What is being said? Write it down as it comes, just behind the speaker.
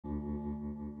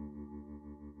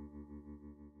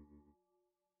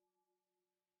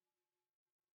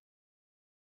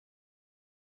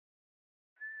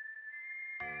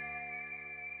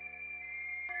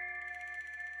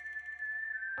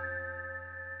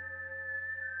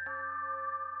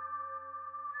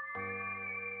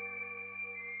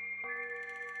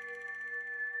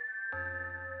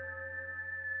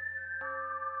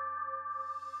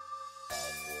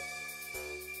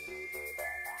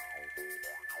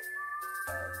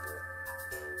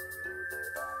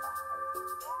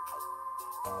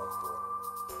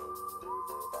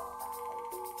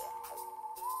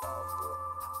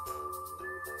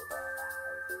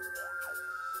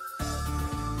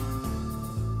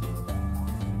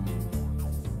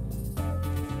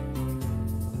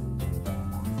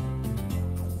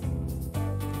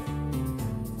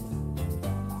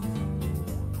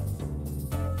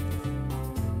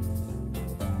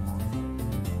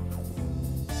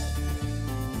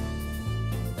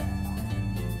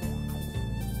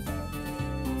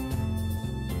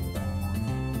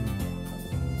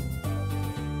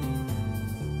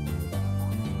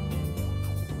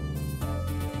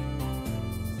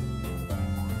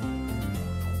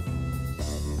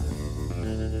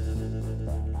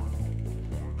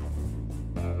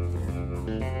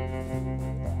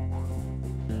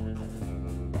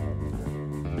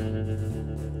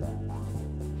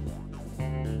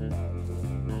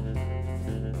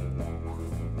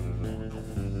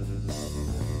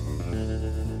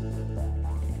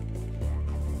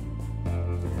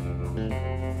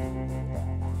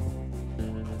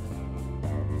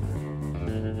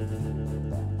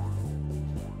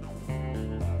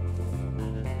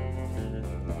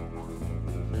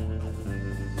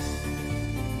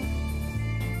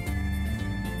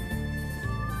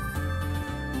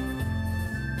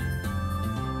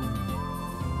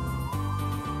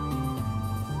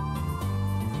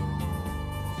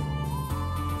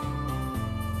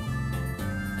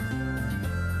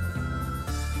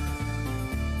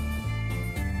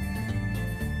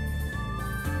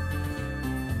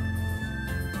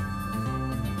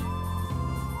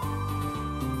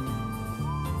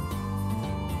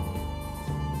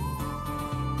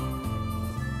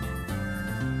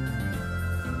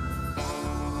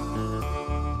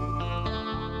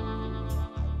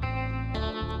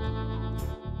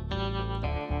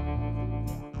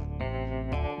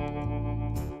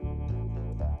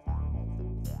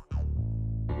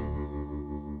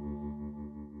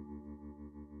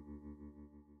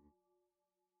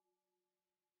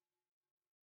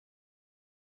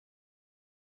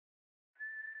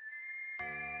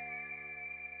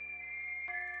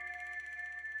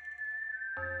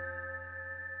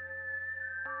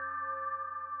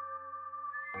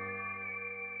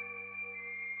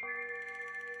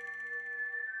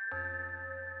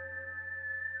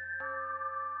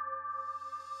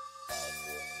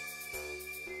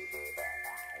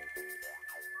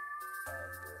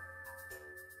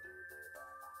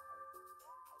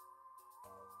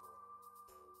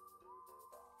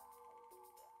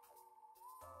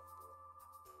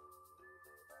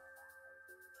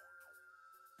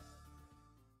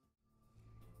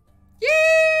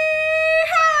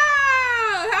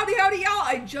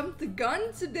jumped the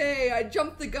gun today. I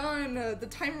jumped the gun. The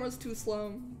timer was too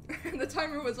slow. The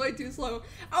timer was way too slow.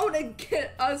 I want to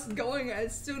get us going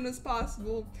as soon as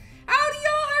possible. Howdy,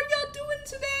 y'all. How are y'all doing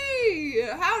today?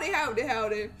 Howdy, howdy,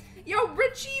 howdy. Yo,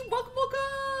 Richie, welcome,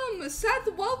 welcome. Seth,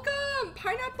 welcome.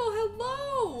 Pineapple,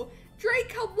 hello.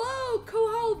 Drake, hello.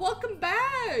 Kohal, welcome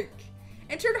back.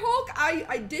 Entered Hulk,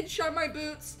 I did shine my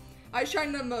boots. I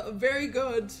shined them very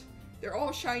good. They're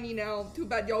all shiny now. Too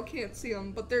bad y'all can't see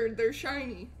them, but they're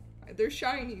shiny. They're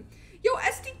shiny. Yo,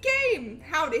 SDK,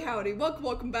 howdy, howdy.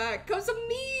 Welcome back. Cause of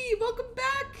me, welcome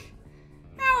back.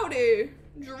 Howdy.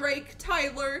 Drake,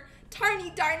 Tyler, Tiny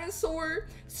Dinosaur,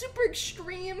 Super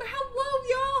Extreme. Hello,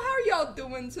 y'all. How are y'all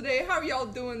doing today? How are y'all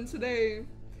doing today?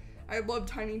 I love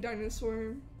Tiny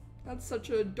Dinosaur. That's such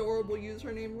an adorable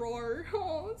username, Roar.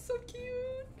 Oh, it's so cute.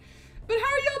 But how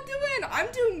are y'all doing?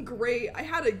 I'm doing great. I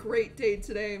had a great day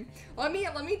today. Let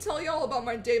me tell y'all about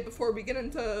my day before we get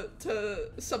into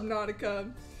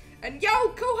Subnautica. And yo,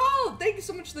 Kohal, thank you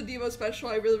so much for the Devo special.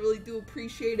 I really do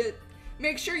appreciate it.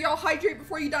 Make sure y'all hydrate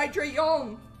before you dehydrate,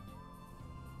 y'all.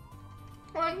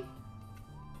 1,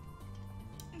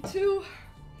 2,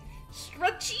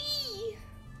 stretchy.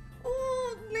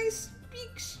 Oh, nice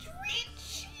big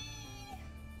stretchy.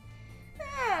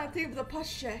 Ah, think of the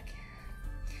push check.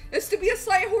 It's to be a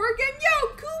slight horror game. Yo,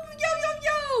 cool.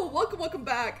 Yo. Welcome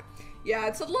back. Yeah,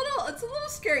 it's a little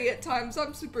scary at times.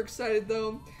 I'm super excited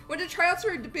though. Went to tryouts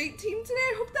for a debate team today.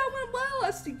 I hope that went well,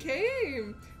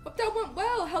 SDK. Hope that went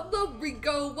well. Hello,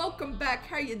 Rigo. Welcome back.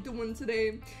 How you doing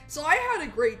today? So I had a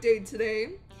great day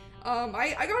today.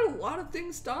 I got a lot of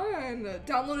things done.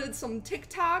 Downloaded some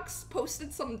TikToks,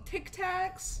 posted some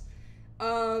TikToks.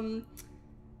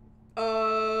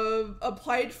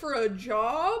 Applied for a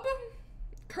job.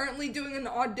 Currently doing an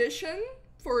audition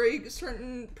for a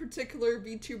certain particular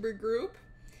VTuber group,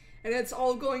 and it's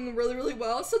all going really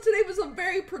well. So today was a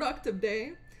very productive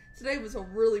day. Today was a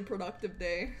really productive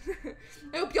day.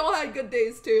 I hope y'all had good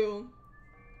days too.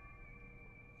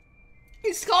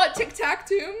 You just call it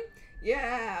tic-tac-toe?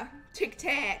 Yeah,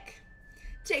 tic-tac.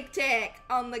 Tic-tac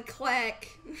on the clack.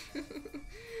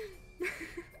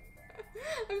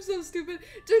 I'm so stupid.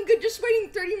 Doing good, just waiting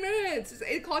 30 minutes. It's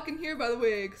 8 o'clock in here, by the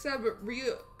way, because I have a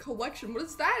recollection. What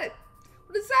is that?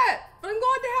 What is that? But I'm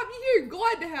glad to have you here.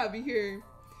 Glad to have you here.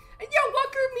 And yo,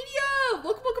 Walker Media!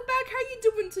 Welcome back. How you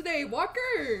doing today,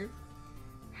 Walker?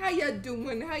 How ya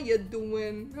doing? How ya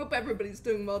doing? Hope everybody's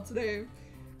doing well today.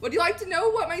 Would you like to know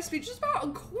what my speech is about?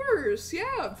 Of course,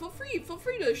 yeah. Feel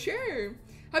free to share.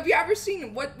 Have you ever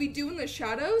seen What We Do in the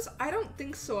Shadows? I don't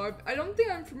think so. I don't think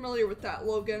I'm familiar with that,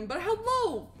 Logan. But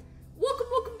hello!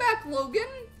 Welcome back, Logan!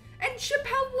 And Chip,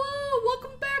 hello!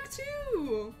 Welcome back,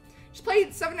 too! Just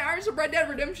played 7 hours of Red Dead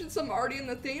Redemption, so I'm already in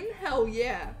the theme? Hell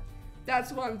yeah.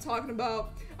 That's what I'm talking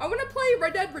about. I want to play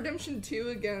Red Dead Redemption 2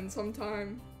 again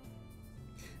sometime.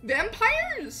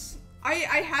 Vampires? I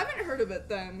haven't heard of it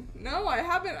then. No, I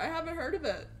haven't heard of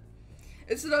it.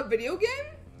 Is it a video game?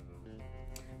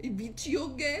 A video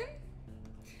game?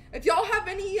 If y'all have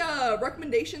any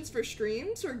recommendations for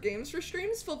streams or games for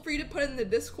streams, feel free to put it in the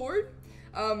Discord.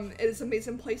 It is an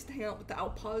amazing place to hang out with the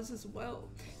Outpaws as well.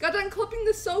 Got done clipping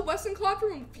the So Weston Claw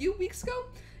from a few weeks ago.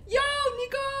 Yo,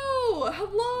 Nico!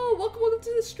 Hello! Welcome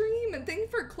to the stream, and thank you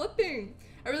for clipping.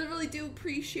 I really do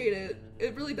appreciate it.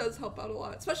 It really does help out a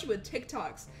lot, especially with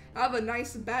TikToks. I have a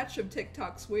nice batch of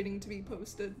TikToks waiting to be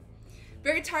posted.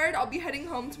 Very tired. I'll be heading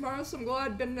home tomorrow, so I'm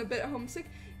glad I've been a bit homesick.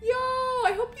 Yo,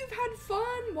 I hope you've had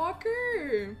fun,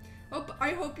 Walker. I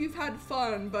hope you've had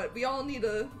fun, but we all need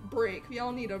a break. We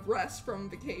all need a rest from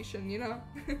vacation, you know?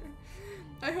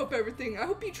 I hope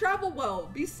you travel well.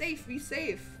 Be safe, be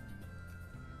safe.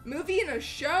 Movie and a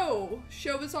show.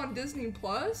 Show is on Disney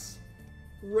Plus.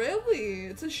 Really?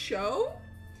 It's a show?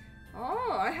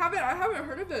 Oh, I haven't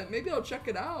heard of it. Maybe I'll check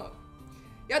it out.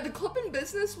 Yeah, the clipping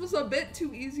business was a bit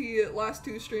too easy at last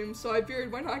 2 streams, so I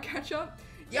figured why not catch up?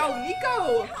 Yo,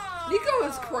 Nico! Nico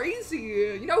is crazy.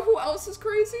 You know who else is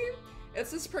crazy?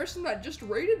 It's this person that just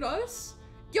raided us.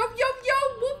 Yo,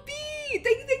 Whoopi!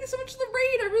 Thank you so much for the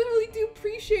raid. I really do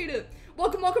appreciate it.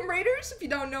 Welcome, raiders. If you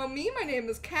don't know me, my name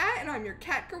is Kat, and I'm your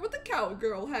cat girl with the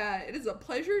cowgirl hat. It is a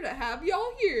pleasure to have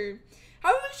y'all here.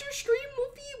 How was your stream,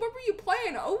 Whoopi? What were you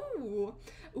playing? Oh,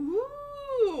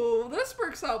 ooh, this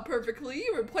works out perfectly.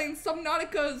 You were playing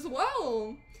Subnautica as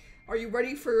well. Are you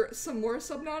ready for some more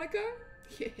Subnautica?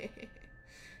 Yeah.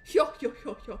 Yo. But how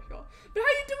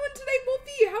you doing today,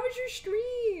 Wolfie? How was your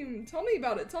stream? Tell me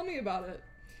about it. Talk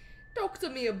to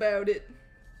me about it.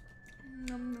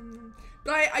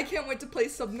 But I can't wait to play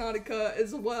Subnautica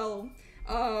as well.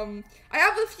 I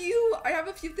have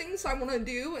a few things I want to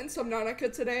do in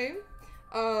Subnautica today.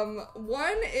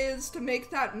 One is to make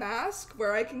that mask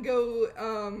where I can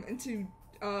go into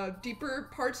deeper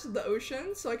parts of the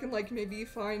ocean, so I can like maybe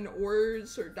find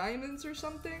ores or diamonds or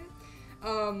something.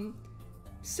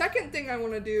 Second thing I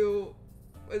want to do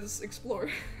is explore.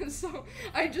 So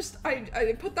I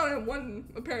put that in one,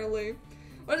 apparently. I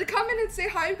wanted to come in and say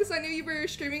hi because I knew you were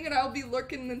streaming and I'll be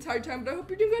lurking the entire time, but I hope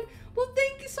you're doing good. Well,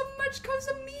 thank you so much,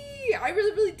 Kozami! I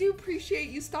really, really do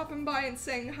appreciate you stopping by and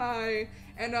saying hi.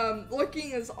 And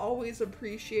lurking is always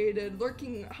appreciated.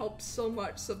 Lurking helps so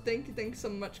much, so thank you so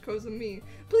much, Kozami.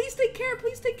 Please take care,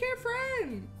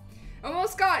 friend! I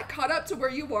almost got caught up to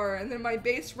where you are, and then my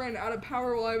base ran out of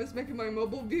power while I was making my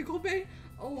mobile vehicle bay.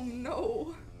 Oh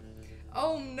no.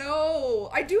 Oh no.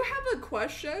 I do have a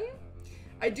question.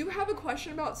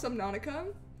 About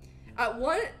Subnautica. At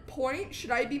what point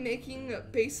should I be making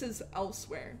bases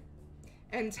elsewhere?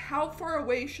 And how far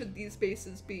away should these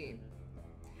bases be?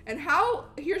 And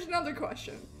here's another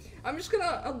question. I'm just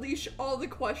gonna unleash all the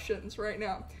questions right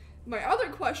now. My other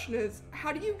question is,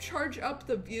 how do you charge up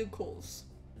the vehicles?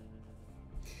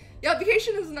 Yeah,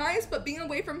 vacation is nice, but being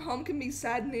away from home can be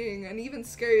saddening and even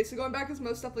scary, so going back is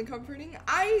most definitely comforting.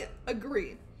 I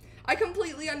agree. I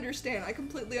completely understand.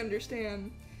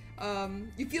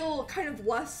 You feel kind of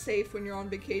less safe when you're on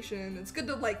vacation. It's good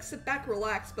to like sit back,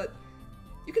 relax, but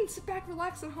you can sit back,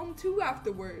 relax at home too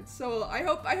afterwards. So I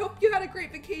hope you had a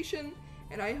great vacation,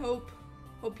 and I hope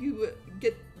you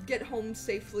get home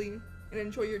safely and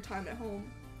enjoy your time at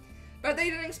home. But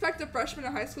they didn't expect a freshman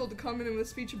in high school to come in with a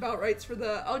speech about rights for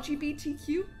the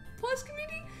LGBTQ plus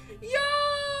community.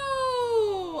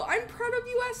 Yo! I'm proud of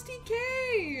you,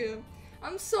 STK.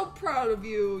 I'm so proud of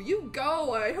you. You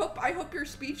go. I hope your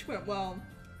speech went well.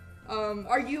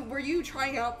 Were you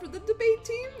trying out for the debate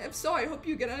team? If so, I hope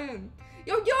you get in.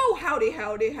 Yo, howdy,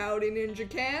 Ninja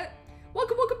Cat.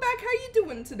 Welcome back. How you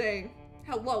doing today?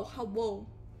 Hello.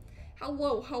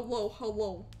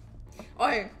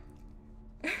 Okay.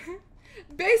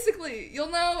 Basically,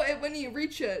 you'll know it when you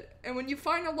reach it, and when you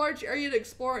find a large area to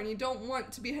explore and you don't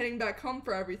want to be heading back home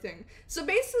for everything. So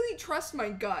basically, trust my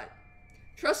gut.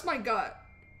 Trust my gut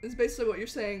is basically what you're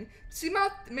saying.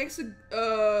 Seamouth makes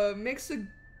a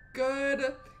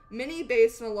good mini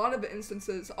base in a lot of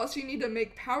instances. Also, you need to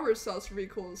make power cells for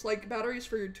vehicles, like batteries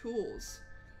for your tools.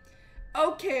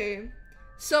 Okay,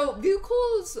 so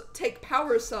vehicles take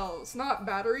power cells, not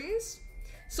batteries.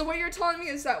 So what you're telling me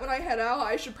is that when I head out,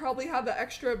 I should probably have an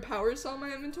extra power cell in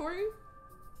my inventory?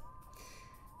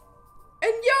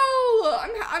 And yo,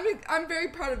 I'm very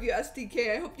proud of you,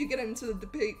 SDK. I hope you get into the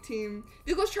debate team.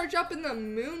 Vehicles charge up in the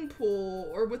moon pool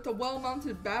or with a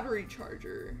well-mounted battery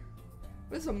charger.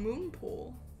 What is a moon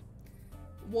pool?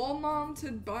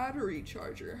 Wall-mounted battery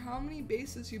charger. How many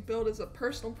bases you build is a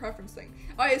personal preference thing.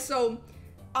 Okay, so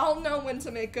I'll know when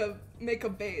to make a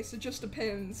base. It just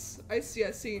depends. I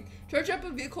see. Charge up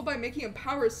a vehicle by making a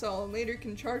power cell and later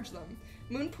can charge them.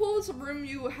 Moon pool is a room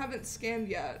you haven't scanned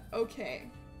yet. Okay.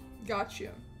 Gotcha.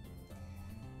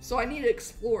 So I need to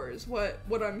explore is what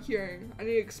I'm hearing. I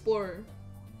need to explore.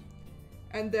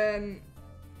 And then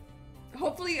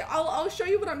hopefully I'll show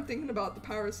you what I'm thinking about the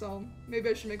power cell. Maybe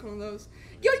I should make one of those.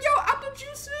 Yo, Apple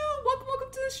Juice!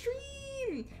 Welcome to the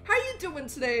stream! How you doing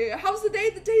today? How's the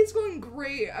day? The day is going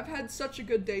great. I've had such a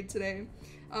good day today.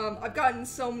 I've gotten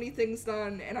so many things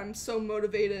done and I'm so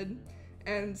motivated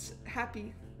and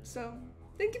happy. So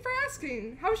thank you for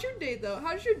asking. How's your day though?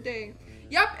 How's your day?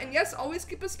 Yep, and yes, always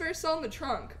keep a spare cell in the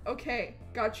trunk. Okay,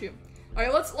 got you.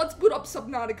 Alright, let's boot up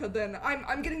Subnautica then.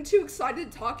 I'm getting too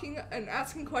excited talking and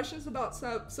asking questions about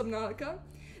Subnautica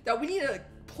that we need to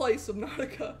play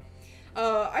Subnautica.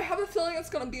 I have a feeling it's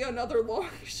gonna be another long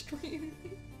stream.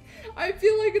 I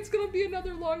feel like it's gonna be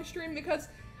another long stream because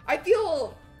I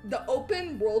feel the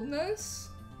open worldness.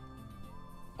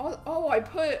 Oh, I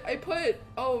put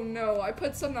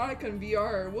Subnautica in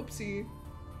VR. Whoopsie.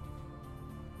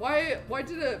 Why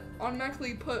did it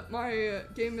automatically put my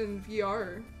game in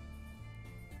VR?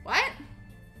 What?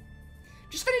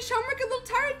 Just finished homework, a little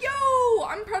tired? Yo!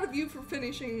 I'm proud of you for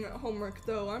finishing homework,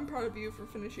 though. I'm proud of you for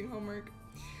finishing homework.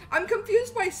 I'm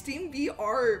confused why Steam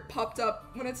VR popped up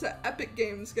when it's an Epic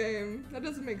Games game. That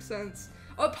doesn't make sense.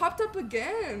 Oh, it popped up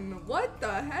again. What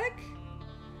the heck?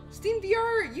 Steam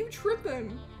VR, you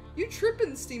trippin'. You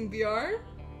trippin', Steam VR.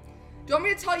 Do you want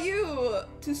me to tell you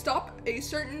to stop a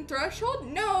certain threshold?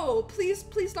 No, please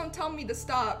don't tell me to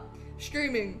stop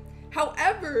streaming.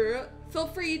 However, feel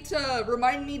free to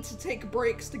remind me to take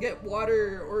breaks to get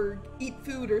water or eat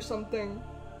food or something.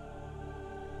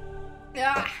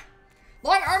 Yeah.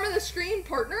 Long arm of the stream,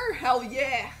 partner? Hell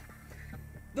yeah.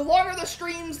 The longer the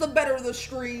streams, the better the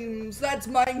streams. That's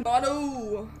my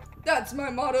motto. That's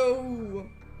my motto.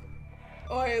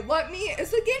 Alright,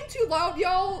 is the game too loud,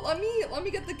 y'all? Let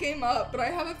me get the game up, but I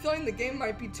have a feeling the game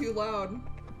might be too loud.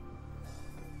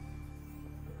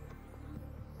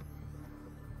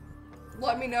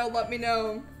 Let me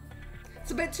know.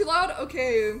 It's a bit too loud?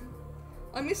 Okay.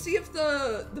 Let me see if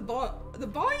the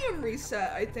volume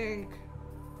reset, I think.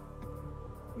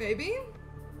 Maybe?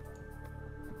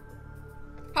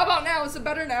 How about now? Is it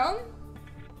better now?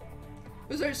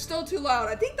 Or is it still too loud?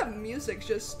 I think the music's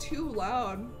just too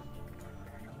loud.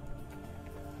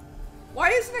 Why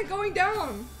isn't it going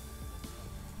down?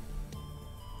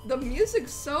 The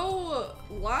music's so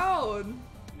loud.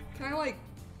 Can I like...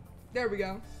 There we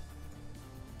go.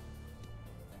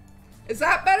 Is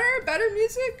that better? Better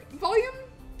music volume?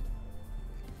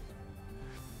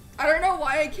 I don't know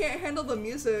why I can't handle the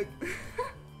music.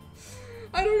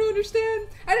 I don't understand.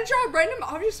 I had to draw random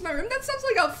objects in my room. That sounds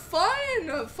like a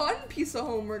fun piece of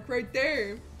homework right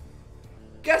there.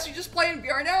 Guess you just play in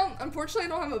VR now? Unfortunately, I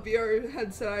don't have a VR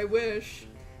headset. I wish.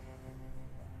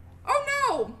 Oh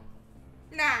no!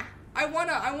 Nah. I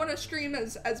wanna stream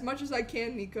as much as I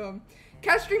can, Nico.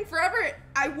 Can't stream forever?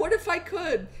 I would if I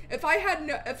could. If I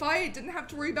didn't have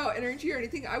to worry about energy or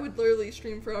anything, I would literally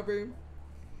stream forever.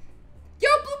 Yo,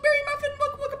 Blueberry Muffin,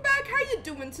 welcome back. How you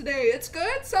doing today? It's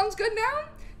good? Sounds good now?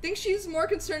 Think she's more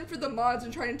concerned for the mods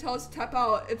and trying to tell us to tap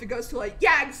out if it goes to like,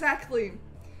 yeah, exactly.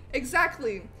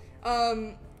 Exactly.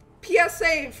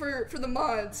 PSA for the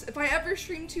mods. If I ever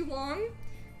stream too long,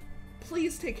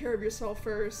 please take care of yourself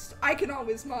first. I can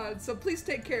always mod, so please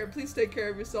take care of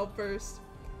yourself first.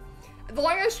 The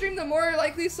longer I stream, the more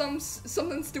likely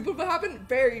something stupid will happen.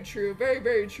 Very true. Very,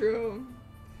 very true.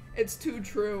 It's too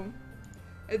true.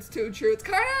 It's too true. It's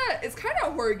kinda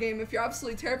a horror game if you're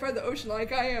absolutely terrified of the ocean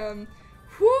like I am.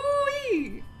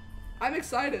 Whoo-wee! I'm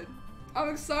excited.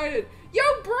 Yo,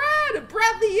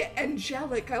 Bradley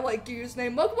Angelic, I like your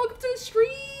username. Welcome to the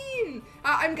stream.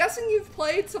 I'm guessing you've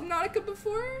played Subnautica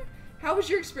before? How was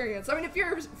your experience? I mean, if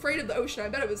you're afraid of the ocean, I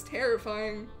bet it was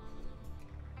terrifying.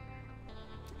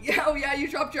 Yeah, oh yeah, you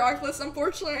dropped your Oculus.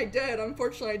 Unfortunately, I did.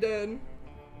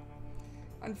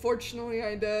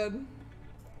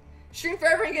 Stream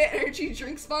forever and get energy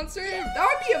drink sponsor? That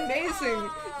would be amazing.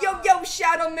 Yo,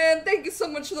 Shadow Man, thank you so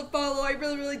much for the follow. I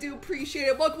really do appreciate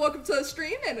it. Welcome to the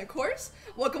stream, and of course,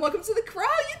 welcome to the crowd,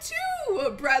 you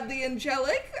too, Bradley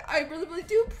Angelic. I really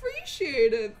do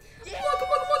appreciate it. Yeah. Welcome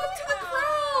to the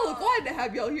crowd. Glad to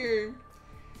have y'all here.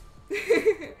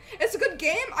 It's a good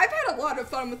game. I've had a lot of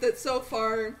fun with it so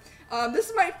far. This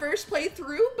is my first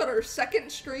playthrough, but our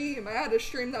second stream. I had a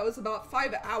stream that was about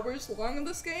 5 hours long of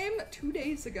this game 2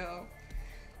 days ago.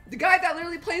 The guy that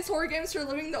literally plays horror games for a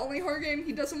living, the only horror game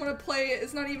he doesn't want to play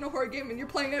is not even a horror game, and you're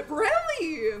playing it.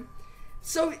 Really?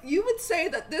 So you would say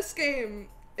that this game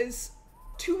is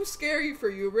too scary for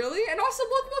you, really? And also,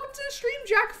 welcome to the stream,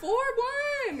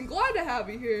 Jack41. Glad to have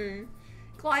you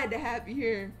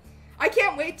here. I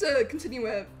can't wait to continue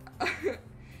it.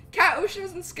 Cat Ocean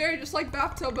isn't scary, just like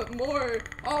Bathtub, but more.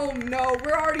 Oh no,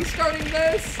 we're already starting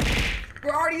this.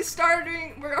 We're already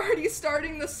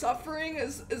starting the suffering.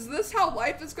 Is this how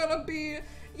life is gonna be?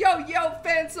 Yo,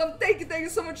 Phantom, thank you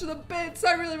so much for the bits.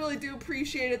 I really do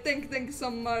appreciate it. Thank you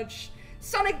so much.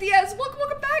 Sonic Diaz, welcome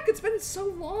back. It's been so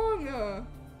long.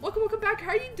 Welcome back.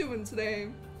 How are you doing today?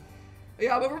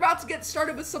 Yeah, but we're about to get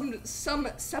started with some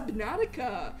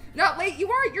Subnautica. Not late,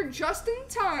 you're just in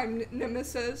time,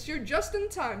 Nemesis. You're just in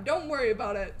time. Don't worry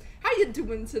about it. How you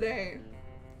doing today?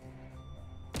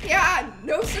 Yeah,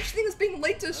 no such thing as being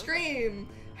late to stream.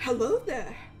 Hello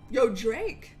there. Yo,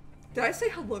 Drake. Did I say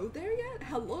hello there yet?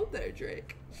 Hello there,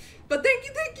 Drake. But thank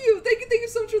you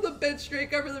so much for the bits,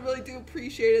 Drake. I really do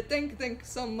appreciate it. Thank you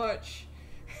so much.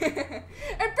 And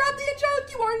Bradley Angelic,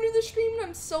 you are new to the stream, and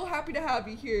I'm so happy to have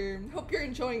you here. Hope you're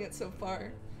enjoying it so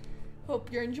far.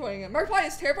 Markiplier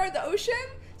is terrified of the ocean,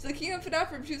 so the king of FNAF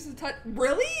refuses to touch.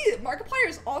 Really? Markiplier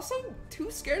is also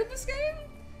too scared of this game?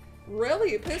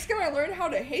 Really? Play this game, I learned how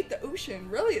to hate the ocean.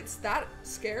 Really? It's that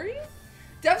scary?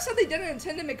 Dev said they didn't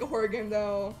intend to make a horror game,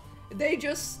 though. They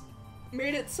just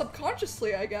made it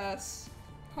subconsciously, I guess.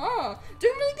 Huh.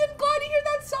 Doing really good. Glad to hear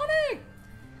that, Sonic.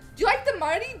 Do you like the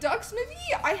Mighty Ducks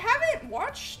movie? I haven't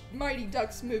watched Mighty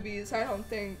Ducks movies, I don't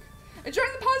think.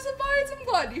 Enjoying the positive vibes? I'm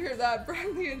glad to hear that,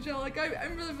 Bradley Angelic.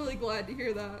 I'm really glad to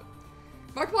hear that.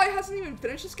 Markiplier hasn't even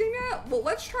finished this game yet? Well,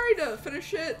 let's try to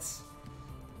finish it.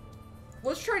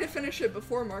 Let's try to finish it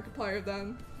before Markiplier,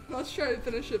 then. Let's try to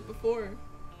finish it before.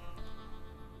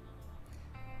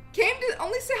 Came to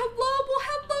only say hello? Well,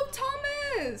 hello,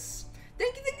 Thomas!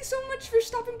 Thank you so much for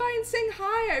stopping by and saying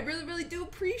hi. I really do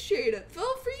appreciate it.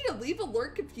 Feel free to leave a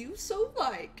lurk if you so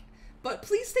like. But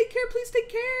please take care, please take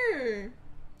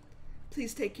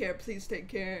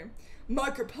care.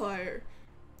 Markiplier.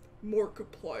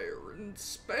 Markiplier in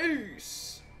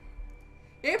space.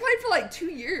 Yeah, he played for like 2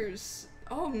 years.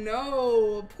 Oh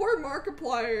no, poor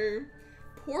Markiplier.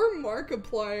 Poor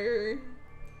Markiplier.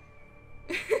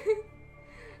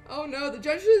 Oh no, the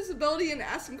judge's ability in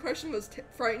asking questions was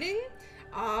frightening.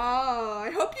 Ah,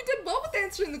 I hope you did well with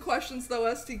answering the questions though,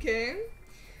 STK.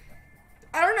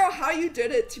 I don't know how you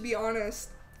did it, to be honest.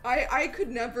 I could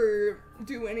never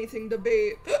do anything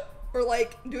debate or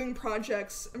like doing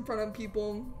projects in front of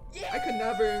people. I could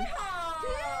never.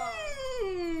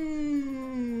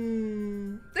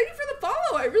 Thank you for the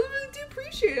follow. I really do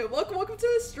appreciate it. Welcome to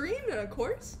the stream, and of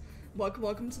course,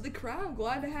 welcome to the crowd.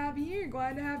 Glad to have you here.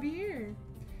 Glad to have you here.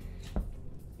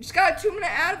 Just got a 2-minute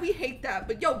ad. We hate that,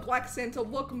 but yo, Black Santa,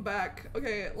 welcome back.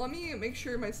 Okay, let me make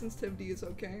sure my sensitivity is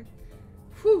okay.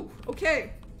 Whew.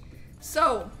 Okay.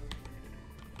 So.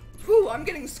 Whew. I'm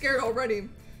getting scared already.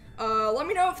 Let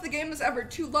me know if the game is ever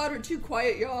too loud or too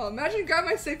quiet, y'all. Imagine grab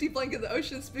my safety blanket in the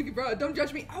ocean, spooky bro. Don't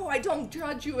judge me. Oh, I don't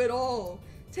judge you at all.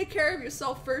 Take care of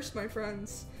yourself first, my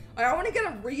friends. I want to get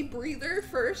a rebreather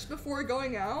first before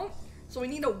going out. So we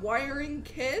need a wiring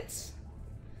kit.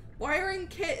 Wiring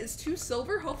kit is 2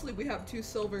 silver. Hopefully we have 2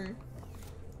 silver.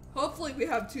 Hopefully we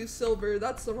have 2 silver.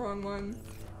 That's the wrong one.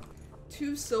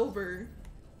 2 silver.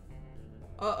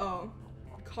 Uh-oh.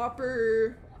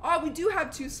 Copper. Oh, we do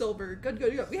have 2 silver. Good.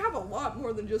 We have a lot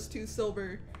more than just 2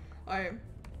 silver. Alright.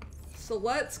 So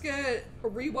let's get a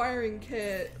rewiring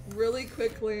kit really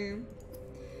quickly.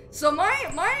 So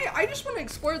I just want to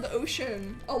explore the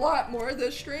ocean a lot more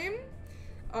this stream.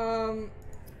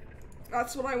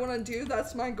 That's what I want to do.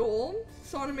 That's my goal.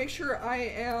 So I want to make sure I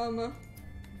am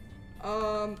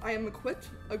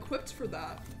equipped for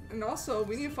that. And also,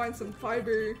 we need to find some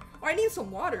fiber. Oh, I need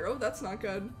some water. Oh, that's not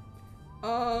good.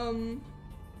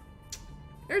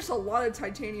 There's a lot of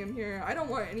titanium here. I don't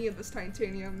want any of this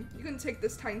titanium. You can take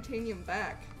this titanium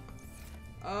back.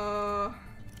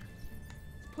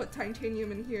 Put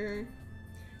titanium in here.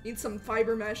 Need some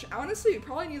fiber mesh. Honestly, you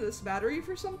probably need this battery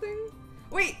for something.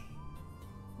 Wait!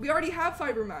 We already have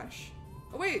fiber mesh.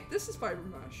 Oh wait, this is fiber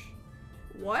mesh.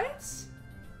 What?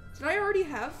 Did I already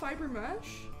have fiber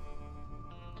mesh?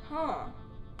 Huh.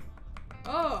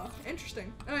 Oh,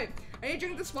 interesting. Alright, I need to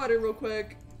drink this water real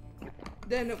quick.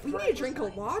 Then we need to drink a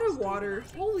lot of water.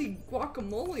 Holy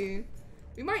guacamole.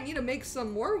 We might need to make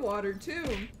some more water too.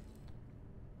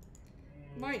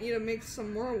 Might need to make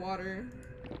some more water.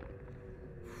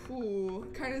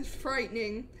 Ooh, kind of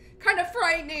frightening. Kind of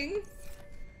frightening.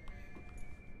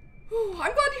 Ooh,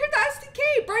 I'm glad to hear the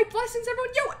SDK. Bright blessings,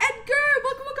 everyone. Yo, Edgar,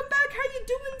 welcome back. How you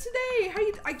doing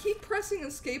today? I keep pressing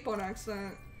escape on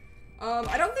accident.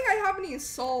 I don't think I have any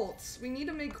salts. We need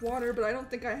to make water, but I don't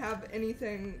think I have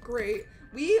anything great.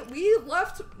 We were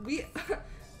left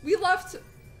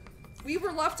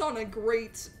on a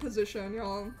great position,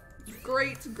 y'all.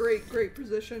 Great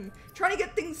position. Trying to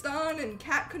get things done, and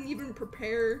Cat couldn't even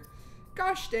prepare.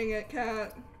 Gosh dang it,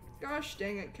 Cat. Gosh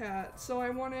dang it, Cat. So I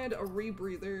wanted a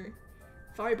rebreather.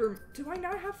 Fiber. Do I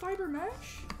not have fiber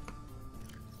mesh?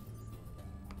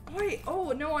 Wait,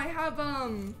 oh no, I have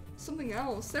something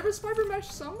else. There was fiber mesh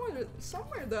somewhere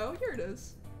though. Here it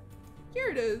is. Here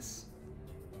it is.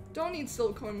 Don't need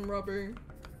silicone rubber.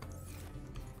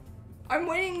 I'm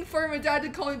waiting for my dad to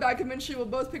call me back. Eventually we'll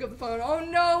both pick up the phone. Oh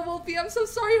no, Wolfie, I'm so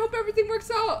sorry. Hope everything works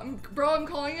out. Bro, I'm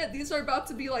calling it. These are about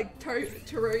to be like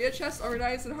Terraria chests,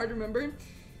 organized and hard to remember.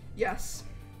 Yes,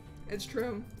 it's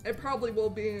true. It probably will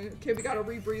be. Okay, we got a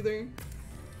rebreather.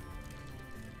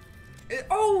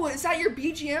 Oh, is that your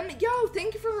BGM? Yo,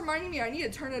 thank you for reminding me. I need to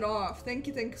turn it off. Thank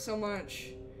you so much.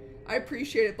 I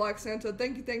appreciate it, Black Santa.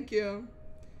 Thank you.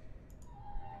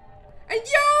 And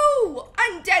yo,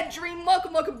 Undead Dream,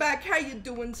 welcome back. How you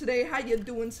doing today? I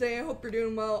hope you're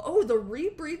doing well. Oh, the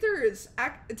rebreather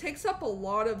it takes up a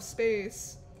lot of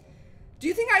space. Do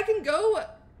you think I can go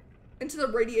into the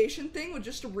radiation thing with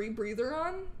just a rebreather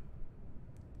on?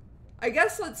 I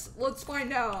guess let's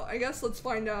find out.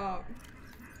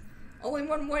 Only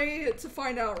one way to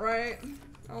find out, right?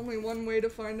 Only one way to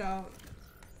find out.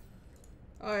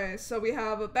 Alright, so we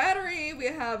have a battery, we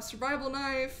have survival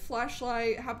knife,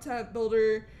 flashlight, habitat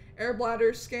builder, air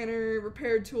bladder, scanner,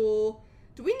 repair tool.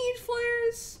 Do we need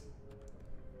flares?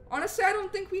 Honestly, I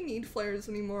don't think we need flares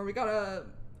anymore. We got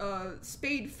a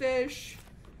spade fish.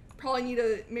 Probably need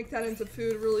to make that into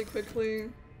food really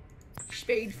quickly.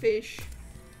 Spade fish.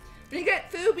 We can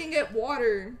get food, we can get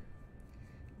water.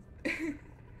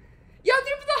 Yo, thank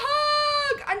you for the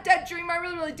hug! Undead Dream, I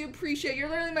really do appreciate it. You're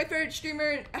literally my favorite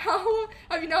streamer. And how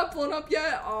have you not blown up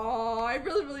yet? Aw, I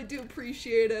really do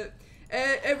appreciate it.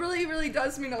 It really, really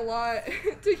does mean a lot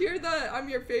to hear that I'm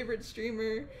your favorite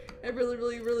streamer. It really,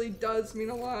 really, really does mean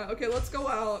a lot. Okay, let's go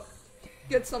out.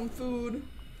 Get some food.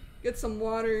 Get some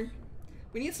water.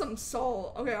 We need some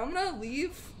salt. Okay, I'm gonna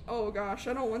leave. Oh gosh,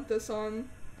 I don't want this on.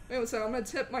 Wait one second, I'm gonna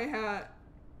tip my hat.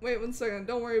 Wait one second,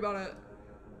 don't worry about it.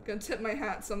 I'm gonna tip my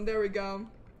hat some, there we go.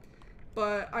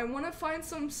 But I wanna find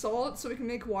some salt so we can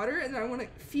make water, and then I want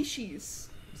fishies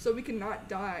so we can not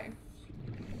die.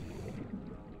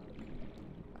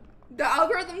 The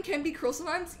algorithm can be cruel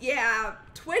sometimes. Yeah,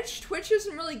 Twitch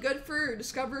isn't really good for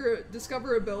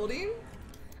discoverability.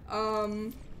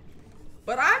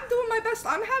 But I'm doing my best.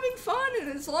 I'm having fun, and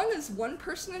as long as one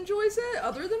person enjoys it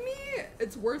other than me,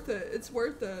 it's worth it. It's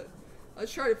worth it.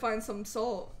 Let's try to find some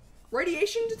salt.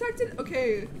 Radiation detected?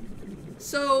 Okay.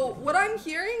 So what I'm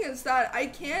hearing is that I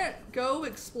can't go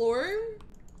explore.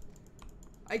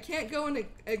 I can't go and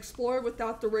explore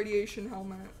without the radiation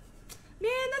helmet.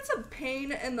 Man, that's a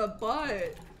pain in the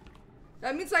butt.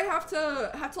 That means I have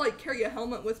to like carry a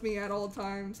helmet with me at all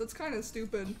times. That's kind of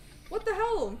stupid. What the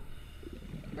hell?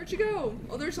 Where'd you go?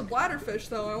 Oh, there's a bladderfish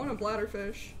though. I want a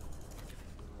bladderfish.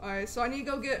 Alright, so I need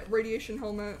to go get radiation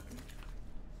helmet.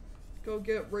 Go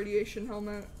get radiation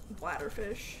helmet.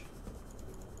 Bladderfish.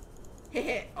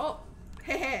 Hehe. Oh,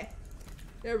 hehe.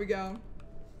 There we go.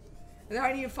 And then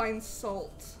I need to find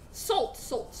salt. Salt.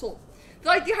 I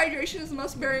feel like dehydration is the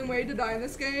most bearing way to die in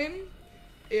this game.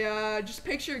 Yeah, just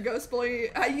picture a ghost bully.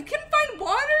 You can find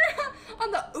water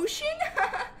on the ocean?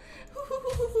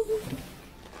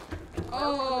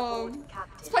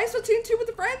 Let's play Splatoon 2 with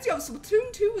the friends. Yo,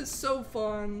 Splatoon 2 is so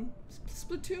fun.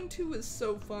 Splatoon 2 is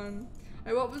so fun.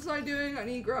 Alright, what was I doing? I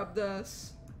need to grab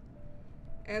this.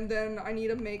 And then I need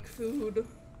to make food.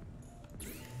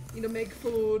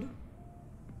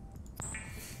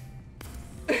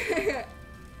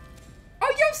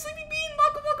 Oh, yo, Sleepy Bean,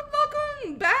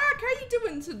 welcome back. How you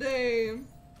doing today?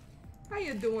 How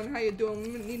you doing?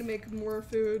 We need to make more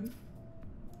food.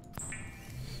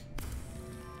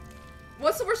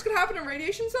 What's the worst could happen in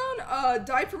radiation zone?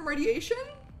 Die from radiation?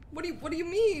 What do you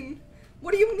mean?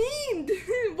 What do you mean?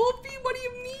 Wolfie, what do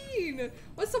you mean?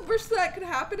 What's the worst that could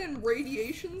happen in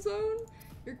radiation zone?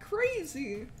 You're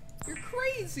crazy.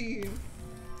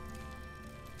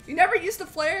 You never used a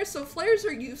flare, so flares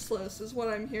are useless is what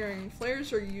I'm hearing.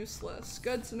 Flares are useless.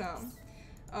 Good to know.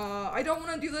 I don't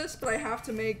want to do this, but I have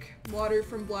to make water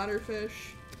from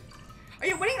bladderfish. Are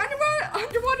you winning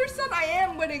underwater son? I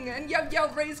am winning. And yo,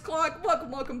 Raise Clock,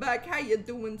 welcome back. How you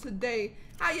doing today?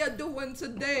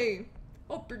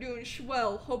 Hope you're doing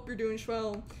swell.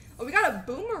 Oh, we got a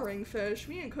boomerang fish.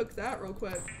 We need to cook that real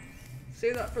quick.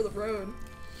 Save that for the road.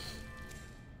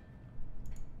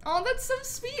 Oh, that's so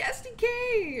sweet,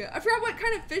 SDK. I forgot what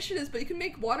kind of fish it is, but you can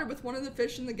make water with one of the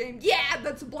fish in the game. Yeah,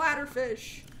 that's a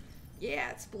bladderfish. Yeah,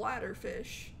 it's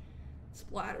bladderfish.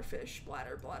 Bladderfish.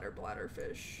 Bladder.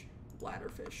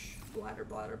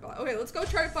 Okay, let's go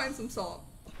try to find some salt.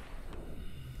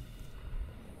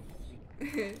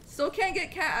 Still can't get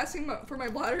cat asking for my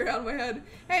bladder out of my head.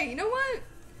 Hey, you know what?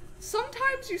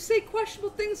 Sometimes you say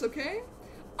questionable things, okay?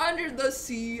 Under the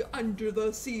sea.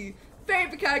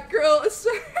 Favorite cat girl is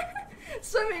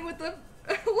swimming with the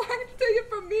line taken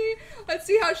from me. Let's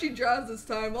see how she drowns this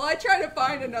time. While I try to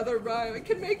find another rhyme. I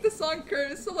can make the song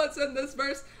curse, so let's end this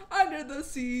verse. Under the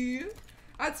sea.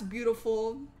 That's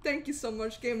beautiful. Thank you so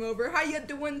much, Game Over. How you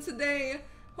doing today?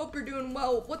 Hope you're doing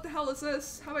well. What the hell is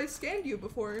this? Have I scanned you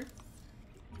before?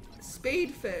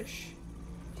 Spadefish.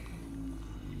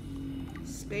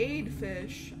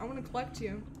 I want to collect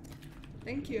you.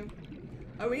 Thank you.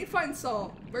 Oh, we need to find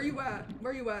salt. Where you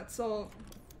at, salt?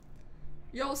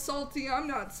 Y'all salty? I'm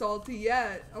not salty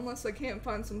yet. Unless I can't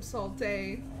find some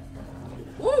salty.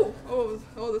 Whoa! Oh,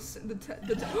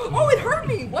 it hurt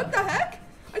me! What the heck?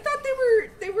 I thought they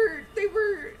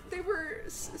were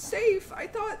safe. I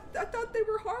thought they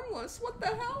were harmless. What the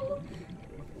hell?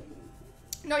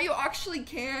 No, you actually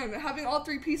can. Having all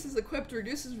 3 pieces equipped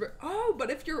reduces but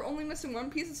if you're only missing 1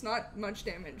 piece, it's not much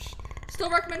damage. Still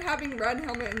recommend having red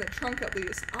helmet in the trunk at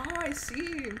least. Oh, I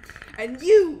see. And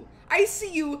you, I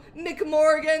see you, Nick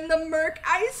Morgan, the Merc.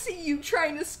 I see you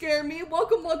trying to scare me.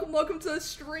 Welcome to the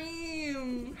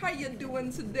stream. How you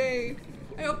doing today?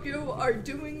 I hope you are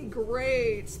doing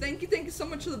great. Thank you so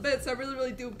much for the bits. I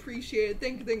really do appreciate it.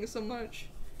 Thank you so much.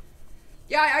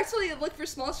 Yeah, I actually look for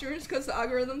small streamers because the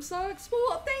algorithm sucks.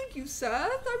 Well, thank you,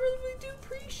 Seth. I really do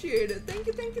appreciate it. Thank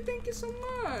you so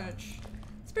much.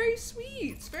 It's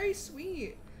very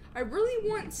sweet. I really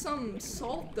want some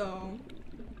salt, though.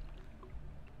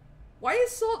 Why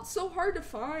is salt so hard to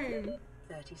find?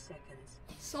 30 seconds.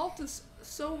 Salt is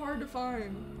so hard to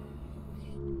find.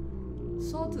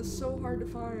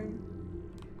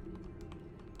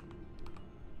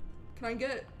 Can I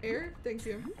get air? Thank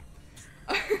you.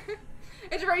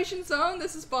 Iteration zone,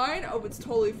 this is fine. Oh, it's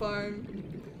totally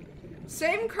fine.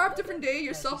 Same crap, different day.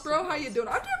 Yourself, bro? How you doing?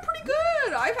 I'm doing pretty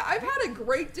good. I've had a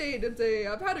great day today.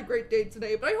 I've had a great day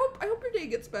today, but I hope your day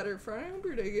gets better, friend. I hope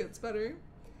your day gets better.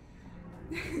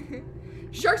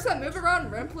 Sharks that move around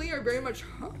rampantly are very much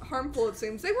harmful, it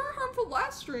seems. They were harmful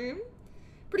last stream.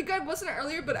 Pretty good, wasn't it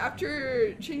earlier, but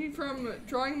after changing from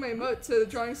drawing my emote to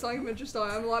drawing Sonic Adventure style,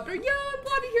 I'm a lot better. Yeah, I'm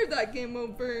glad to hear that, game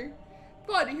over.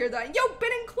 Glad to hear that. Yo, Ben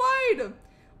and Clyde!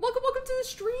 Welcome to the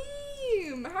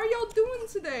stream! How are y'all doing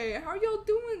today? How are y'all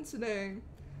doing today?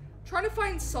 Trying to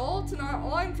find salt, and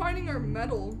all I'm finding are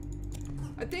metal.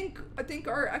 I think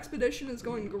our expedition is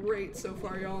going great so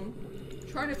far, y'all.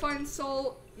 Trying to find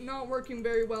salt, not working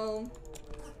very well.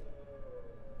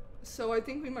 So I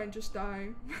think we might just die.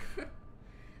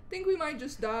 Think we might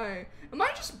just die. Am I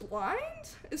just blind?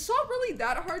 Is salt really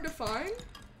that hard to find?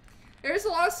 There's a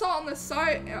lot of salt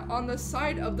on the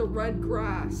side of the red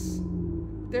grass.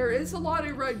 There is a lot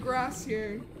of red grass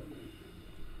here.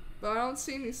 But I don't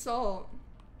see any salt.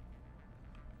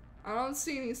 I don't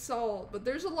see any salt, but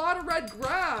there's a lot of red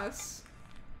grass.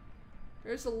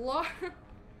 There's a lot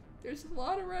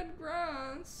of red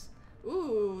grass.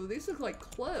 Ooh, these look like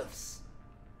cliffs.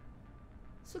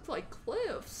 These look like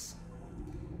cliffs.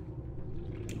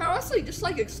 I honestly just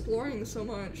like exploring so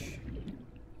much.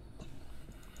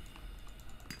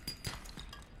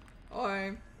 Oh,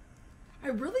 I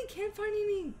really can't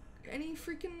find any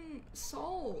freaking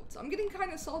salt. I'm getting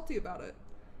kind of salty about it.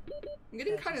 I'm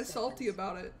getting kind of salty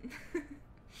about it.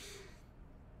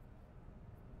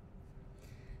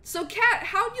 So, Kat,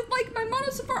 how do you like my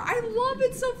model so far? I love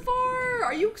it so far.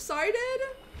 Are you excited?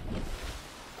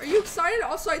 Are you excited?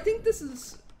 Also, I think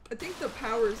the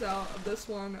power's out of this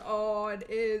one. Oh, it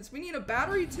is. We need a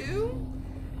battery too?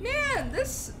 Man,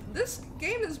 this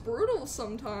game is brutal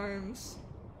sometimes.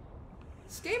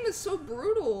 This game is so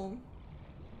brutal.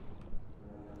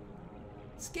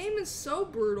 This game is so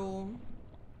brutal.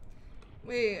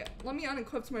 Wait, let me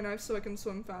unequip my knife so I can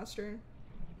swim faster.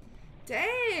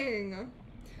 Dang.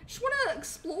 I just want to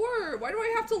explore. Why do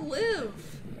I have to live?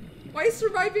 Why is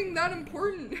surviving that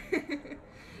important?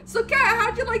 So, Kat,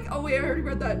 how'd you like? Oh, wait, I already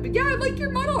read that. But yeah, I like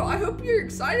your model. I hope you're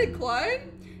excited, Clyde.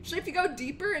 Actually, if you go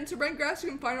deeper into red grass, you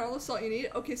can find all the salt you need.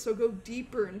 Okay, so go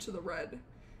deeper into the red.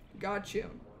 Got you.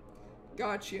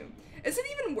 Got you. Is it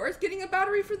even worth getting a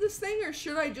battery for this thing, or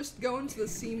should I just go into the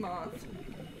sea moth?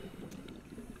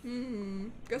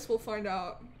 Guess we'll find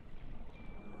out.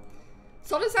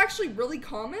 Salt is actually really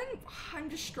common? I'm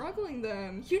just struggling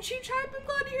then. Huge hype, I'm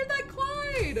glad to hear that,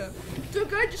 Clyde. So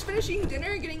good, just finished eating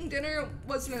dinner. Getting dinner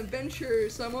was an adventure,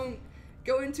 so I won't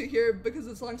go into here because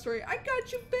it's a long story. I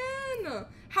got you, Ben.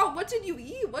 What did you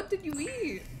eat? What did you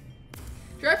eat?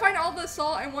 Did I find all the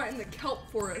salt I want in the kelp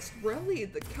forest? Really?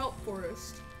 The kelp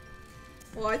forest?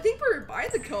 Well, I think we're by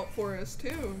the kelp forest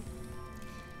too.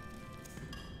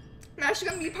 I'm actually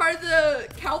gonna be part of the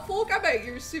cow folk. I bet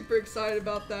you're super excited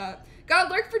about that.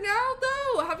 Gotta lurk for now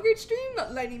though. Have a great stream,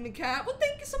 Lightning McCat. Well,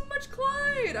 thank you so much,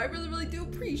 Clyde. I really do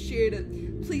appreciate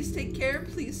it. Please take care.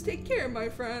 Please take care, my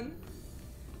friend.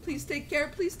 Please take care.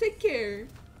 Please take care.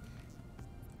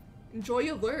 Enjoy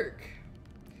your lurk.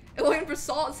 And looking for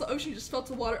salt, it's the ocean just fell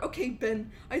to water. Okay, Ben,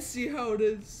 I see how it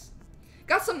is.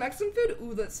 Got some Mexican food?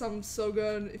 Ooh, that sounds so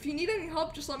good. If you need any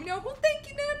help, just let me know. Well, thank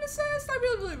you, Nan Assist. I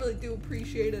really do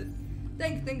appreciate it.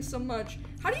 Thanks so much.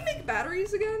 How do you make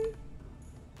batteries again?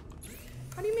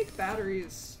 How do you make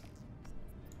batteries?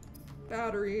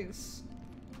 Batteries.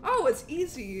 Oh, it's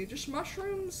easy. Just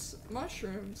mushrooms.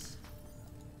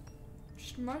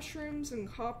 Just mushrooms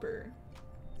and copper.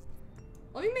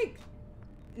 Let me make...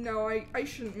 No, I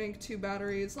shouldn't make 2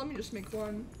 batteries. Let me just make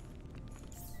 1.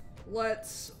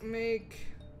 Let's make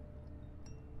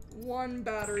 1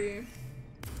 battery.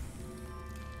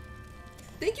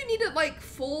 Think you need it like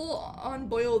full on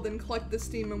boil, then collect the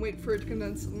steam and wait for it to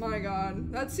condense. My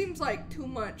god, that seems like too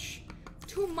much.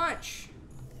 Too much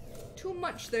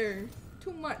there.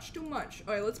 Too much.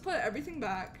 Alright, let's put everything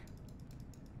back.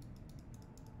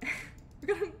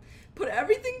 We're gonna put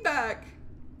everything back.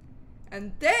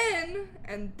 And then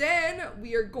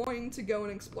we are going to go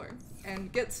and explore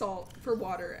and get salt for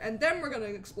water, and then we're gonna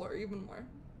explore even more.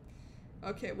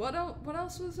 Okay, what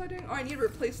else was I doing? Oh, I need to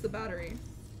replace the battery.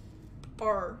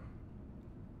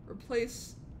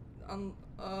 Replace,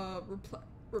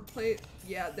 replace,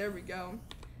 yeah, there we go.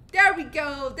 There we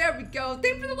go. Thank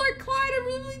you for the alert, Clyde. I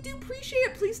really do appreciate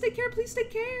it. Please take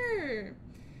care.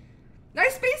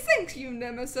 Nice space, thank you,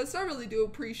 Nemesis. I really do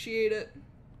appreciate it.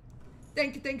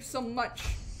 Thank you so much.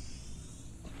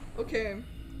 Okay.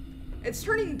 It's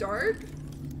turning dark.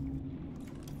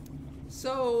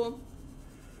 So,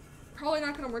 probably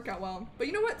not gonna work out well. But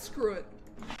you know what? Screw it.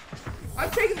 I'm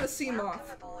taking the seam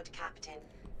off.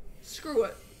 Screw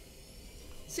it.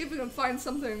 See if we can find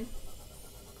something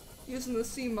using the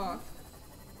seam off.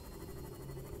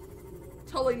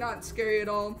 Totally not scary at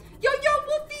all. Yo,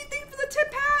 Wolfie, thank you for the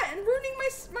tip hat and ruining my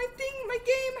thing, my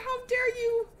game. How dare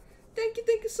you? Thank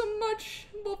you so much,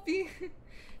 Wolfie.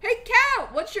 Hey,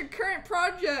 Cat, what's your current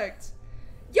project?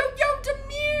 Yo,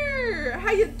 Demir!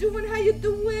 How you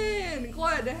doing?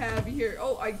 Glad to have you here.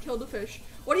 Oh, I killed a fish.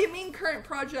 What do you mean current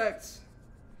projects?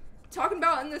 Talking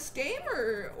about in this game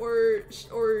or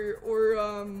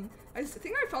I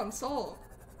think I found salt.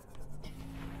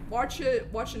 Watch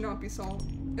it not be salt.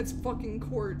 It's fucking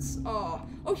quartz. Oh,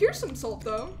 here's some salt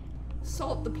though.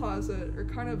 Salt deposit, or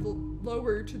kind of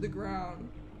lower to the ground.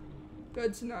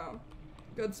 Good to know.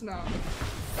 Good to know.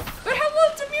 But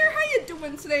hello, Demir. How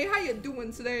you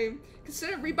doing today?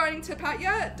 Consider rebinding tip hat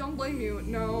yet? Don't blame you.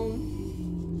 No,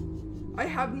 I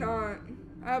have not.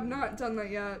 I have not done that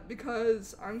yet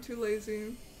because I'm too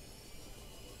lazy.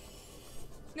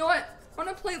 You know what? I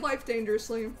want to play life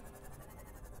dangerously.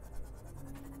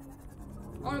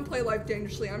 I'm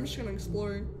just gonna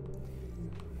explore.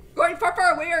 Going far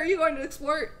away, are you going to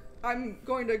explore? I'm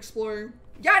going to explore.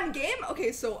 Yeah, in game?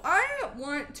 Okay, so I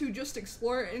want to just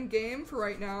explore in game for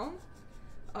right now.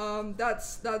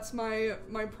 That's my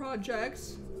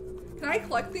projects. Can I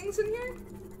collect things in here?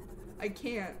 I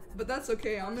can't, but that's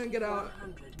okay. I'm gonna get out.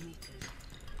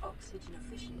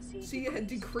 See, it had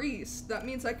decreased. That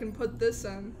means I can put this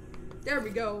in. There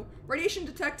we go. Radiation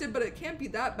detected, but it can't be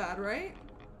that bad, right?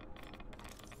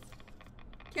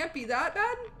 Can't be that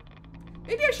bad?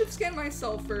 Maybe I should scan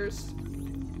myself first.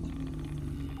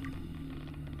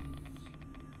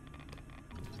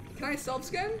 Can I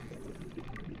self-scan?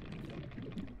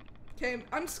 Okay,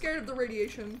 I'm scared of the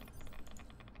radiation.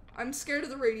 I'm scared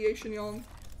of the radiation, y'all.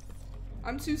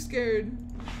 I'm too scared.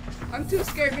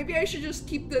 Maybe I should just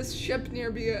keep this ship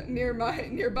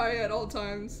nearby at all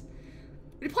times.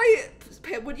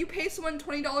 Would you pay someone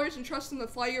 $20 and trust them to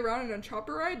fly you around in a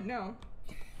chopper ride? No.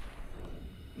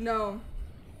 No.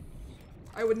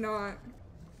 I would not.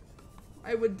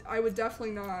 I would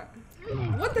definitely not.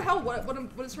 What the hell?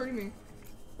 What is hurting me?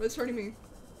 What is hurting me?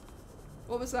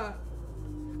 What was that?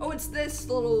 Oh, it's this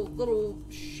little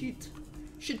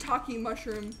shiitake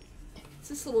mushroom. It's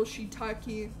this little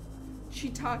shiitake.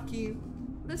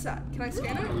 What is that? Can I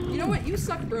scan it? You know what? You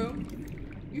suck, bro.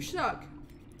 You suck.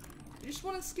 I just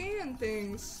want to scan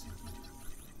things.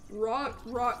 Rock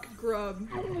grub.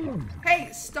 Hey,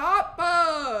 stop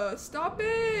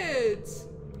it.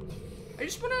 I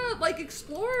just want to, like,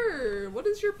 explore. What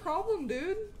is your problem,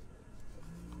 dude?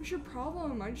 What's your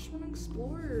problem? I just want to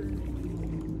explore.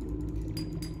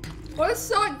 What is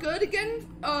salt good again?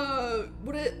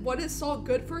 What is salt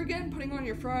good for again? Putting on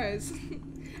your fries.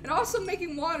 And also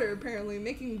making water, apparently.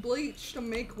 Making bleach to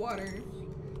make water.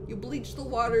 You bleach the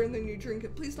water and then you drink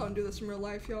it. Please don't do this in real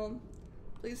life, y'all.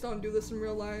 Please don't do this in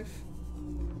real life.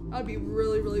 That'd be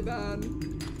really bad.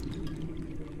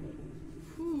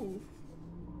 Whew.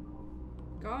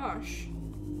 Gosh.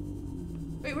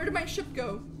 Wait, where did my ship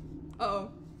go?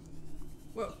 Uh-oh.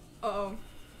 Whoa. Uh-oh.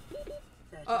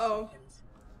 Uh-oh.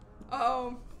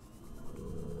 Uh-oh.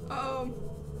 Uh-oh.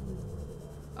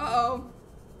 Uh-oh.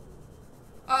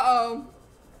 Uh-oh.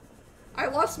 I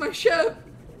lost my ship.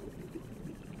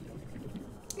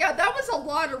 Yeah, that was a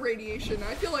lot of radiation.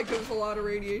 I feel like it was a lot of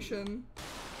radiation.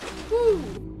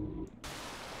 Woo.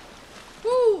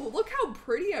 Woo, look how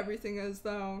pretty everything is,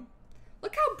 though.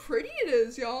 Look how pretty it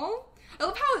is, y'all. I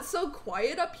love how it's so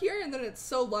quiet up here and then it's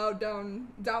so loud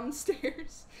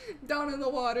downstairs, down in the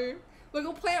water.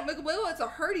 Wiggle plant, wiggle wiggle, it's a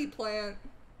hardy plant.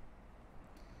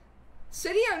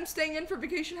 City I'm staying in for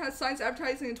vacation has signs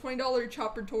advertising a $20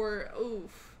 chopper tour.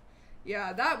 Oof.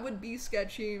 Yeah, that would be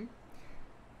sketchy.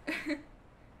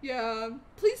 Yeah,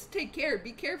 please take care,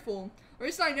 be careful. The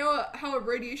reason I know how a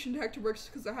radiation detector works is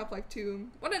because I have like 2.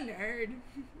 What a nerd.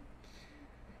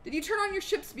 Did you turn on your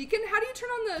ship's beacon? How do you turn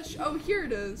on the oh, here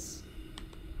it is.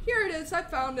 Here it is, I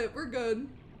found it, we're good.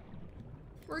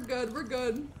 We're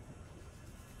good.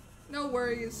 No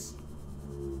worries.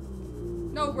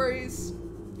 No worries.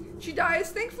 She dies.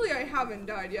 Thankfully, I haven't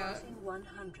died yet.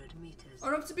 100 meters.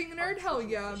 Oh, up to being a nerd? Hell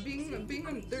yeah.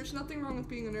 There's nothing wrong with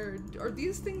being a nerd. Are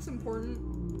these things important?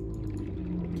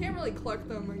 Can't really collect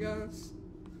them, I guess.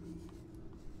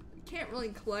 Can't really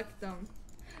collect them.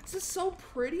 This is so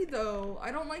pretty, though.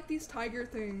 I don't like these tiger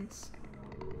things.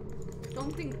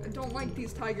 I don't like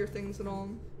these tiger things at all.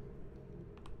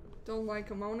 Don't like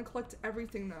them. I want to collect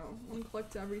everything, though. I want to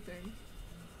collect everything.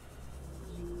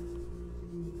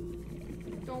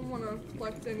 Don't want to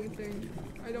collect anything.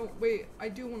 I don't, wait, I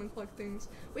do want to collect things.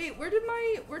 Wait, where did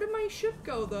my ship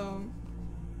go though?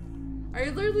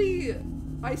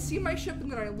 I see my ship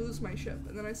and then I lose my ship.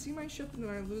 And then I see my ship and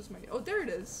then I lose my, oh, there it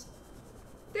is.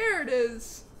 There it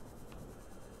is.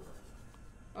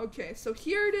 Okay, so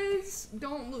here it is.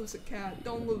 Don't lose it, cat.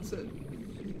 Don't lose it.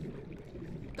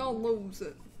 Don't lose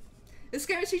it. This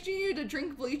game is teaching you to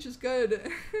drink bleach is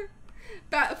good.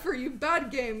 Bad for you. Bad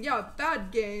game. Yeah,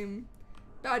 bad game.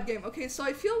 Bad game. Okay, so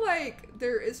I feel like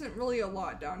there isn't really a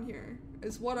lot down here,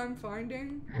 is what I'm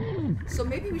finding. So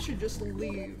maybe we should just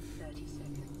leave.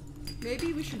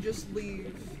 Maybe we should just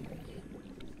leave.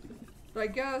 But I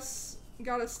guess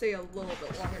gotta stay a little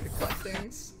bit longer to collect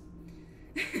things.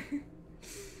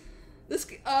 This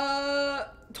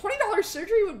 $20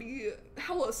 surgery would be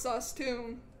hella sus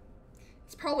too.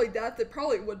 It's probably death. It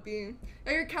probably would be.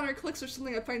 Your counter clicks are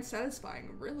something I find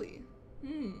satisfying. Really?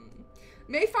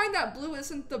 May find that blue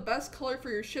isn't the best color for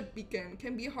your ship beacon.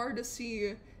 Can be hard to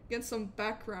see against some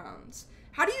backgrounds.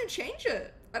 How do you change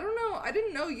it? I don't know. I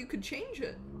didn't know you could change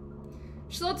it.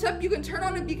 Just a little tip, you can turn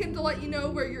on a beacon to let you know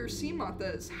where your Seamoth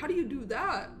is. How do you do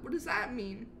that? What does that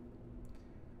mean?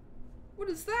 What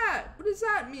is that? What does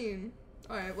that mean?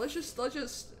 Alright, let's just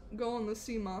go on the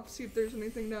Seamoth, see if there's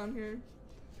anything down here.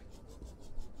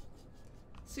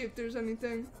 See if there's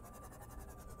anything.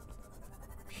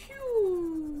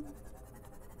 Phew.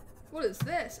 What is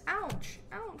this? Ouch.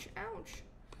 Ouch. Ouch.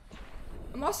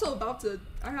 I'm also about to,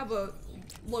 I have a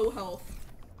low health.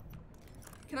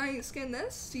 Can I scan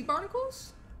this? Sea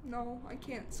barnacles? No, I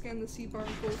can't scan the sea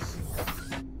barnacles.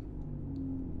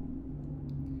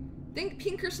 Think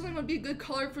pink or something would be a good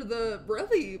color for the,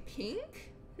 really?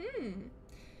 Pink? You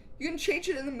can change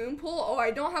it in the moon pool? Oh,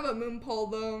 I don't have a moon pool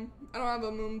though. I don't have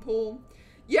a moon pool.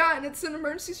 Yeah, and it's an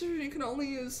emergency surgery. You can only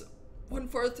use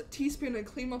 1/4 teaspoon and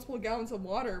clean multiple gallons of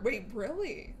water. Wait,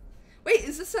 really? Wait,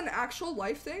 is this an actual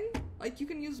life thing? Like you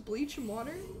can use bleach and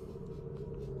water?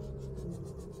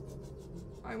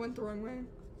 I went the wrong way.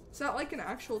 Is that like an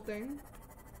actual thing?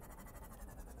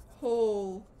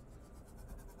 Oh.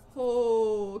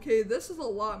 Oh, okay, this is a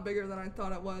lot bigger than I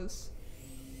thought it was.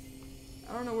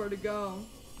 I don't know where to go.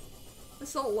 This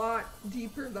is a lot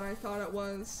deeper than I thought it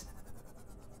was.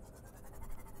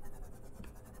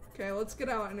 Okay, let's get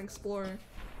out and explore.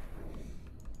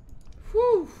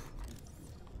 Whew.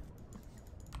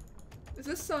 Is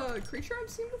this a creature I've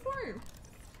seen before?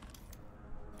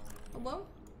 Hello?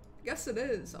 I guess it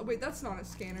is. Oh wait, that's not a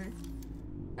scanner.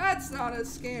 That's not a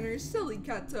scanner. Silly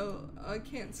Kato. I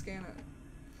can't scan it.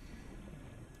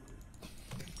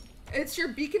 It's your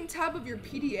beacon tab of your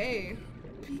PDA.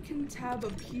 Beacon tab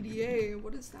of PDA.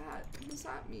 What is that? What does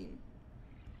that mean?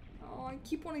 Oh, I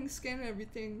keep wanting to scan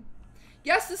everything.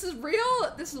 Yes, this is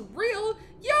real. This is real.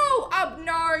 Yo,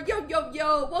 Abnar. Yo, yo,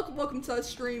 yo. Welcome to the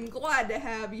stream. Glad to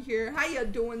have you here. How you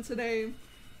doing today?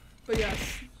 But yes,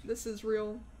 this is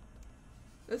real.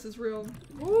 This is real.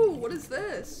 Ooh, what is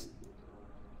this?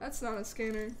 That's not a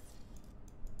scanner.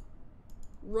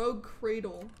 Rogue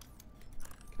Cradle.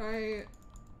 Can I...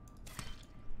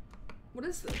 What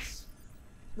is this?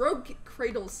 Rogue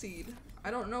Cradle Seed.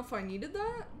 I don't know if I needed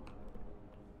that.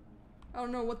 I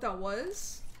don't know what that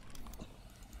was.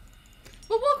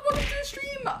 But welcome to the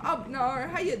stream, Abnar.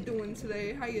 How you doing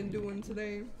today? How you doing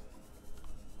today?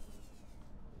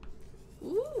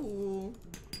 Ooh.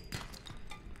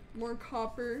 More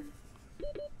copper.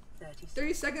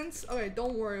 30 seconds? Okay,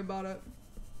 don't worry about it.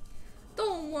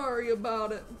 Don't worry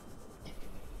about it.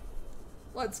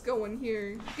 Let's go in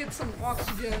here. Get some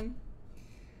oxygen.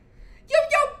 Yo,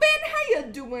 yo, Ben, how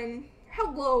you doing?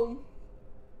 Hello.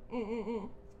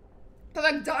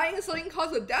 Like dying is something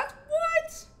cause of death?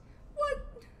 What? What?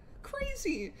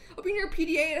 Crazy. Open your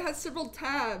PDA, it has several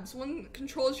tabs. One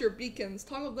controls your beacons.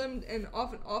 Toggle them and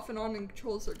off and on and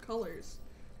controls their colors.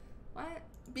 What?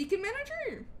 Beacon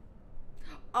manager?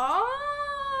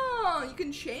 Oh, you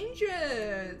can change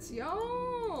it.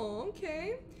 Yo,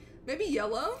 okay. Maybe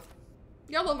yellow?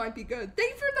 Yellow might be good.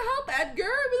 Thank you for the help, Edgar.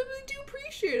 I really do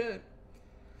appreciate it.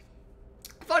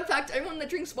 Fun fact, everyone that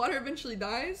drinks water eventually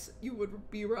dies. You would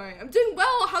be right. I'm doing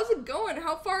well. How's it going?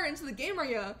 How far into the game are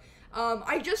you?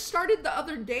 I just started the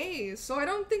other day, so I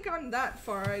don't think I'm that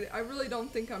far. I really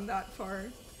don't think I'm that far.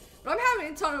 But I'm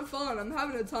having a ton of fun. I'm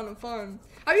having a ton of fun.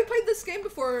 Have you played this game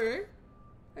before?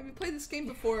 Have you played this game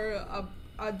before,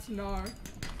 Adnar?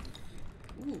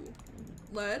 Ooh.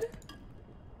 Lead?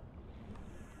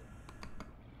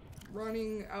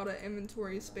 Running out of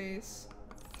inventory space.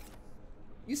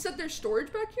 You said there's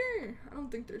storage back here? I don't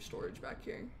think there's storage back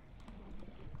here.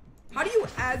 How do you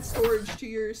add storage to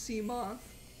your Seamoth?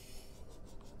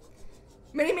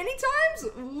 Many times?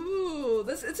 Ooh,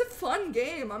 it's a fun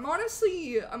game. I'm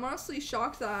honestly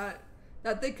shocked that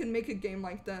they can make a game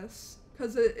like this.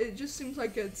 Cause it just seems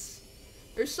like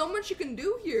there's so much you can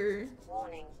do here.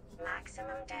 Warning,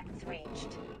 maximum depth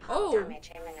reached. Oh.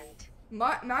 Damage imminent.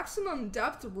 Maximum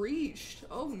depth reached.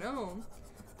 Oh no.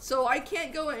 So I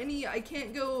can't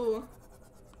go.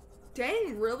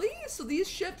 Dang, really? So these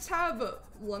ships have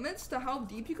limits to how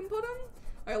deep you can put them?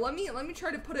 Alright, let me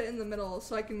try to put it in the middle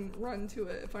so I can run to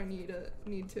it if I need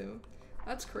to.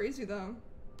 That's crazy though.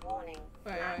 Warning,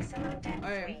 maximum depth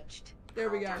reached. There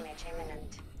we go. Damage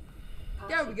imminent.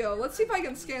 There we go. Let's see if I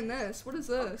can scan this. What is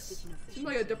this? Seems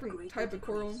like a different type of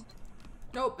coral.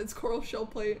 Nope, it's coral shell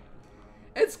plate.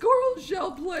 It's coral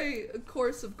shell plate! Of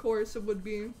course it would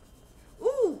be.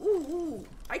 Ooh.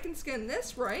 I can scan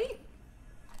this, right?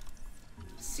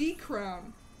 Sea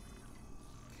crown.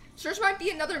 So there might be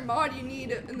another mod you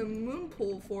need in the moon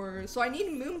pool for. So I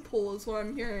need moon pool is what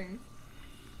I'm hearing.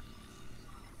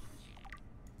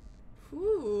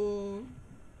 Ooh.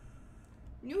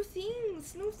 New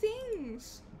things.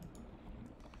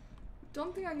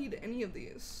 Don't think I need any of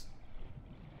these.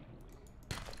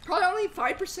 Probably only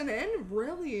 5% in?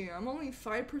 Really? I'm only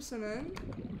 5% in?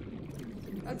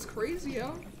 That's crazy,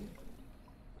 yo.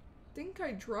 Think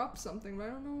I dropped something, but I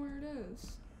don't know where it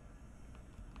is.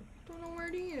 Don't know where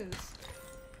it is.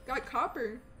 Got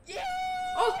copper. Yeah!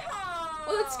 Oh,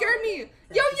 that scared me.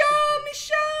 Yo,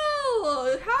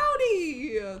 Michelle!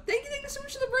 Howdy! Thank you so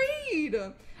much for the raid.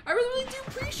 I really do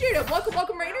appreciate it.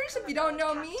 Welcome, Raiders. If you don't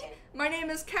know me, my name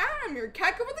is Kat. I'm your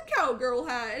cat girl with a cowgirl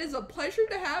hat. It is a pleasure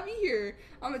to have you here.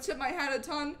 I'm gonna tip my hat a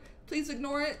ton. Please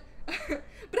ignore it. But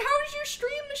how was your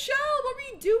stream, Michelle? What were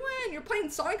you doing? You're playing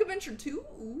Sonic Adventure 2?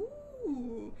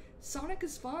 Ooh, Sonic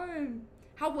is fun.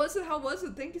 How was it?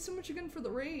 Thank you so much again for the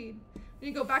raid. We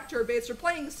need to go back to our base. We're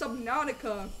playing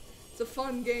Subnautica. It's a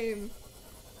fun game.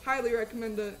 Highly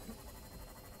recommend it.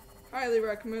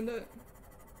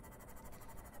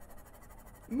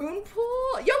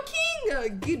 Moonpool? Yo,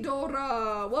 King!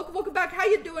 Ghidorah! Welcome back. How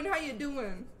you doing?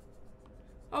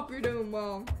 Hope you're doing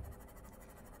well.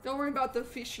 Don't worry about the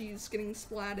fishies getting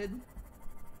splatted.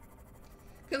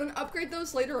 Can then upgrade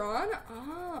those later on?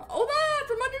 Ah, Ola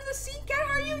from Under the Sea Cat,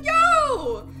 how are you?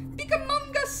 Yo! Big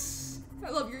Among Us! I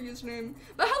love your username.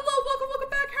 But hello, welcome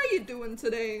back. How you doing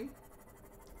today?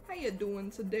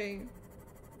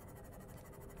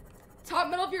 Top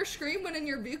middle of your screen when in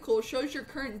your vehicle shows your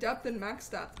current depth and max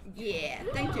depth. Yeah,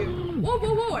 thank you.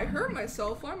 Whoa, I hurt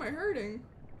myself. Why am I hurting?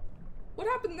 What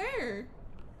happened there?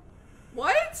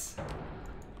 What?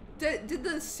 Did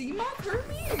the sea moth hurt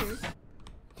me?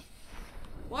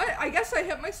 What? I guess I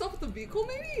hit myself with the vehicle,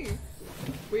 maybe?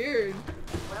 Weird.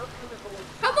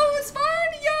 Hello, it was fun!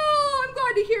 Yo! I'm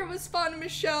glad to hear it was fun,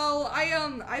 Michelle.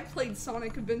 I played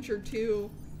Sonic Adventure 2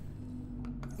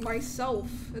 myself.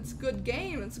 It's a good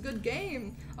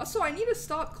game. Also, I need to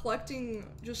stop collecting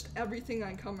just everything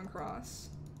I come across.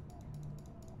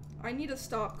 I need to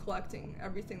stop collecting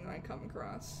everything that I come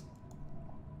across.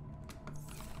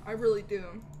 I really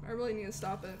do. I really need to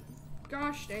stop it.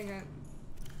 Gosh dang it.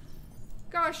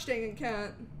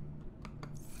 Cat.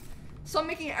 Stop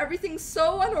making everything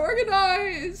so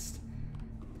unorganized.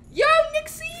 Yo,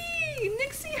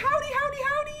 Nixie, howdy.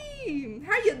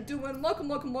 How you doing?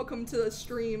 Welcome to the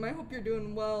stream. I hope you're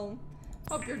doing well.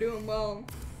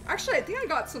 Actually, I think I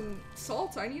got some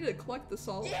salt. I need to collect the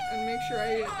salt and make sure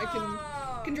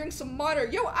I can drink some water.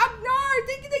 Yo, Abnar,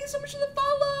 thank you so much for the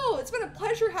follow. It's been a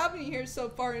pleasure having you here so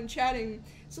far and chatting.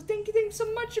 So thank you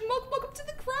so much, and welcome to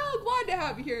the crowd. Glad to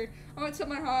have you here. I'm gonna tip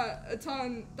my hat a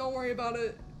ton. Don't worry about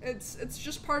it. It's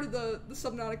just part of the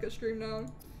Subnautica stream now.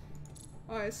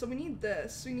 Alright, so we need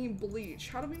this. We need bleach.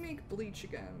 How do we make bleach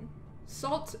again?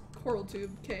 Salt coral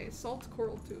tube. Okay, salt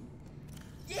coral tube.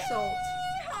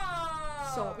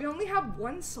 Salt. We only have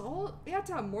one salt? We have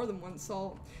to have more than one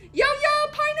salt. Yo,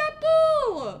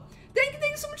 Pineapple! Thank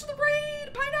you so much for the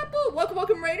raid, Pineapple!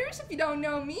 Welcome, Raiders. If you don't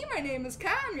know me, my name is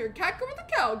Kat. I'm your cat girl with a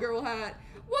cowgirl hat.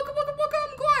 Welcome.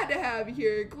 Glad to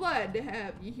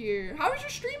have you here. How was your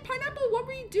stream, Pineapple? What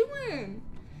were you doing?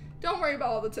 Don't worry about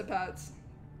all the tip hats.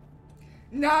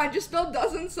 Nah, just build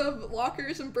dozens of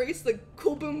lockers, embrace the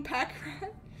cool boom pack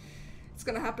rat. It's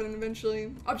gonna happen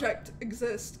eventually. Object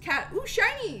exists. Cat. Ooh,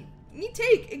 shiny! Neat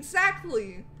take.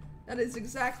 Exactly. That is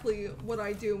exactly what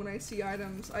I do when I see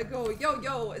items. I go,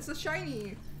 yo, it's a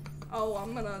shiny. Oh,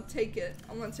 I'm gonna take it.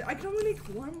 I can only make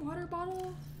one water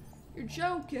bottle? You're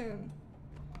joking.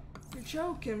 You're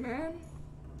joking, man.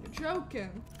 You're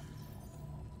joking.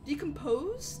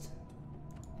 Decomposed?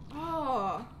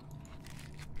 Ah.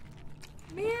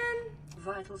 Man.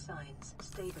 Vital signs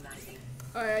stabilizing.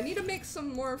 Alright, I need to make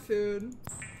some more food.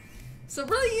 So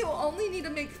really you only need to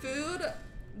make food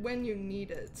when you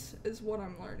need it, is what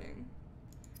I'm learning.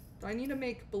 But I need to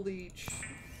make bleach.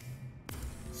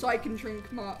 So I can drink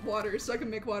water, so I can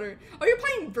make water. Oh, you're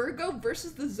playing Virgo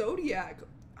versus the Zodiac.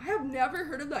 I have never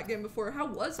heard of that game before. How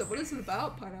was it? What is it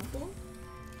about, Pineapple?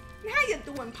 How you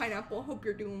doing, Pineapple? Hope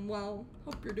you're doing well.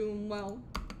 Hope you're doing well.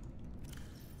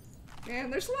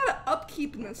 Man, there's a lot of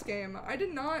upkeep in this game. I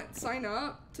did not sign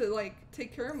up to, like,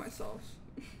 take care of myself.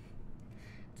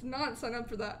 Did not sign up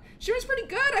for that. She was pretty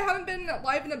good. I haven't been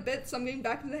live in a bit, so I'm getting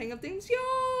back into the hang of things.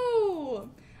 Yo!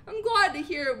 I'm glad to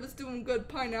hear it was doing good,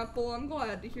 Pineapple. I'm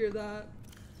glad to hear that.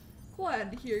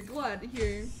 Glad to hear, glad to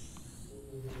hear.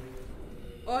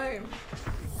 Okay.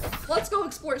 Let's go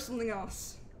explore something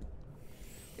else.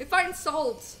 We find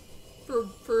salt we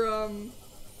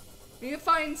need to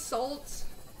find salt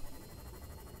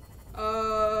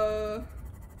for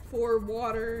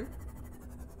water,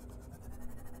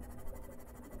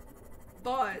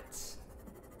 but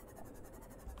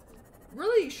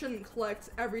really shouldn't collect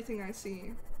everything I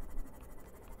see.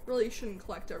 Really shouldn't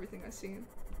collect everything I see.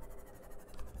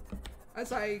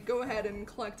 As I go ahead and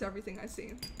collect everything I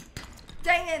see.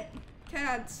 Dang it,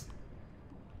 cats!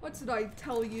 What did I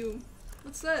tell you?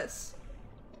 What's this?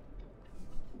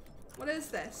 What is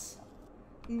this?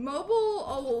 Mobile?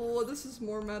 Oh, this is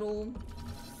more metal.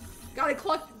 Gotta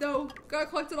collect it though. Gotta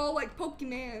collect it all like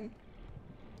Pokemon.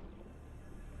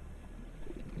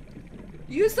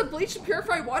 Use the bleach to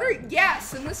purify water?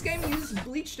 Yes! In this game, you use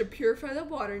bleach to purify the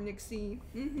water, Nixie.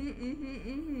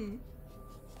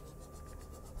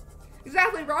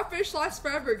 Exactly, raw fish lasts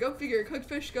forever. Go figure. Cooked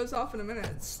fish goes off in a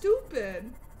minute.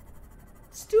 Stupid.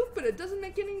 Stupid. It doesn't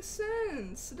make any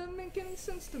sense. It doesn't make any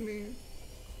sense to me.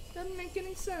 Doesn't make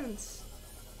any sense.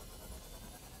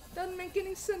 Doesn't make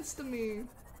any sense to me.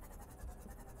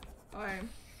 Alright.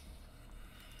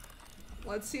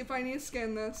 Let's see if I need to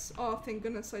scan this. Oh, thank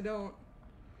goodness I don't.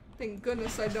 Thank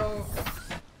goodness I don't.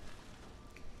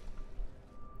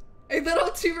 A little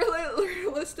too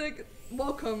realistic.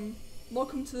 Welcome.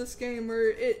 Welcome to this game where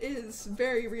it is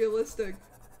very realistic.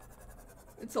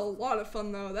 It's a lot of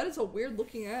fun though. That is a weird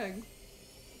looking egg.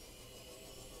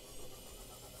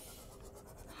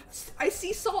 I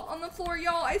see salt on the floor,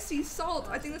 y'all. I see salt.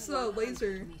 I think this is a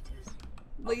laser.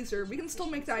 Laser. We can still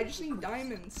make that. I just need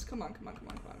diamonds. Come on, come on, come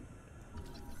on, come on.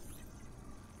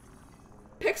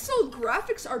 Pixel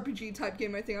graphics RPG type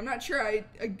game, I think. I'm not sure. I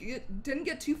didn't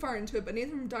get too far into it, but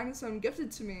Nathan from Dinosaur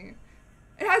gifted to me.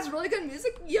 It has really good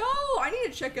music. Yo, I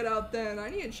need to check it out then.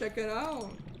 I need to check it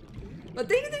out. But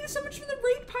thank you so much for the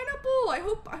raid, Pineapple.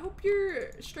 I hope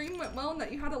your stream went well and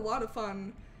that you had a lot of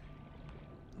fun.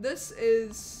 This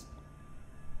is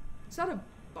that a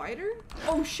biter?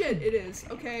 Oh shit, it is.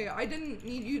 Okay, I didn't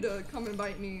need you to come and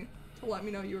bite me to let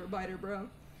me know you were a biter, bro.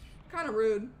 Kinda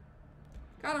rude.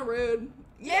 Kinda rude.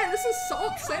 Yeah, this is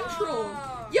Salt Central.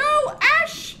 Yo,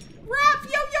 Ash! Rap! Yo,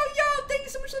 yo, yo! Thank you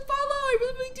so much for the follow! I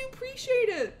really, really do appreciate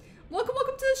it. Welcome,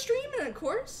 welcome to the stream, and of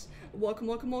course, welcome,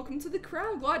 welcome, welcome to the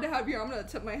crowd. Glad to have you. I'm gonna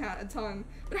tip my hat a ton.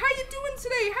 But how you doing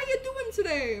today? How you doing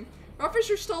today?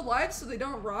 Rawfish are still alive so they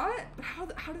don't rot? But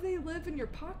how do they live in your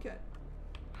pocket?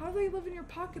 How do they live in your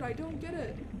pocket? I don't get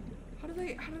it. How do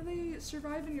they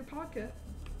survive in your pocket?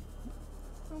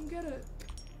 I don't get it.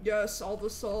 Yes, all the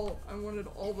salt. I wanted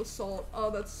all the salt.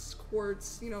 Oh, that's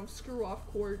quartz. You know, screw off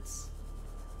quartz.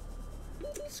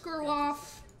 Screw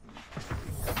off.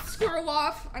 Screw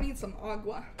off. I need some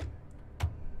agua.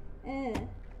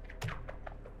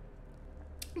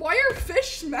 Why are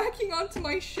fish smacking onto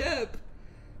my ship?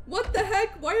 What the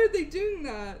heck? Why are they doing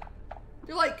that?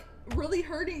 They're like really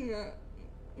hurting.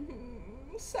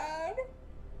 Sad.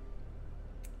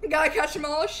 Gotta catch them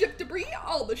all. Ship debris.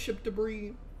 All the ship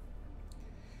debris.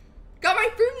 Got my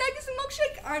fruit nuggets and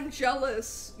milkshake. I'm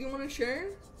jealous. You want to share?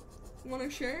 You want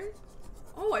to share?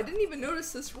 Oh, I didn't even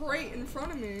notice this right in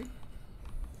front of me.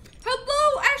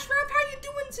 Hello, Ashraf. How you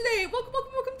doing today? Welcome,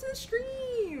 welcome, welcome to the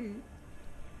stream.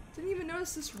 Didn't even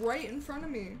notice this right in front of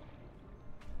me.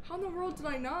 How in the world did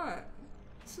I not?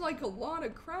 It's like a lot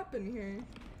of crap in here.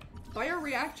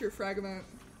 Bioreactor fragment.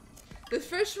 The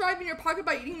fish survive in your pocket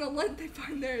by eating the lint they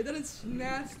find there. That is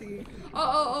nasty.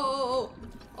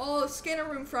 Oh, scanner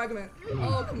room fragment.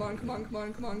 Oh, come on, come on, come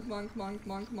on, come on, come on, come on,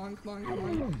 come on, come on, come on, come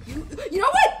on. You know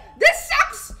what? This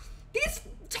sucks! These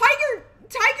tiger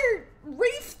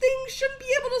reef things shouldn't be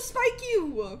able to spike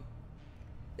you.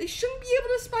 They shouldn't be able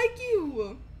to spike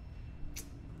you.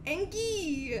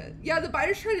 Engie. Yeah, the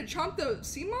biters try to chomp the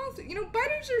sea moth. You know,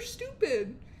 biters are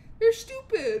stupid. They're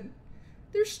stupid.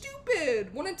 They're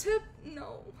stupid. Want a tip?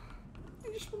 No.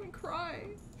 I just want to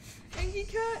cry. Engie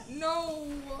cat? No.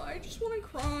 I just want to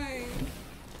cry.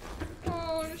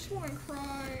 Oh, I just want to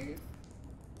cry.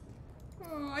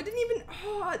 I didn't even,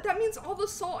 oh, that means all the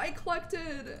salt I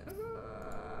collected.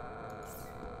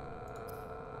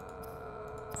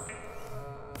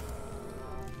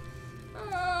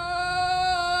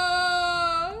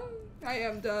 I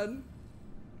am dead.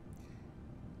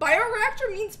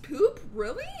 Bioreactor means poop?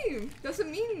 Really? Does it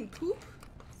mean poop?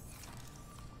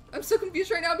 I'm so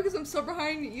confused right now because I'm so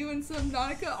behind you and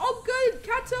Subnautica. Oh, good,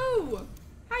 Kato!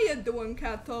 How you doing,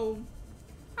 Kato?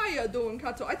 How you doing,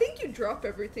 Kato? I think you drop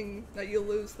everything that you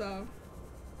lose, though.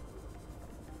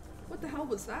 What the hell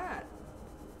was that?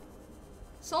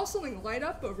 Saw something light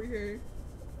up over here.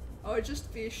 Oh, it's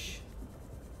just fish.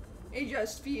 It's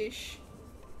just fish.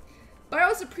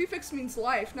 Bio as a prefix means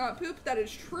life, not poop. That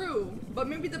is true. But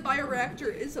maybe the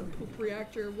bioreactor is a poop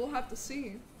reactor. We'll have to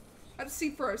see. Have to see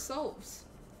for ourselves.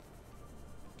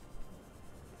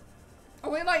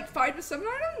 Only like 5 to 7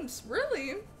 items?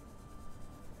 Really?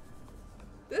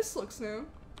 This looks new.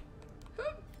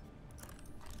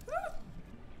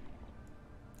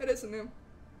 It isn't new.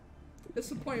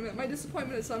 Disappointment. My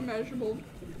disappointment is unmeasurable.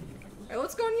 Alright,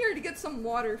 let's go in here to get some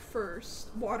water first.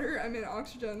 Water? I mean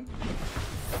oxygen.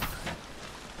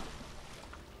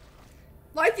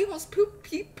 Life equals poop.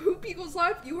 Poop equals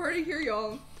life. You heard it here,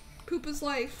 y'all. Poop is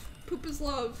life. Poop is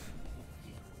love.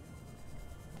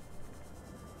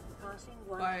 Passing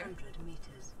 100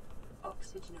 meters.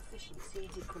 Oxygen efficiency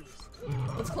decreased.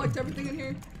 Let's collect everything in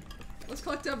here. Let's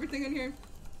collect everything in here.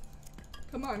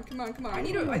 Come on, come on, come on.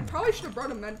 I probably should have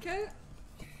brought a medkit.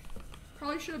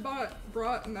 Probably should have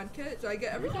brought a medkit. Did I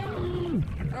get everything?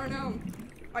 I don't know.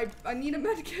 I need a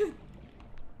medkit.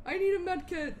 I need a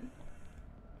medkit.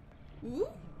 Ooh.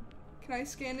 Can I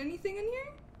scan anything in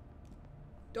here?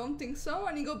 Don't think so.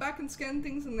 I need to go back and scan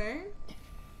things in there.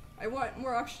 I want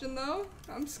more oxygen though.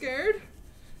 I'm scared.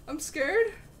 I'm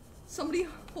scared. Somebody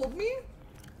hold me.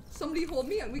 Somebody hold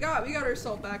me. We got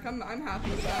ourselves back. I'm happy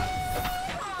with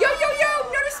that. Yo, yo,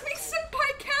 yo! Notice me,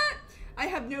 senpai cat! I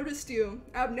have noticed you.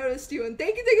 I have noticed you. And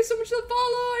thank you so much for the follow.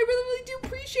 I really, really do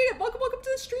appreciate it. Welcome to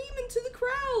the stream and to the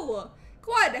crowd.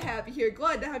 Glad to have you here.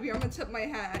 Glad to have you. I'm gonna tip my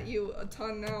hat at you a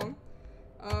ton now.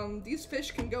 These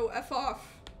fish can go F off.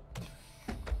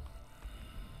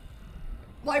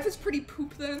 Life is pretty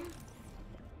poop then.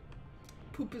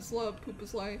 Poop is love. Poop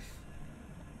is life.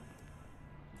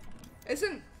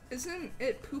 Isn't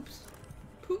it poops?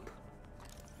 Poop?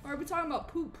 Why are we talking about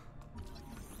poop?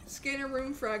 Scanner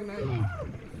room fragment.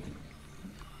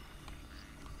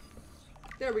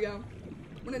 There we go.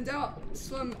 When in doubt,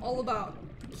 swim all about.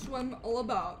 Swim all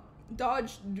about.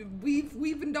 Dodge,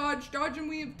 weave and dodge. Dodge and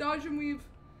weave. Dodge and weave.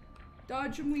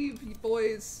 Dodge and weave, you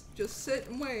boys. Just sit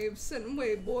and wave,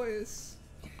 boys.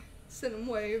 Sit and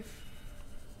wave.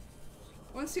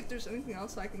 I want to see if there's anything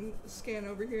else I can scan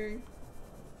over here.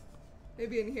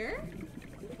 Maybe in here?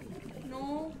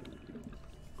 No.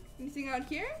 Anything out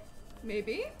here?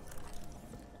 Maybe.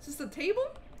 Is this the table?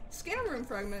 Scanner room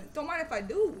fragment. Don't mind if I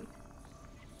do.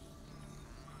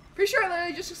 Pretty sure I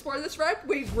literally just explored this wreck.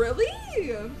 Wait, really?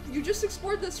 You just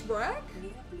explored this wreck?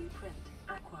 Near blueprint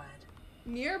acquired.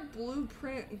 Near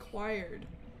blueprint acquired.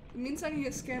 It means I need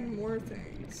to scan more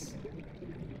things.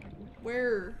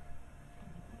 Where?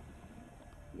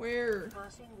 Where?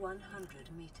 Passing 100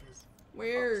 meters.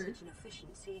 Where? Oxygen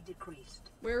efficiency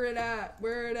decreased. Where it at?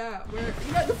 Where it at? Where?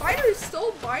 You know, the biter is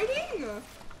still biting?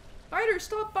 Biter,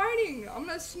 stop biting! I'm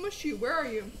gonna smush you. Where are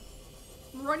you?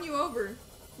 I'm gonna run you over.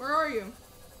 Where are you?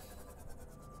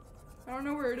 I don't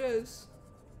know where it is.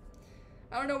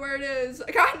 I don't know where it is.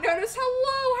 I got notice.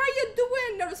 Hello, how you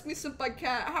doing? Notice me, senpai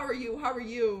cat. How are you? How are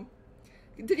you?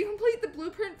 Did you complete the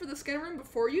blueprint for the scanner room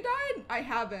before you died? I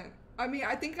haven't. I mean,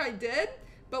 I think I did,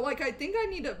 but like I think I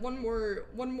need one more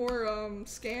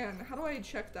scan. How do I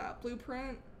check that?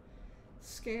 Blueprint,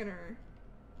 scanner,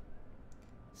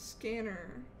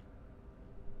 scanner,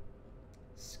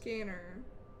 scanner.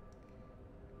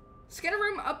 Scanner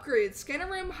room upgrades. Scanner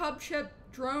room hub chip.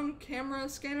 Drone, camera,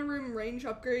 scanner room, range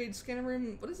upgrade, scanner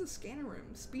room, what is a scanner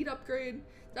room? Speed upgrade.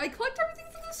 Did I collect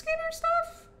everything for the scanner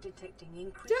stuff? Detecting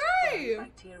increased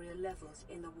bacteria levels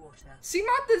in the water. Sea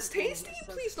moth is tasty?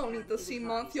 Please don't eat the sea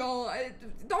moth, y'all.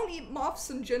 Don't eat moths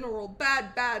in general.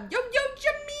 Bad, bad. Yo, yo,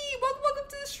 Jimmy! Welcome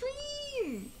to the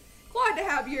stream! Glad to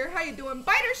have you here. How you doing?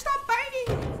 Biter, stop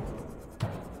biting!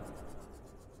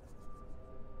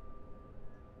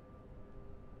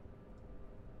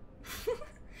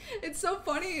 It's so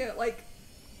funny, like,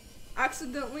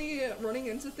 accidentally running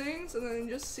into things and then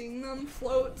just seeing them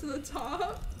float to the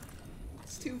top.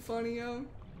 It's too funny, yo.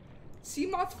 Sea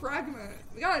moth fragment.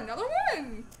 We got another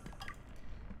one!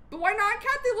 But why not,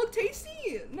 cat? They look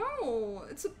tasty! No,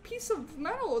 it's a piece of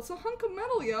metal. It's a hunk of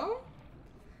metal, yo.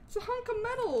 It's a hunk of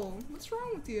metal. What's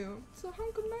wrong with you? It's a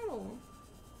hunk of metal.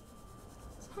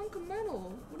 hunk of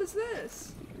metal? What is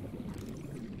this?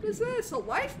 What is this? A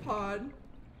life pod?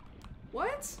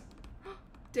 What?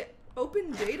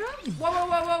 Open data? Whoa, whoa,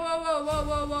 whoa, whoa, whoa, whoa,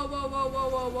 whoa, whoa, whoa, whoa,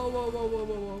 whoa, whoa, whoa, whoa, whoa, whoa,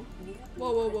 whoa, whoa.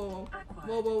 Whoa, whoa, whoa, whoa.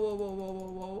 Whoa, whoa, whoa, whoa, whoa,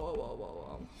 whoa, whoa, whoa, whoa,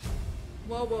 whoa.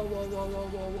 Whoa, whoa, whoa, whoa, whoa,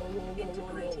 whoa, whoa,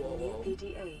 whoa, whoa, whoa, whoa.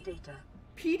 PDA data.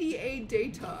 PDA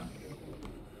data.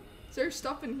 Is there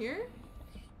stuff in here?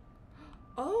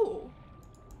 Oh.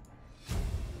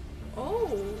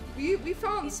 Oh, we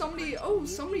found somebody. Oh,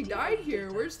 somebody died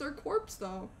here. Where's their corpse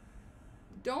though?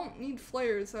 Don't need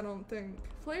flares, I don't think.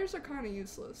 Flares are kind of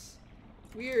useless.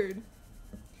 Weird.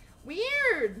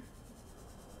 Weird.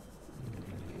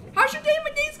 How's your day?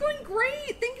 My day's going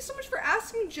great. Thank you so much for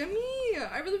asking, Jimmy.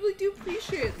 I really, really do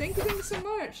appreciate it. Thank you so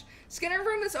much. Scanner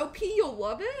room is OP. You'll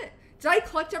love it. Did I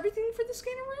collect everything for the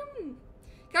scanner room?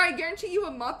 Can I guarantee you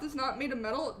a moth is not made of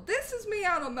metal? This is made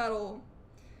out of metal.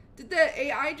 Did the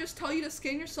AI just tell you to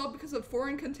scan yourself because of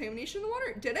foreign contamination in the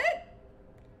water? Did it?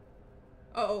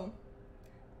 Uh-oh.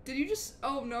 Did you just...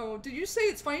 Oh, no. Did you say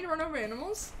it's funny to run over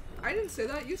animals? I didn't say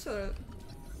that. You said it.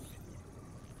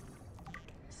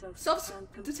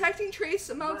 Self-detecting trace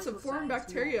amounts of foreign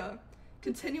bacteria.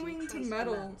 Continuing to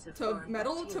metal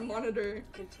to monitor.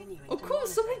 Oh, cool.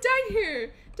 Somebody died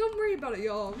here. Don't worry about it,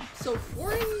 y'all. So,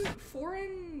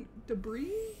 foreign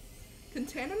debris?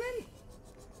 Contaminant?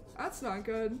 That's not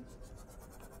good.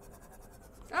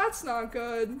 That's not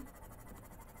good.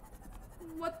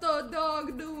 What the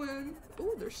dog doing?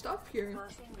 Oh, there's stuff here.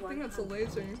 I think that's a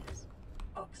laser.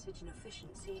 Oxygen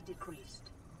efficiency decreased.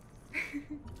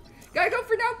 Gotta go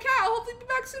for now, Cat. I'll hopefully be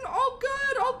back soon. All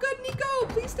good, Nico.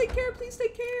 Please take care. Please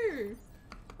take care.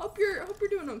 Hope you're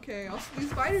doing okay. Also, these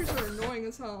spiders are annoying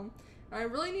as hell. I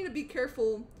really need to be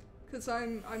careful because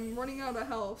I'm running out of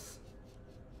health.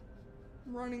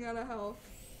 I'm running out of health.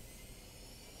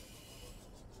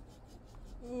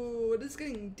 Ooh, it is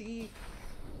getting deep.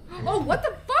 Oh, what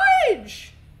the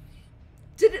fudge?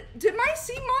 Did my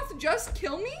sea moth just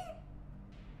kill me?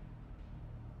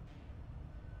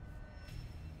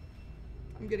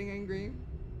 I'm getting angry.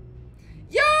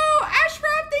 Yo,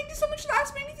 Ashraf, thank you so much for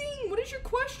asking me anything. What is your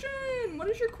question? What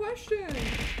is your question?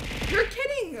 You're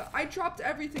kidding. I dropped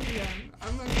everything again.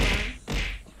 I'm gonna cry.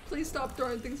 Please stop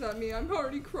throwing things at me. I'm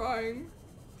already crying.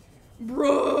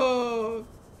 Bruh.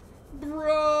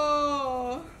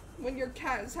 Bruh. When your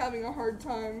cat is having a hard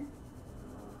time.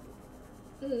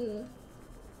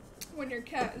 When your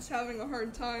cat is having a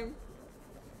hard time.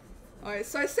 Alright,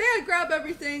 so I say I grab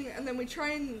everything and then we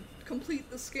try and complete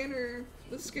the scanner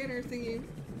thingy.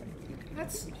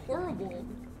 That's horrible.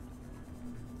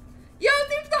 Yo,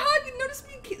 thanks for the hug. You noticed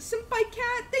me, Senpai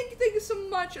Cat. Thank you so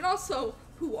much. And also,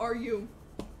 who are you?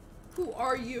 Who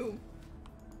are you?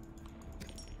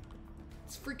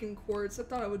 It's freaking quartz. I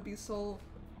thought it would be salt.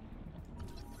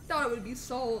 Thought it would be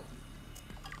salt.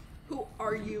 Who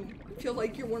are you? I feel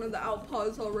like you're one of the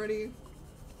outpaws already.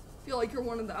 Feel like you're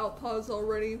one of the outpaws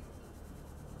already.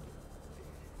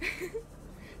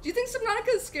 Do you think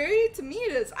Subnautica is scary? To me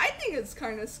it is. I think it's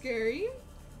kind of scary.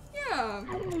 Yeah.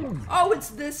 Oh, it's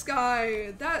this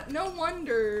guy. That, no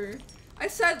wonder. I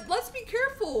said, let's be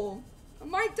careful. I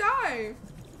might die.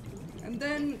 And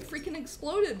then freaking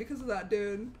exploded because of that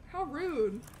dude. How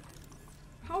rude.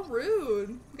 How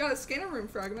rude. We got a scanner room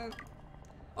fragment.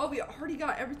 Oh, we already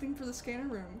got everything for the scanner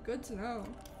room. Good to know.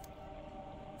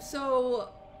 So,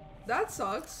 that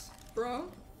sucks,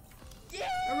 bro. Yeah!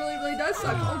 It really, really does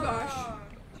suck. Oh gosh.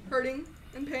 Hurting.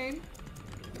 In pain.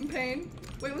 In pain.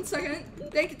 Wait 1 second.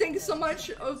 Thank you so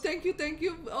much. Oh, thank you.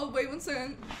 Oh, wait 1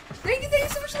 second. Thank you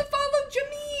so much for the follow,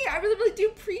 Jimmy! I really, really do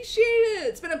appreciate it.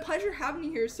 It's been a pleasure having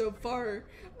you here so far.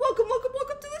 Welcome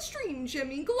to the stream,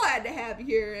 Jimmy. Glad to have you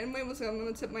here. And wait 1 second, I'm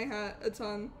gonna tip my hat a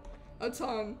ton.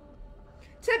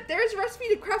 Tip, there's a recipe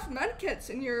to craft medkits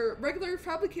in your regular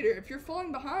fabricator if you're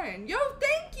falling behind. Yo,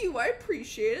 thank you. I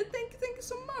appreciate it. Thank you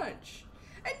so much.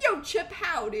 And yo, Chip,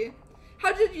 howdy.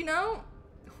 How did you know?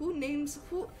 Who?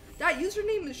 That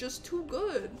username is just too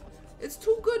good. It's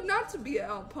too good not to be an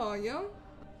outpaw, yo.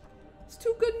 It's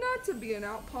too good not to be an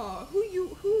outpaw. Who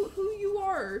you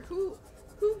are? Who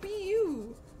be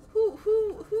you? Who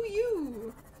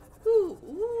you?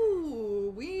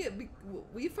 Ooh,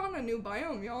 we found a new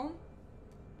biome, y'all.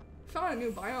 Found a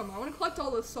new biome. I want to collect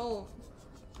all this salt.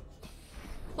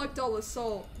 Collect all this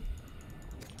salt.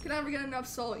 Can I ever get enough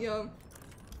salt, yo?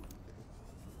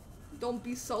 Don't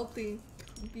be salty.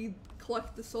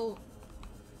 Collect the salt.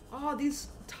 Oh, these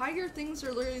tiger things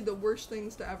are literally the worst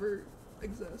things to ever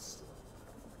exist.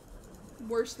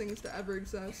 Worst things to ever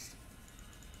exist.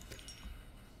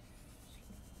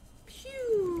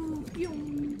 Pew!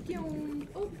 Yum! Yum!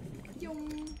 Oh!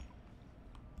 Yum!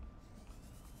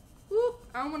 Whoop!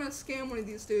 I don't want to scam one of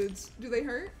these dudes. Do they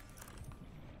hurt?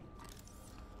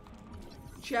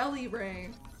 Jelly Ray.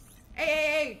 Hey,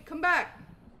 hey, hey, come back.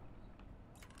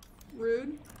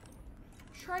 Rude.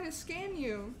 I'm trying to scam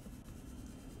you.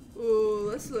 Ooh,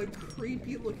 this is a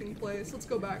creepy looking place. Let's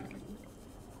go back.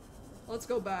 Let's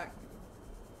go back.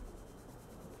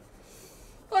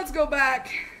 Let's go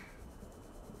back.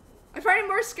 I find it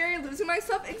more scary losing my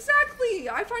stuff. Exactly.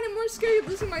 I find it more scary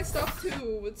losing my stuff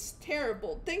too. It's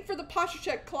terrible. Thank for the posture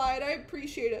check, Clyde. I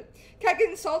appreciate it. Cat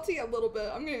getting salty a little bit.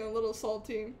 I'm getting a little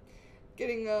salty.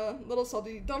 Getting a little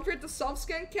salty. Don't forget the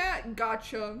self-scan, Cat.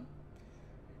 Gotcha.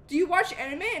 Do you watch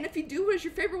anime? And if you do, what is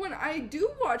your favorite one? I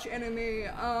do watch anime.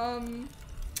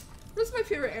 What's my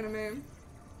favorite anime?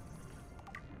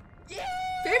 Yeah!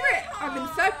 Favorite? I'm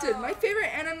infected. My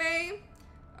favorite anime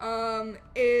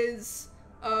is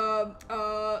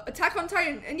Attack on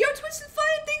Titan. And yo, Twisted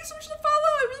Flame, thanks so much for the follow.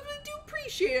 I really, really do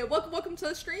appreciate it. Welcome to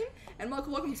the stream, and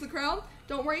welcome to the crowd.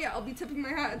 Don't worry, I'll be tipping my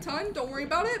hat a ton. Don't worry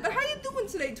about it. But how you doing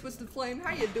today, Twisted Flame?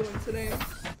 How you doing today?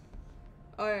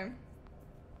 Alright.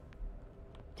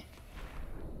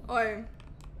 Alright.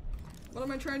 What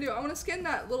am I trying to do? I want to scan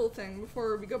that little thing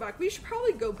before we go back. We should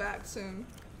probably go back soon.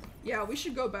 Yeah, we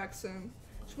should go back soon.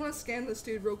 Just want to scan this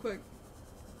dude real quick.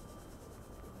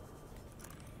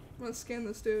 I want to scan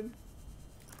this dude.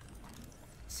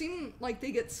 Seem like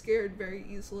they get scared very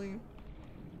easily.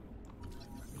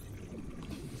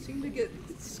 Seem to get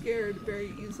scared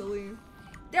very easily.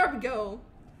 There we go.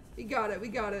 We got it. We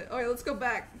got it. Alright, let's go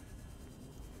back.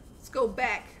 Let's go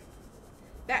back.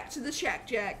 Back to the Shack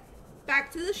Jack.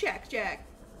 Back to the Shack Jack.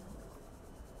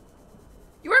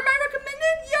 You were my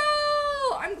recommended?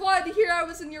 Yo! I'm glad to hear I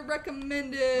was in your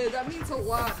recommended. That means a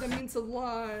lot. That means a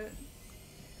lot.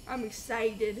 I'm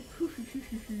excited. Hope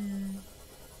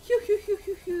you're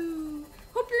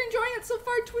enjoying it so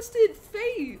far, Twisted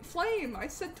Flame. I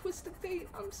said Twisted Fate.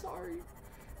 I'm sorry.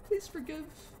 Please forgive.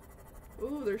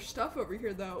 Oh, there's stuff over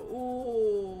here though.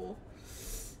 Oh.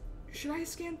 Should I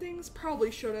scan things?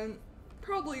 Probably shouldn't.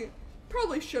 Probably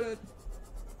shouldn't.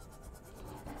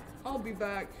 I'll be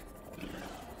back.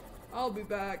 I'll be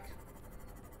back.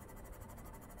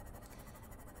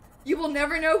 You will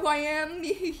never know who I am.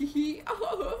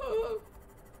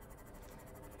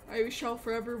 I shall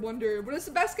forever wonder. What is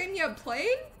the best game you have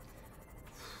played?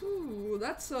 Whew,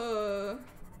 that's I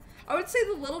would say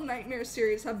the Little Nightmares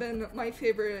series have been my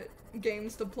favorite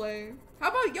games to play.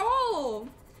 How about y'all?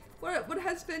 What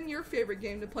has been your favorite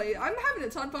game to play? I'm having a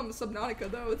ton of fun with Subnautica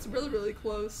though. It's really, really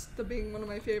close to being one of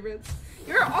my favorites.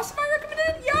 You're awesome, I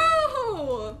recommended.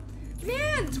 Yo!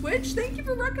 Man, Twitch, thank you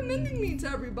for recommending me to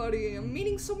everybody. I'm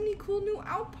meeting so many cool new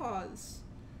outposts.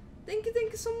 Thank you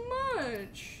so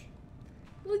much.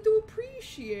 Really do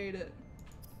appreciate it.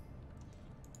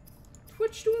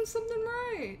 Twitch doing something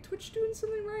right. Twitch doing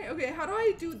something right. Okay, how do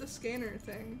I do the scanner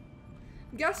thing?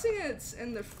 I'm guessing it's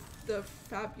in the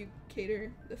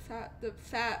fabucator,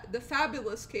 the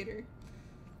fabulous cater.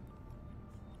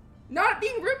 Not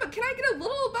being rude, but can I get a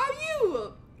little about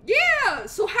you? Yeah,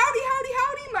 so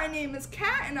howdy, my name is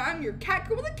Kat, and I'm your cat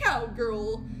girl with a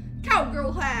cowgirl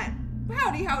hat.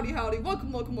 Howdy,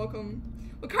 welcome. What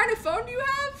kind of phone do you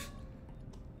have?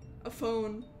 A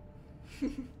phone.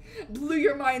 Blew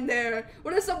your mind there.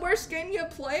 What is the worst game you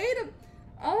played?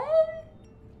 I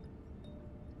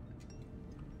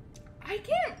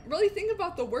can't really think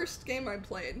about the worst game I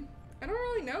played. I don't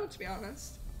really know, to be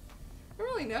honest. I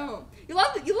don't really know. You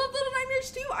love Little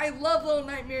Nightmares too? I love Little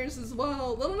Nightmares as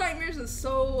well. Little Nightmares is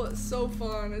so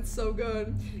fun. It's so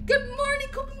good. Good morning,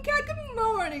 Cooking Cat. Good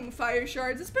morning, Fire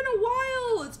Shards. It's been a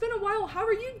while. How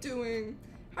are you doing?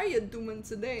 How you doing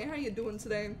today?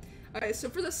 Alright, so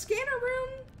for the scanner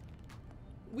room,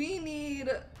 we need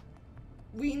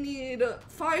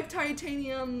 5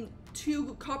 titanium,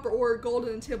 2 copper ore, gold,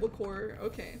 and a table core.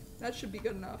 Okay, that should be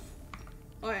good enough.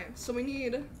 Alright, so we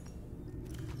need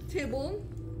table.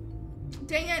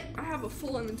 Dang it, I have a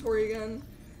full inventory again.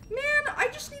 Man, I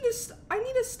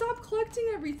need to stop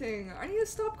collecting everything. I need to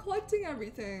stop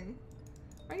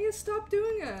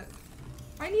doing it.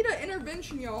 I need an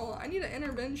intervention, y'all. I need an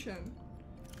intervention.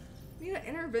 I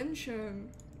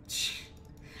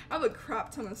have a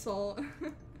crap ton of salt.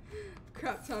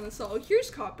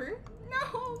 Here's copper.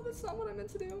 No, that's not what I meant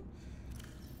to do.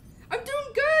 I'm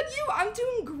doing good, I'm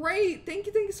doing great. Thank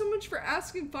you so much for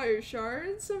asking, Fire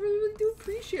Shards. I really do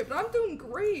appreciate it, but I'm doing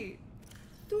great.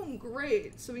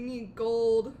 So we need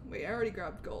gold. Wait, I already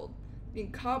grabbed gold. We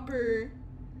need copper.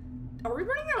 Are we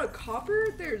running out of copper?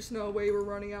 There's no way we're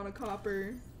running out of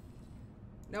copper.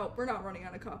 Nope, we're not running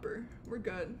out of copper. We're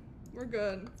good.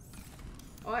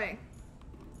 Oi. I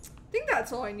think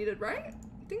that's all I needed, right?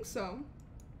 I think so.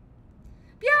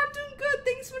 Yeah, I'm doing good.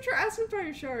 you so much for asking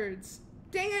fire shards.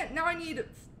 Dang it, now I need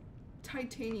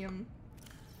titanium.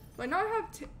 Do I not have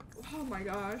oh my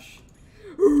gosh.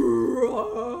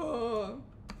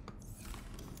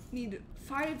 Need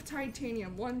 5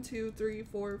 titanium. 1, 2, 3,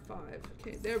 4, 5.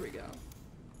 Okay, there we go.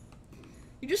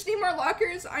 You just need more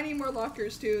lockers? I need more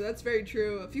lockers too. That's very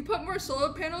true. If you put more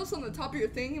solar panels on the top of your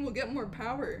thing, you will get more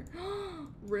power.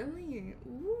 Really?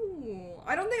 Ooh.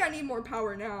 I don't think I need more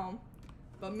power now,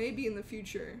 but maybe in the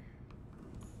future.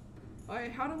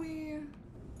 Alright, how do we...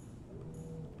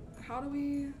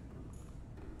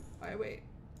 Alright, wait.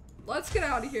 Let's get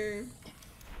out of here.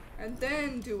 And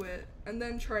then do it. And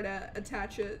then try to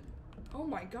attach it. Oh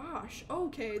my gosh.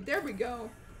 Okay, there we go.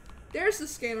 There's the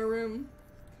scanner room.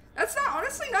 That's not,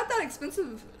 honestly, not that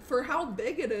expensive for how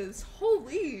big it is.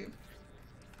 Holy.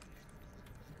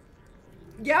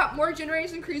 Yeah, more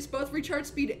generators increase both recharge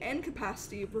speed and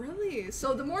capacity. Really?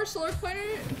 So the more solar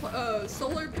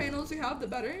panels you have, the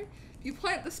better. If you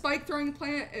plant the spike throwing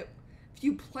plant,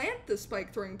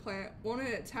 won't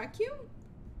it attack you?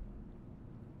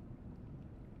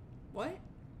 What?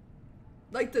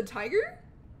 Like the tiger?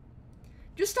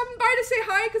 Just stopping by to say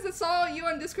hi because I saw you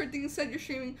on Discord thing and said you're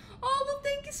streaming. Oh, well,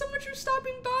 thank you so much for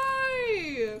stopping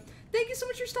by. Thank you so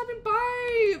much for stopping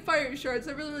by, Fire Shards.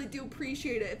 I really, really do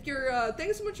appreciate it. If you're,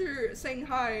 thanks so much for saying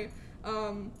hi.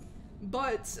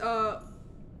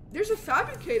 There's a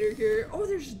fabricator here. Oh,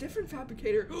 there's a different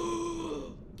fabricator.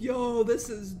 Yo, this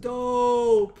is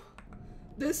dope.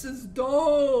 This is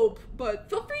dope. But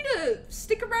feel free to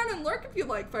stick around and lurk if you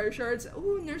like, Fire Shards.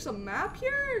 Oh, and there's a map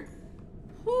here.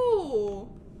 Oh,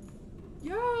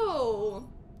 yo,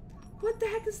 what the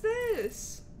heck is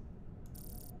this?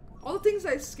 All the things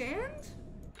I scanned?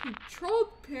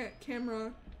 Control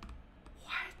camera.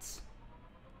 What?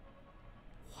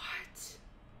 What?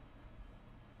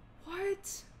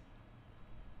 What?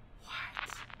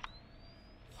 What?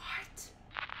 What?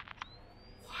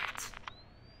 What?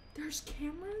 There's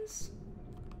cameras?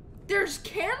 There's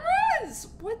cameras?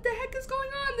 What the heck is going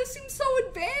on? This seems so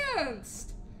advanced.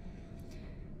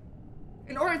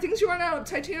 In order, things you run out of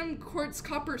titanium, quartz,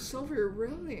 copper, silver.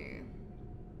 Really?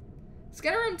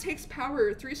 Scanner room takes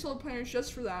power. 3 solar panels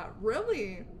just for that.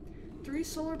 Really? 3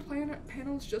 solar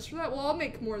panels just for that? Well, I'll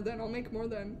make more then.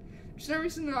 There's no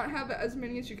reason to not have as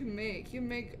many as you can make. You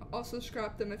can also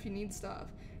scrap them if you need stuff.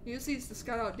 Use these to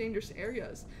scout out dangerous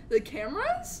areas. The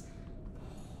cameras? Oh,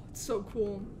 it's so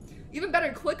cool. Even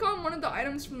better, click on one of the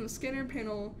items from the scanner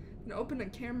panel and open a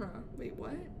camera. Wait,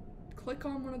 what? Click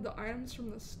on one of the items from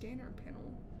the scanner panel.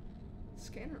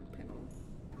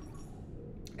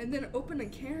 And then open a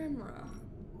camera.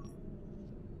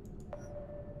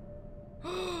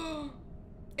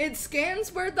 It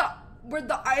scans where the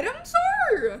items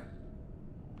are?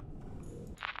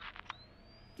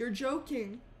 You're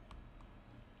joking.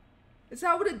 Is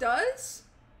that what it does?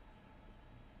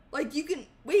 Like you can,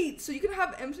 wait, so you can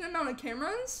have infinite amount of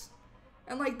cameras?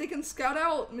 And like they can scout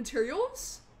out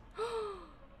materials?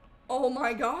 Oh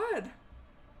my god.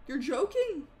 You're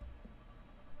joking.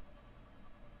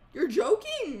 You're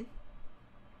joking.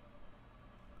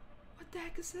 What the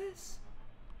heck is this?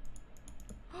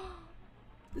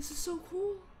 This is so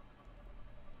cool.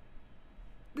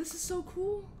 This is so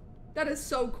cool. That is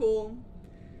so cool.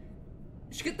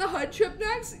 Should get the HUD trip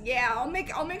next? Yeah, I'll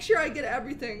make sure I get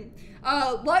everything.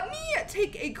 Let me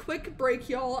take a quick break,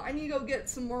 y'all. I need to go get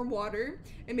some more water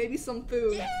and maybe some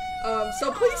food. Yeah!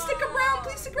 So please stick around,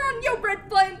 Yo, Red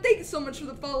Flame, thank you so much for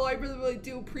the follow. I really, really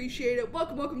do appreciate it.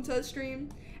 Welcome to the stream.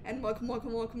 And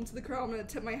welcome to the crowd. I'm gonna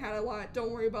tip my hat a lot.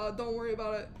 Don't worry about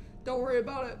it.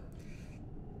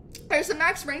 There's a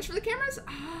max range for the cameras?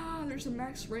 Ah, there's a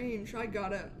max range. I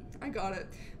got it.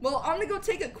 Well, I'm gonna go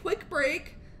take a quick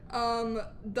break.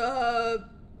 The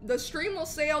stream will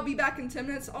say I'll be back in 10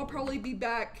 minutes. I'll probably be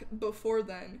back before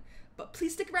then. But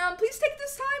please stick around. Please take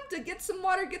this time to get some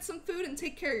water, get some food, and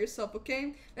take care of yourself,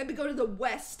 okay? Maybe go to the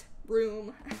West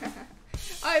room.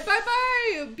 Alright,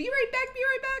 bye-bye. Be right back.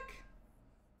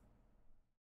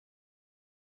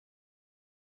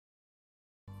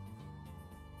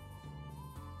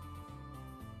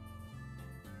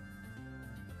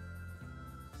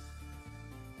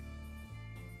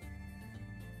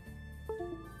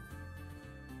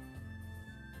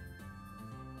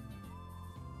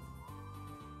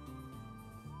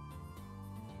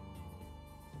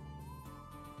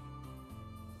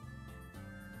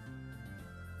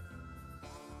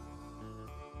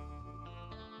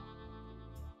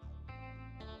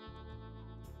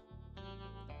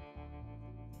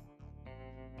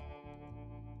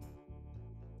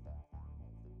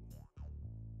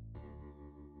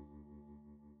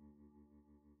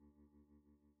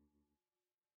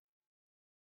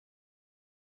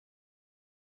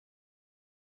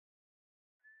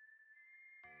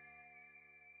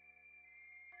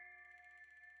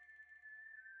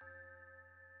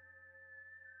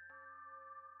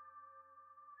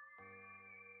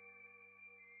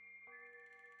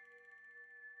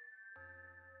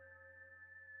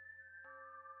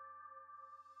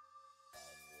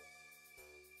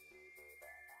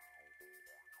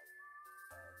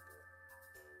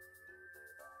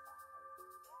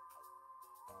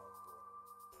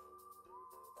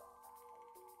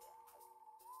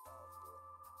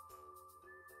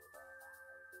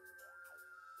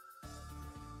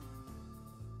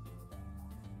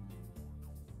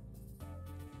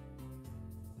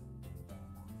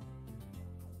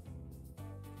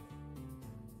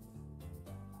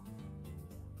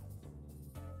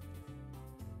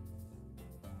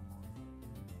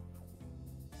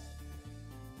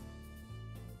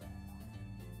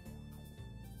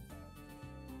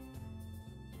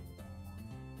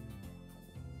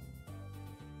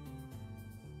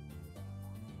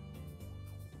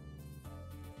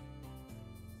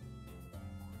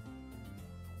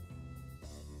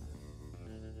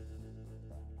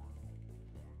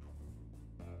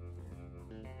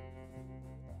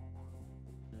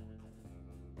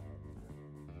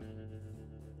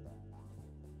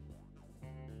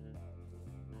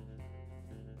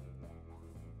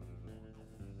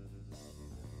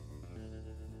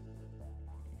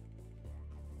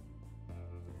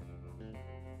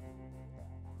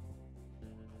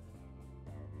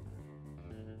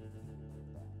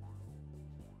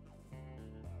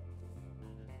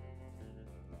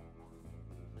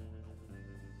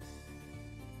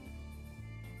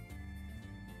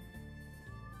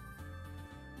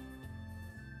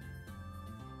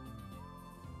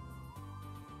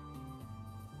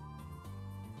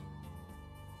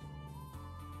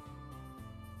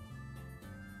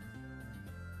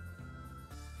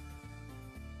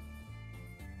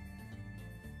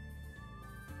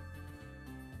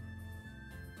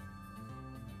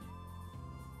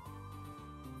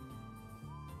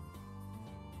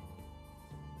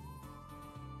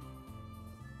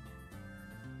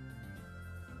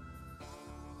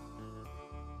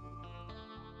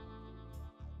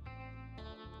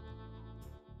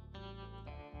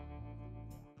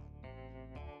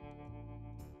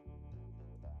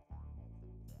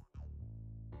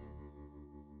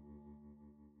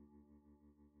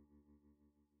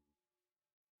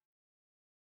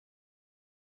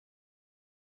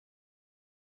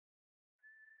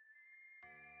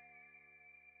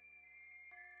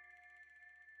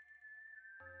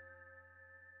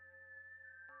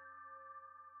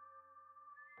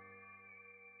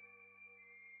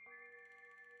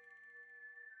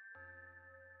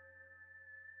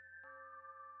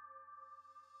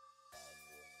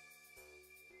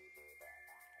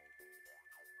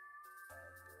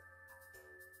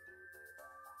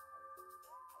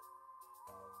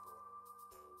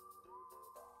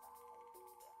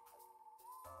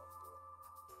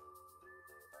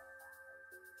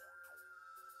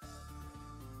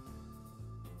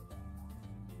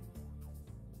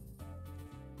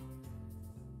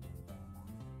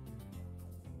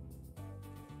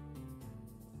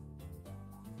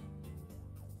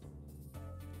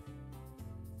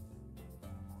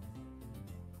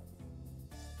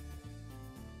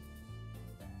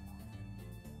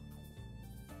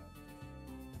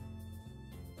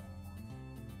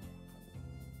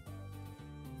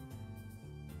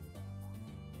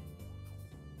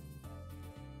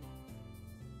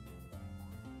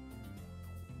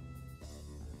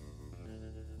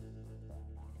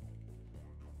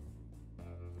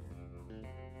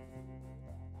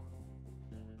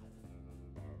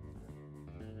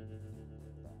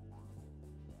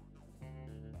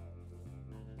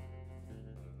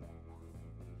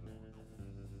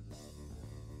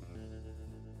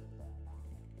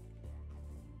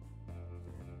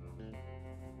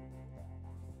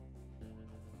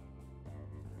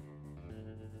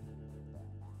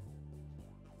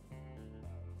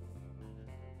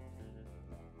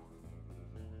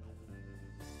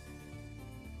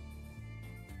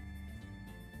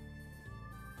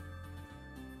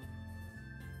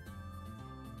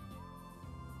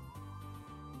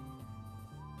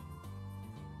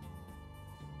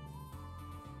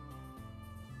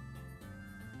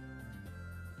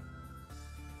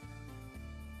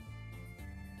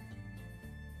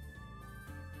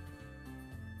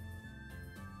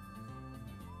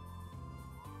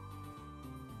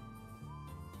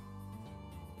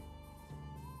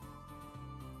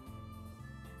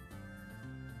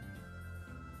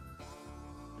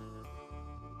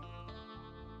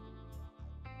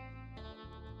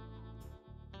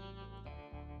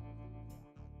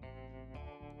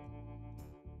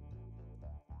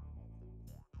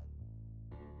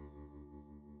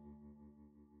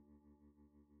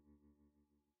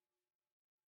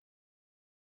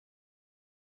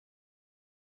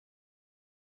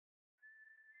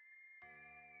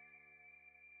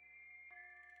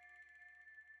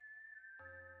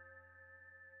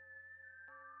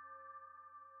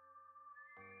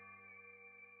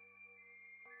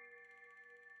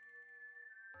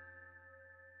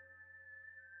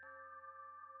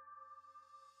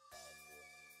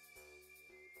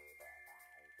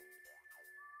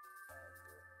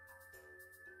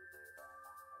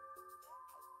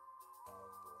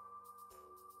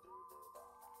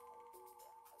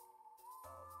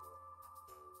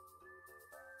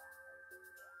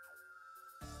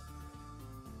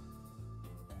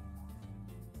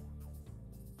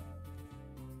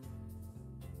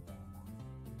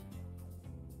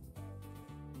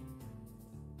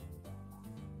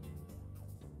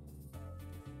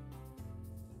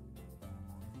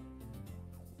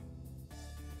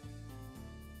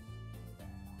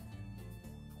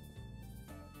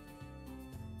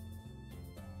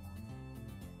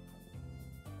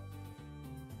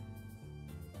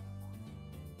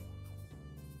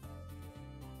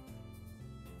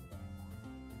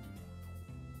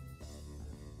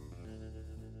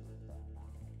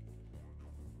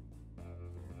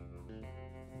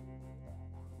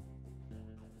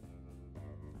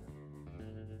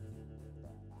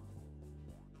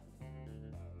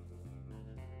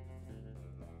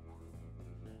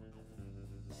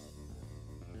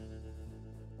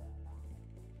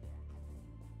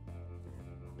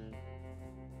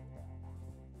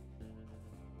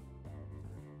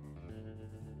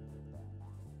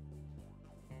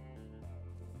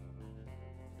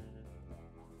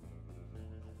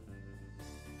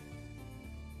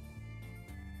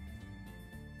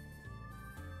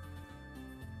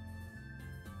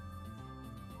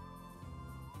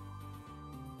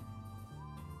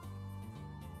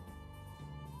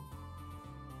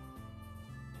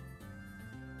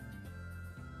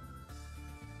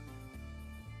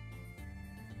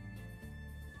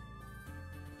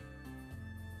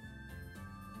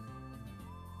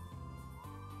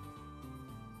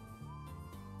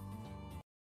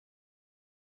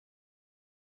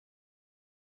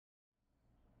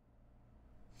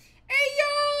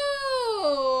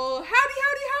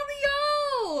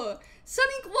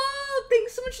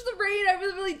 much for the raid. I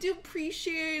really do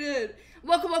appreciate it.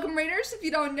 Welcome, raiders. If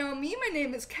you don't know me, my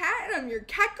name is Kat, and I'm your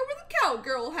cat girl with a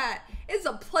cowgirl hat. It's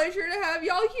a pleasure to have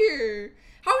y'all here.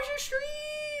 How was your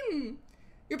stream?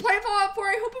 You're playing Fallout 4.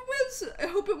 I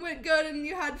hope it went good and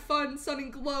you had fun, sun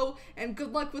and glow, and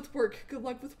good luck with work. Good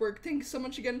luck with work. Thanks so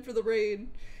much again for the raid.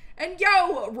 And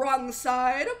yo, wrong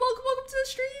side. Welcome to the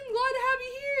stream. Glad to have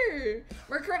you here.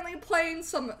 We're currently playing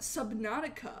some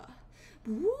Subnautica.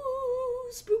 Woo,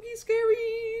 spooky, scary,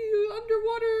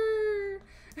 underwater.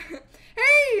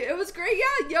 Hey, it was great.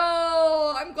 Yeah,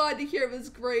 yo, I'm glad to hear it was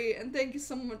great. And thank you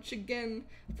so much again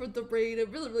for the raid. It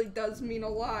really does mean a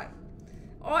lot.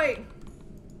 Oi.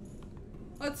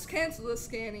 Let's cancel the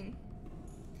scanning.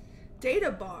 Data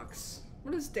box.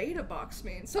 What does data box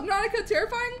mean? Subnautica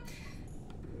terrifying?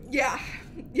 Yeah.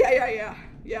 Yeah,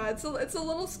 it's a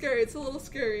little scary. It's a little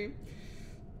scary.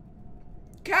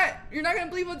 Kat, you're not gonna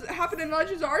believe what's happening in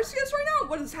Legends of Arceus right now?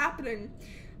 What is happening?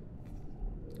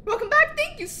 Welcome back.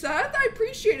 Thank you, Seth. I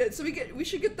appreciate it. So we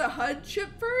should get the HUD chip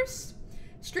first.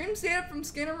 Streams data from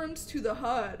scanner rooms to the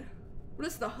HUD. What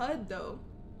is the HUD though?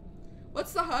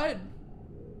 What's the HUD?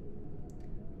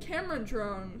 Camera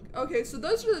drone. Okay, so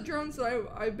those are the drones that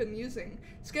I've been using.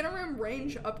 Scanner room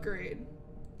range upgrade.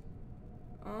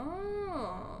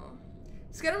 Oh.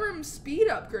 Scanner room speed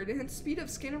upgrade. Enhanced speed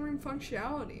of scanner room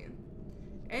functionality.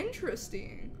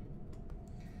 Interesting.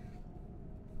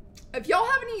 If y'all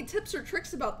have any tips or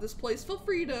tricks about this place, feel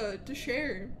free to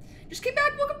share. Just came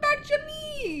back. Welcome back,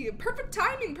 Jimmy. Perfect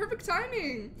timing. Perfect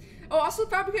timing. Oh, also,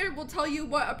 Fabricator will tell you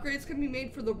what upgrades can be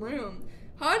made for the room.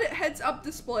 HUD heads up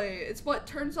display. It's what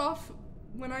turns off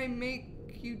when I make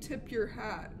you tip your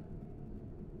hat.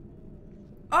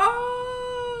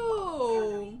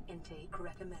 Oh! Intake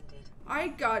recommended. I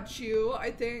got you,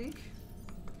 I think.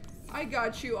 I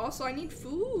got you. Also, I need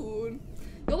food.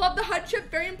 You'll love the HUD chip,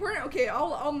 very important. Okay,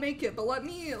 I'll make it, but let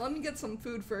me get some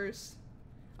food first.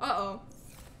 Uh-oh.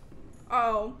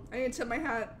 Uh-oh. I need to tip my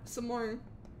hat some more.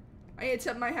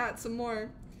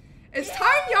 It's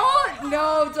time, y'all!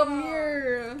 No,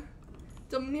 Damir.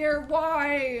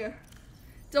 Why?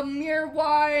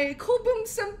 Cool Boom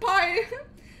Senpai.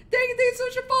 Thanks so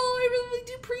much for following. I really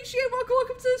do appreciate it.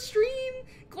 Welcome to the stream.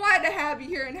 Glad to have you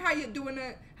here. And how you doing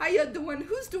it? How you doing?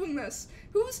 Who's doing this?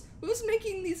 Who's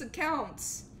making these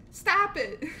accounts? Stop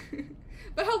it.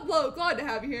 But hello, glad to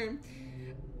have you here.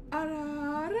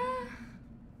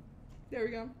 There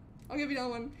we go. I'll give you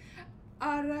another one.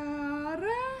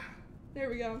 There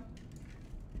we go.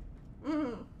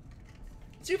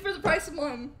 Two for the price of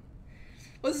one.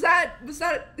 Was that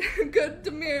good,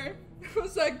 Damir?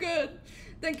 Was that good?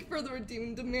 Thank you for the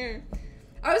redeem, Damir.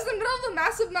 I was in the middle of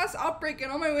a mass outbreak,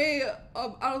 and on my way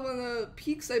up out of one of the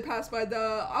peaks I passed by,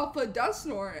 the Alpha Dust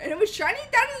Snore, and it was shiny.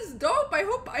 That is dope. I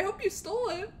hope you stole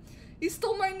it. You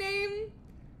stole my name.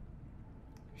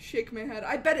 Shake my head.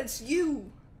 I bet it's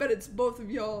you. Bet it's both of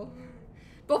y'all.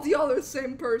 Both of y'all are the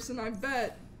same person. I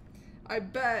bet.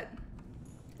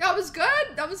 That was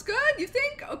good. You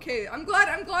think? Okay. I'm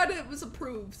glad it was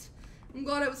approved.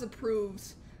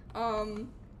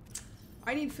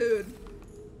 I need food.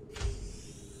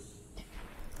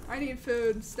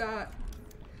 Stat.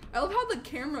 I love how the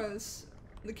cameras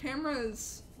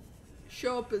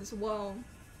show up as well.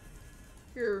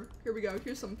 Here we go.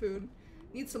 Here's some food.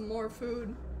 Need some more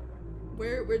food.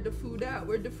 Where'd the food at?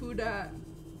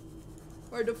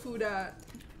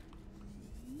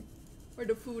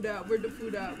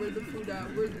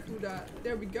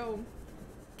 There we go.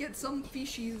 Get some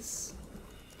fishies.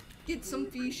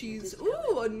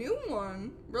 Ooh, a new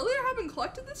one. Really? I haven't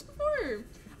collected this before?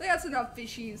 I think that's enough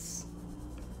fishies.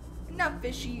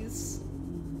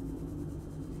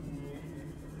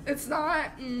 It's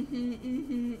not?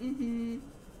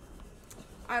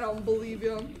 I don't believe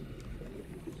you.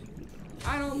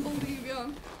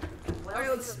 Alright,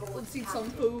 let's eat some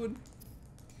food.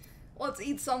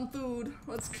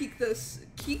 Let's keek this.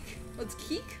 Let's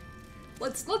keek?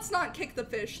 Let's not kick the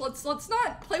fish. Let's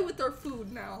not play with our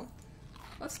food now.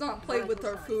 Let's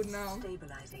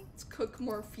cook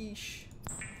more fish.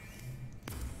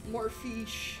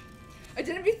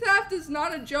 Identity theft is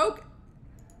not a joke.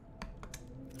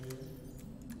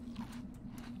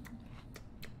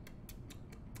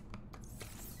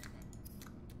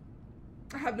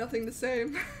 I have nothing to say.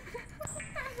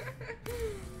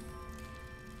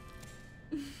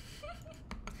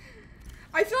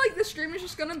 I feel like this stream is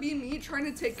just gonna be me trying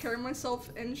to take care of myself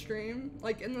in stream,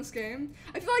 like in this game.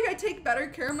 I feel like I take better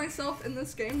care of myself in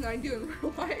this game than I do in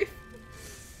real life.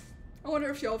 I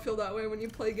wonder if y'all feel that way when you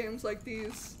play games like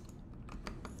these.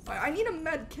 I need a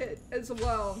med kit as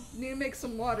well. Need to make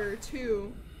some water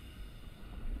too.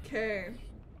 Okay.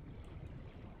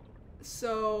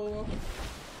 So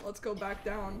let's go back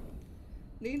down.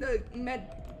 Need a med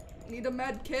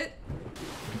kit.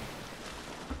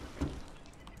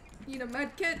 Need a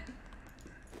med kit.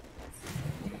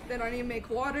 Then I need to make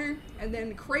water and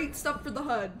then crate stuff for the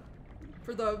HUD.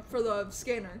 For the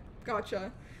scanner.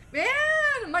 Gotcha. Man,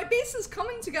 my base is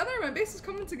coming together. My base is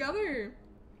coming together.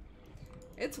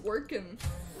 It's working.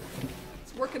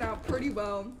 It's working out pretty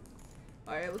well.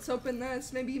 Alright, let's open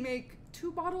this. Maybe make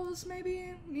 2 bottles, maybe?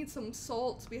 Need some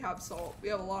salt. We have salt. We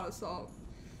have a lot of salt.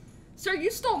 Sir,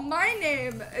 you stole my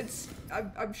name!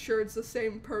 I'm sure it's the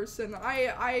same person.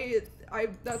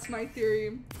 That's my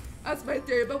theory. That's my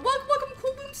theory. But welcome,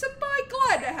 Cool Boom Senpai.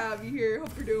 Glad to have you here.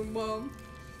 Hope you're doing well.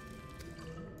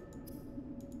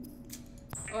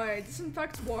 Alright,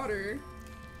 disinfect water.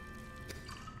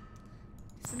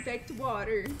 Disinfect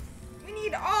water. We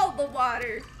need all the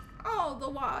water. All the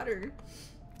water.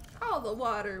 All the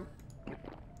water.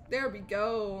 There we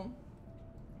go.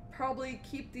 Probably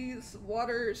keep these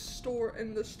water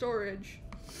in the storage.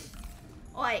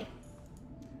 Oi.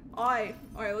 Oi.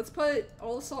 Alright, let's put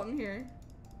all the salt in here.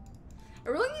 I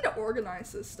really need to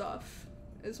organize this stuff,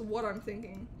 is what I'm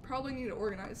thinking. Probably need to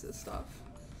organize this stuff.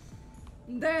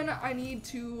 Then I need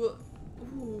to,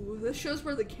 ooh, this shows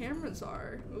where the cameras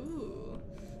are. Ooh,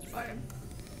 fine.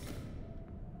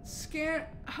 Scan,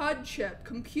 HUD chip,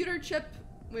 computer chip,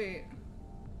 wait.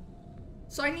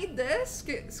 So I need this,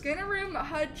 scanner room,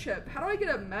 HUD chip. How do I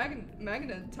get a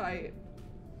magnetite?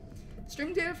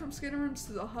 Stream data from scanner rooms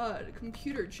to the HUD,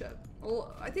 computer chip.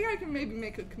 Well, I think I can maybe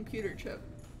make a computer chip.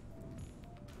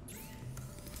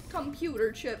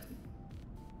 Computer chip.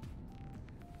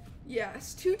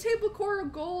 Yes, 2 table coral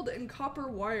gold and copper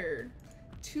wire.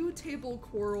 2 table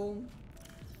coral.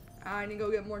 I need to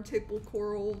go get more table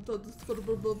coral.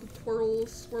 Twirl,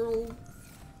 swirl.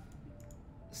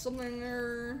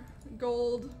 Something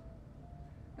gold.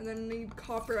 And then need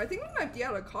copper. I think we might be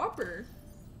out of copper.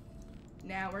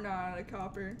 Nah, we're not out of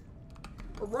copper.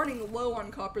 We're running low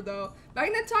on copper though.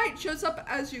 Magnetite shows up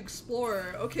as you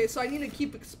explore. Okay, so I need to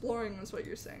keep exploring is what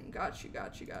you're saying. Gotcha,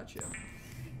 gotcha, gotcha.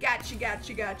 Gotcha,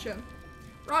 gotcha, gotcha.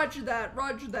 Roger that,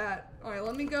 roger that. Alright,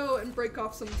 let me go and break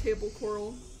off some table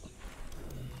coral.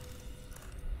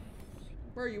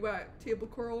 Where are you at, table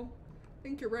coral? I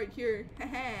think you're right here.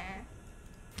 Haha.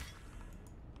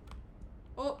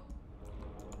 Oh.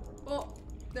 Oh,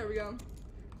 there we go.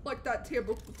 Like that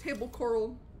table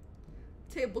coral.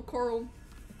 Table coral.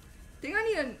 I think I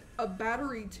need a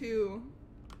battery too.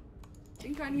 I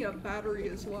think I need a battery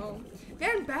as well.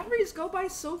 Man, batteries go by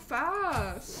so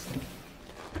fast.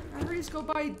 Batteries go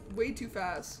by way too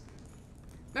fast.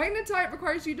 Magnetite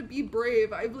requires you to be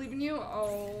brave. I believe in you.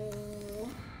 Oh,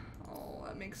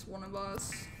 that makes one of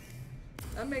us.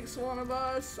 That makes one of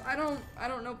us. I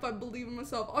don't know if I believe in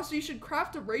myself. Also, you should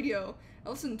craft a radio and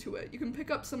listen to it. You can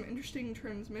pick up some interesting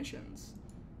transmissions.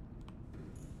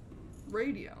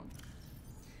 Radio.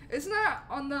 Isn't that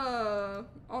on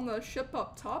the ship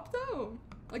up top though?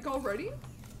 Like already?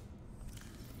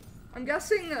 I'm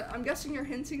guessing you're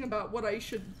hinting about what I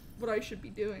should be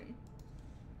doing.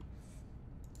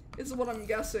 Is what I'm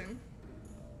guessing.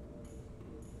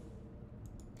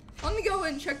 Let me go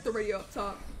and check the radio up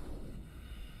top.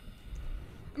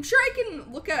 I'm sure I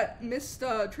can look at missed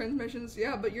transmissions,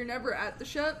 yeah, but you're never at the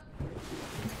ship.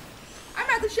 I'm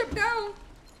at the ship now.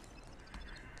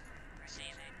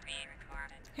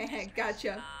 Hehe,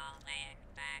 gotcha.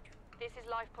 This is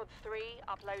LifePod 3,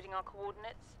 uploading our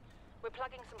coordinates. We're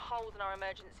plugging some holes in our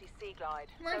emergency sea glide.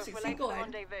 So if we're late for the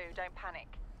rendezvous, don't panic.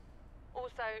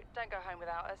 Also, don't go home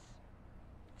without us.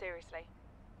 Seriously.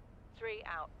 3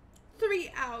 out.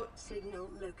 3 out. Signal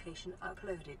location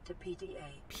uploaded to PDA.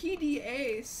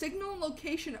 PDA. Signal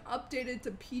location updated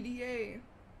to PDA.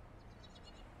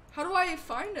 How do I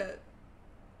find it?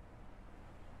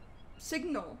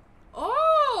 Signal.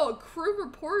 Oh, crew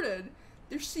reported.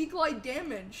 Their sea glide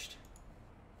damaged.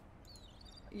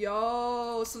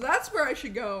 Yo, so that's where I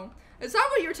should go. Is that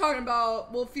what you're talking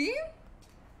about, Wolfie?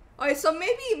 Alright, so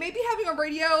maybe having a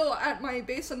radio at my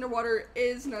base underwater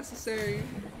is necessary.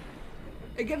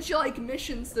 It gives you like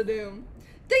missions to do.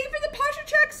 Thank you for the posture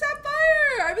check,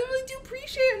 Sapphire! I really do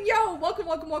appreciate it. Yo,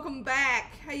 welcome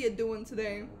back. How you doing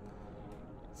today?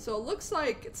 So it looks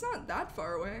like it's not that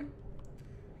far away.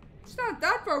 It's not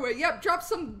that far away. Yep, drop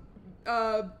some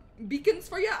beacons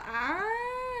for you.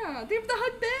 Ah, they have the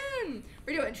HUD bin.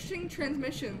 Radio, interesting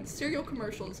transmissions, serial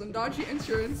commercials, and dodgy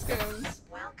insurance scams.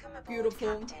 Welcome aboard,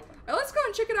 Beautiful. Captain. Alright, let's go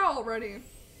and check it out already.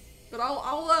 But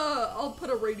I'll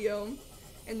put a radio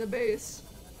in the base.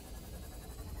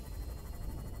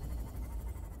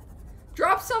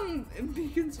 Drop some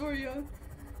beacons for you.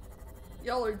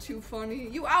 Y'all are too funny.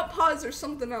 You outpause or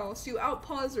something else. You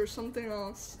outpause or something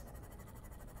else.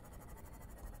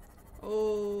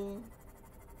 Oh.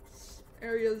 This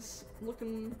area's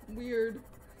looking weird.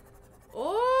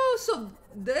 Oh, so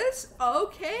this?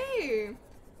 Okay.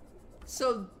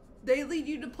 So they lead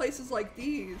you to places like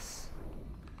these.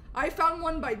 I found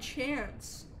one by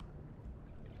chance.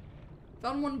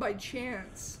 Found one by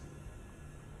chance.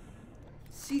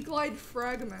 Sea Glide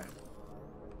fragment.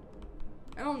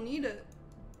 I don't need it.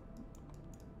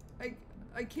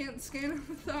 I can't scan it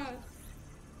with that.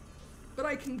 But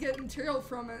I can get material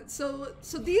from it. So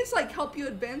these like help you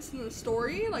advance in the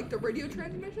story, like the radio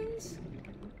transmissions?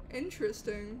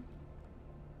 Interesting.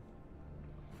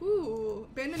 Ooh,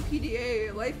 abandoned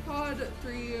PDA, LifePod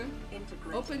 3,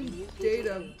 open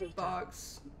data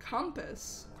box,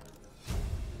 compass.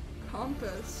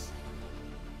 Compass.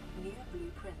 Near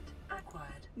blueprint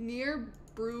acquired. Near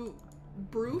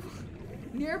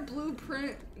near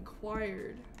blueprint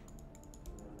acquired.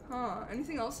 Huh,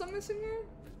 anything else I'm missing here?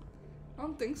 I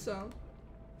don't think so.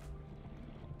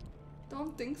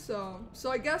 Don't think so.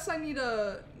 So I guess I need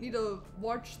to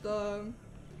watch the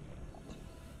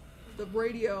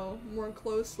radio more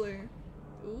closely.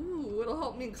 Ooh, it'll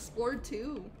help me explore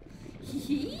too.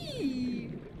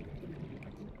 Hee.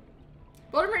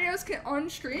 Bottom radios can on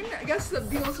stream? I guess the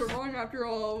Beatles are wrong after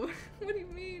all. What do you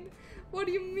mean? What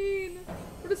do you mean?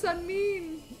 What does that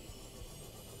mean?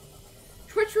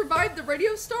 Twitch revived the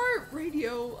radio star?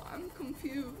 Radio, I'm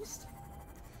confused.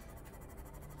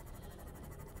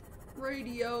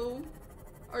 Radio.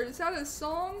 Or is that a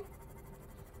song?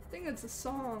 I think it's a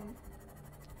song.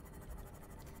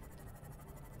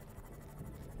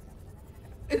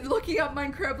 And looking up my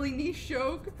incredibly niche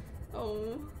joke.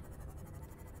 Oh.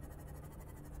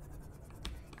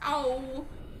 Ow.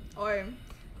 Oh,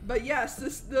 but yes,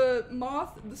 the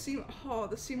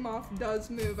sea moth does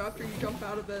move after you jump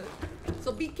out of it.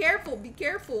 So be careful, be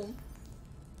careful.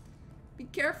 Be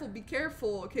careful, be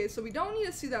careful. Okay, so we don't need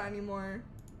to see that anymore.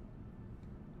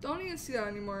 Don't need to see that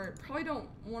anymore. Probably don't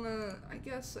wanna, I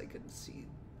guess I could see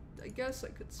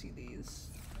these.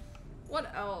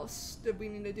 What else did we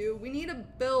need to do? We need to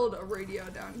build a radio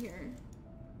down here.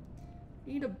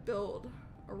 We need to build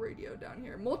a radio down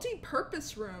here.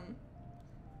 Multi-purpose room.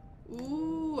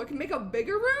 Ooh, I can make a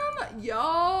bigger room?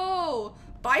 Yo!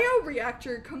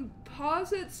 Bioreactor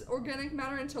composites organic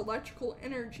matter into electrical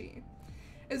energy.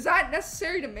 Is that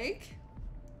necessary to make?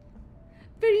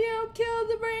 Video kill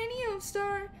the radio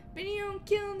star. Video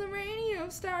kill the radio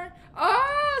star.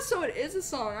 Ah, so it is a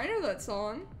song. I know that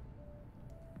song.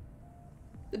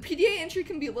 The PDA entry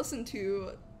can be listened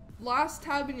to. Last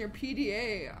tab in your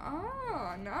PDA.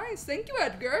 Ah, nice. Thank you,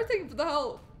 Edgar. Thank you for the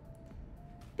help.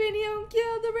 Video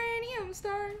kill the radio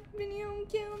star. Video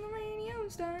kill the radio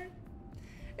star.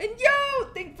 And yo,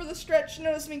 thank you for the stretch.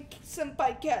 Notice me,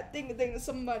 senpai cat. Thank you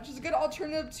so much. It's a good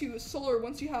alternative to solar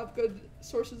once you have good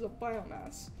sources of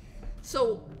biomass.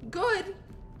 So, good,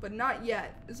 but not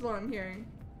yet, is what I'm hearing.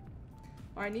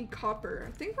 I need copper.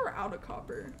 I think we're out of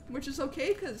copper, which is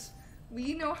okay, because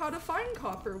we know how to find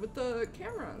copper with the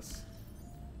cameras.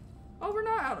 Oh, we're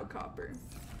not out of copper.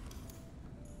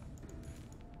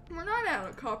 We're not out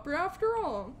of copper after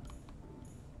all.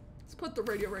 Let's put the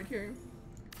radio right here.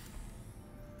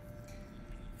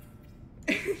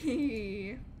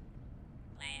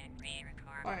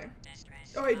 Alright.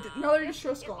 Oh wait, another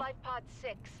distress call. This is LifePod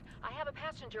 6. I have a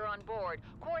passenger on board.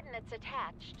 Coordinates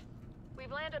attached.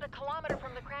 We've landed a kilometer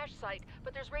from the crash site,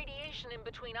 but there's radiation in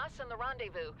between us and the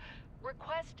rendezvous.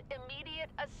 Request immediate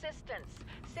assistance.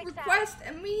 Request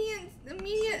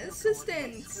immediate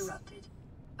assistance. Interrupted.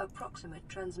 Approximate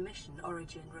transmission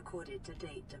origin recorded to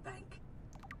data bank.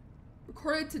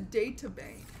 Recorded to data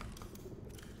bank.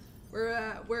 Where it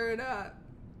at? Where it at?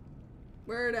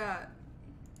 Where it at?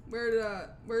 Where it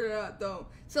at? Where it at though?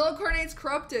 Cellular coordinates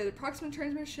corrupted. Approximate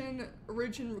transmission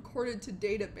origin recorded to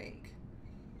data bank.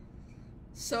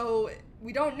 So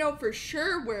we don't know for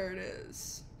sure where it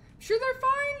is. Sure they're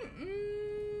fine?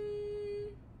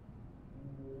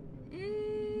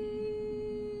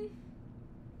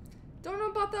 Don't know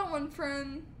about that one,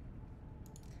 friend.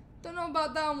 Don't know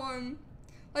about that one.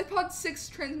 LifePod 6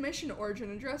 transmission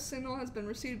origin address signal has been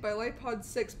received by LifePod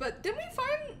 6, but didn't we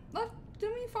find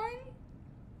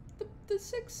the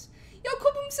 6? Yo,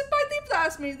 Kopum Senpai, thank you for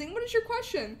asking me anything. What is your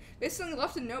question? Basically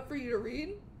left a note for you to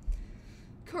read.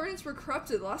 Coordinates were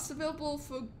corrupted. Last available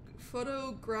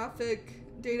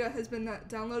photographic data has been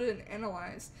downloaded and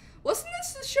analyzed. Wasn't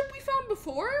this the ship we found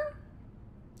before?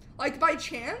 Like by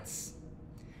chance?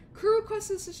 Crew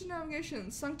requested assisted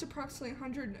navigation. Sunk to approximately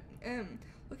 100 m.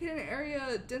 Located in an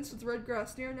area dense with red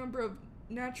grass near a number of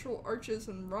natural arches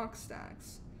and rock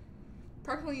stacks.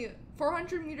 Approximately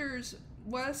 400 meters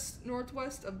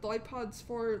west-northwest of Life Pod's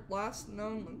 4 last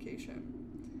known location.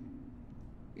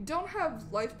 We don't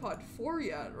have Life Pod 4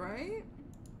 yet, right?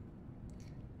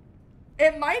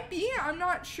 It might be, I'm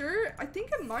not sure. I think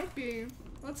it might be.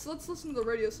 Let's listen to the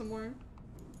radio some more.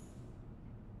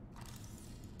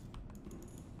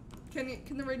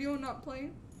 Can the radio not play?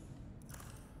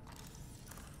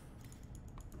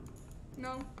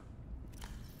 No.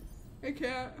 I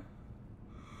can't.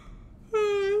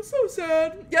 So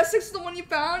sad. Yes, 6 is the one you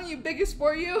found, you biggest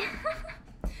for you.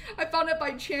 I found it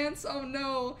by chance. Oh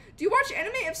no. Do you watch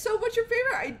anime? If so, what's your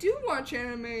favorite? I do watch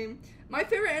anime. My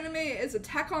favorite anime is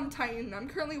Attack on Titan. I'm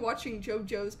currently watching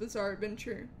JoJo's Bizarre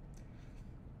Adventure.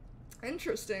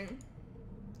 Interesting.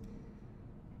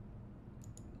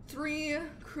 3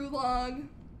 crew log.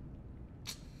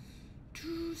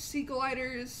 2 sea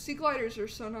gliders. Sea gliders are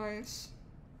so nice.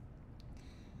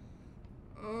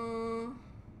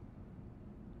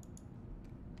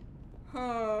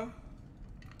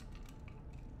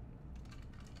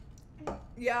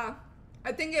 Yeah,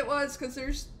 I think it was because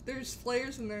there's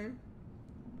flares in there.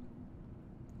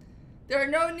 There are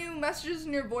no new messages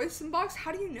in your voice inbox.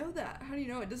 How do you know that? How do you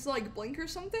know it? Does it like blink or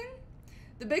something?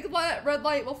 The big red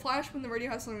light will flash when the radio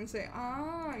has something to say.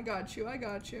 Ah, I got you. I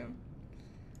got you.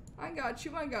 I got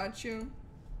you. I got you.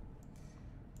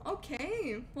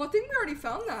 Okay. Well, I think we already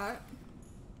found that.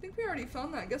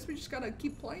 I guess we just gotta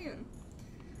keep playing.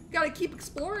 Gotta keep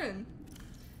exploring.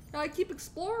 Gotta keep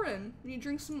exploring. We need to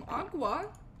drink some agua.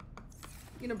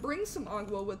 You gonna bring some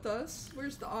agua with us.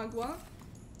 Where's the agua?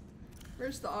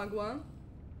 Where's the agua?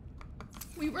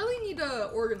 We really need to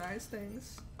organize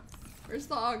things. Where's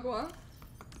the agua?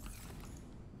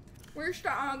 Where's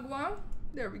the agua?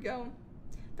 There we go.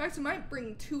 In fact, I might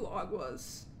bring 2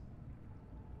 aguas.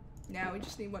 Now we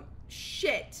just need 1.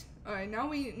 Shit! Alright,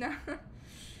 now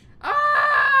I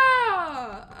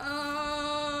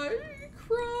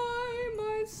cry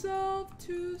myself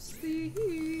to sleep.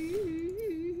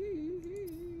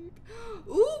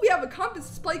 Ooh, we have a compass.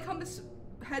 Display compass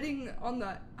heading on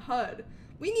the HUD.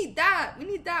 We need that. We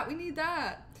need that. We need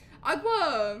that.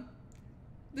 Agua,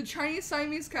 the Chinese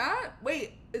Siamese cat?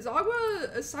 Wait, is Agua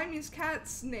a Siamese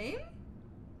cat's name?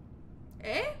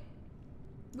 Eh?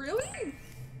 Really?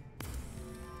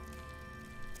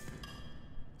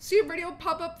 See a video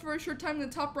pop up for a short time in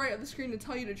the top right of the screen to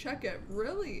tell you to check it.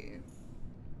 Really?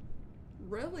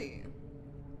 Really?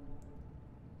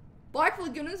 Black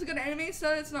Lagoon is a good anime,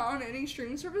 so it's not on any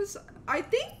streaming service. I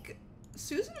think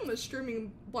Susan was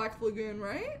streaming Black Lagoon,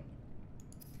 right?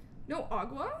 No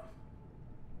agua?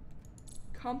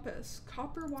 Compass.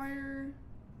 Copper wire.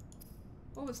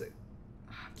 What was it?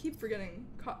 I keep forgetting.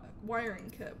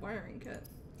 Wiring kit. Wiring kit.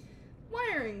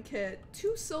 Wiring kit.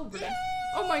 2 silver.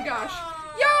 Oh my gosh.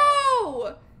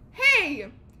 Yo!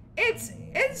 Hey! It's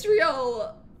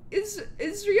Israel.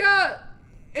 Israel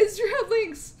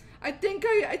Links. I think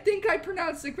I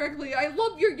pronounced it correctly. I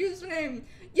love your username.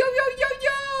 Yo, yo, yo,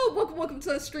 yo! Welcome to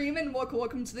the stream and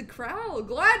welcome to the crowd.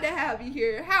 Glad to have you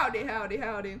here. Howdy, howdy,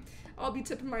 howdy. I'll be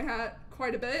tipping my hat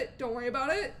quite a bit. Don't worry about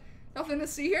it. Nothing to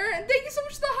see here. And thank you so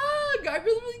much for the hug. I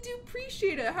really, really do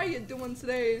appreciate it. How you doing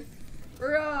today?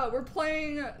 We're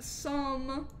playing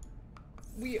some.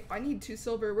 I need 2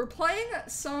 silver. We're playing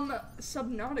some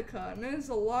Subnautica, and it is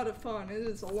a lot of fun. It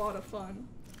is a lot of fun.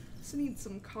 Just need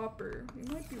some copper. We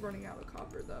might be running out of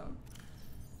copper though.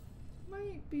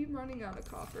 Might be running out of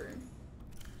copper.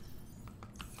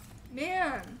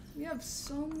 Man, we have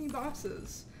so many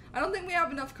boxes. I don't think we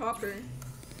have enough copper.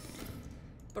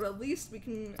 But at least we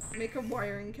can make a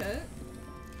wiring kit.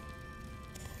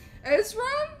 Ezra?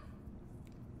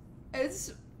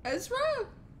 Ezra?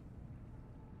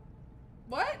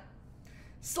 What?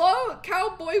 Slow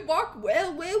cowboy walk,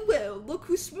 well, look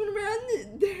who's swimming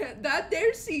around that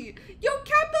there sea. Yo,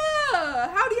 Kappa!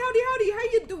 Howdy, howdy, howdy, how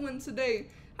you doing today?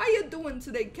 How you doing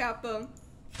today, Kappa?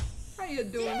 How you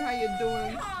doing, how you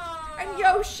doing? And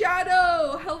yo,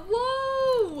 Shadow,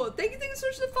 hello! Thank you so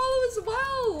much for the follow as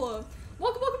well.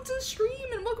 Welcome to the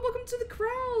stream and welcome to the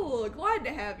crowd. Glad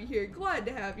to have you here, glad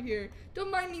to have you here.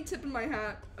 Don't mind me tipping my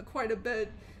hat quite a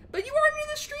bit. But you are near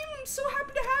the stream. I'm so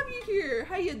happy to have you here.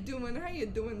 How you doing? How you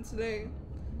doing today?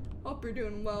 Hope you're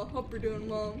doing well. Hope you're doing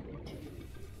well.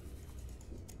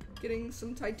 Getting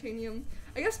some titanium.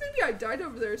 I guess maybe I died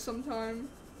over there sometime.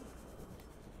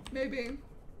 Maybe.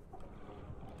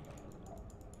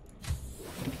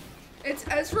 It's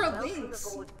Ezra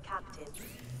Links.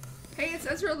 Hey, it's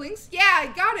Ezra Links. Yeah, I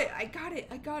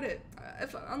got it.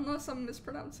 Unless I'm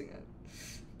mispronouncing it.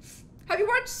 Have you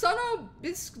watched Sono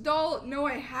Bisque Doll? No,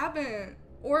 I haven't.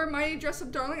 Or My Dress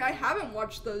Up Darling? I haven't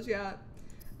watched those yet.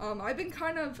 I've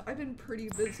been pretty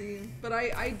busy, but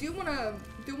I do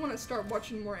wanna start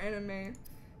watching more anime.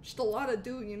 Just a lot to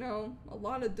do, you know? A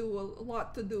lot to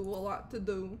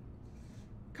do.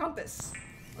 Compass.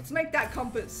 Let's make that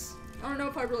compass. I don't know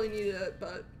if I really needed it,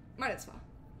 but might as well.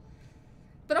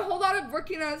 But a whole lot of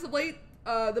working as of late.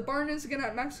 The barn is again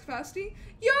at max capacity.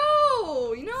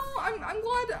 Yo, you know, I'm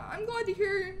glad to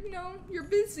hear, you know, you're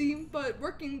busy, but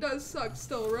working does suck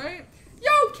still, right?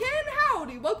 Yo, Ken,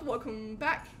 howdy. Welcome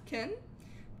back, Ken.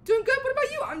 Doing good. What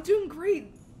about you? I'm doing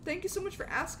great. Thank you so much for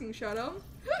asking, Shadow.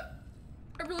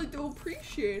 I really do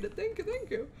appreciate it. Thank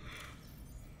you.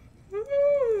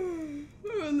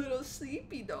 I'm a little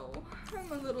sleepy though.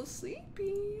 I'm a little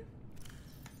sleepy.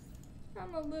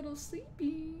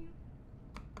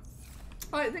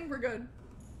 Oh, I think we're good.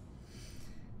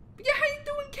 But yeah, how you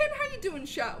doing, Ken? How you doing,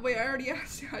 Shadow? Wait, I already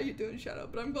asked you how you doing, Shadow,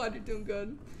 but I'm glad you're doing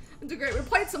good. I'm doing great. We're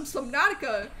playing some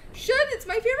Subnautica. It's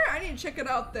my favorite. I need to check it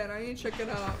out then.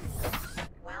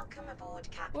 Welcome aboard,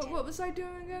 Captain. What was I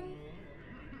doing again?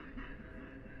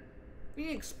 We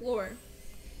need to explore.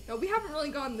 No, we haven't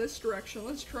really gone this direction.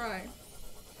 Let's try.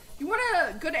 You want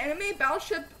a good anime?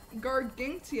 Battleship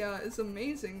Gargantia is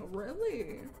amazing.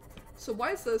 Really? So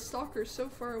why is the stalker so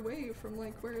far away from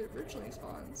like where it originally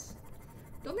spawns?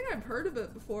 Don't think I've heard of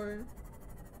it before.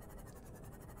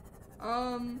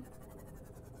 I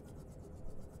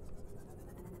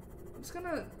was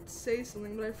gonna say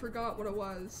something, but I forgot what it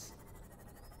was.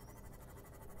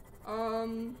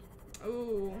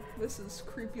 Oh, this is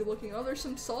creepy looking. Oh, there's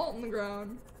some salt on the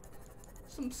ground.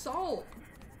 Some salt.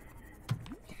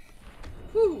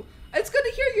 Whew. It's good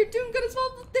to hear you're doing good as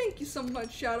well. Thank you so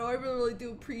much, Shadow. I really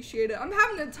do appreciate it. I'm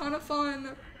having a ton of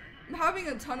fun.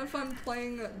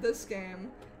 Playing this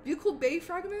game. Vehicle Bay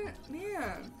Fragment?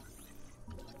 Man.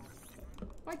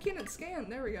 Why can't it scan?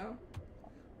 There we go.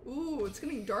 Ooh, it's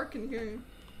getting dark in here.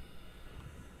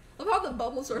 Love how the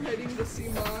bubbles are hitting the sea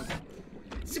moth.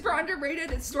 Super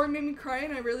underrated. Its story made me cry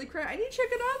and I really cried. I need to check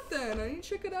it out then.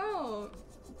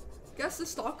 Guess the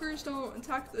stalkers don't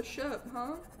attack the ship,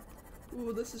 huh?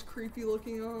 Ooh, this is creepy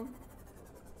looking,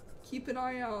 Keep an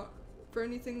eye out for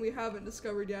anything we haven't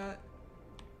discovered yet.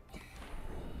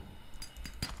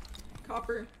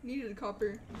 Copper. Needed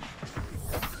copper.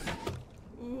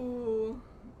 Ooh.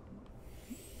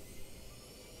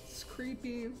 It's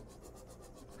creepy.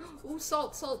 Ooh,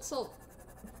 salt.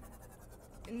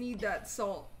 I need that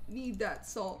salt.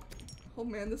 Oh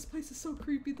man, this place is so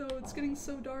creepy though. It's getting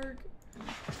so dark.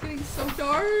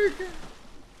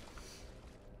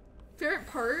 Favorite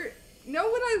part? You know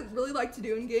what I really like to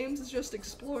do in games is just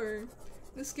explore.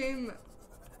 This game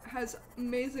has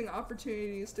amazing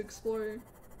opportunities to explore.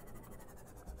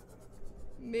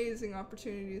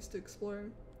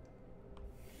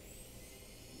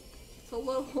 It's a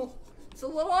little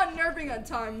unnerving at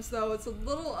times though.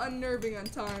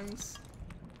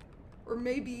 Or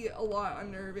maybe a lot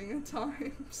unnerving at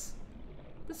times.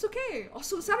 But it's okay.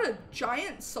 Also, is that a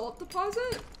giant salt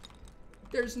deposit?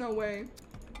 There's no way.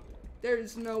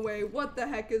 What the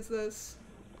heck is this?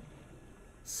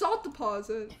 Salt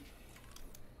deposit.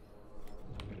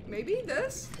 Maybe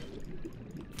this?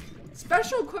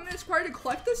 Special equipment is required to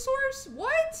collect this source?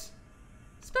 What?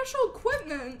 Special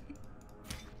equipment?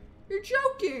 You're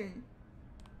joking.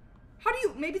 How do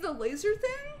you, maybe the laser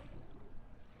thing?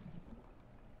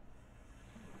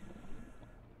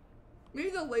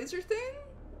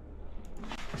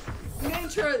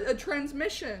 Enter a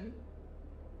transmission.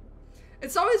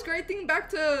 It's always great thinking back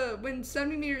to when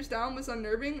 70 meters down was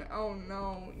unnerving. Oh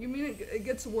no. You mean it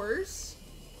gets worse?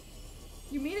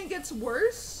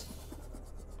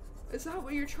 Is that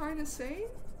what you're trying to say?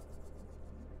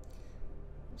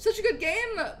 Such a good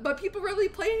game, but people really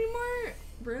play anymore?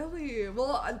 Really?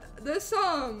 Well, this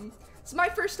it's my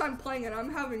first time playing it.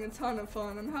 I'm having a ton of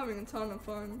fun.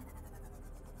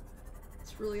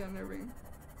 It's really unnerving.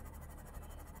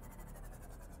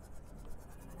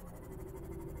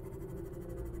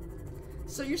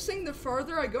 So you're saying the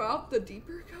farther I go out, the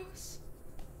deeper it goes?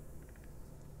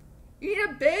 You need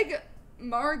a big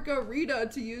margarita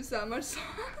to use that much salt.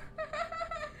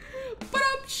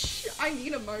 But I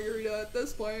need a margarita at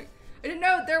this point. I didn't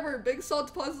know there were big salt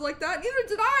deposits like that. Neither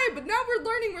did I, but now we're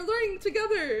learning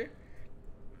together.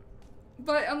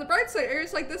 But on the bright side,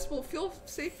 areas like this will feel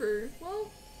safer.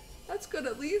 Well, that's good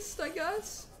at least, I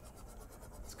guess.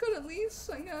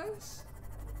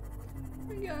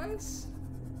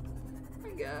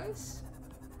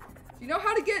 You know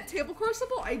how to get table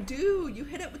crucible? I do. You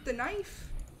hit it with the knife.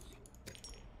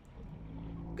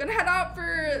 Gonna head out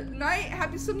for night.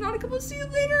 Happy Subnautica. We'll see you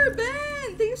later,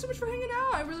 Ben. Thank you so much for hanging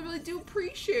out. I really do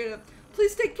appreciate it.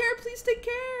 Please take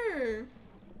care.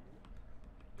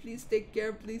 Please take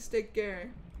care, please take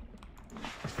care.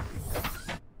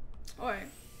 Alright.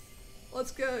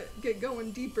 Let's get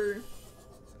going deeper.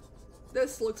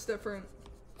 This looks different.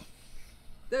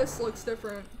 This looks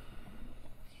different.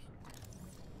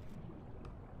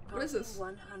 What is this?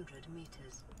 100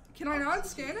 meters. Can I not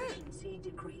scan it?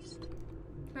 Decreased.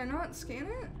 Can I not scan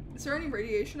it? Is there any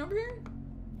radiation over here?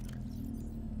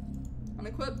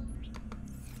 Unequip.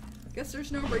 Guess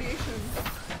there's no radiation.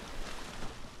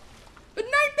 But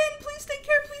Nightman, please take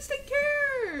care, please take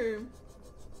care!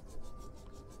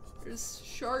 There's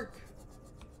shark.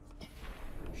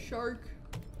 Shark.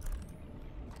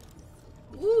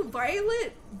 Ooh,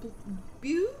 Violet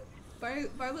Boo?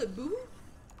 Violet Boo?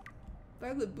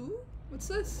 Violet Boo? What's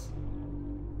this?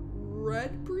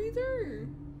 Red breather?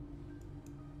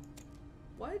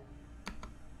 What?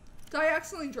 Did I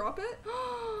accidentally drop it?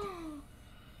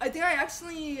 I think I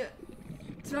accidentally...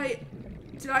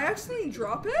 Did I accidentally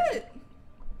drop it?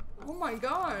 Oh my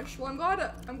gosh. Well, I'm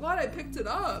glad I picked it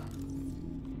up.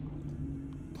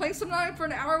 Playing Subnautica for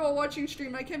an hour while watching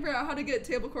stream. I can't figure out how to get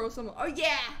table coral someone. Oh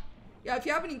yeah! Yeah, if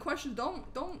you have any questions,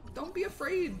 don't be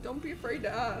afraid. Don't be afraid to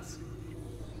ask.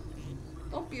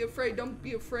 Don't be afraid, don't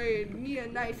be afraid. You need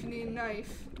a knife, you need a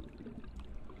knife.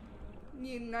 You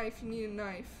need a knife, you need a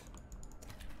knife.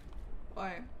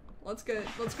 Alright, let's get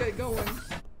going.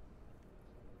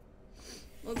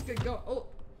 Let's get going. Oh,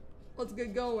 let's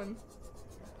get going.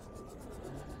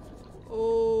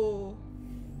 Oh,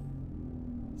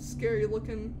 scary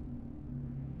looking.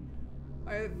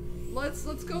 Alright,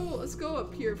 let's go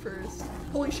up here first.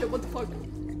 Holy shit, what the fuck?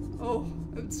 Oh,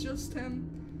 it's just him.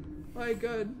 Alright,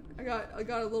 good. I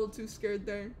got a little too scared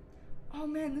there. Oh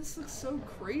man, this looks so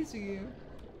crazy.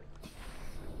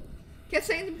 Can't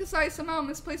say anything because I somehow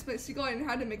misplaced my sea glide and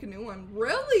had to make a new one.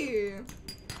 Really?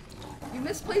 You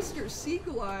misplaced your sea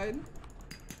glide?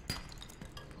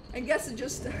 I guess it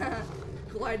just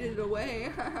glided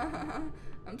away.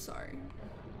 I'm sorry.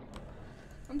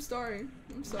 I'm sorry.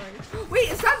 I'm sorry. Wait,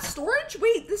 is that storage?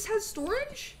 Wait, this has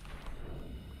storage?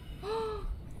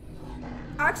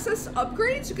 Access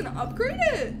upgrades? You can upgrade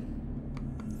it?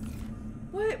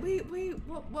 What? Wait,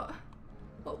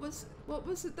 what was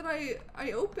it that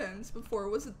I opened before?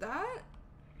 Was it that?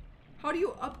 How do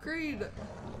you upgrade?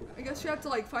 I guess you have to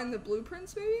like find the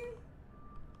blueprints maybe?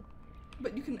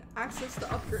 But you can access the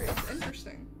upgrades.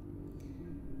 Interesting.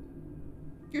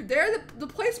 You're there? The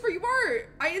place where you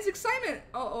are! Is excitement!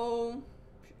 Uh-oh.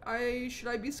 Should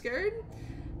I be scared?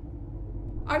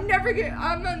 I'm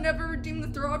gonna never redeem the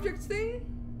throw objects thing?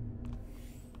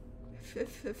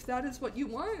 If that is what you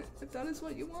want. If that is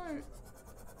what you want.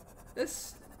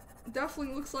 This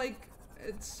definitely looks like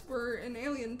we're in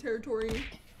alien territory.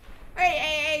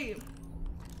 Hey!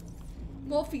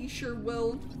 Wolfie sure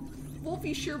will.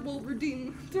 Wolfie sure will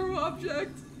redeem throw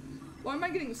object. Why am I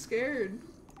getting scared?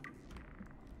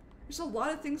 There's a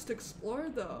lot of things to explore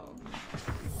though.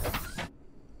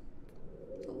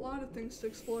 There's a lot of things to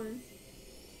explore.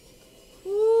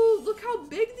 Ooh, look how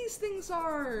big these things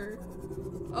are.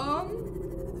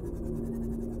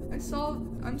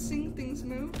 I'm seeing things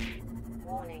move.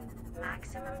 Warning,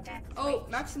 maximum depth. Oh,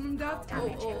 maximum depth?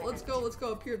 Oh, let's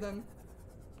go up here then.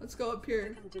 Let's go up here.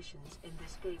 The conditions in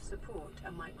this cave support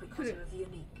a microcosm of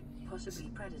unique, possibly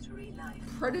predatory life.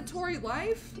 Predatory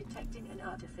life? Detecting an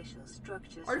artificial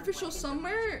structure. Artificial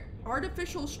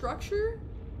structure?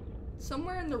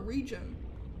 Somewhere in the region.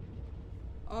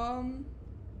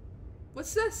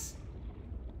 What's this?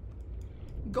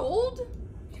 Gold?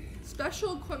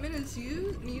 Special equipment is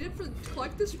needed to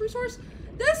collect this resource?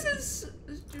 This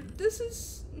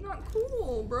is not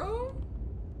cool, bro.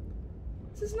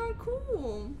 This is not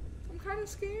cool. I'm kind of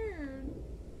scared.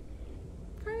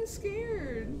 Kind of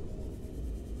scared.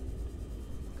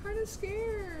 Kind of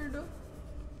scared.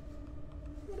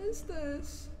 What is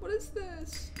this? What is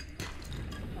this?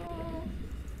 Oh.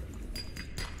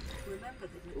 Remember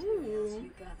the materials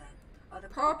you gather are the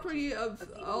property of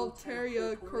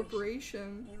Alteria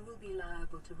Corporation. You will be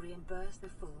liable to reimburse the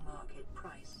full market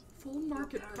price. Full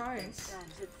market price.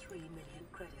 Stands at 3 million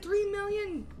credits. 3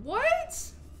 million?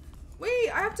 What? Wait,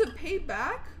 I have to pay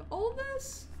back all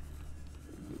this?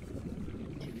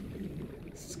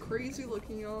 This is crazy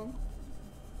looking, y'all.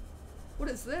 What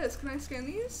is this? Can I scan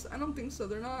these? I don't think so.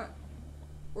 They're not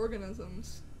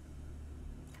organisms.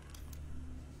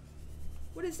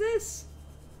 What is this?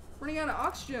 Running out of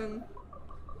oxygen.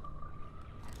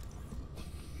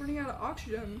 Running out of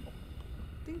oxygen.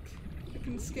 I think I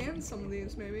can scan some of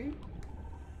these, maybe.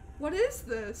 What is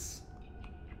this?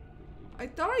 I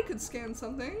thought I could scan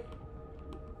something.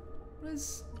 What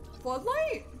is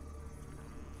floodlight?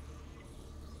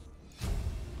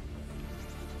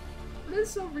 What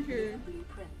is over here?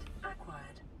 Blueprint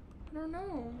acquired. I don't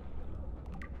know.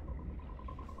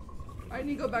 I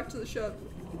need to go back to the ship.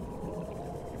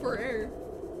 For air.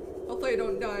 Hopefully I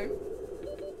don't die.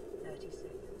 30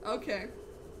 seconds. Okay.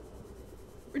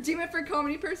 Redeem it for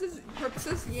comedy purposes?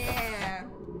 Yeah.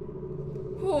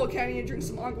 Oh, okay, I need to drink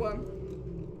some agua.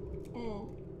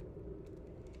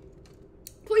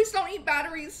 Please don't eat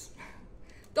batteries.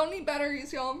 Don't eat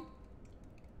batteries, y'all.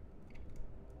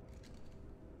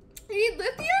 You need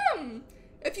lithium!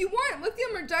 If you want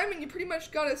lithium or diamond, you pretty much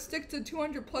gotta stick to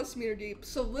 200+ meter deep.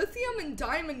 So lithium and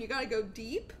diamond, you gotta go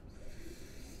deep.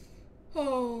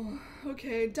 Oh,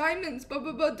 okay. Diamonds,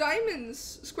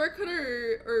 diamonds. Square cut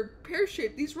or pear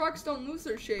shape. These rocks don't lose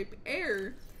their shape.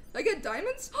 Air. I get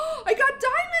diamonds? Oh, I got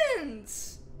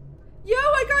diamonds! Yo,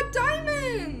 I got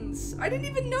diamonds! I didn't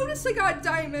even notice I got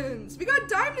diamonds. We got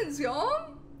diamonds,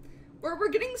 y'all. We're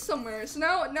getting somewhere. So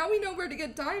now we know where to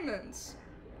get diamonds.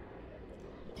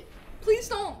 Please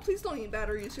don't eat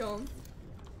batteries, y'all.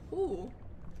 Ooh.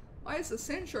 Why is the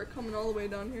sand shark coming all the way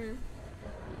down here?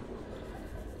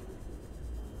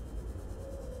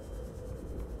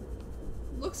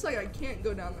 Looks like I can't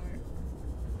go down there.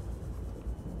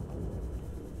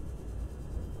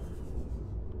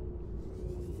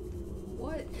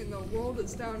 What in the world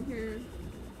is down here?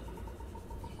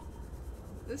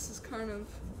 This is kind of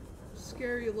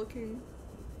scary looking.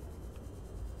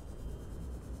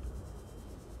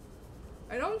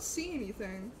 I don't see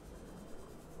anything.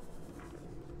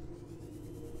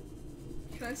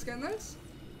 Can I scan this?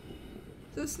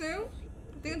 Is this new?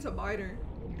 I think it's a biter.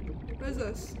 What is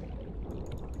this?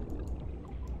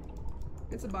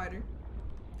 It's a biter.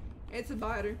 It's a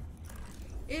biter.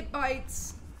 It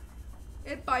bites.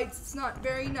 It bites. It's not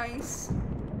very nice.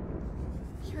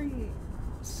 Hearing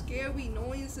scary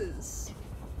noises.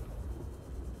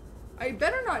 I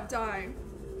better not die.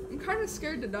 I'm kind of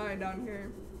scared to die down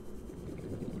here.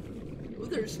 Oh,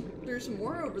 there's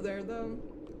more over there though.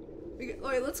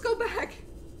 Wait, let's go back.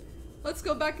 Let's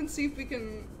go back and see if we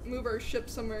can move our ship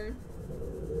somewhere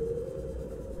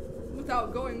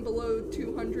without going below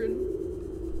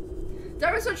 200.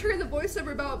 Diamonds don't trigger the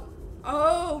voiceover about.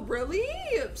 Oh, really?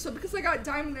 So because I got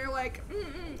diamond, they're like,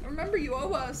 remember you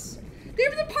owe us. They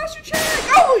have the posture check.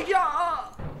 Oh yeah.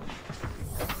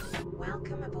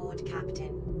 Welcome aboard,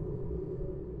 Captain.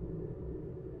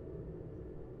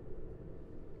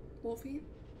 Wolfie,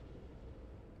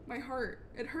 my heart,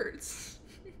 it hurts.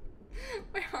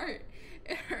 My heart,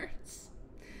 it hurts.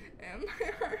 And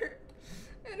my heart,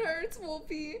 it hurts,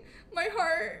 Wolfie. My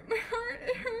heart,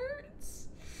 it hurts.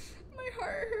 My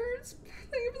heart hurts.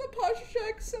 Thank you for the posture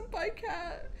check, Senpai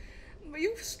Cat. But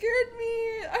you scared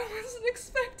me. I wasn't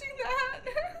expecting that.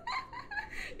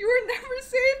 You were never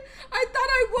safe. I thought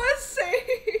I was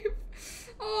safe.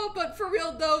 Oh, but for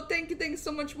real though, thank you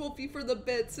so much, Wolfie, for the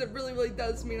bits. It really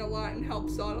does mean a lot and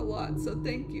helps out a lot. So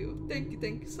thank you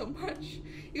so much.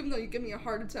 Even though you give me a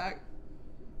heart attack.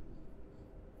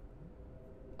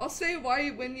 I'll say why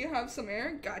when you have some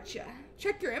air. Gotcha.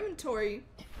 Check your inventory.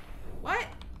 What?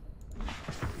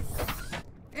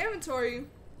 Inventory.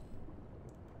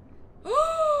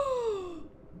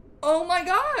 Oh my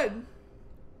god.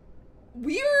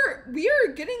 We are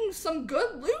getting some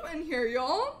good loot in here,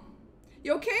 y'all.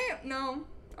 You okay? No,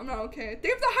 I'm not okay. They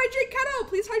have the hydrate kettle.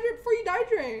 Please hydrate before you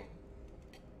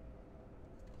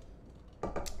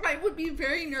dehydrate. I would be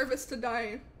very nervous to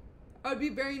die. I would be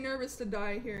very nervous to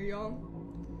die here, y'all.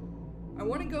 I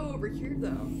want to go over here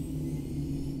though.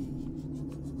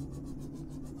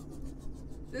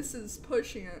 This is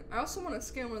pushing it. I also want to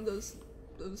scan one of those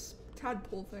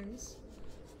tadpole things.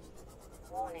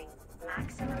 Warning,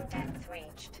 maximum depth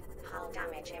reached. Hull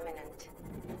damage imminent.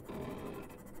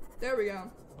 There we go.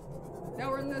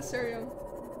 Now we're in this area.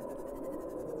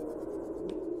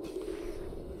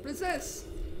 What is this?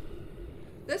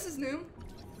 This is new.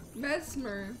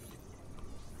 Mesmer.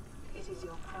 It is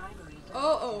your primary.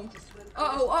 Oh.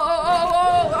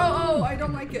 I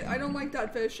don't like it. I don't like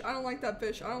that fish. I don't like that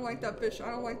fish. I don't like that fish. I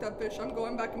don't like that fish. I'm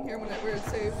going back in here where it's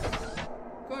safe.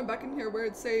 Going back in here where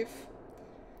it's safe.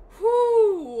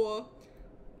 Whoo!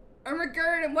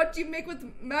 Armagerd, and what do you make with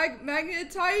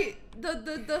magnetite?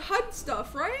 The HUD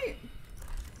stuff, right?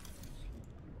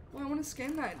 Well, I want to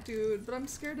scan that, dude, but I'm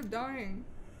scared of dying.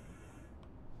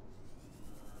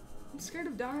 I'm scared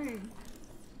of dying.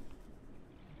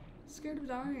 Scared of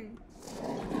dying.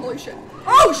 Holy shit.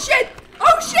 Oh shit!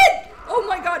 Oh shit! Oh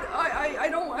my god, I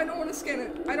don't want to scan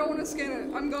it. I don't want to scan it.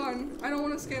 I'm gone. I don't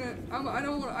want to scan it. I don't want to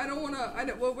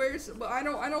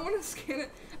scan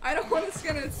it. I don't want to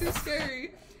scan it. It's too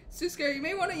scary. It's too scary. You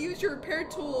may want to use your repair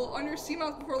tool on your sea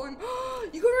moth before long.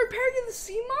 You can repair the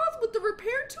sea moth with the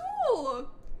repair tool.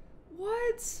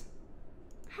 What?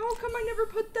 How come I never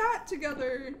put that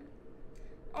together?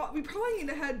 Oh, we probably need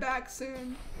to head back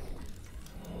soon.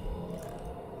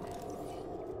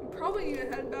 We probably need to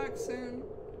head back soon.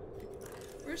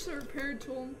 Where's the repair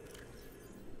tool?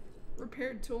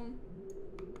 Repair tool.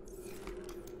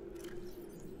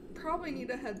 Probably need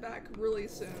to head back really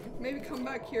soon. Maybe come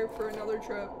back here for another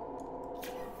trip.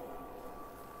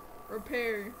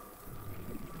 Repair.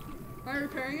 Am I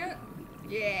repairing it?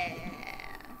 Yeah.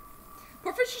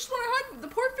 Poor fish just wanna hunt. The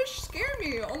poor fish scare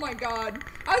me. Oh my god.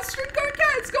 Stream card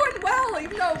cat, it's going well,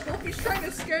 even though Wolfie's trying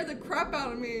to scare the crap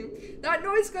out of me. That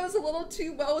noise goes a little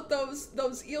too well with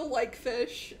those eel-like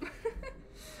fish.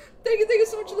 Thank you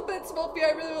so much for the bits, Wolfie.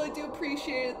 I really do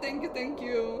appreciate it. Thank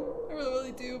you. I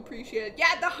really do appreciate it.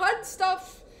 Yeah, the HUD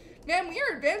stuff. Man, we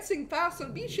are advancing fast, so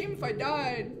it'd be a shame if I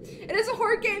died. It is a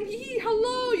horror game. Hee hee.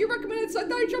 Hello, you're recommended, so I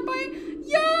thought I'd drop by.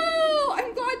 Yo!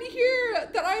 I'm glad to hear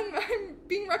that I'm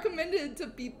being recommended to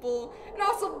people. And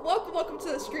also, welcome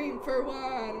to the stream for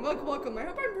one. Welcome. I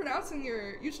hope I'm pronouncing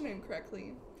your username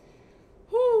correctly.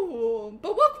 Whew.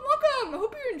 But welcome. I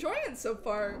hope you're enjoying it so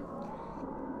far.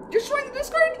 Just joined the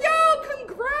Discord? Yo,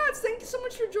 congrats! Thank you so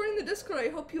much for joining the Discord. I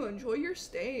hope you enjoy your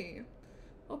stay.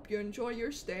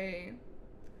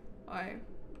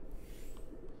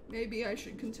 Maybe I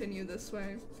should continue this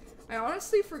way. I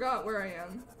honestly forgot where I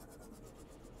am.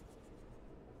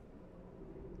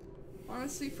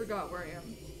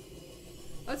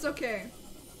 That's okay.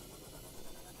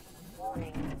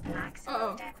 Warning,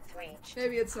 maximum depth reached.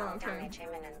 Maybe it's not okay. Damage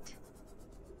imminent.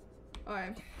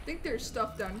 I think there's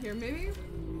stuff down here, maybe?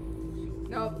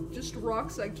 No, just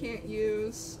rocks I can't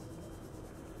use.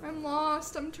 I'm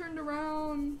lost, I'm turned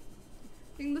around.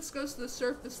 I think this goes to the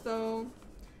surface though.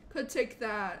 Could take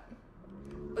that.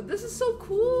 But this is so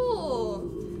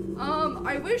cool!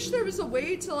 I wish there was a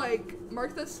way to like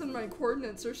mark this in my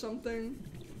coordinates or something.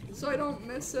 So I don't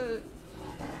miss it.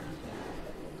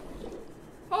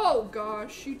 Oh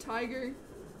gosh, you tiger.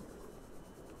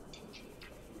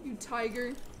 You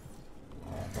tiger.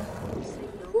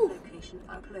 Signal location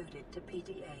uploaded to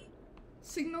PDA.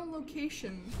 Signal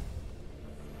location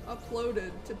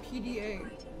uploaded to PDA.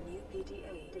 New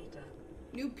PDA data.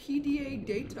 New PDA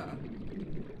data.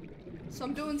 So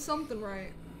I'm doing something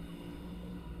right.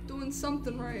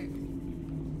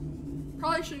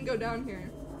 Probably shouldn't go down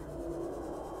here.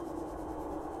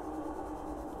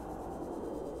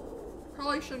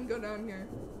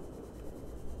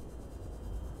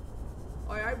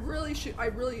 Oh, I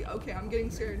really, okay, I'm getting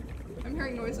scared. I'm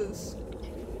hearing noises.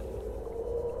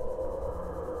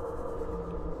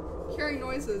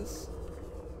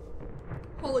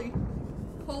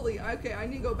 Holy, okay, I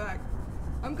need to go back.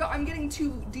 I'm getting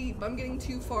too deep, I'm getting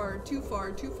too far, too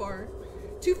far.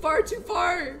 Get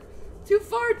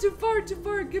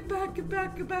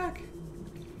back.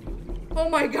 Oh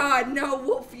my god, no,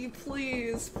 Wolfie,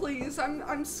 please.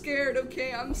 I'm scared,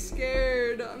 okay? I'm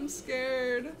scared.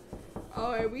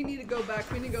 Alright, we need to go back.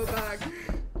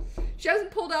 She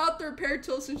hasn't pulled out the repair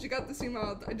tool since she got this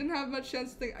email. I didn't have much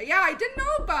chance to think. Yeah, I didn't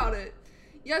know about it.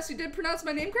 Yes, you did pronounce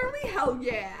my name correctly? Hell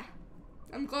yeah.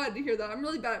 I'm glad to hear that. I'm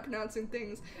really bad at pronouncing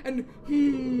things. And,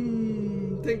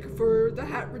 thank you for the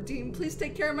hat redeemed. Please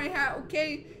take care of my hat,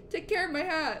 okay? Take care of my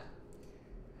hat.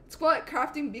 It's what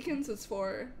crafting beacons is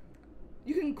for.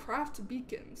 You can craft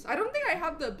beacons. I don't think I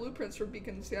have the blueprints for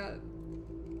beacons yet.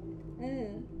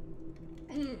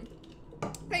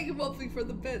 Thank you, Wolfie, for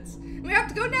the bits. We have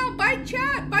to go now. Bye,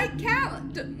 chat. Bye,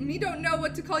 cat. Me don't know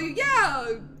what to call you.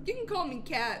 Yeah, you can call me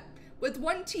cat with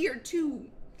 1 T or 2.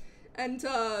 And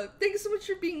thank you so much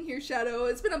for being here, Shadow.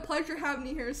 It's been a pleasure having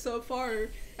you here so far.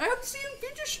 And I hope to see you in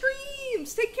future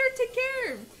streams. Take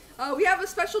care. We have a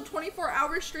special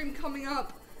 24-hour stream coming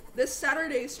up this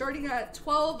Saturday starting at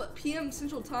 12 p.m.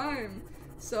 Central Time.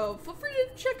 So feel free to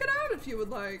check it out if you would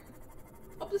like.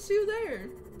 Hope to see you there.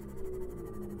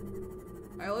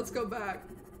 Alright, let's go back.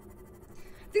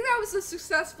 I think that was a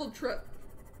successful trip.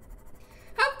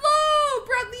 Hello,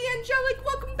 Bradley Angelic.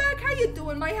 Welcome back. How you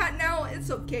doing? My hat now, it's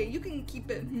okay. You can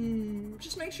keep it.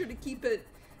 Just make sure to keep it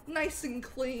nice and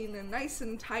clean and nice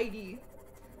and tidy.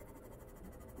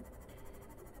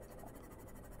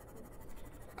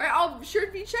 Alright, I'll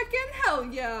sure be checking. Hell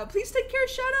yeah. Please take care,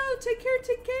 Shadow. Take care.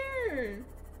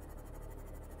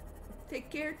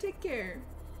 Take care.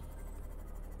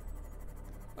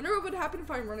 Wonder what would happen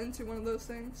if I run into one of those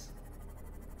things.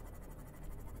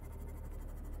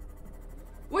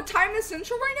 What time is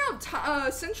Central right now?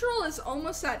 Central is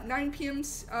almost at 9 p.m.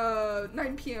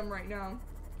 9 p.m. right now.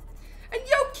 And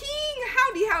yo, King!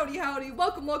 Howdy.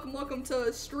 Welcome to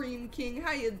the stream, King.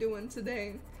 How you doing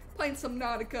today? Playing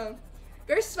Subnautica.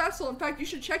 Very successful. In fact, you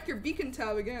should check your beacon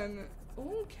tab again.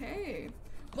 Okay.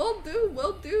 Will do,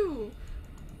 will do.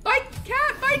 Bye,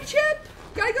 cat, bye, Chip.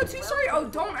 Gotta go too, sorry. Oh,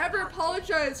 don't ever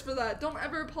apologize for that. Don't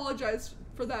ever apologize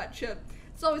for that, Chip.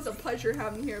 It's always a pleasure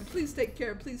having you here. Please take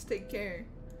care, please take care.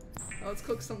 Oh, let's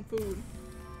cook some food.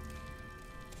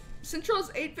 Central is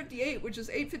 8:58, which is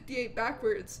 8:58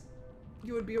 backwards.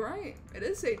 You would be right. It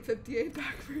is 8:58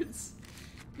 backwards.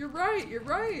 You're right, you're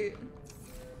right.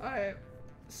 Alright,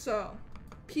 so,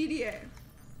 PDA.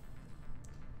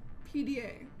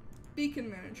 PDA. Beacon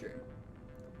Manager.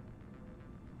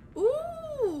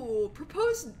 Ooh,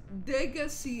 proposed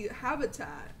legacy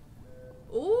habitat.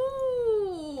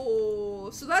 Ooh,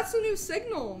 so that's a new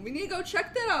signal. We need to go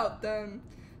check that out then.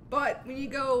 But we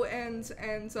need to go and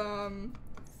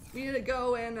we need to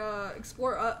go and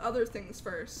explore other things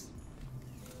first.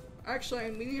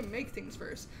 Actually, we need to make things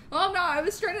first. Oh no, I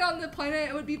was stranded on the planet.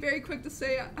 It would be very quick to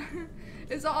say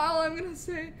is all I'm gonna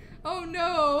say. Oh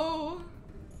no.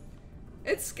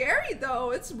 It's scary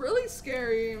though. It's really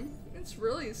scary. It's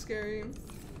really scary.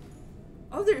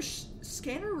 Oh, there's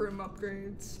scanner room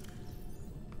upgrades.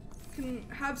 Can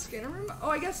have scanner room? Oh,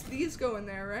 I guess these go in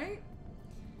there, right?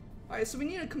 Alright, so we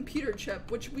need a computer chip,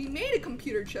 which we made a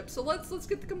computer chip. So let's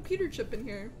get the computer chip in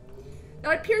here.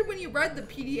 That appeared when you read the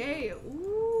PDA.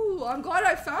 Ooh, I'm glad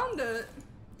I found it.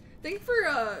 Thank you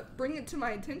for bringing it to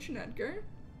my attention, Edgar.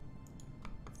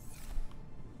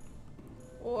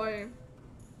 Boy.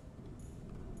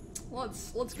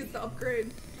 Let's get the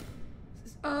upgrade.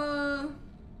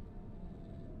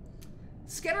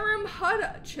 Scanner room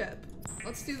HUD chip.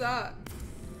 Let's do that.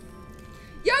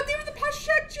 Yeah, thank you for the plush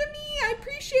check, Jimmy. I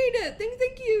appreciate it.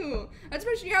 Thank you. Not to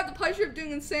mention you have the pleasure of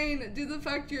doing insane due to the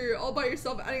fact you're all by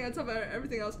yourself, adding on top of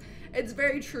everything else. It's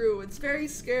very true. It's very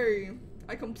scary.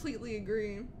 I completely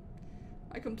agree.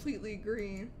 I completely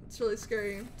agree. It's really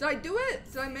scary. Did I do it?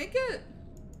 Did I make it?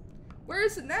 Where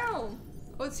is it now?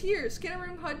 Oh, it's here. Scanner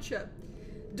room HUD chip.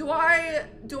 Do I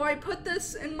put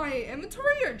this in my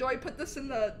inventory or do I put this in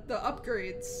the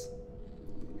upgrades?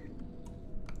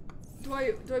 Do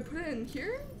I put it in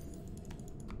here?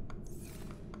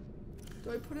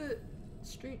 Do I put it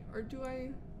straight or do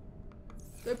I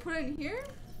put it in here?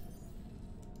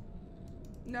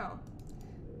 No.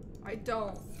 I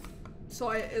don't. So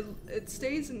it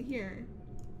stays in here.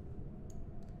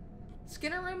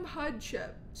 Scanner room HUD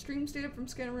chip. Streams data from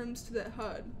scanner rooms to the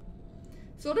HUD.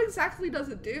 So what exactly does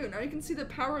it do? Now you can see the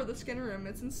power of the scanner room.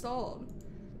 It's installed.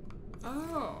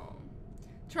 Oh.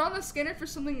 Turn on the scanner for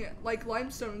something like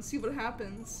limestone and see what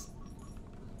happens.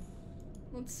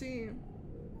 Let's see.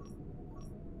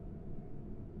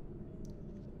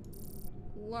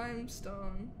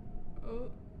 Limestone.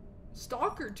 Oh.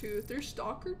 Stalker tooth. There's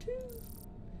stalker tooth?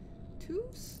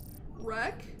 Tooths?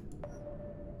 Wreck?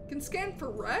 Can scan for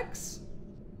wrecks?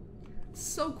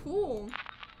 So cool.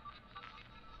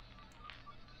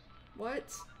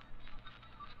 What?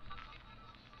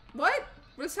 What?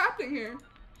 What is happening here?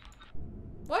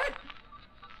 What?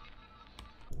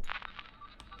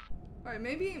 Alright,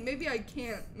 maybe I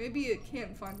can't. Maybe it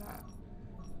can't find that.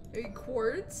 Maybe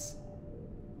quartz?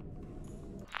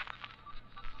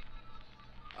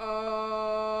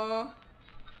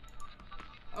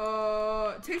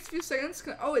 It takes a few seconds.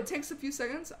 Oh, it takes a few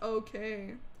seconds?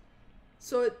 Okay.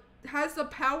 So it has the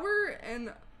power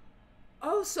and...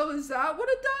 Oh, so is that what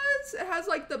it does? It has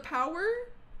like the power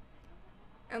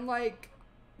and like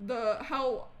the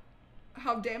how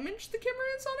damaged the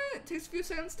camera is on it. It takes a few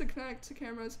seconds to connect to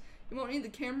cameras. You won't need the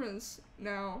cameras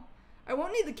now. I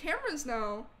won't need the cameras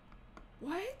now.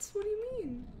 What? What do you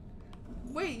mean?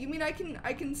 Wait, you mean I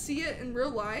can see it in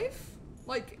real life?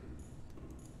 Like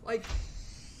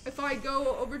if I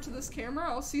go over to this camera,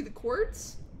 I'll see the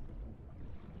quartz?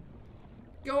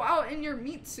 Go out in your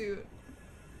meat suit.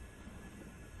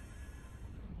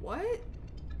 What?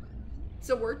 Is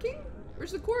it working?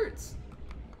 Where's the quartz?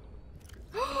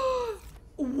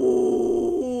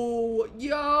 Whoa!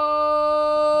 Yo!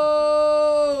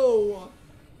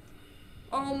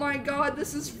 Oh my god,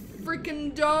 this is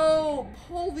freaking dope!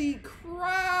 Holy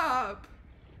crap!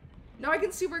 Now I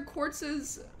can see where quartz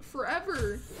is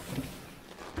forever.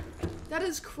 That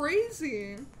is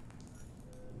crazy.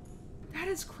 That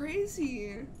is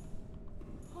crazy.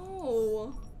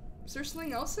 Oh. Is there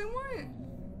something else I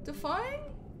want? Define?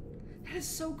 That is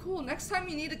so cool. Next time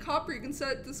you need a copper, you can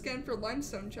set it to scan for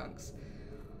limestone chunks.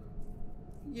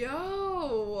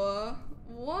 Yo,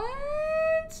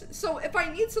 what? So if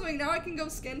I need something now, I can go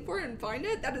scan for it and find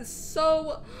it? That is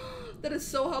so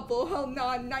helpful. Hell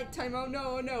no, nighttime. Oh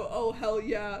no, no. Oh hell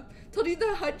yeah. Told you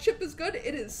the HUD chip is good?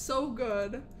 It is so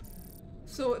good.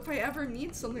 So if I ever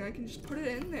need something, I can just put it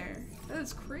in there. That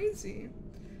is crazy.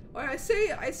 I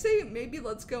say maybe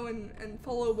let's go and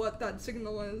follow what that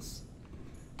signal is.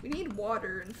 We need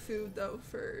water and food though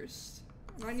first.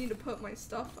 And I need to put my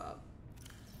stuff up.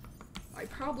 I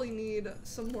probably need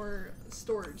some more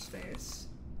storage space.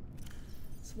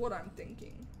 That's what I'm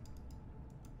thinking.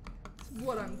 That's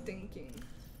what I'm thinking.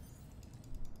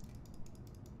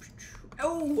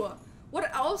 Oh,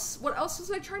 what else? What else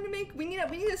was I trying to make? We need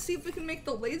to see if we can make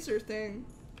the laser thing.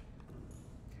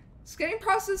 Scanning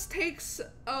process takes.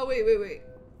 Oh wait.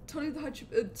 Totally the hutch.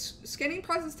 Scanning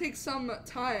process takes some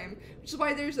time, which is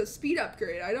why there's a speed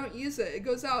upgrade. I don't use it. It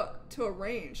goes out to a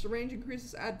range. The range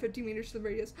increases. Add 50 meters to the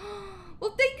radius.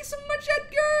 Well, thank you so much,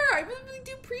 Edgar. I really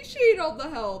do appreciate all the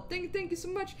help. Thank you so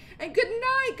much. And good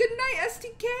night,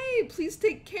 STK. Please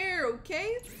take care,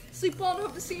 okay? Sleep well and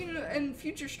hope to see you in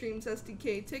future streams,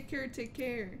 STK. Take care.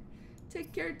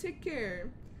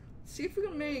 See if we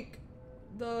can make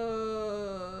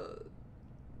the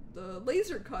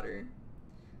laser cutter.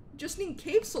 Just need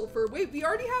cave sulfur. Wait, we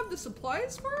already have the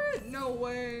supplies for it? No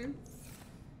way.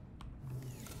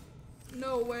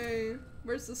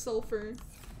 Where's the sulfur?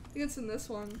 I think it's in this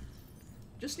one.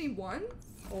 Just need one?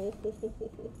 Oh.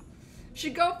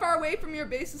 Should go far away from your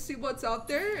base to see what's out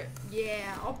there?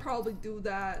 Yeah, I'll probably do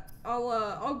that.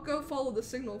 I'll go follow the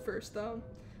signal first though.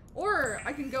 Or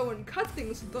I can go and cut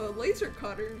things with the laser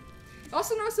cutter.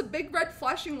 Also notice a big red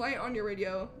flashing light on your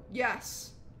radio. Yes.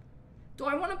 Do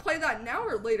I want to play that now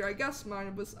or later? I guess I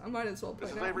might as well play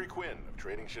now. This is Avery Quinn of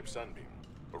Trading Ship Sunbeam.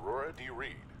 Aurora, do you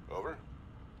read? Over.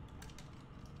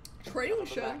 Trading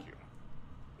ship?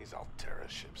 These Altera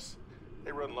ships.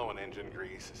 They run low on engine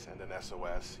grease, send an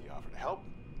SOS, you offer to help,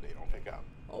 they don't pick up.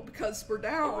 Oh, because we're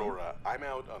down. Aurora, I'm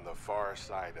out on the far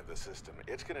side of the system.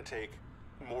 It's gonna take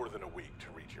more than a week to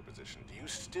reach your position. Do you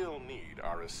still need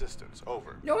our assistance?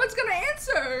 Over. No one's gonna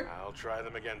answer! I'll try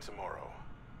them again tomorrow.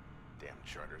 Damn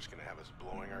charter's gonna have us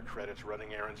blowing our credits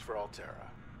running errands for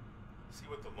Altera. See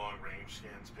what the long-range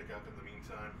scans pick up in the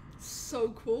meantime. So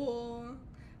cool.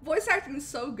 Voice acting is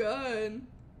so good.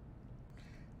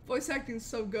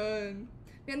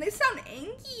 Man, they sound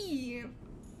angry.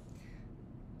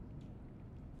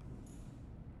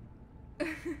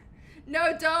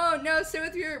 No, don't. No, stay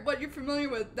with what you're familiar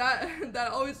with. That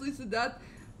always leads to death.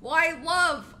 Well, I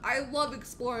love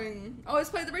exploring. Always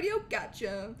play the radio?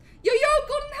 Gotcha. Yo,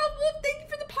 Golden Hell Wolf, thank you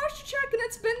for the posture check, and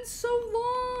it's been so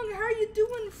long. How are you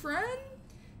doing, friend?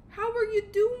 How are you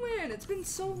doing? It's been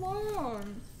so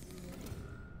long.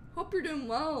 Hope you're doing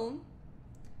well.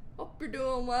 Hope you're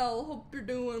doing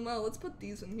well. Let's put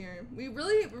these in here. We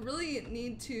really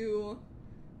need to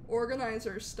organize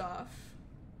our stuff.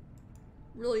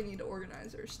 Really need to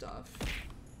organize our stuff.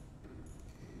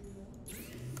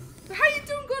 How you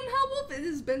doing, Golden Hell Wolf? It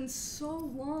has been so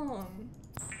long.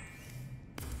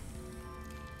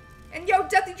 And yo,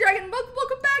 Deathy Dragon,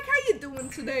 welcome back. How you doing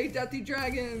today, Deathy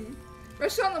Dragon?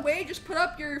 Rest on the way, just put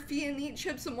up your feet and eat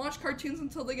chips and watch cartoons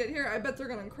until they get here. I bet they're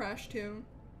gonna crash too.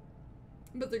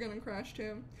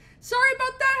 Sorry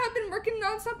about that, I've been working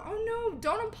nonstop. Oh no,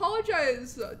 don't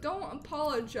apologize. Don't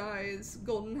apologize,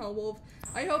 Golden Hell Wolf.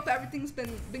 I hope everything's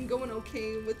been going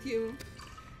okay with you.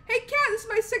 Hey Cat, this is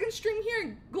my second stream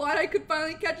here. Glad I could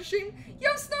finally catch a stream.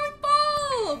 Yo, Snowy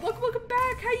Ball! Welcome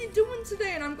back. How you doing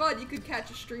today? And I'm glad you could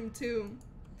catch a stream too.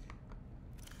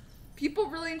 People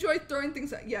really enjoy throwing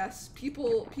things at— yes,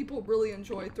 people really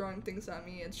enjoy throwing things at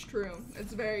me. It's true.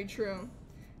 It's very true.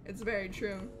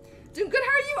 Doing good,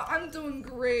 how are you? I'm doing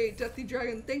great, Deathy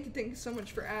Dragon. Thank you so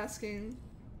much for asking.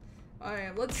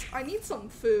 Alright, I need some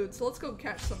food, so let's go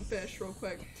catch some fish real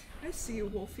quick. I see you,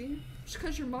 Wolfie. Just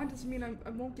because you're mine doesn't mean I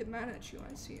won't get mad at you.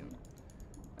 I see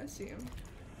you.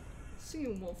 See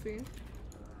you, Wolfie.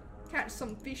 Catch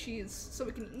some fishies so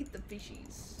we can eat the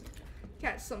fishies.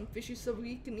 Catch some fishies so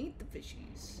we can eat the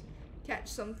fishies. Catch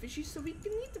some fishies so we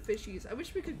can eat the fishies. I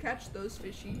wish we could catch those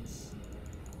fishies.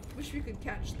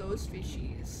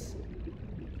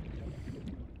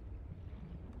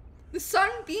 The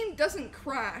sunbeam doesn't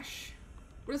crash.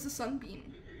 What is the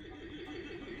sunbeam?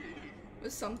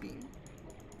 What's sunbeam?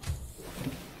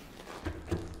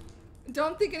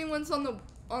 Don't think anyone's on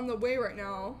the way right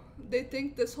now. They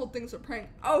think this whole thing's a prank.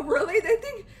 Oh really? They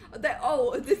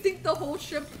think the whole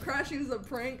ship crashing is a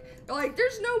prank. They're like,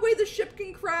 there's no way the ship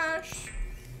can crash.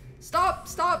 Stop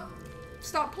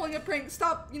pulling a prank.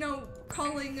 Stop,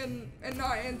 calling and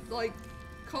not, and like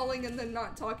calling and then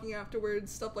not talking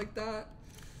afterwards, stuff like that.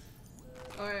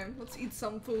 Alright, let's eat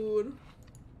some food.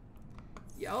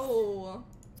 Yo.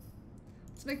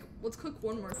 Let's cook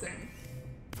one more thing.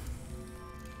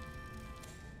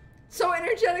 So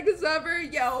energetic as ever.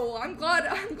 Yo, I'm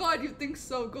glad you think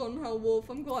so, Golden Hell Wolf.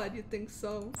 I'm glad you think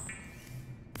so.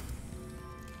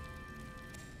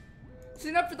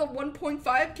 Sign up for the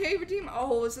 1.5K redeem?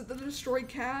 Oh, is it the destroyed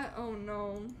cat? Oh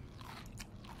no.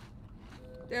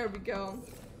 There we go.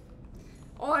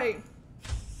 Oi.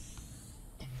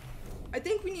 I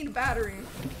think we need a battery.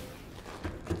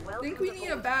 I think we need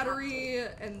a battery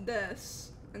and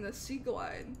this. And the Sea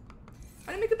Glide.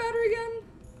 I didn't make a battery again?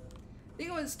 I think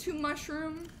it was 2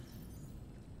 mushroom.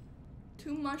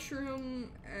 2 mushroom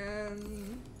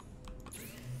and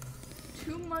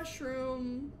 2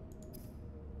 mushroom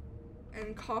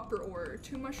and copper ore.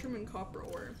 2 mushroom and copper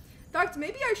ore. In fact,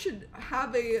 maybe I should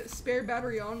have a spare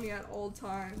battery on me at all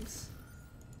times.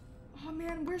 Oh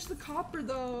man, where's the copper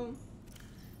though?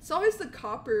 It's always the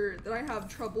copper that I have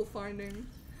trouble finding.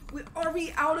 Are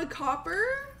we out of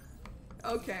copper?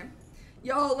 Okay.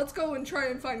 Yo, let's go and try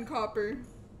and find copper.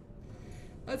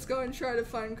 Let's go and try to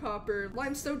find copper.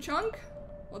 Limestone chunk?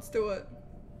 Let's do it.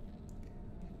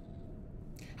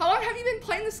 How long have you been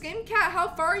playing this game, Cat? How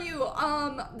far are you?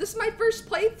 This is my first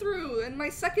playthrough and my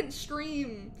second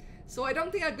stream. So I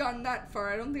don't think I've gotten that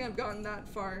far. Don't think I've gotten that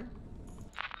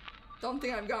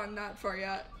far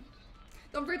yet.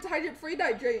 Don't forget to hydrate before you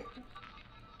hydrate.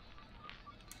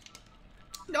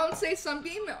 Don't say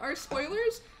Sunbeam are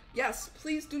spoilers. Yes,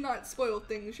 please do not spoil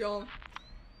things, y'all.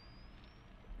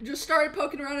 Just started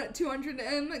poking around at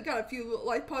 200M. Got a few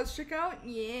life pods to check out.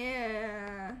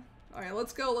 Yeah. All right,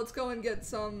 let's go and get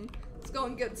some. Let's go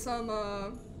and get some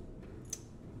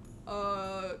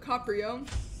copper, yo.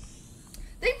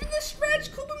 Thank you for the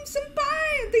stretch, Kubum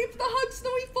Senpai. Thank you for the hug,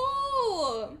 Snowy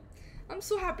Fall. I'm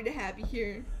so happy to have you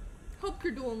here. Hope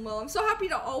you're doing well. I'm so happy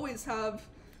to always have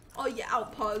all your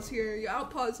outpaws here. Your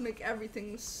outpaws make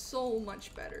everything so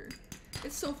much better.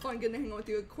 It's so fun getting to hang out with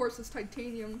you. Of course, it's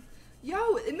titanium.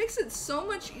 Yo, it makes it so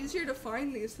much easier to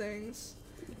find these things.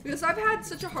 Because I've had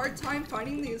such a hard time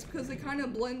finding these because they kind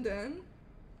of blend in.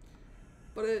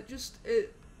 But it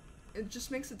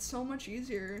just makes it so much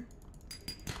easier.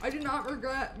 I do not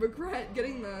regret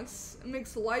getting this. It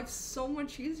makes life so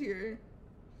much easier.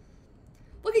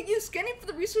 Look at you scanning for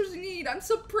the resources you need. I'm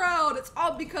so proud. It's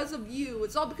all because of you.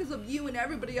 It's all because of you and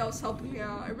everybody else helping me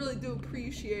out. I really do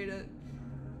appreciate it.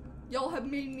 Y'all have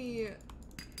made me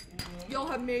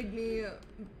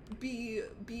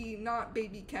be not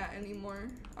baby cat anymore.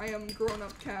 I am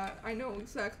grown-up cat. I know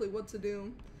exactly what to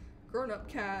do. Grown-up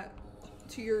cat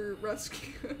to your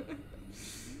rescue.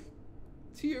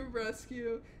 To your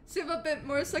rescue. Save a bit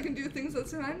more so I can do things at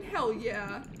the time. Hell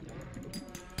yeah.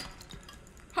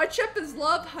 Hudship is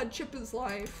love, hudship is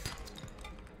life.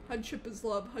 Hudship is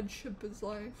love, hudship is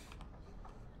life.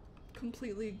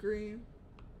 Completely agree.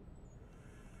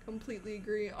 Completely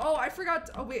agree. Oh, I forgot.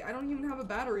 Oh, wait, I don't even have a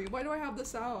battery. Why do I have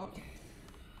this out?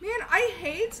 Man,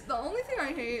 the only thing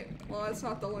I hate. Well, that's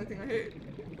not the only thing I hate.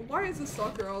 Why is this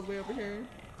soccer all the way over here?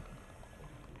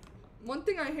 One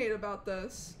thing I hate about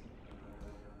this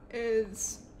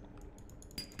is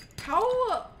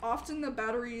how often the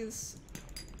batteries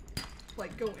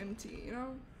like go empty, you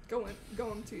know? Go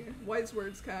empty. Wise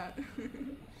words, cat.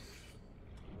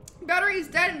 Battery's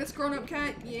dead, Miss Grown-Up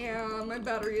Cat. Yeah, my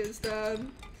battery is dead.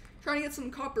 Trying to get some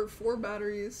copper 4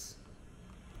 batteries.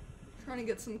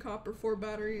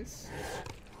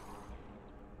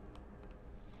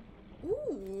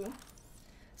 Ooh.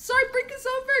 Sorry, break is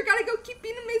over. Gotta go keep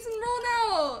being amazing rolling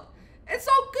out. It's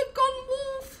all good, Golden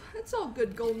Wolf. It's all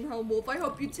good, Golden Hell Wolf. I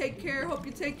hope you take care.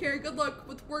 Good luck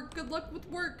with work.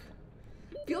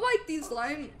 Feel like these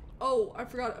lime. Oh, I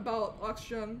forgot about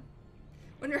oxygen.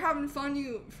 When you're having fun,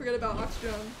 you forget about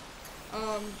oxygen.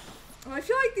 I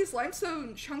feel like these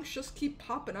limestone chunks just keep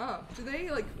popping up. Do they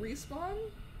like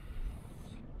respawn?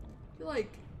 I feel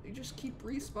like they just keep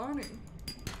respawning.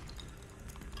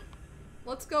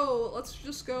 Let's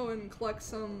just go and collect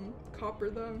some copper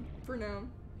though, for now.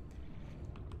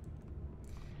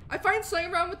 I find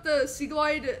slaying around with the Sea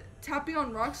Glide tapping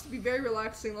on rocks to be very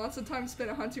relaxing. Lots of time spent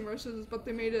hunting resources, but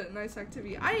they made it a nice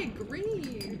activity. I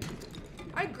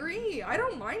agree. I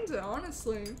don't mind it,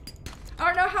 honestly. I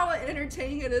don't know how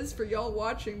entertaining it is for y'all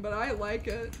watching, but I like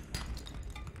it.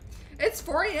 It's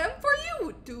 4 AM for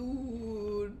you?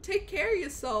 Dude, take care of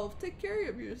yourself.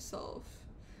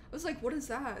 I was like, what is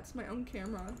that? It's my own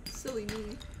camera. Silly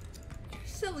me.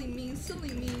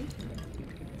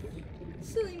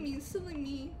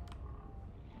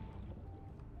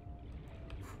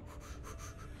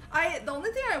 The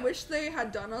only thing I wish they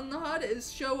had done on the HUD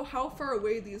is show how far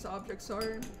away these objects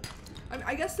are.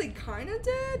 I guess they kind of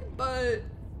did, but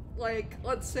like,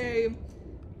 let's say,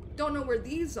 don't know where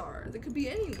these are. They could be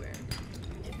anywhere.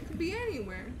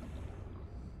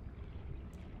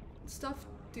 Stuff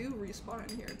do respawn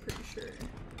in here, pretty sure.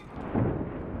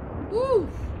 Woo!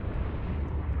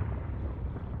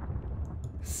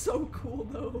 So cool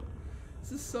though.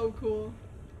 This is so cool.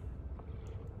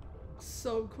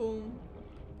 So cool.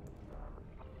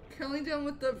 Currently dealing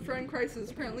with the friend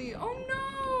crisis, apparently. Oh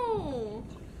no!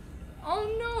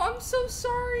 Oh no, I'm so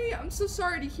sorry. I'm so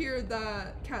sorry to hear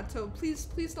that, Kato. Please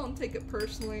don't take it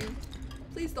personally.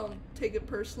 Please don't take it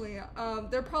personally.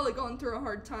 They're probably going through a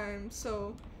hard time,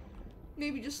 so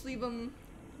maybe just leave them,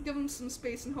 give them some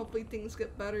space, and hopefully things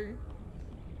get better.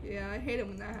 Yeah, I hate it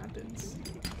when that happens.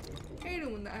 Hate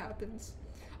it when that happens.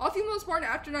 All females born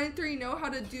after 93 know how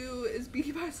to do is be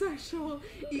bisexual,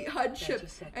 eat HUD chip,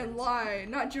 and lie.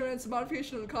 Not Jonah, it's a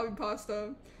modification of the copy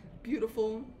pasta.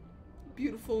 Beautiful.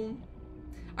 Beautiful.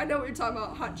 I know what you're talking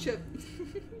about, hot chip.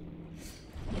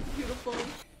 Beautiful.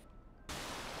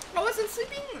 I wasn't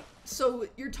sleeping, so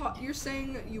you're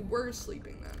saying you were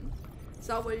sleeping then. Is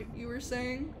that what you were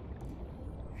saying?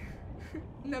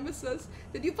 Nemesis,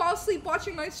 did you fall asleep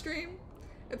watching my stream?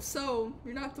 If so,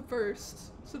 you're not the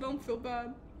first, so don't feel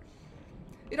bad.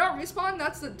 You don't respawn?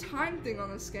 That's the time thing on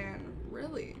the scan.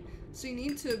 Really? So you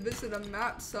need to visit a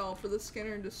map cell for the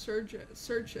scanner to search it.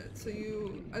 So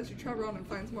you, as you travel around and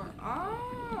finds more.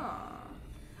 Ah,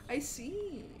 I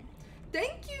see.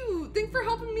 Thank you. Thanks for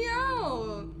helping me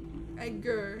out,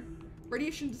 Edgar.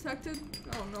 Radiation detected?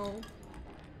 Oh no.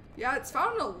 Yeah, it's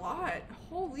found a lot.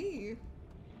 Holy.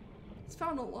 It's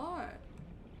found a lot.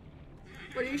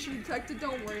 Radiation detected.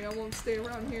 Don't worry, I won't stay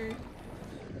around here.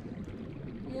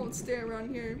 I won't stay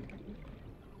around here.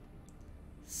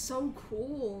 So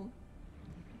cool.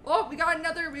 Oh, we got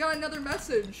another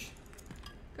message.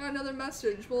 Got another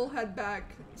message. We'll head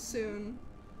back soon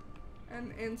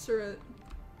and answer it.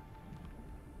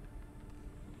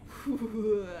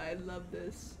 Whew, I love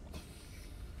this.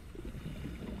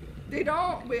 They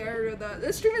don't. Wait, I read that.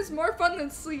 This stream is more fun than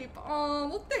sleep. Oh,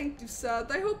 well, thank you,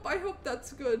 Seth. I hope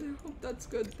that's good. I hope that's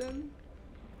good then.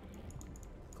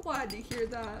 Glad to hear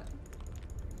that.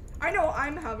 I know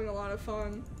I'm having a lot of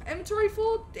fun. Inventory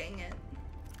full? Dang it.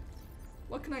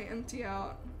 What can I empty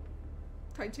out?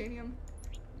 Titanium.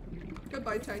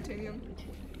 Goodbye, titanium.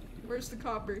 Where's the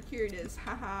copper? Here it is.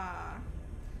 Haha.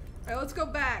 Alright, let's go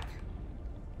back.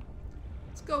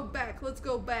 Let's go back. Let's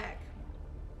go back.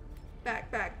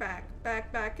 Back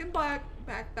in black.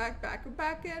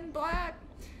 Back in black.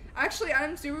 Actually,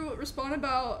 items do respawn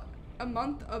about a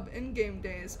month of in-game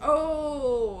days.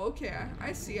 Oh, okay.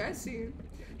 I see.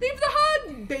 Thank you for the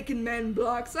HUD! Bacon Man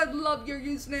Blocks. I love your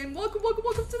username. Welcome to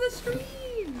the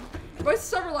stream. Your voice is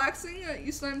so relaxing.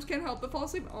 You sometimes can't help but fall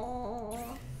asleep.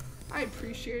 Aww. I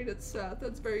appreciate it, Seth.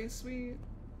 That's very sweet.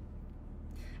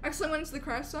 Actually, I went into the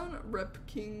crash zone. Rip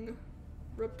King.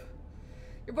 Rip.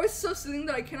 Your voice is so soothing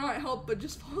that I cannot help but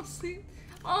just fall asleep.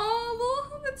 Oh,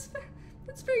 well, that's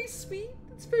very sweet.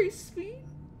 That's very sweet.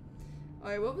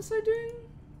 Alright, what was I doing?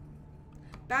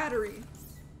 Battery.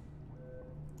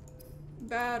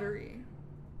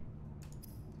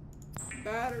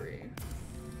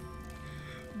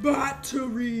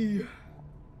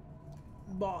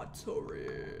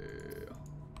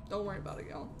 Don't worry about it,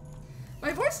 y'all.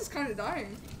 My voice is kind of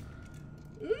dying.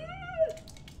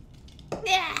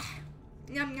 Yeah.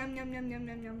 Yum yum yum yum yum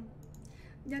yum yum.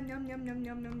 Yum yum yum yum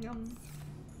yum yum yum.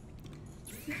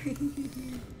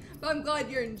 But I'm glad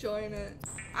you're enjoying it.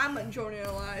 I'm enjoying it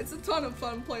a lot. It's a ton of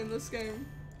fun playing this game.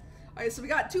 Alright, so we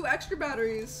got 2 extra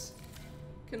batteries.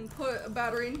 Can put a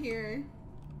battery in here.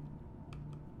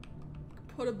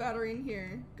 Put a battery in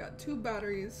here. Got 2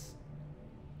 batteries.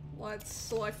 Let's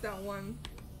select that one.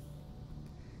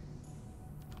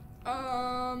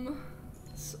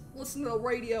 Listen to the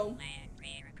radio.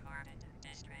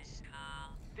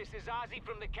 This is Ozzy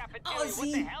from the cafeteria.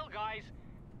 What the hell, guys?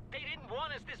 They didn't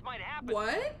warn us this might happen.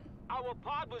 What? Our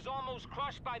pod was almost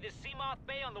crushed by the Seamoth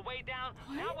Bay on the way down.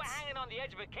 What? Now we're hanging on the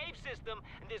edge of a cave system,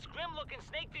 and this grim-looking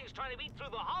snake thing's trying to eat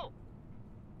through the hull.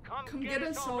 Come get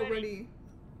us already.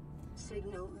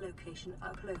 Signal location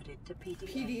uploaded to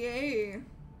PDA.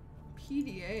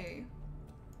 PDA.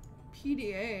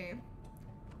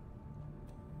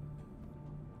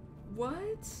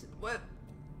 What?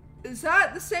 Is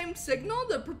that the same signal?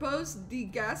 The proposed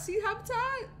degassy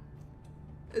habitat?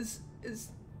 Is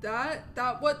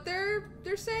that what they're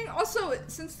saying? Also,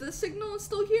 since this signal is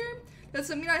still here, does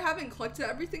that mean I haven't collected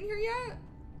everything here yet?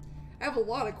 I have a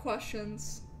lot of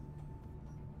questions.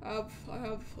 I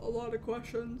have a lot of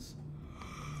questions.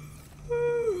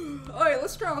 Alright,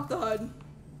 let's turn off the HUD.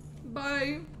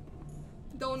 Bye.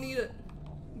 Don't need it.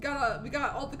 We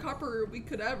got all the copper we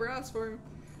could ever ask for.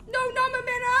 No, not my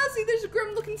man Ozzy! There's a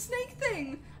grim-looking snake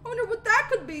thing! I wonder what that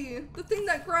could be! The thing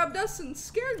that grabbed us and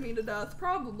scared me to death,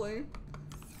 probably.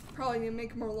 Probably need to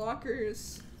make more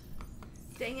lockers.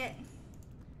 Dang it.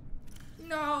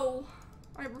 No.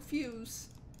 I refuse.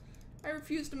 I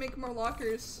refuse to make more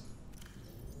lockers.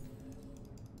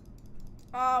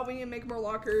 Oh, we need to make more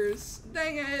lockers.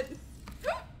 Dang it.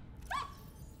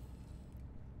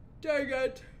 Dang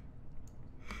it.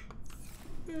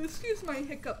 Excuse my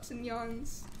hiccups and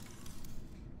yawns.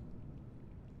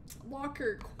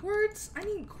 Locker quartz? I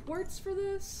need quartz for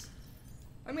this?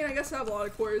 I mean, I guess I have a lot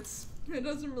of quartz. It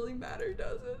doesn't really matter,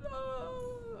 does it?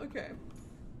 Okay.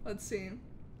 Let's see.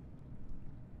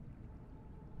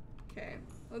 Okay.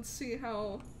 Let's see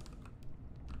how...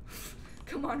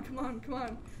 Come on, come on, come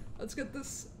on. Let's get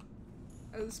this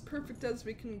as perfect as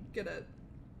we can get it.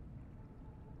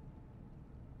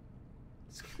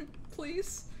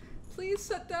 Please? Please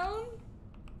sit down?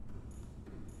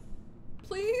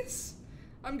 Please?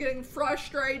 I'm getting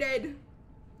frustrated.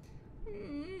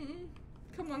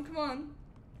 Come on, come on.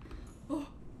 Oh.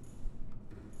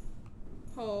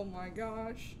 Oh my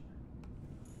gosh.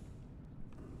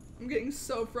 I'm getting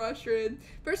so frustrated.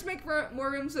 First make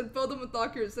more rooms and fill them with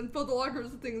lockers, then fill the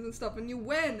lockers with things and stuff, and you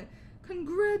win.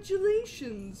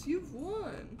 Congratulations, you've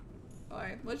won.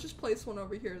 Alright, let's just place one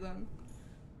over here then.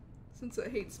 Since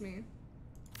it hates me.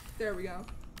 There we go.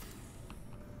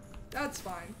 That's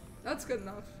fine. That's good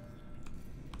enough.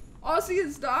 Ozzy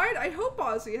has died? I hope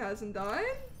Ozzy hasn't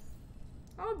died.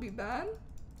 That would be bad.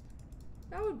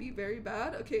 That would be very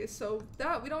bad. Okay, so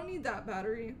that, we don't need that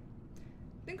battery.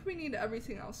 I think we need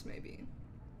everything else maybe.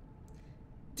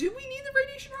 Do we need the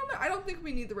radiation helmet? I don't think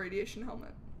we need the radiation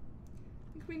helmet.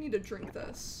 I think we need to drink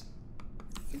this.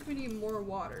 I think we need more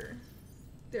water.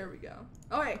 There we go.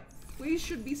 Okay, we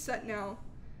should be set now.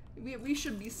 We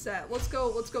should be set. Let's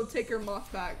go take our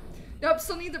moth back. Nope,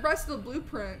 still need the rest of the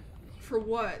blueprint. For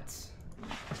what?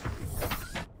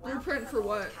 Blueprint for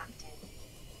what?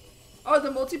 Oh, the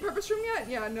multi-purpose room yet?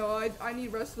 Yeah, no, I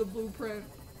need rest of the blueprint.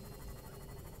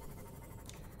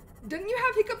 Didn't you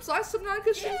have hiccups last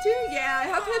Subnautica stream too?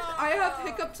 Yeah, I have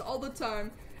hiccups all the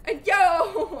time. And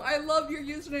yo, I love your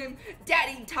username,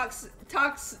 Daddy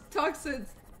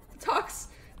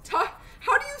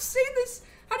how do you say this?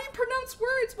 How do you pronounce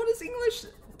words? What is English?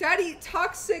 Daddy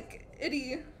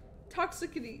toxicity.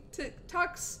 Toxicity.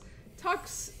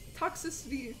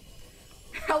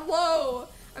 Hello.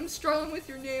 I'm struggling with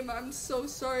your name. I'm so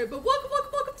sorry. But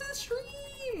welcome to the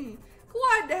stream.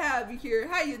 Glad to have you here.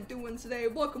 How you doing today?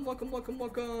 Welcome.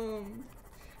 Hello,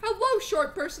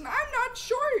 short person. I'm not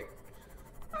short.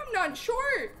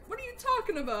 What are you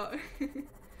talking about?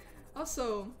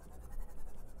 Also,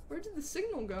 where did the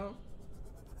signal go?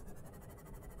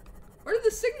 Where did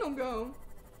the signal go?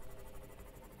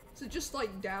 Is it just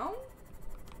like down?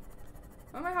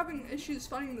 Why am I having issues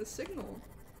finding the signal?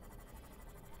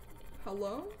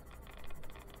 Hello?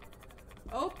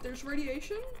 Oh, there's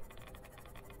radiation?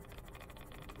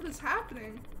 What is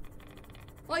happening?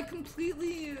 Like,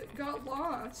 completely got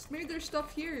lost. Maybe there's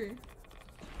stuff here.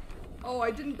 Oh, I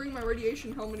didn't bring my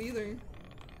radiation helmet either.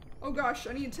 Oh gosh,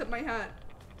 I need to tip my hat.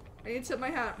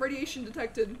 Radiation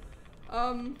detected.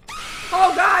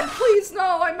 Oh god, please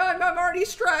no! I'm already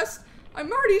stressed.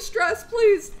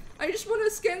 Please. I just want to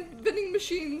scan vending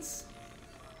machines.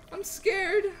 I'm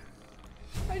scared.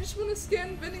 I just want to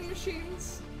scan vending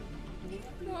machines.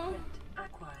 No.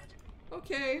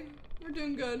 Okay, we're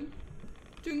doing good.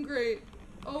 Doing great.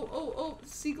 Oh,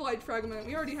 sea glide fragment.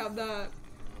 We already have that.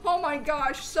 Oh my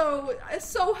gosh, so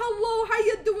hello, how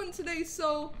you doing today,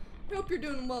 so? I hope you're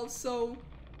doing well, so.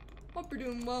 Hope you're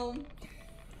doing well.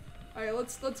 Alright,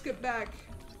 let's get back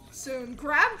soon.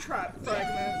 Grab trap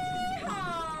fragment.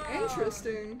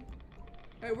 Interesting.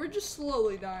 Alright, we're just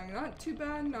slowly dying. Not too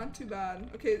bad.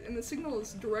 Okay, and the signal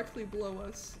is directly below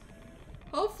us.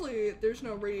 Hopefully there's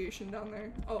no radiation down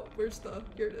there. Oh,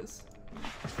 here it is.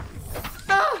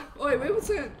 Ah! Wait, one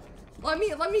second.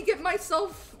 Let me get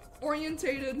myself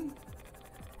orientated.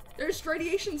 There's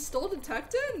radiation still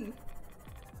detected?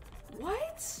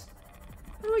 What?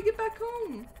 How do I get back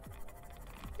home?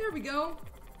 There we go.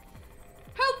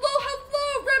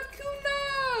 Hello,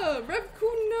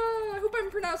 Revkuna! I hope I'm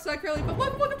pronounced that correctly, but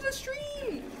welcome to the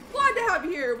stream! Glad to have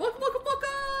you here.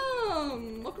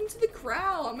 Welcome! Welcome to the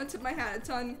crowd. I'm gonna tip my hat a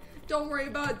ton. Don't worry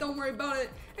about it.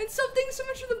 And so, thanks so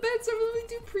much for the bits. I really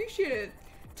do appreciate it.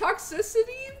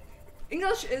 Toxicity?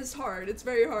 English is hard. It's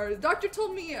very hard. The doctor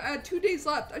told me I had 2 days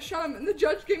left. I shot him, and the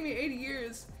judge gave me 80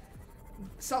 years.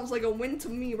 Sounds like a win to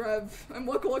me, Rev. I'm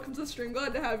welcome to the stream.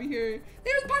 Glad to have you here.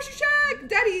 There's the posture check!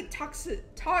 Daddy, toxicity.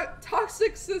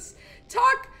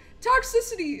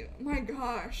 My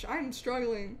gosh, I'm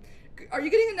struggling. Are you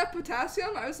getting enough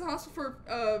potassium? I was in the hospital for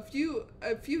a few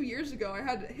years ago. I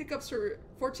had hiccups for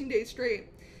 14 days straight.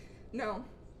 No,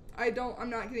 I'm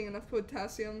not getting enough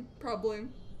potassium, probably.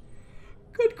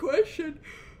 Good question.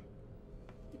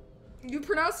 You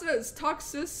pronounce it as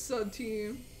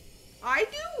toxicity. I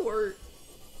do, or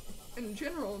in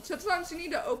general. Sometimes you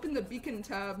need to open the beacon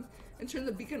tab and turn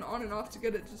the beacon on and off to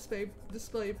get it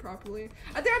displayed properly.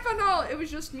 I think I found out it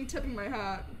was just me tipping my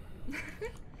hat.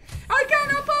 I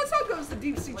can't help us. How goes the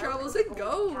deep sea travels? It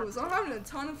goes. I'm having a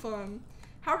ton of fun.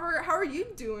 How are you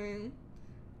doing?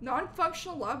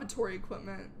 Non-functional laboratory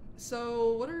equipment.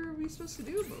 So what are we supposed to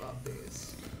do about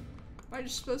these? Am I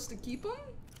just supposed to keep them?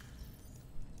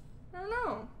 I don't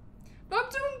know. But I'm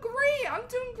doing great. I'm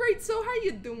doing great. So how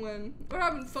you doing? We're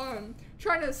having fun.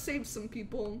 Trying to save some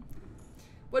people.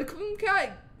 Would Coon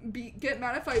Cat get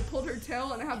mad if I pulled her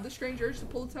tail and have the strange urge to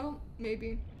pull the tail?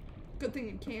 Maybe. Good thing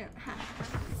you can't.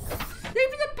 Thank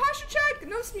you for the posture check.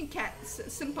 Notice me, cat.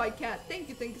 Senpai cat. Thank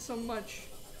you so much.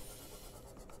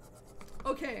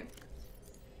 Okay.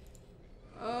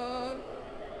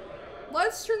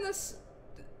 Let's turn this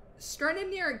stranded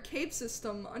near a cave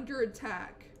system under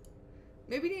attack.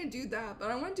 Maybe we need to do that, but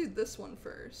I want to do this one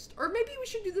first. Or maybe we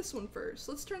should do this one first.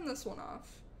 Let's turn this one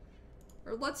off.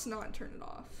 Or let's not turn it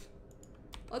off.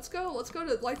 Let's go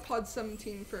to Life Pod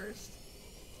 17 first.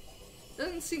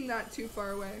 Doesn't seem that too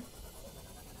far away.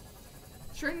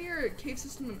 Stranded near a cave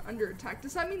system and under attack.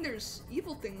 Does that mean there's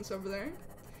evil things over there?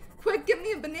 Quick, get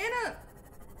me a banana!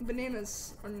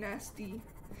 Bananas are nasty.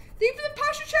 Thank you for the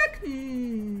posture check!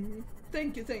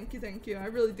 Thank you. I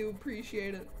really do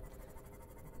appreciate it.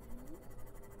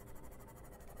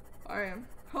 Alright.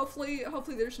 Hopefully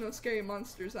there's no scary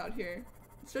monsters out here.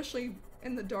 Especially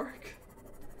in the dark.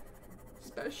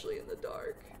 Especially in the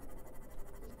dark.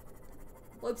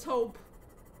 Let's hope.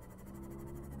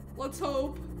 Let's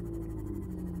hope.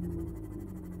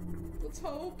 Let's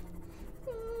hope.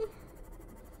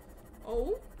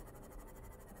 Oh.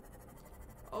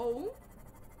 Oh.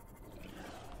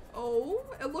 Oh.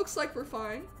 It looks like we're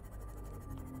fine.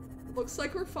 Looks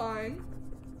like we're fine.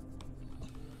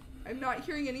 I'm not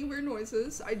hearing any weird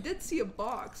noises. I did see a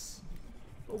box.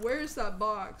 But where is that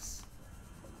box?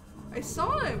 I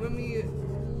saw it when we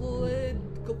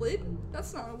glid?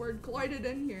 That's not a word. Glided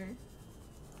in here.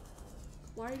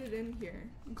 Glided in here.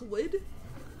 Glid?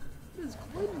 What does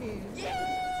glid mean?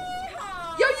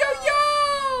 Yeah!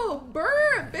 Yo!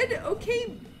 Burr!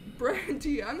 Okay,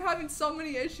 Brandy. I'm having so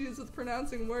many issues with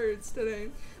pronouncing words today.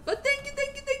 But thank you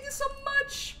so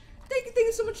much! Thank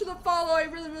you so much for the follow. I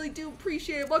really do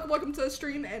appreciate it. Welcome to the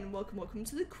stream, and welcome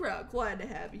to the crowd. Glad to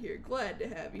have you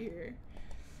here.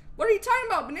 What are you talking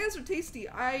about? Bananas are tasty.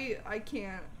 I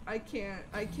can't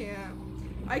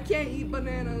eat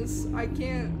bananas.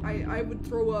 I would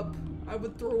throw up.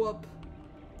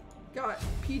 Got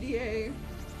PDA.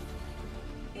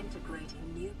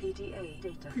 Integrating new PDA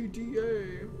data.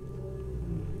 PDA.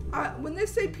 When they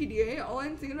say PDA, all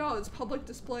I'm thinking about is public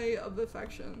display of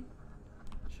affection.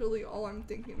 Surely all I'm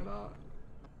thinking about.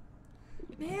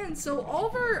 Man, so all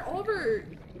of our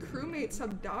crewmates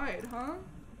have died, huh?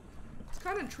 It's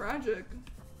kind of tragic.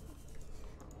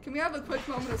 Can we have a quick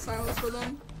moment of silence for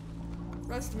them?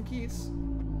 Rest in peace.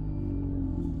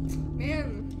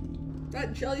 Man,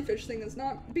 that jellyfish thing is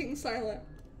not being silent.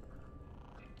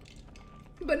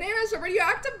 Bananas are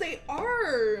radioactive? They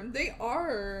are.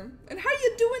 And how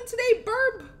you doing today,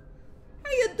 Burb?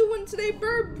 How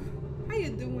you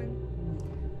doing?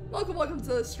 Welcome to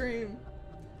the stream.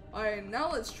 Alright, now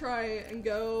let's try and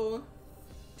go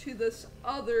to this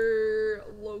other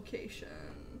location.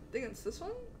 I think it's this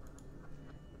one?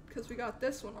 Because we got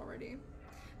this one already.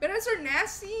 Bananas are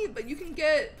nasty, but you can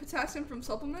get potassium from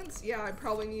supplements. Yeah, I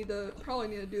probably need to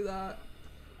do that.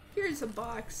 Here's a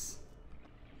box.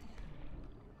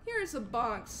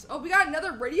 Oh, we got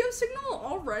another radio signal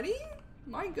already?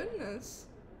 My goodness.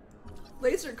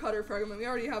 Laser cutter fragment. We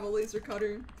already have a laser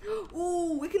cutter.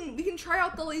 Ooh, we can try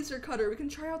out the laser cutter.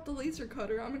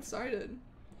 I'm excited.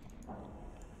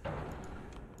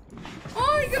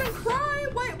 Oh, you're gonna cry?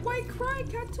 Why cry,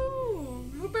 Kato?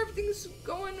 Hope everything's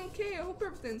going okay.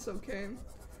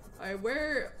 Alright,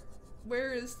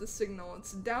 where is the signal?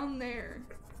 It's down there.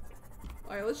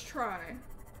 Alright, let's try.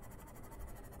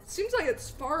 Seems like it's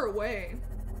far away.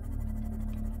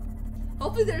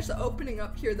 Hopefully there's an opening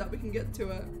up here that we can get to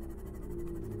it.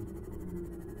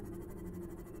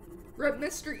 Rip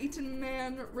Mr. Eaton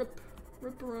Man,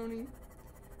 Ripperoni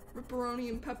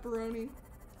and pepperoni.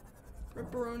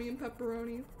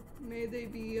 May they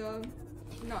be,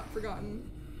 not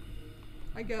forgotten.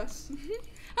 I guess.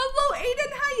 Hello,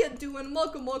 Aiden, how you doing?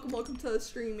 Welcome to the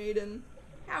stream, Aiden.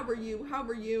 How are you?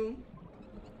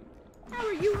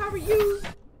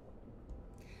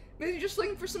 Maybe you're just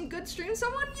looking for some good stream,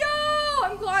 someone? Yo!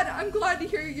 I'm glad to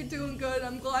hear you're doing good.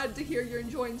 I'm glad to hear you're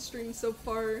enjoying stream so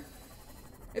far.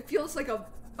 It feels like a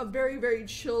a very, very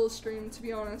chill stream, to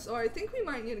be honest. Oh, I think we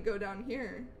might need to go down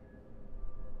here.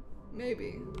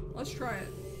 Maybe. Let's try it.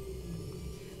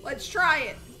 Let's try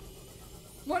it.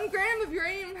 1 gram of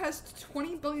uranium has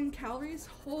 20 billion calories?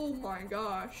 Oh my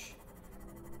gosh.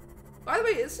 By the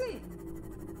way, isn't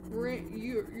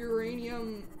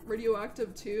uranium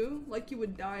radioactive too? Like you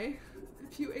would die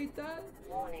if you ate that?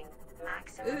 Warning.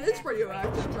 Maximum It is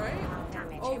radioactive, right?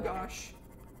 Oh gosh.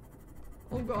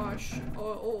 Oh gosh.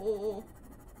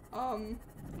 I'm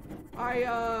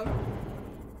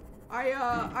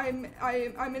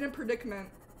in a predicament.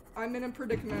 I'm in a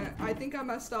predicament. I think I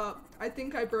messed up. I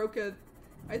think I broke it.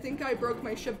 I think I broke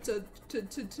my ship to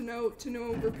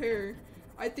no repair.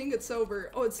 I think it's over.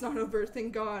 Oh, it's not over.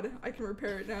 Thank God. I can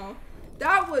repair it now.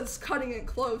 That was cutting it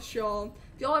close, y'all.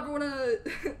 If y'all ever want to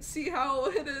see how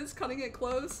it is cutting it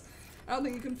close, I don't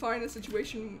think you can find a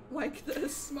situation like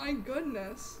this. My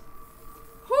goodness.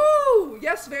 Whoo!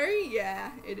 Yes, very?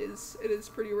 Yeah, it is. It is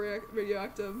pretty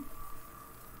radioactive.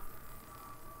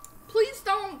 Please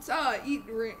don't eat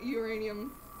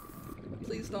uranium.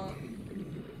 Please don't.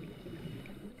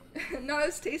 Not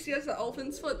as tasty as the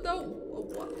elephant's foot, though.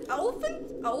 What?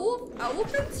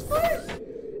 Elephant's foot?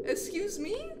 Excuse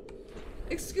me?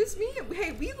 Excuse me?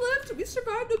 Hey, we lived. We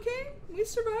survived, okay? We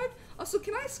survived. Also,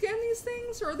 can I scan these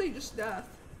things, or are they just death?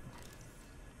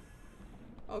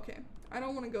 Okay. I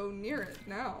don't want to go near it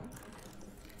now.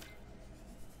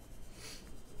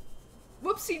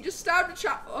 Whoopsie, just stabbed a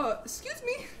child. Excuse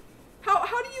me?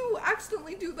 How do you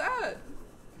accidentally do that?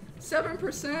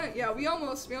 7%? Yeah, we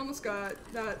almost got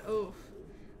that. Oh,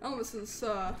 that almost is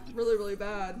really, really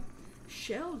bad.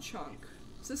 Shell chunk.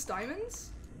 Is this diamonds?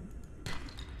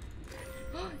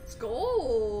 It's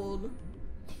gold.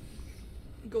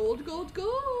 Gold, gold,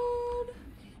 gold.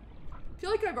 I feel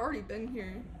like I've already been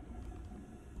here.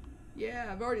 Yeah,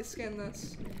 I've already scanned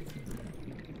this.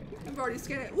 I've already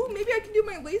scanned it. Ooh, maybe I can do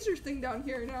my laser thing down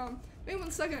here now. Wait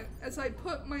 1 second, as I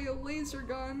put my laser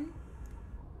gun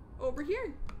over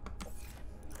here.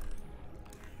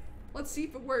 Let's see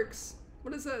if it works.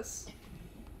 What is this?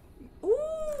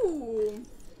 Ooh!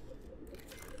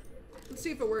 Let's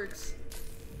see if it works.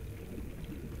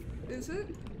 Is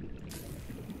it?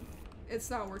 It's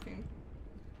not working.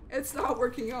 It's not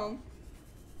working, y'all.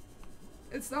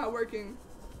 It's not working.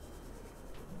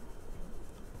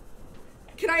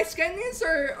 Can I scan these,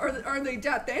 or are they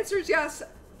death? The answer is yes,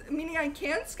 meaning I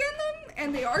can scan them,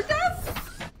 and they are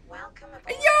death? Welcome aboard.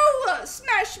 Yo,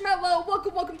 Smashmallow,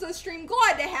 welcome to the stream.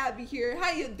 Glad to have you here.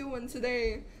 How you doing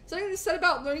today? Something you said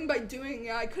about learning by doing.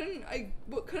 Yeah, I couldn't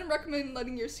recommend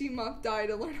letting your sea moth die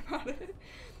to learn about it.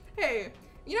 Hey,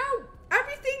 you know,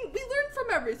 everything, we learn from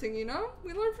everything, you know?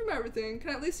 We learn from everything. Can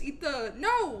I at least eat the,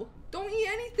 no, don't eat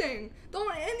anything.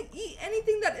 Don't eat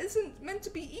anything that isn't meant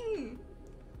to be eaten.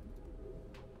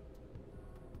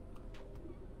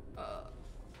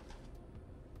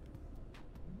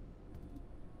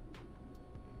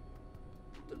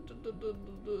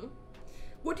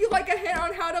 Would you like a hint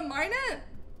on how to mine it?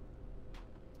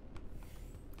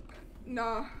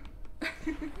 Nah.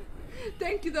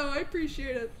 Thank you though, I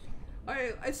appreciate it.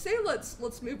 I say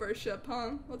let's move our ship,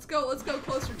 huh? Let's go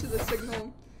closer to the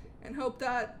signal and hope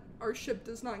that our ship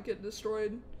does not get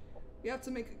destroyed. We have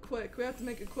to make it quick. We have to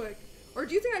make it quick. Or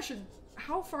do you think I should,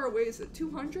 how far away is it?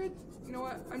 200? You know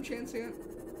what? I'm chancing it.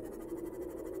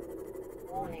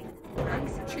 Warning. I'm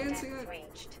chancing it.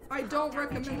 Reached. I don't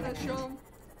recommend this, y'all.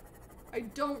 I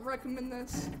don't recommend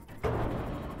this.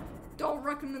 Don't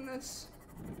recommend this.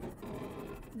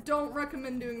 Don't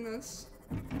recommend doing this.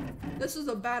 This is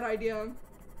a bad idea.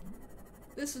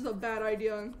 This is a bad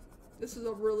idea. This is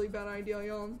a really bad idea,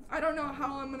 y'all. I don't know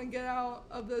how I'm gonna get out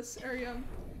of this area.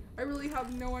 I really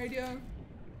have no idea.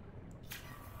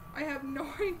 I have no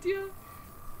idea.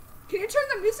 Can you turn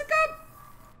the music up?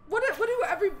 What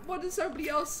does everybody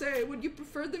else say? Would you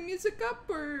prefer the music up,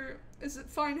 or is it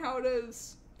fine how it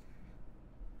is?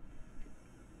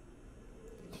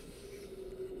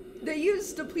 They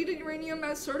use depleted uranium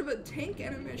as sort of a tank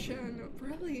animation.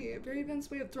 Really? A very advanced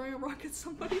way of throwing a rock at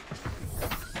somebody?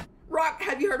 Rock,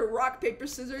 have you heard of rock, paper,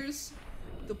 scissors?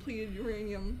 Depleted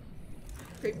uranium.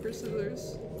 Paper,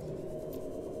 scissors.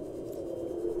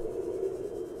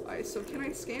 Alright, so can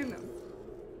I scan them?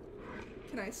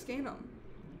 Can I scan them?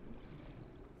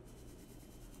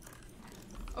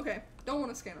 Okay, don't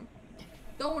want to scan them.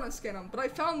 Don't want to scan them. But I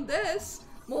found this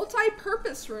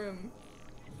multi-purpose room.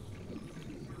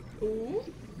 Ooh.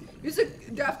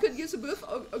 Music, Daph could use a boost?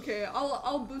 Oh, okay,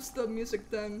 I'll boost the music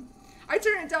then. I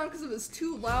turned it down because it was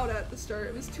too loud at the start.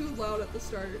 It was too loud at the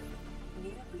start.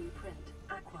 New blueprint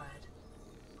acquired.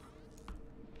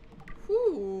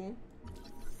 Whew.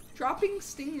 Dropping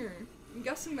stinger. I'm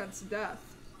guessing that's death.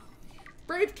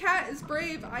 Brave cat is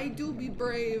brave. I do be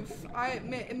brave.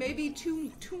 It may be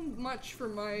too much for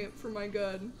my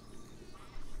good.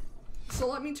 So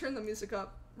let me turn the music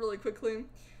up really quickly.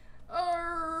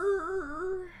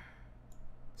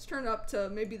 Let's turn it up to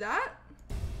maybe that.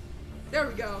 There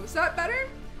we go. Is that better?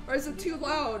 Or is it too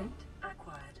loud?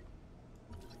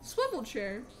 Swivel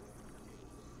chair.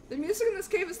 The music in this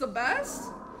cave is the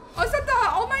best? Oh, is that the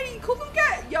almighty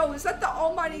Kuluket? Yo, is that the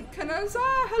almighty Kanaza?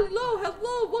 Hello,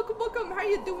 hello, welcome. How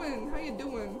you doing?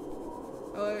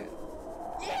 Alright.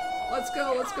 Let's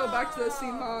go back to the sea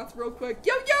moth real quick.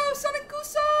 Yo, Sonic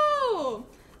Guso!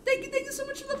 Thank you so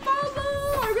much for the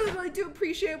follow! I really do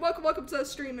appreciate it. Welcome to the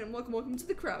stream and welcome to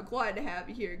the crowd. Glad to have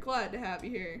you here.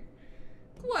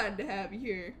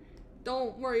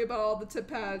 Don't worry about all the tip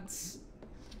pads.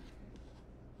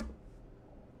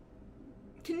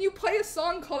 Can you play a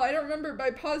song called I Don't Remember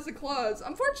by Pause the Claws?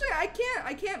 Unfortunately,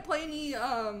 I can't play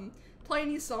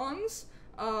any songs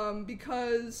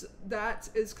because that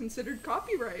is considered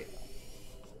copyright.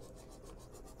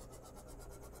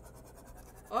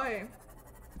 Oi.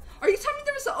 Are you telling me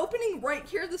there was an opening right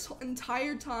here this whole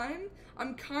entire time?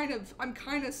 I'm kind of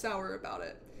sour about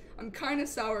it.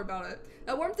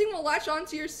 That warm thing will latch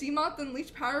onto your sea moth and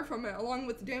leech power from it along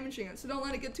with damaging it, so don't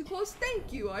let it get too close.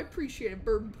 Thank you, I appreciate it,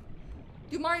 Burb.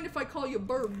 Do you mind if I call you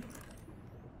Burb?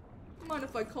 Wait,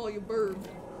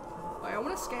 I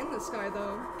want to scan this guy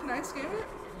though. Can I scan it?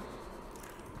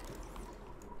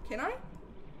 Can I?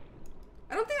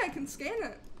 I don't think I can scan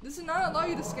it. Does it not allow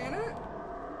you to scan it?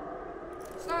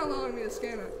 It's not allowing me to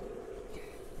scan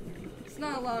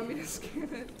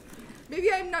it.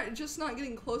 Maybe I'm just not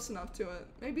getting close enough to it.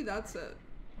 Maybe that's it.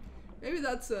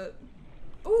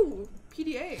 Ooh,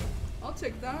 PDA. I'll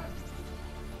take that.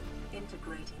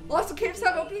 Lots of caves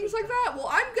have openings like that? Well,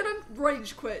 I'm gonna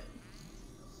rage quit.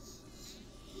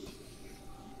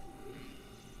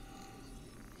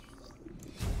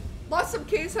 Lots of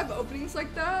caves have openings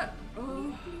like that?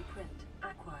 Oh.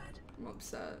 I'm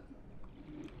upset.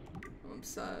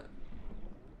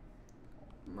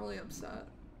 I'm really upset.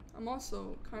 I'm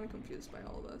also kind of confused by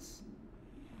all this.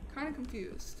 Kind of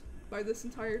confused by this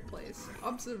entire place.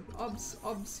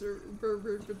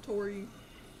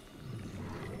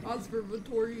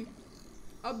 Observatory.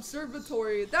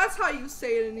 That's how you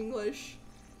say it in English.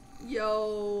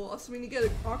 Yo. Also, we need to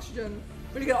get oxygen.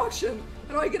 How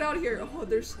do I get out of here? Oh,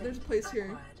 there's a place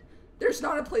here. There's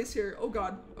not a place here. Oh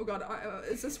god.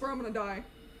 Is this where I'm gonna die?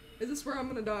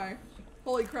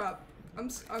 Holy crap. I'm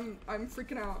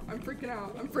freaking out.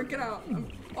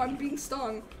 I'm being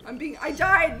stung. I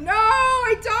died. No,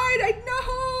 I died.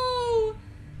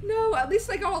 No, at least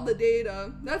I got all the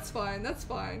data. That's fine.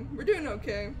 We're doing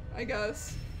okay, I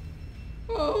guess.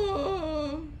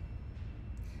 Oh.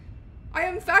 I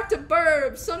am in fact a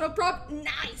burb, so no problem.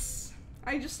 Nice.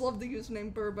 I just love the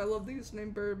username burb. So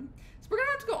we're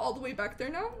gonna have to go all the way back there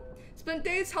now. Spent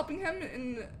days helping him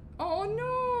and oh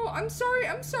no, I'm sorry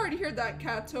to hear that,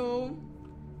 Kato.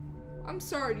 I'm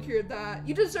sorry to hear that.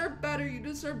 You deserve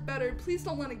better. Please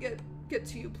don't let it get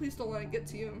to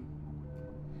you.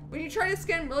 When you try to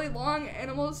scan really long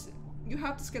animals, you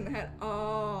have to scan the head.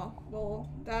 Oh, well,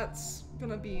 that's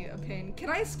gonna be a pain. Can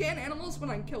I scan animals when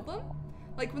I kill them?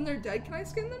 Like when they're dead, can I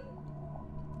scan them?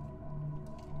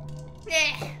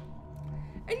 Yeah.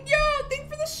 And yo, thank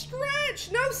for the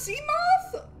stretch. No, sea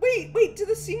moth? Wait, did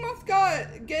the sea moth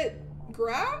get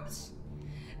grabs?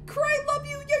 Cry, love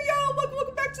you, yo,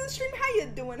 welcome back to the stream. How you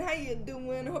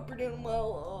doing? Hope you're doing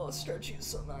well. Oh, Stretchy is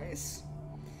so nice.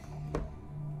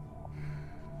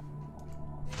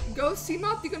 Go sea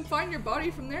moth, you can find your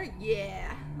body from there?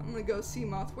 Yeah, I'm gonna go sea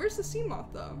moth. Where's the sea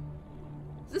moth though?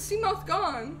 Is the sea moth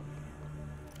gone?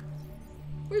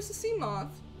 Where's the sea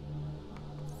moth?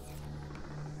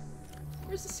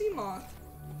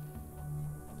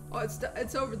 Oh,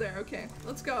 it's over there. Okay,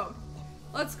 let's go.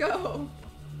 I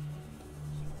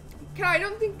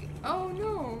don't think, oh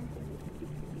no.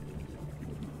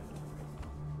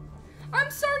 I'm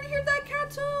sorry to hear that,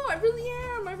 Kato. I really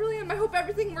am. I hope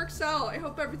everything works out.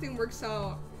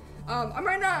 I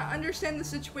might not understand the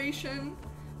situation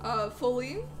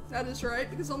fully. That is right,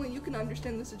 because only you can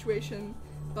understand the situation.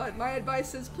 But my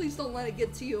advice is please don't let it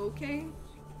get to you, okay?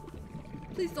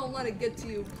 Please don't let it get to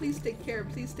you. Please take care.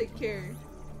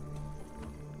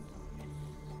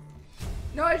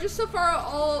 No, I'm just so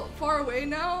far away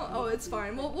now. Oh, it's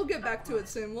fine. We'll get back to it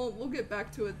soon. We'll get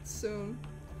back to it soon.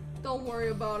 Don't worry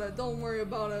about it.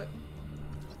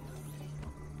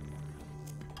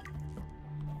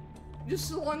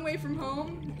 Just a long way from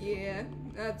home? Yeah,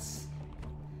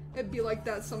 it'd be like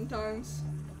that sometimes.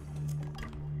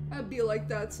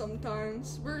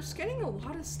 We're scanning a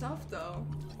lot of stuff though.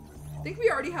 I think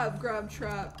we already have grab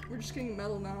trap. We're just getting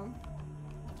metal now.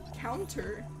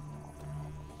 Counter.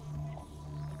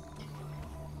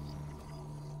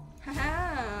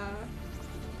 Haha.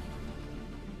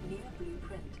 Near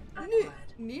blueprint acquired.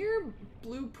 Near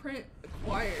blueprint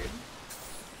acquired.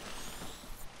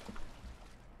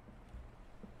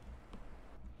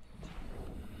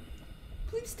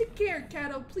 Please take care,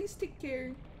 Kato. Please take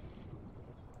care.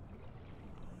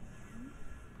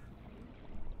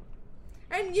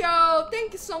 And yo,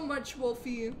 thank you so much,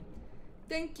 Wolfie.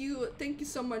 Thank you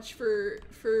so much for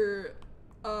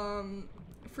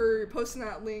posting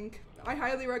that link. I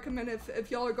highly recommend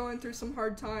if y'all are going through some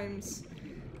hard times,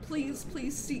 please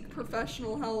seek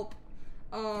professional help.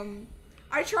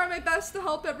 I try my best to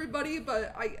help everybody,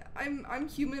 but I'm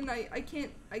human. I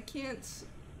can't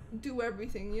do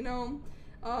everything, you know.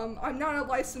 I'm not a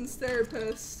licensed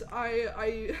therapist.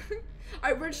 I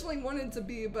originally wanted to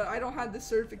be, but I don't have the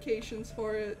certifications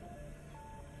for it.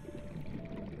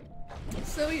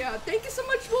 So yeah, thank you so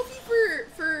much, Wolfie,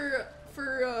 for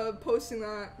posting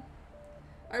that.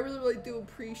 I really do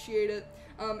appreciate it.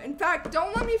 In fact,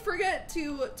 don't let me forget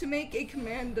to make a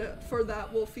command for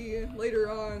that, Wolfie, later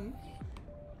on.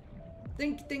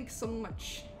 Thank you so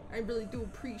much. I really do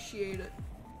appreciate it.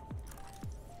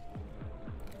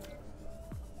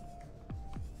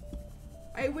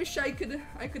 I wish I could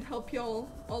help y'all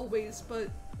always, but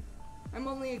I'm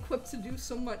only equipped to do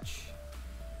so much.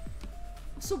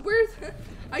 So where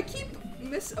I keep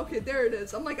okay, there it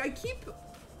is. I'm like, I keep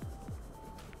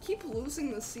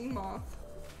losing the sea moth.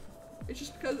 It's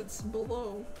just because it's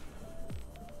below.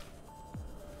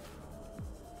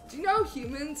 Do you know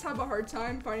humans have a hard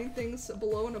time finding things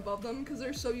below and above them because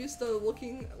they're so used to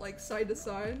looking like side to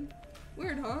side?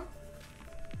 Weird, huh?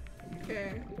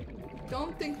 Okay.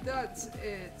 Don't think that's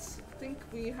it. Think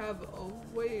we have a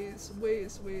ways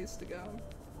to go.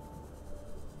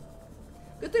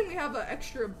 Good thing we have an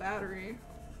extra battery.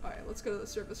 Alright, let's go to the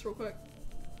surface real quick.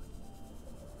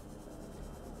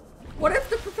 What if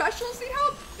the professionals need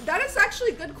help? That is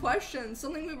actually a good question.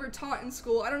 Something we were taught in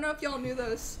school. I don't know if y'all knew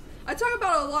this. I talk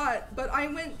about it a lot, but I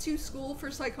went to school for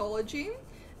psychology,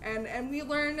 and we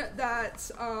learned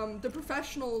that the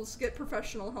professionals get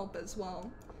professional help as well.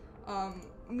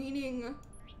 Meaning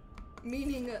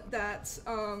that,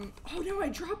 oh no, I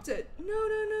dropped it. No.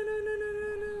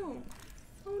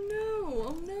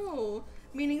 Oh no.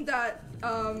 Meaning that,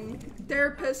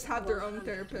 therapists have their own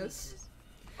therapists.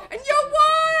 And yo,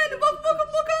 what?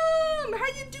 Welcome! How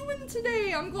you doing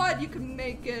today? I'm glad you can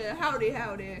make it. Howdy.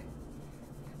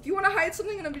 If you want to hide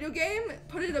something in a video game,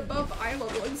 put it above eye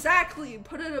level. Exactly!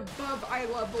 Put it above eye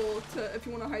level if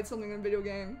you want to hide something in a video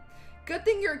game. Good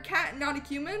thing you're a cat and not a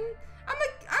human.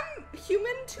 I'm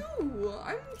human too.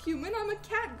 I'm human. I'm a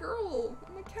cat girl.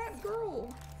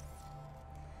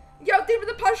 Yo, thank you for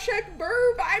the push check,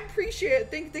 Burb. I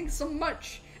appreciate it. Thanks so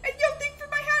much. And yo, thank you for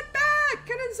my hat back.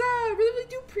 Kanaza, really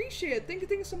do appreciate it. Thank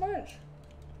you so much.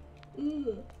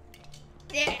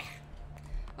 Yeah.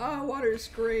 Ah, water's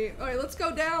great. Alright, let's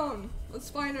go down. Let's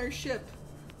find our ship.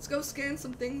 Let's go scan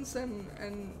some things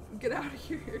and get out of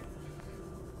here.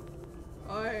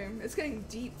 Alright, it's getting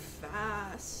deep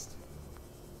fast.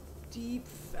 Do you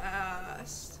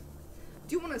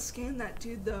want to scan that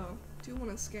dude though?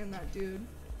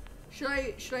 Should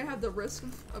I have the risk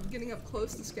of getting up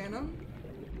close to scan him?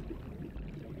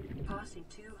 Passing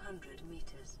 200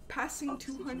 meters. Passing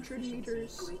 200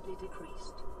 meters. Greatly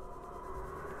decreased.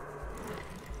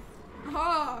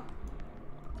 Aha!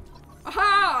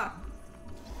 Aha!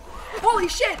 Holy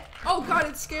shit! Oh god,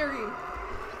 it's scary.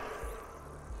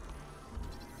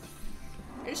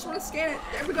 I just want to scan it.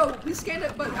 There we go. We scanned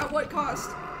it, but at what cost?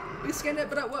 We scanned it,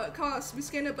 but at what cost? We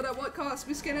scanned it, but at what cost?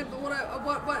 We scanned it, but what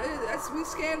we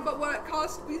scanned, but what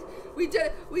cost? We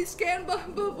did. We scanned, but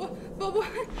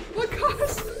what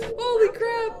cost?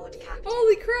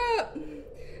 Holy crap!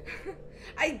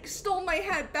 I stole my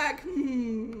hat back.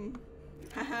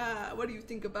 Haha. What do you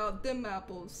think about them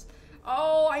apples?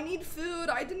 Oh, I need food.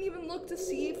 I didn't even look to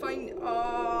see if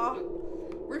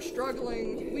we're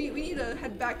struggling. We need to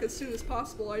head back as soon as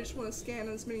possible. I just want to scan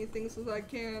as many things as I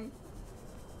can.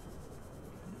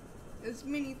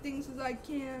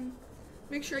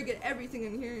 Make sure I get everything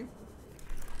in here.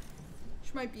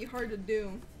 Which might be hard to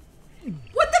do.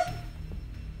 What the?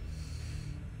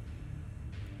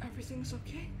 Everything's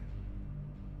okay.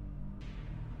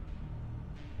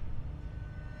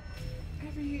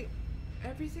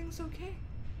 Everything's okay.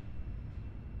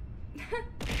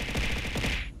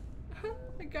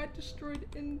 I got destroyed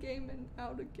in game and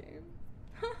out of game.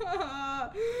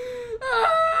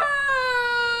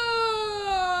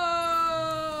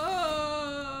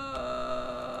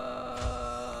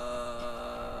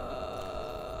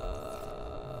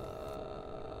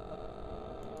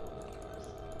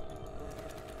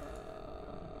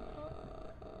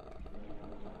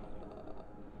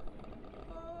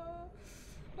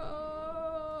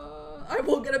 I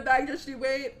will get it back, just you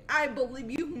wait. I believe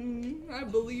you. I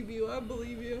believe you. I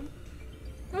believe you.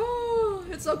 Oh,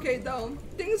 it's okay though.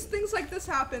 Things like this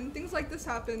happen. Things like this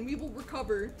happen. We will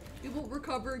recover. We will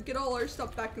recover, get all our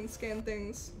stuff back and scan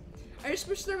things. I just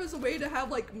wish there was a way to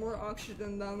have like more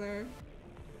oxygen down there.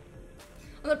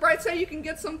 On the bright side, you can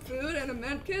get some food and a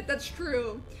med kit. That's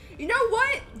true. You know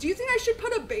what? Do you think I should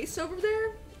put a base over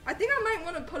there? I think I might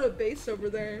want to put a base over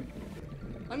there.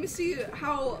 Let me see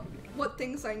what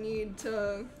things I need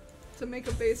to make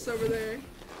a base over there.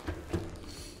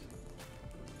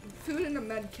 Food and a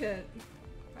med kit.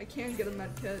 I can get a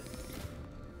med kit.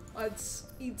 Let's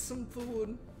eat some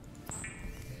food.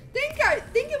 I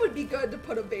think it would be good to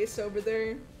put a base over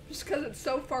there, just because it's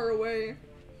so far away.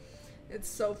 It's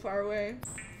so far away.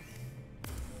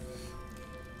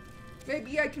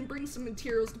 Maybe I can bring some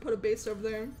materials to put a base over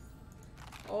there.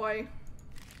 Oi.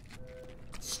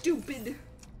 Stupid.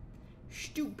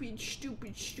 Stupid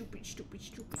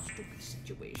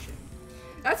situation.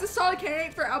 That's a solid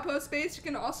candidate for outpost space. You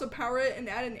can also power it and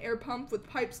add an air pump with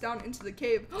pipes down into the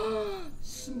cave.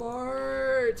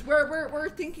 Smart. We're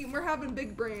thinking, we're having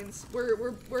big brains.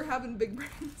 We're having big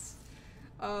brains.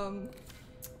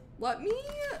 Let me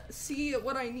see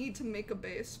what I need to make a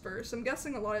base first. I'm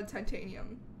guessing a lot of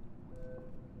titanium.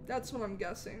 That's what I'm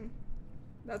guessing.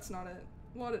 That's not it.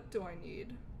 What do I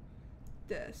need?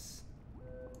 This.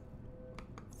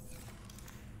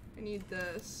 I need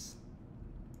this.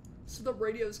 So the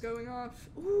radio's going off.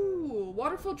 Ooh,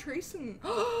 water filtration.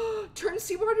 Turn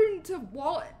seawater into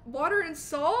water and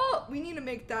salt? We need to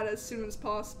make that as soon as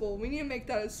possible. We need to make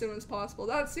that as soon as possible.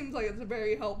 That seems like it's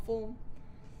very helpful.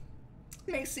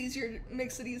 Makes it easier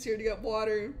to get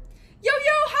water. Yo,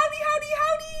 howdy,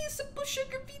 Simple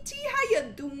Sugar VT. How you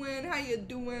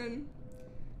doing?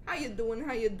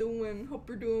 Hope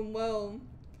you're doing well.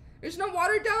 There's no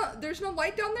light down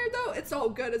there though. It's all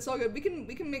good. We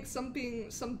can make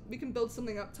something. We can build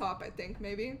something up top. I think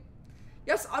maybe.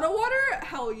 Yes, auto water.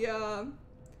 Hell yeah.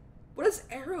 What is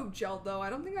aerogel though?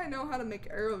 I don't think I know how to make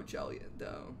aerogel yet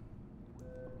though.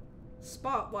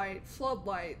 Spotlight,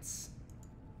 floodlights,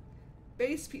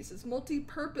 base pieces,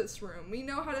 multi-purpose room. We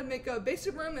know how to make a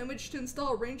basic room in which to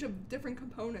install a range of different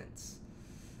components.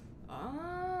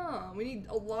 Ah, we need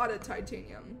a lot of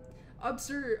titanium.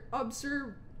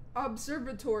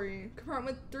 Observatory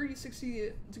compartment,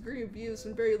 30-60 degree views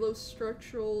and very low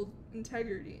structural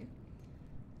integrity.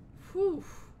 Whew.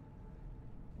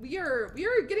 We are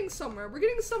getting somewhere. We're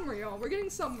getting somewhere, y'all. We're getting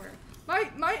somewhere.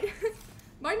 Might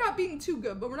not being too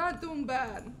good, but we're not doing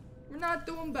bad. We're not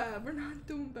doing bad.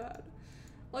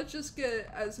 Let's just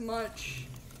get as much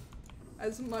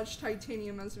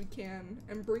titanium as we can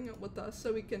and bring it with us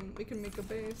so we can make a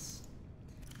base.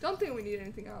 Don't think we need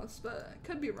anything else, but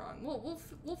could be wrong.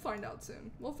 We'll find out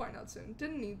soon.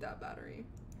 Didn't need that battery.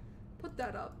 Put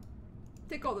that up.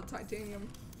 Take all the titanium.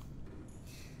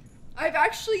 I've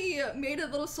actually made a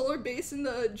little solar base in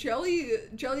the jelly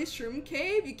shroom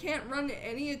cave. You can't run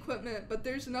any equipment, but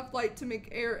there's enough light to make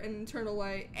air and internal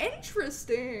light.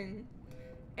 Interesting.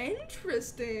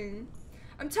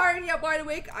 I'm tired and yet wide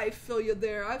awake. I feel you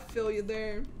there.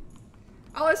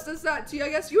 Alice does that to you, I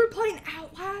guess. You were playing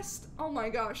Outlast? Oh my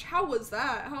gosh, how was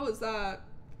that?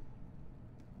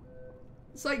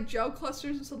 It's like gel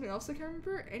clusters and something else I can't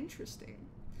remember. Interesting.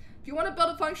 If you want to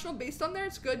build a functional base down there,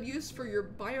 it's good use for your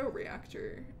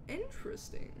bioreactor.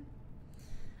 Interesting.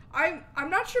 I'm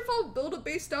not sure if I'll build a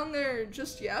base down there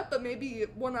just yet, but maybe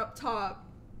one up top.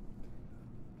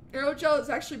 Aerogel is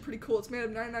actually pretty cool. It's made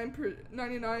of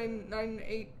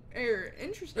 99.98 air.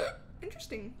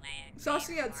 Interesting.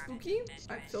 Saucy yet spooky.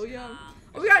 I feel ya.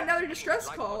 Oh, we got another distress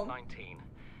call. 19.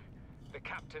 The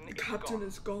captain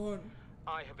is gone.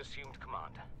 I have assumed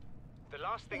command. The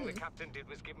last thing the captain did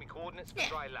was give me coordinates for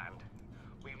dry land.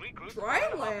 We regrouped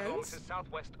kilometers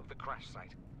southwest of the crash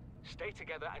site. Stay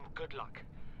together and good luck.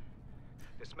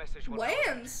 This message will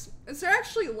lands. Is there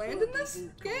actually land in this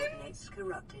game? Coordinates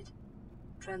corrupted.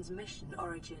 Transmission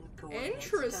origin coordinates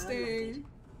interesting. downloaded.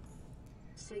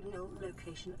 Signal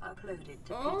location uploaded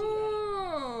to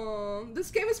Oh,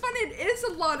 this game is fun. It is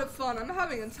a lot of fun. I'm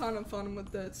having a ton of fun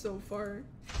with it so far.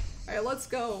 Alright, let's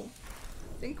go.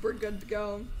 I think we're good to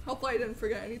go. Hopefully I didn't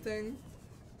forget anything.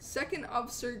 Second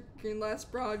officer green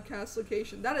last broadcast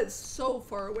location. That is so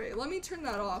far away. Let me turn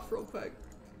that off real quick.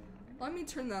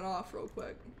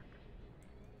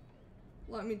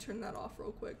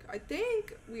 I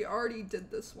think we already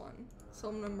did this one. So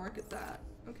I'm gonna mark it that.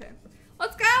 Okay.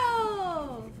 Let's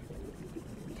go!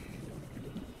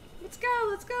 Let's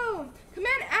go!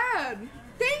 Command add!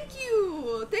 Thank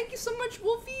you! Thank you so much,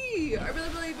 Wolfie! I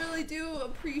really do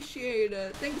appreciate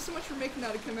it. Thank you so much for making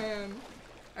that a command.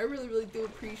 I really, really do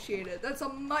appreciate it. That's a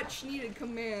much needed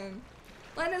command.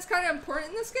 Land is kind of important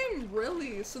in this game,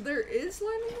 really. So there is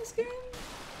land in this game?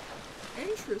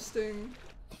 Interesting.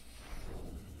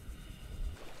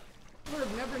 I would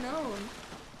have never known.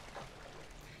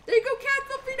 There you go, cat.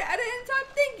 Feel free to edit anytime.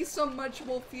 Thank you so much,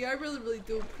 Wolfie. I really, really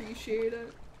do appreciate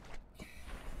it.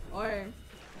 Alright.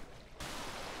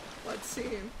 Let's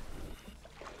see.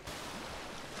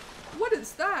 What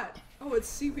is that? Oh, it's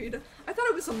seaweed. I thought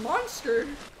it was a monster.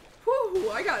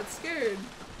 Whew, I got scared.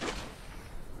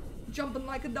 Jumping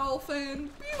like a dolphin.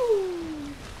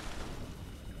 Pew!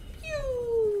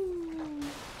 Pew!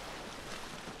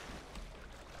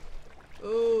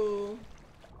 Oh.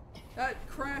 That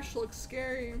crash looks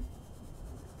scary.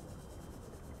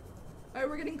 Alright,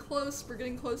 we're getting close. We're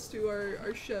getting close to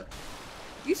our ship.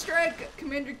 Easter egg,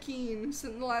 Commander Keen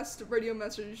sent in the last radio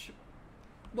message.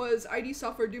 Was ID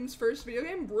Software Doom's first video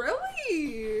game?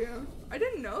 Really? I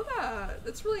didn't know that.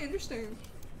 That's really interesting.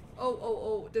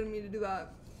 Oh, didn't mean to do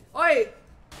that. Alright,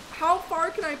 how far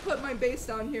can I put my base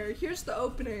down here? Here's the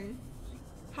opening.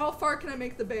 How far can I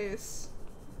make the base?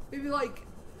 Maybe like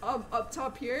up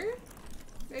top here?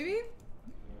 Maybe?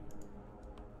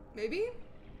 Maybe?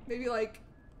 Maybe like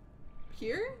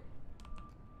here?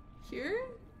 Here?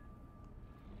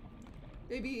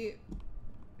 Maybe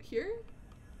here?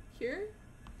 Here?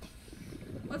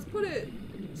 Let's put it,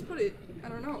 I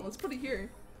don't know, let's put it here.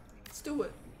 Let's do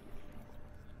it.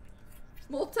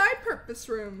 Multi-purpose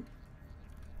room.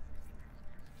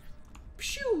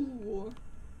 Phew!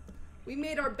 We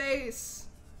made our base.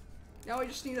 Now we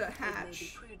just need a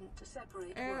hatch.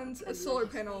 And a solar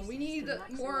panel. We need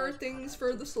more things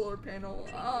for the solar panel.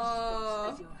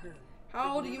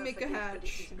 How do you make a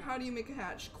hatch? How do you make a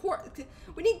hatch?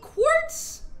 We need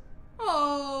quartz?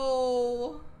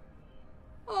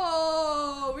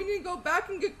 Oh, we need to go back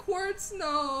and get quartz?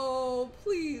 No,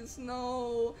 please,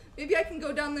 no. Maybe I can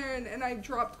go down there and I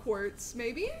dropped quartz.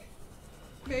 Maybe?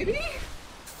 Maybe?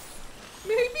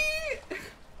 Maybe?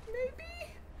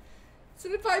 Maybe?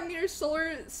 75 meters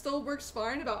solar still works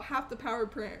fine, about half the power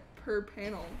per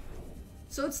panel.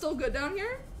 So it's still good down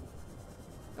here?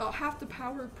 About half the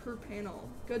power per panel.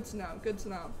 Good to know, good to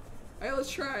know. Alright,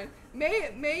 let's try.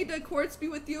 May the quartz be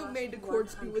with you, may the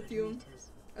quartz be with you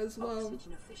as well.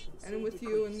 And with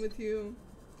you, and with you.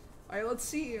 Alright, let's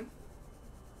see.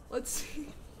 Let's see.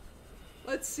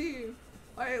 Let's see.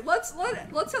 Alright, let's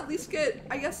at least get,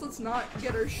 I guess let's not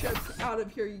get our ship out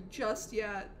of here just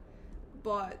yet.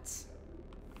 But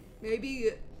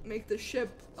maybe make the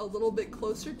ship a little bit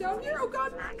closer down here. Oh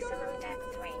god.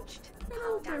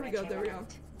 Oh, there we go, there we go.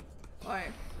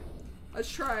 Alright. Let's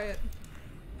try it.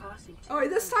 Alright,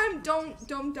 this time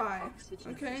don't die.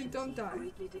 Okay? Don't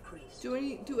die.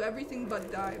 Do everything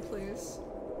but die, please.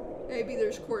 Maybe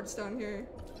there's quartz down here.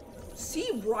 See,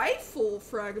 rifle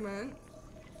fragment.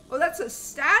 Oh, that's a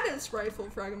status rifle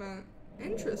fragment.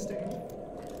 Interesting.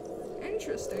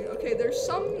 Interesting. Okay, there's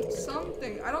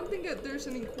something. I don't think there's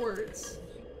any quartz.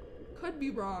 Could be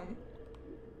wrong.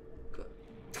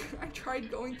 I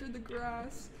tried going through the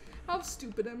grass. How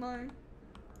stupid am I?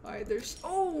 Alright, there's,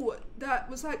 oh,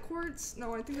 was that quartz?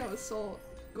 No, I think that was salt.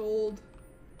 Gold.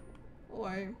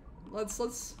 Alright,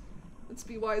 let's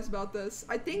be wise about this.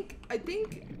 I think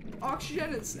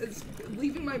oxygen is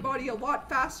leaving my body a lot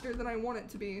faster than I want it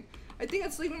to be. I think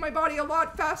it's leaving my body a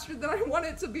lot faster than I want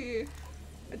it to be.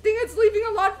 I think it's leaving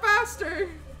a lot faster.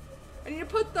 I need to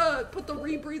put the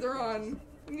rebreather on.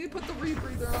 I need to put the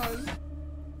rebreather on.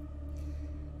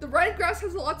 The red grass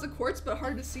has lots of quartz, but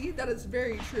hard to see. That is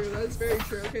very true. That is very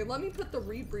true. Okay, let me put the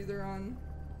rebreather on.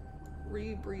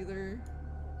 Rebreather.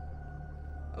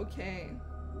 Okay.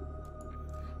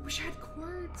 Wish I had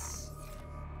quartz.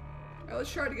 Alright,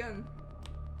 let's try it again.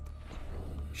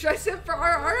 Should I sit for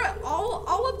RR?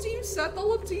 All up to you, Seth.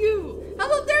 All up to you.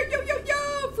 Hello there, yo,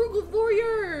 Frugal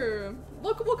Warrior.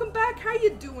 Welcome back. How you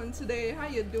doing today? How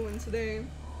you doing today?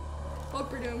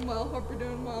 Hope you're doing well. Hope you're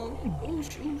doing well.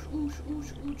 Oosh, oosh, oosh, oosh,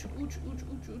 oosh, oosh, oosh, oosh,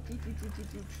 oosh, oosh,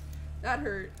 oosh, oosh. That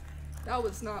hurt. That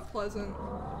was not pleasant.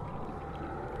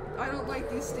 I don't like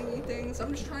these stingy things.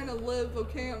 I'm just trying to live,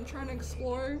 okay? I'm trying to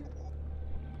explore.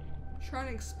 Trying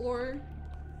to explore.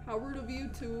 How rude of you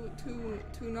to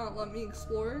not let me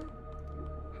explore.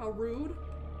 How rude.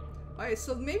 Alright,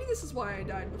 so maybe this is why I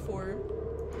died before.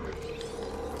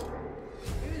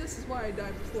 Maybe this is why I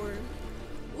died before.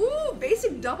 Ooh,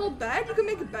 basic double bed? You can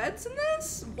make beds in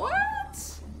this?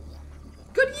 What?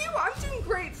 Good you? I'm doing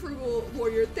great, Frugal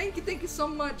Warrior. Thank you so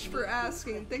much for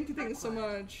asking. Thank you so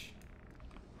much.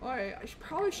 Alright, I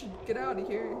probably should get out of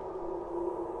here.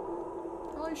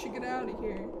 Probably should get out of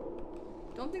here.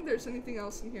 Don't think there's anything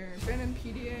else in here. Abandoned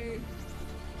PDA.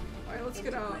 Alright, let's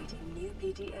get out.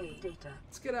 PDA data.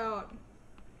 Let's get out.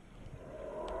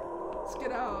 Let's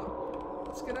get out.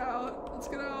 Let's get out. Let's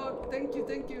get out. Thank you,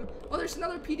 thank you. Oh, there's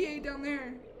another PDA down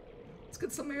there. Let's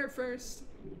get some air first.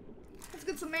 Let's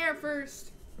get some air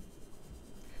first.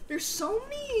 There's so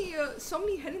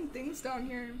many hidden things down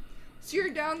here. So you're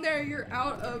down there, you're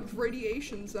out of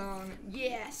radiation zone.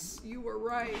 Yes, you were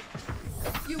right.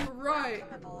 You were right.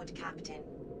 Welcome aboard, Captain.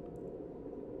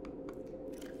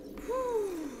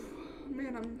 Whew.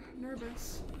 Man, I'm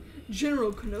nervous.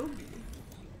 General Kenobi.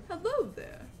 Hello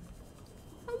there.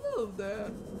 Hello there.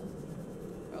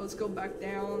 Alright, let's go back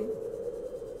down.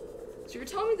 So you're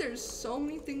telling me there's so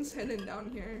many things hidden down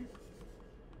here.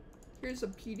 Here's a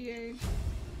PDA.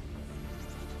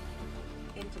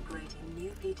 Integrating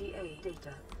new PDA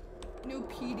data. New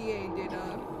PDA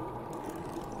data.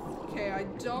 Okay, I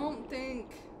don't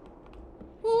think...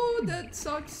 Ooh, that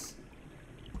sucks.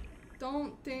 I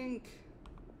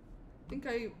think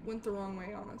I went the wrong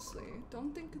way, honestly. I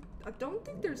don't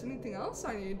think there's anything else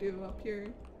I need to do up here.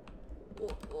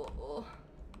 I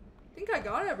think I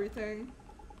got everything.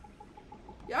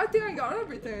 Yeah, I think I got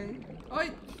everything.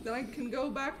 Alright, then I can go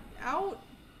back out.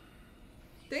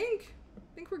 Think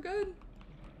we're good.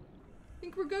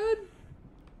 Think we're good.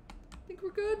 Think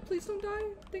we're good. Please don't die.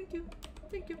 Thank you.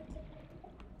 Thank you.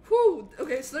 Whew.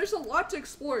 Okay, so there's a lot to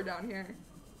explore down here.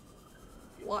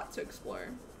 Lot to explore.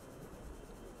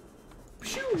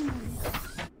 Phew.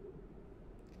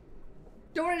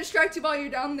 Don't want to distract you while you're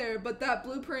down there, but that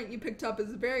blueprint you picked up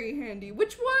is very handy.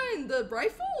 Which one? The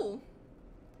rifle?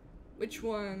 Which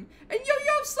one? And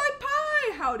yo, Slight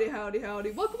Pie! Howdy, howdy,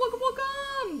 howdy. Welcome, welcome,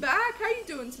 welcome back. How you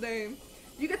doing today?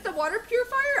 You get the water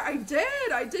purifier?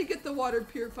 I did get the water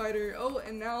purifier. Oh,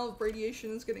 and now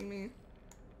radiation is getting me.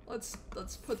 Let's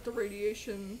put the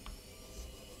radiation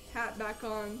hat back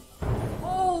on.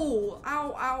 Oh,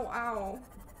 ow, ow, ow.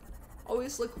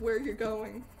 Always look where you're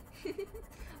going.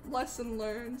 Lesson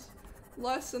learned.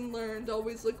 Lesson learned.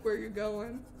 Always look where you're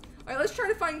going. Alright, let's try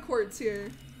to find quartz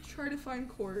here. Let's try to find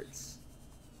quartz.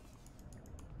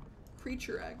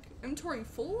 Creature egg. Inventory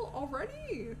full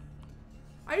already?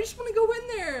 I just want to go in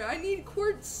there. I need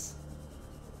quartz.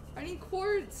 I need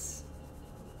quartz.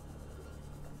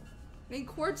 I need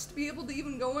quartz to be able to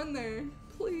even go in there.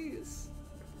 Please.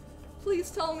 Please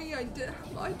tell me I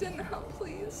didn't have,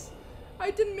 please. I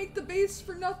didn't make the base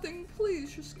for nothing.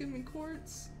 Please just give me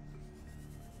quartz.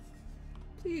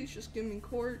 Please just give me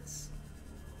quartz.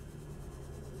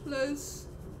 Please.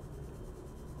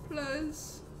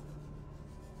 Please.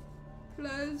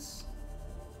 Please.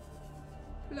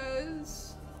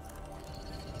 Please.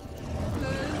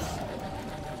 Please.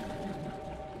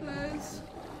 Please.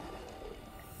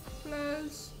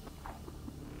 Please.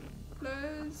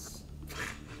 Please.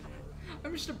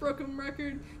 I'm just a broken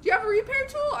record. Do you have a repair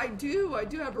tool? I do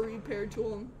have a repair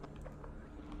tool.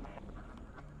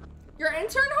 Your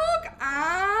intern Hulk?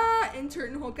 Ah,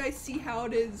 intern Hulk. I see how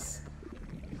it is.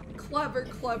 Clever,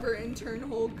 clever intern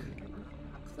Hulk.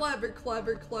 Clever,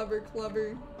 clever, clever,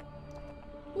 clever.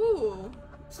 Ooh.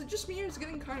 So just me, it's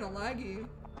getting kind of laggy.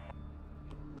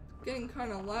 Getting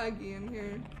kind of laggy in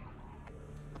here.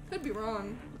 Could be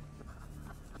wrong.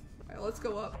 Alright, let's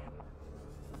go up.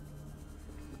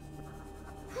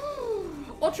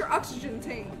 Ultra oxygen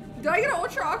tank. Did I get an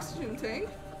ultra oxygen tank?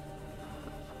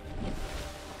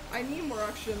 I need more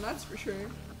oxygen, that's for sure.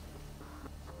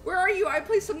 Where are you? I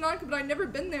play Subnautica, but I've never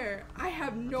been there. I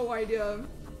have no idea.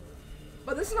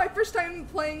 But this is my first time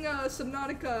playing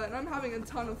Subnautica, and I'm having a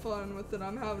ton of fun with it.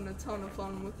 I'm having a ton of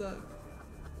fun with it.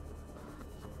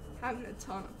 Having a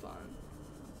ton of fun.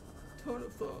 Ton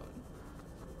of fun.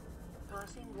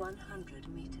 Passing 100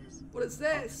 meters. What is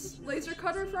this? Laser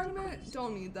cutter fragment?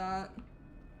 Don't need that.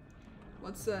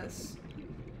 What's this?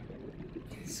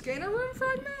 Scanner room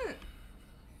fragment?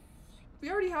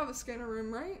 We already have a scanner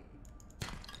room, right?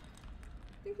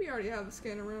 I think we already have a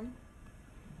scanner room.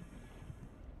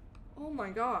 Oh my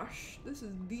gosh, this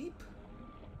is deep.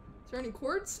 Is there any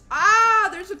quartz? Ah,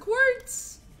 there's a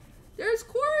quartz! There's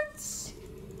quartz!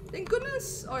 Thank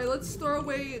goodness. Alright, let's throw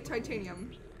away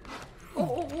titanium.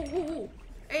 Oh.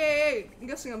 Hey, I'm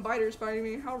guessing a biter's biting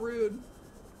me. How rude.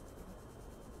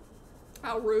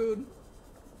 How rude.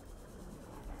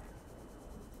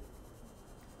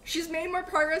 She's made more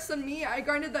progress than me. I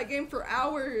grinded that game for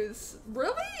hours.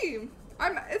 Really?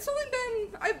 It's only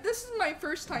been, this is my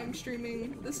first time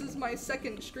streaming. This is my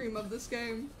second stream of this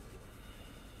game.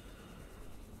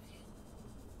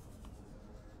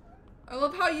 I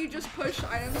love how you just push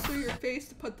items through your face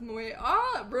to put them away.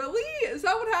 Ah, really? Is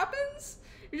that what happens?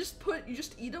 You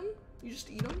just eat them? You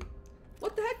just eat them?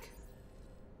 What the heck?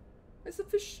 Is the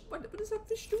fish, what is that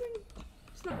fish doing?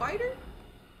 Is it a biter?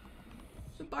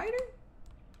 Is it a biter?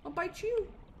 I'll bite you.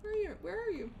 Where are you? Where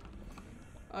are you?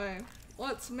 Alright,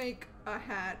 let's make a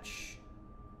hatch.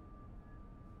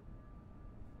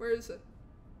 Where is it?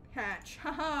 Hatch.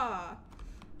 Haha.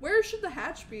 Where should the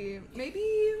hatch be?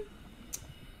 Maybe.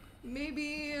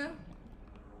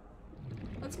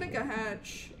 Let's make a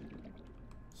hatch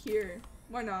here.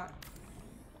 Why not?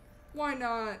 Why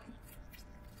not?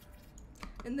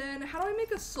 And then, how do I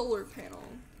make a solar panel?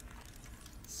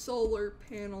 Solar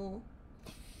panel.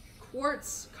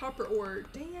 Quartz, copper ore.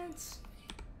 Dang it.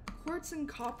 Quartz and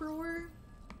copper ore?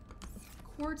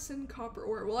 Quartz and copper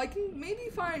ore. Well, I can maybe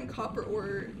find copper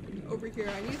ore over here.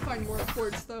 I need to find more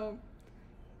quartz, though.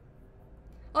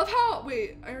 Love how-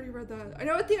 wait, I already read that. I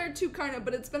know at the end too, kind of,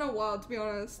 but it's been a while, to be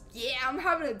honest. Yeah, I'm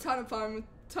having a ton of fun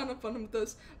with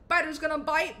this. Biter's gonna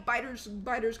bite, biter's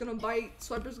gonna bite,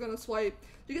 swiper's gonna swipe.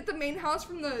 Do you get the main house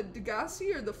from the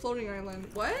Degassi or the floating island?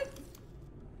 What?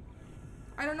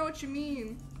 I don't know what you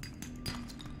mean.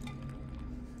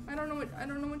 I don't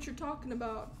know what you're talking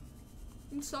about.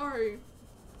 I'm sorry.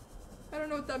 I don't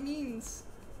know what that means.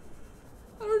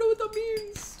 I don't know what that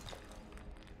means.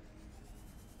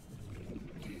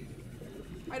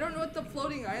 I don't know what the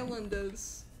floating island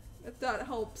is, if that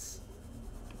helps.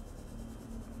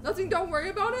 Nothing, don't worry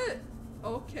about it?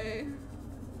 Okay.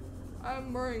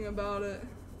 I'm worrying about it.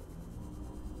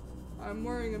 I'm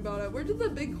worrying about it. Where did the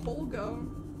big hole go?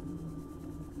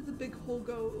 Where did the big hole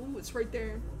go? Ooh, it's right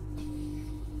there.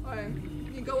 Alright.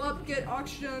 You go up, get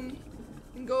oxygen,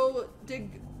 and go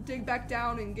dig back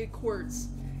down and get quartz.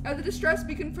 I have the distress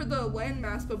beacon for the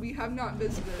landmass, but we have not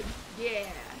visited. Yeah.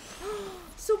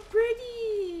 So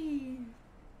pretty!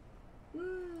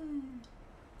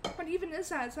 What even is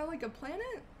that? Is that like a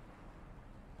planet?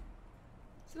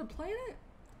 Is it a planet?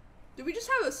 Did we just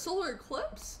have a solar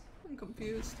eclipse? I'm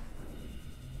confused.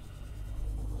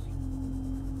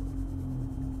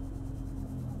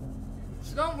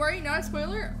 So don't worry, not a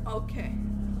spoiler? Okay.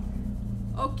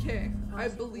 Okay, I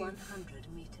believe. 100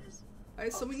 meters.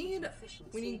 Alright, so we need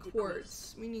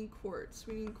quartz. We need quartz.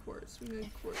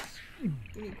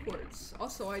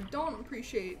 Also, I don't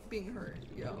appreciate being hurt,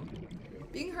 yo.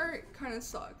 Being hurt kinda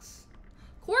sucks.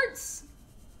 Quartz!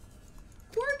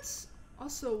 Quartz!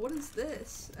 Also, what is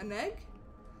this? An egg?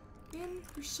 Man,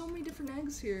 there's so many different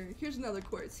eggs here. Here's another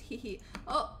quartz. Hehe.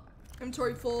 Oh!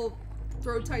 Inventory full.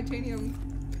 Throw titanium.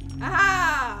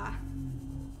 Ah!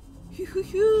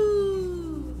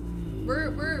 Hoo-hoo-hoo!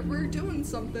 We're doing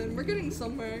something. We're getting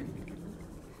somewhere.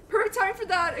 Perfect time for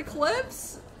that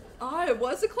eclipse? Ah, it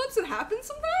was eclipse. It happens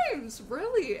sometimes.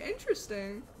 Really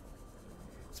interesting.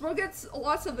 Spro gets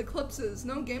lots of eclipses.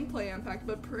 No gameplay impact,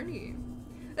 but pretty.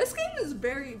 This game is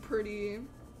very pretty.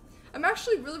 I'm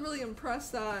actually really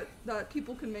impressed that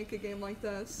people can make a game like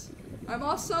this. I'm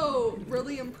also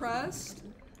really impressed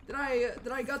that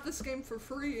I got this game for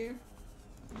free.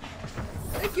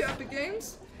 Thank you, Epic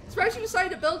Games. Surprised you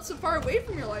decided to build so far away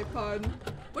from your life pod.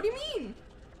 What do you mean?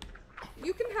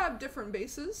 You can have different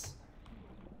bases.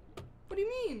 What do you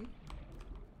mean?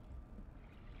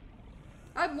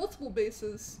 I have multiple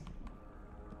bases.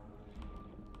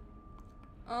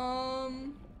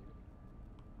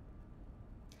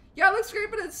 Yeah, it looks great,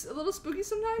 but it's a little spooky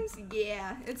sometimes.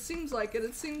 Yeah, it seems like it.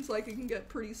 It seems like it can get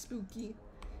pretty spooky.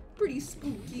 Pretty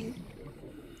spooky.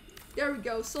 There we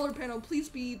go. Solar panel, please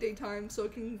be daytime so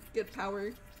it can get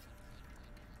power.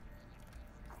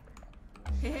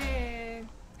 Hey,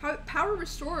 power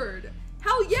restored.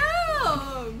 Hell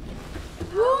yeah!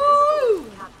 Woo!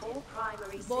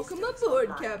 Welcome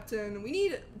aboard, Captain.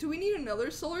 Do we need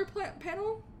another solar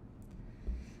panel?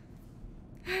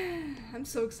 I'm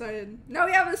so excited. Now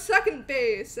we have a second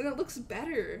base, and it looks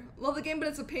better. Love the game, but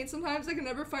it's a pain sometimes. I can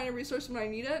never find a resource when I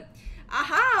need it.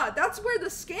 Aha! That's where the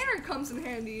scanner comes in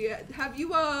handy. Do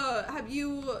you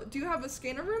have a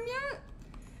scanner room yet?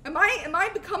 Am I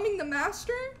becoming the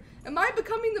master? Am I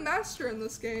becoming the master in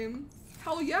this game?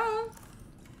 Hell yeah.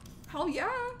 Hell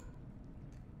yeah.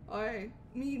 I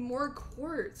need more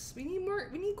quartz. We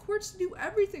need quartz to do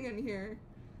everything in here.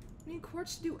 We need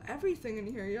quartz to do everything in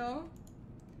here, yo.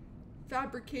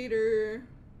 Fabricator.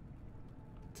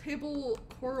 Table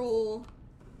coral.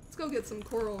 Let's go get some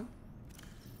coral.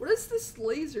 What is this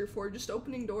laser for? Just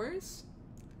opening doors?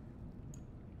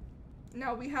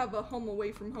 Now we have a home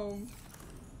away from home.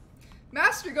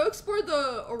 Master, go explore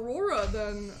the Aurora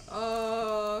then.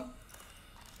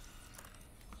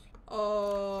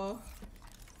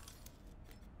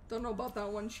 Don't know about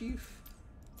that one, Chief.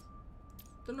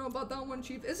 Don't know about that one,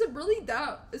 Chief. Is it really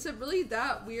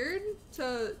that weird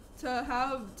to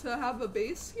have a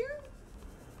base here?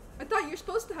 I thought you're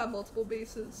supposed to have multiple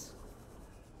bases.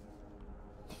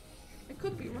 I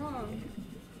could be wrong.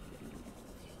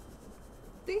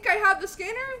 I think I have the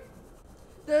scanner.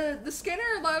 The scanner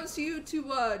allows you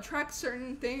to track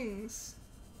certain things.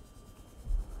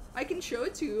 I can show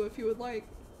it to you if you would like.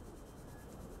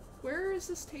 Where is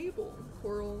this table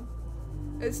coral?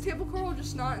 Is table coral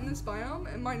just not in this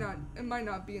biome? It might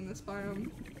not be in this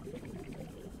biome.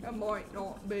 It might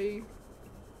not be.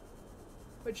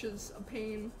 Which is a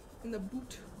pain in the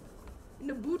boot. In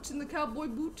the boot, in the cowboy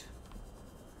boot.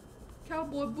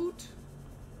 Cowboy boot.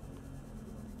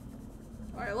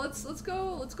 Alright, let's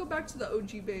go back to the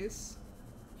OG base.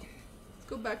 Let's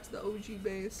go back to the OG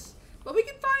base. But we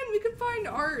can find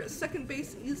our second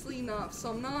base easily enough,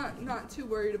 so I'm not too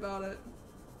worried about it.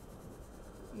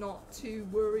 Not too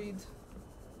worried.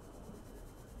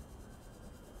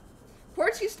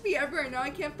 Ports used to be everywhere, now I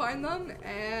can't find them.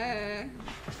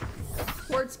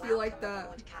 Ports be like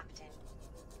that.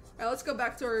 Alright, let's go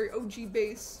back to our OG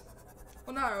base.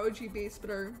 Well, not our OG base, but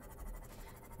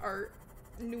our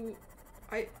new...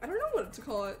 I don't know what to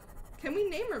call it. Can we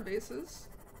name our bases?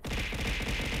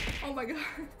 Oh my god.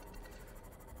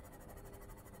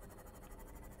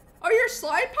 Oh, you're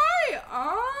Slide Pie?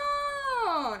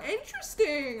 Ah,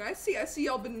 interesting. I see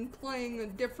y'all been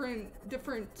playing different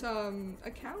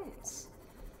accounts.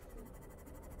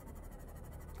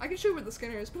 I can show you what the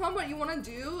scanner is. But how about you want to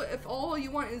do? If all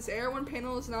you want is air, 1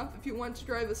 panel is enough. If you want to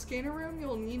drive a scanner room,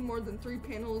 you'll need more than 3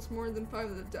 panels, more than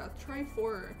 5 of the death. Try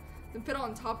 4. Then fit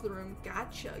on top of the room.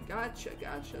 Gotcha.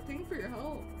 Thank you for your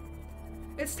help.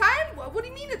 It's time? What do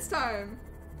you mean it's time?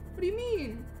 What do you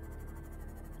mean?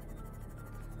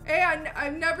 Hey,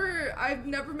 I've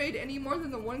never made any more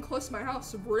than the one close to my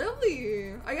house.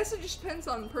 Really? I guess it just depends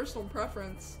on personal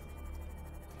preference.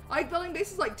 I like building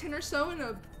bases like 10 or so in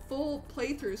a full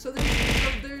playthrough. So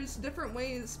there's different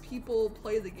ways people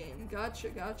play the game. Gotcha.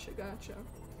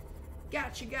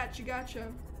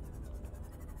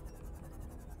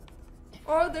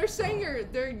 Oh, they're saying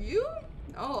they're you?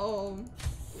 Oh,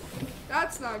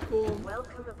 that's not cool.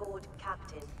 Welcome aboard,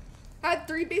 Captain. I had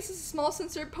 3 bases, a small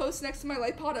sensor post next to my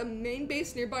light pod, a main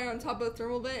base nearby on top of a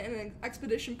thermal vent, and an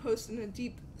expedition post in a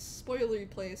deep spoilery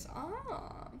place.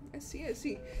 Ah, I see. Neighbor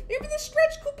the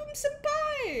stretch, Koopum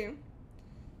Senpai!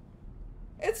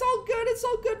 It's all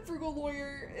good, Frugal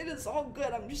Lawyer. It is all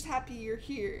good, I'm just happy you're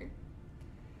here.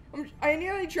 I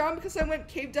nearly drowned because I went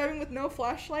cave diving with no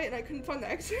flashlight and I couldn't find the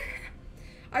exit.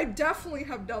 I definitely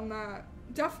have done that.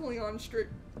 Definitely on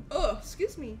strict. Ugh,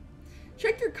 excuse me.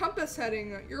 Check your compass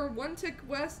heading. You're 1 tick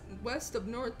west of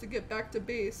north to get back to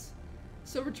base.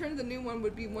 So return to the new one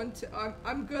would be 1 tick.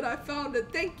 I'm good. I found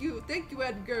it. Thank you,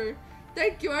 Edgar.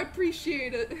 Thank you. I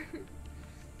appreciate it.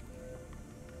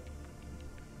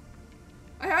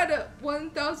 I had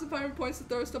 1,500 points to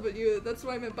throw stuff at you. That's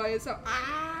what I meant by it. So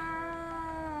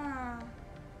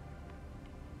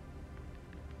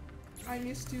I'm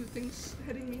used to things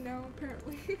hitting me now,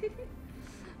 apparently.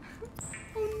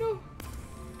 Oh no.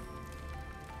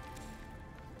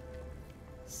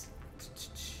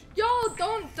 Y'all,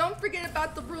 don't forget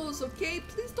about the rules, okay?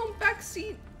 Please don't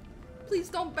backseat. Please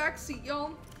don't backseat,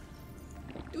 y'all.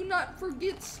 Do not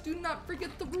forget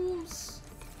the rules.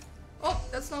 Oh,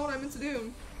 that's not what I meant to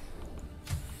do.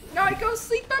 Now I go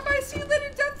sleep. Bye-bye. See you later,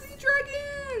 Deathly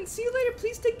Dragon. See you later.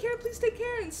 Please take care,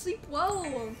 and sleep well.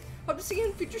 Hope to see you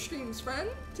in future streams, friend.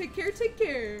 Take care. I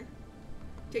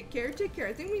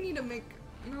think we need to make...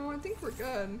 No, I think we're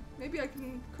good. Maybe I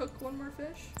can cook 1 more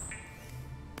fish.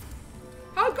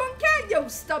 How's it going, cat? Yo,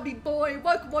 stubby boy.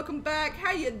 Welcome back.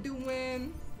 How you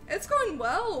doing? It's going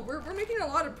well. We're making a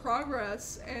lot of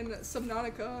progress in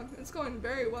Subnautica. It's going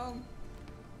very well.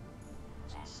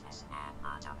 This is an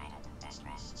automated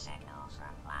distress signal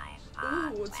from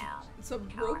Live2D. It's a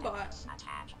robot.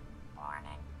 Attack.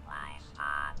 Warning.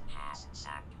 Live2D has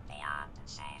sunk beyond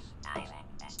safe diving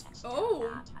distance. Oh.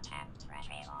 Do not attempt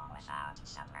retrieval without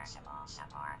submersible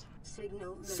support.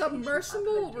 Signal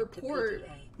Submersible report.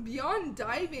 Beyond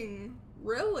diving.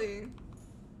 Really?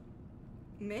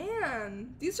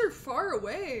 Man, these are far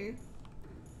away.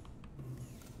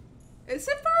 Is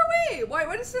it far away?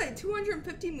 Why does it say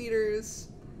 250 meters?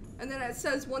 And then it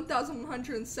says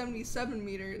 1,177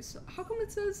 meters. How come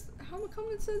it says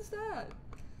that?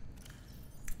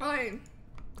 Alright.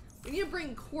 We need to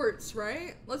bring quartz,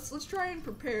 right? Let's try and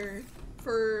prepare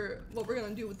for what we're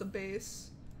gonna do with the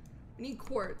base. We need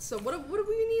quartz. So what do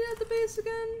we need at the base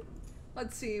again?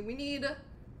 Let's see. We need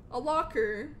a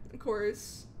locker, of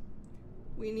course.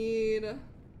 We need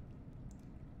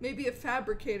maybe a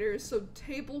fabricator. So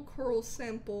table coral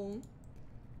sample.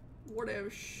 What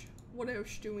else? What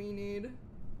else do we need?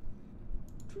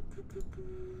 I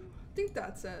think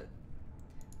that's it.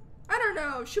 I don't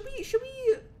know. Should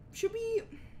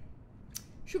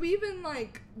Should we even,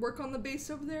 like, work on the base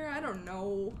over there? I don't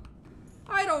know.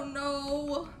 I don't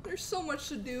know. There's so much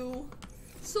to do.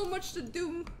 So much to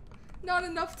do. Not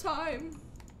enough time.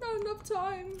 Not enough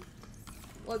time.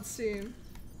 Let's see.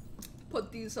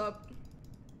 Put these up.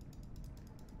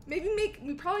 Maybe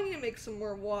we probably need to make some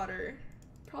more water.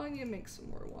 Probably need to make some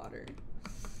more water.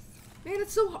 Man,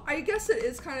 it's so, I guess it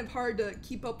is kind of hard to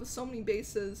keep up with so many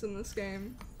bases in this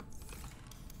game.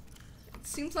 It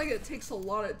seems like it takes a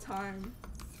lot of time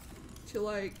to,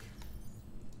 like,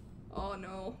 oh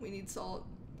no, we need salt.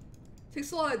 It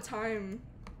takes a lot of time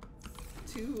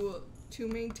to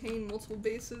maintain multiple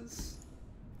bases.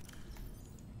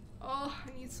 Oh,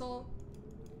 I need salt.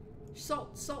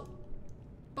 Salt, salt.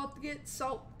 About to get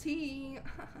salty.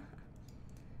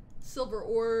 Silver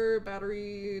ore,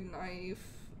 battery, knife.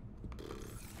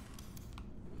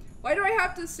 Why do I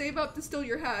have to save up to steal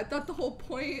your hat? I thought the whole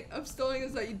point of stealing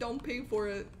is that you don't pay for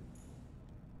it.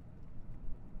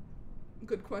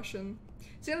 Good question.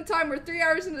 Same time, we're 3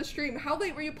 hours into the stream. How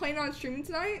late were you planning on streaming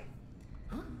tonight?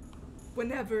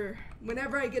 Whenever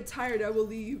I get tired, I will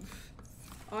leave.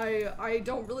 I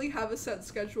don't really have a set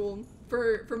schedule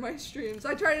for my streams.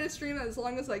 I try to stream as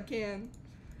long as I can.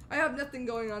 I have nothing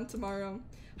going on tomorrow.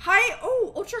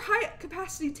 Ultra high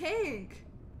capacity tank.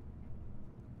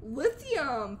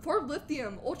 Lithium, 4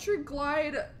 lithium, ultra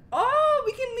glide. Oh,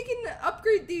 we can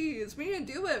upgrade these. We need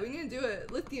to do it. We need to do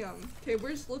it. Lithium. Okay,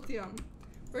 where's lithium?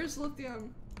 Where's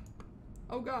lithium?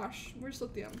 Oh gosh, where's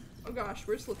lithium? Oh gosh,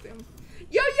 where's lithium?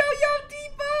 Yo,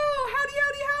 Devo! Howdy,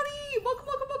 howdy, howdy! Welcome,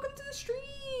 welcome, welcome to the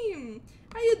stream!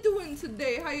 How you doing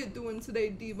today? How you doing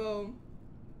today, Devo?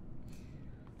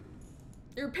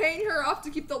 You're paying her off to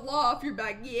keep the law off your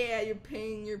back. Yeah, you're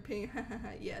paying.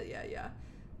 Yeah.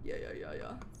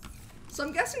 So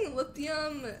I'm guessing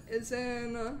lithium is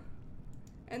in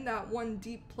that one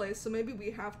deep place, so maybe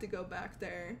we have to go back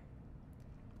there.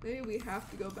 Maybe we have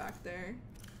to go back there.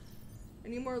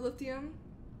 Any more lithium?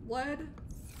 Lead?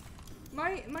 Am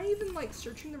I even, like,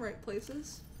 searching the right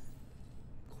places?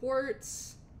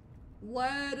 Quartz,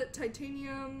 lead,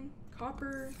 titanium,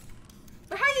 copper.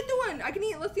 But how you doing? I can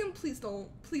eat lithium. Please don't,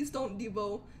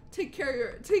 Devo. Take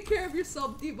care of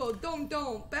yourself, Devo. Don't.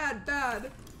 Bad,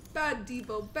 Devo.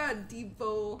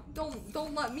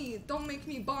 Don't make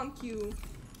me bonk you.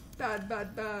 Bad.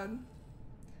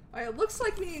 Alright, looks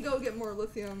like we need to go get more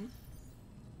lithium.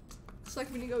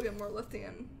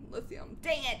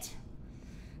 Dang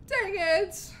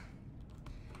it!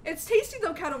 It's tasty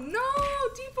though, Kato. No,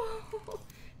 Devo!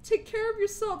 Take care of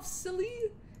yourself,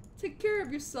 silly. Take care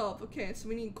of yourself. Okay, so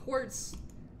we need quartz,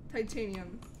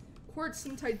 titanium. Quartz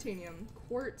and titanium.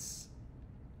 Quartz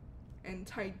and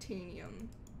titanium.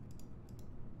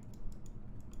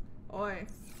 Oi.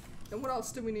 Then what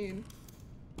else do we need?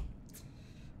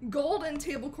 Gold and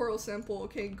table coral sample.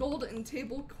 Okay, gold and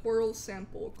table coral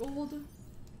sample.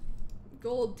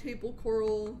 Gold, table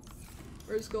coral.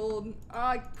 Where's gold?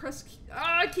 I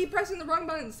keep pressing the wrong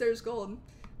buttons. There's gold.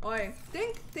 Oh, I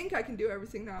think I can do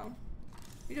everything now.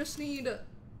 We just need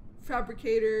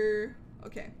fabricator.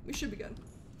 Okay, we should be good.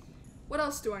 What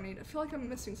else do I need? I feel like I'm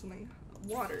missing something.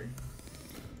 Water.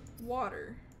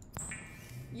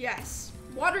 Yes,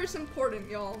 water is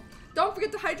important, y'all. Don't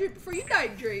forget to hydrate before you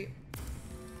dehydrate.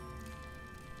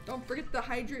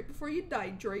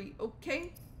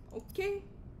 Okay?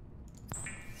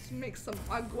 Let's make some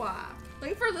agua.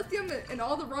 Looking for lithium in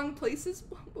all the wrong places?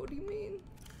 What do you mean?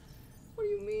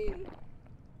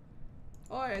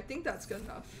 Oh, I think that's good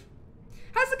enough.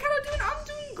 How's the kettle doing? I'm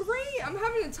doing great. I'm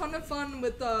having a ton of fun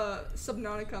with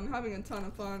Subnautica. I'm having a ton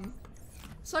of fun.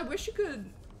 So I wish you could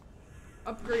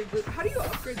upgrade the— how do you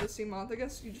upgrade the Emote? I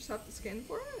guess you just have to scan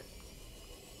for it?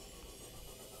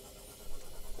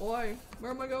 Boy,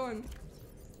 where am I going?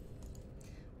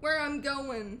 I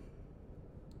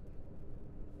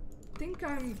think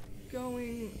I'm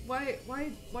going— why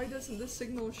doesn't this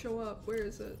signal show up? Where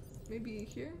is it? Maybe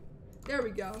here? There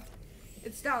we go.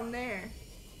 It's down there.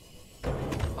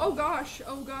 Oh gosh,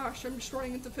 I'm just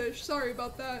running into fish. Sorry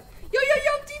about that. Yo,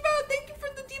 Devo, thank you for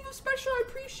the Devo special. I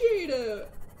appreciate it.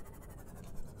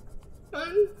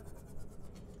 1,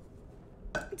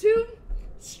 2,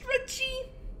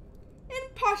 stretchy,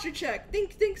 and posture check.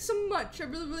 Thanks so much. I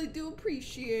really do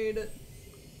appreciate it.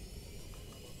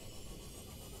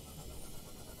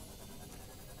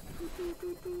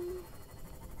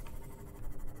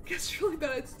 Guess really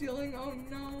bad at stealing. Oh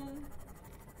no.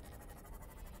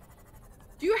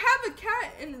 Do you have a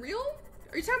cat in real?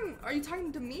 Are you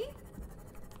talking to me?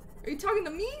 Are you talking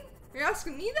to me? Are you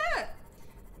asking me that?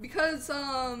 Because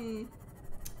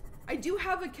I do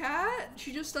have a cat.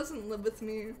 She just doesn't live with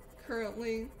me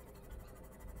currently.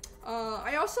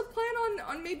 I also plan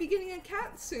on maybe getting a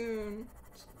cat soon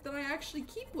that I actually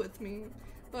keep with me.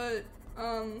 But,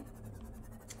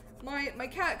 my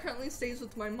cat currently stays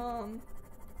with my mom.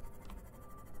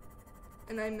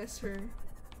 And I miss her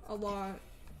a lot.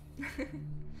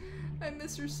 I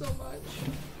miss her so much.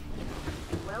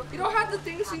 You don't have the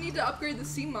things you need to upgrade the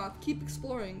sea moth. Keep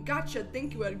exploring. Gotcha.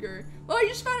 Thank you, Edgar. Well, I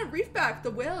just found a reef back.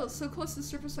 The whale is so close to the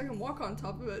surface I can walk on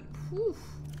top of it. Whew.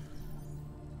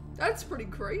 That's pretty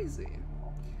crazy.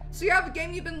 So you have a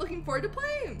game you've been looking forward to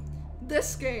playing?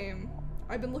 This game.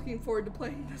 I've been looking forward to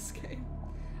playing this game.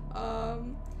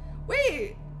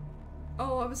 Wait.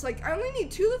 Oh, I was like, I only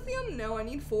need 2 lithium? No, I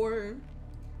need 4.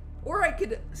 Or I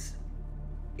could...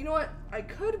 You know what? I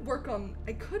could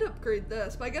upgrade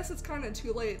this, but I guess it's kind of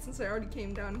too late since I already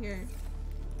came down here.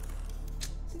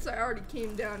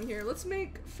 Let's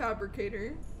make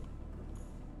fabricator.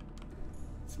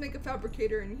 Let's make a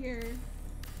fabricator in here.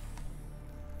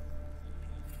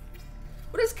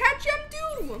 What does cat gem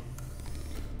do?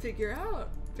 Figure it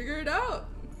out.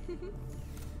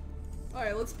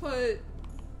 Alright, let's put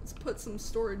some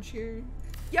storage here.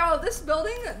 Yo, this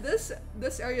building, this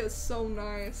area is so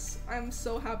nice. I'm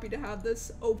so happy to have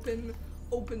this open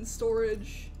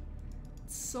storage.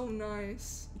 It's so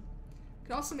nice.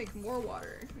 Could also make more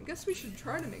water. I guess we should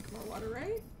try to make more water,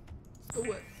 right? Let's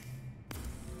do it.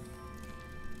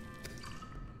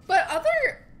 But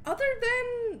other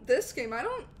than this game, I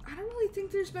don't really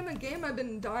think there's been a game I've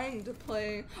been dying to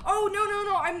play. Oh,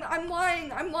 no, I'm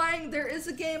lying. There is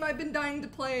a game I've been dying to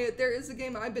play. I've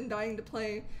been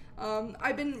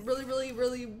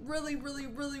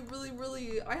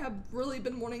I have really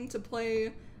been wanting to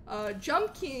play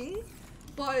Jump King,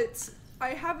 but I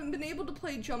haven't been able to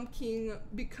play Jump King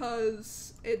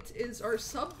because it is our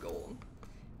sub goal.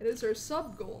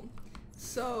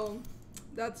 So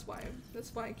that's why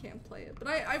I can't play it. But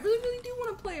I really do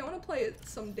want to play. I want to play it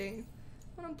someday.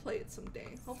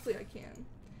 Hopefully I can.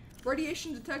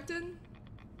 Radiation detected.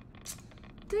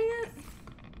 Dang it.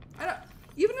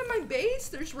 Even in my base,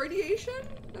 there's radiation?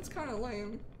 That's kind of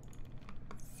lame.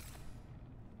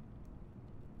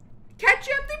 Cat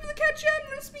gem, thank you for the cat gem.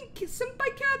 That's me,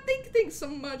 senpai cat. Thanks so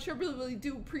much. I really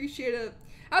do appreciate it.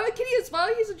 I have a kitty as well.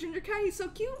 He's a ginger cat. He's so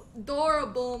cute,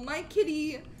 adorable. My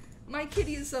kitty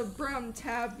is a brown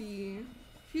tabby.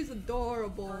 She's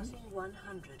adorable.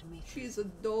 She's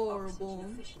adorable.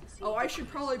 Oh, I should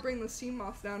probably bring the sea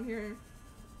moth down here.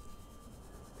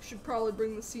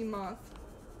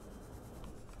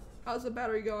 How's the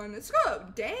battery going? It's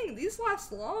good. Dang, these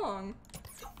last long.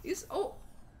 Oh.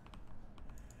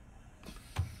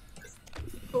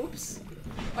 Oops.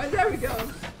 Alright, there we go.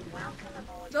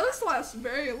 Those last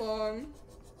very long.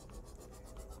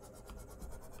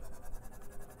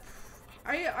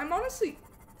 I'm honestly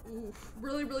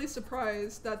really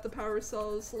surprised that the power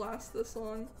cells last this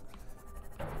long.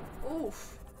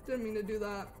 Oof. Didn't mean to do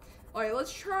that. Alright,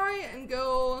 let's try and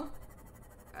go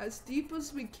as deep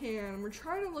as we can. We're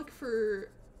trying to look for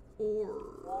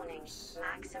ores. Warning,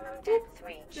 maximum depth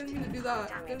reached. Didn't mean to do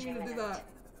that.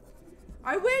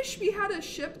 I wish we had a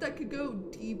ship that could go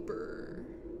deeper.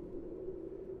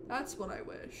 That's what I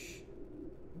wish.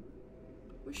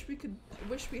 Wish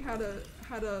we had a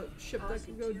ship that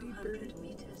could go deeper.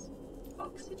 Meters.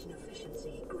 Oxygen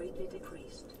efficiency greatly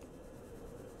decreased.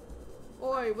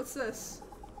 Oi, what's this?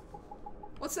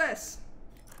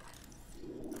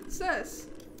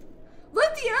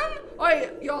 Lithium?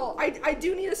 Alright, y'all, I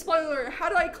do need a spoiler. How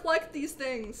do I collect these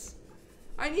things?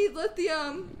 I need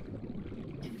lithium.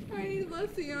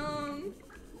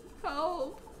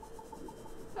 Help.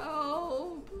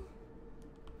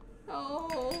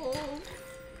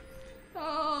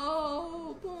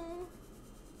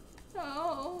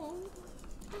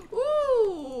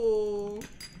 Ooh.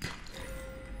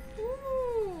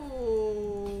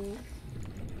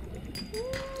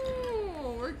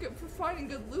 We're finding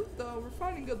good loot though.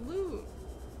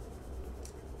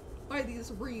 By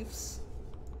these reefs.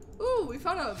 Ooh, we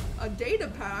found a data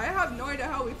pad. I have no idea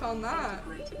how we found that.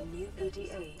 New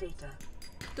EDA data.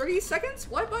 30 seconds?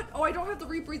 What? Oh, I don't have the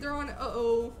rebreather on.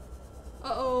 Uh-oh.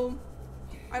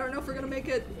 I don't know if we're gonna make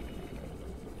it.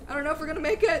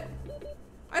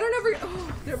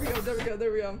 Oh, there we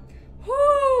go.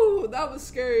 Whoo! That was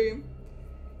scary.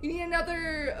 You need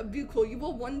another vehicle. You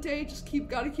will one day. Just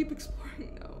gotta keep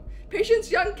exploring. No. Patience,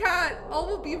 young cat. All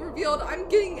will be revealed. I'm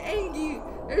getting angry.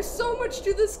 There's so much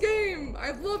to this game.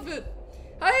 I love it.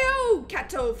 Hey-o,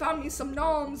 Kato, found me some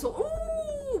noms.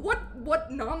 Ooh,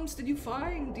 what noms did you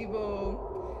find,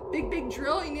 Devo? Big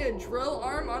drill. You need a drill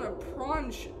arm on a prawn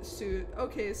suit.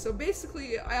 Okay, so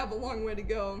basically, I have a long way to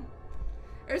go.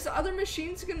 There's other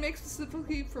machines you can make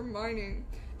specifically for mining.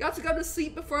 Got to go to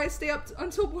sleep before I stay up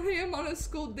until 1 a.m. on a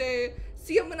school day.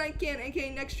 See you when I can,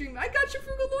 aka next stream. I got you,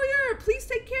 Frugal Lawyer. Please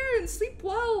take care and sleep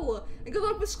well. And good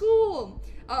luck with school.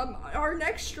 Our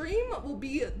next stream will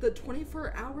be the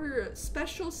 24-hour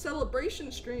special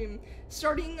celebration stream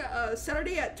starting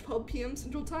Saturday at 12 p.m.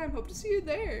 Central Time. Hope to see you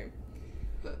there.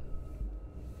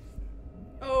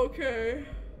 Okay.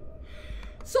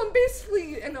 So I'm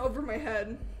basically in over my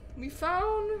head. We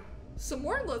found some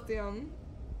more lithium.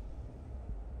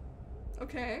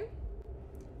 Okay.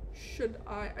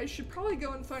 I should probably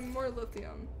go and find more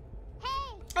lithium.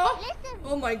 Hey! Oh! Listen!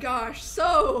 Oh my gosh,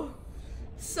 so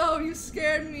you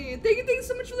scared me. Thank you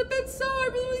so much for the bid, so I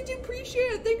really do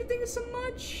appreciate it. Thank you so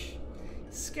much.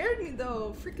 You scared me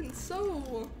though, freaking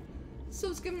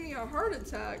So's giving me a heart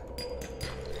attack.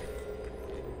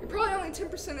 You're probably only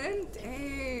 10% in?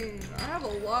 Dang, I have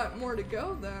a lot more to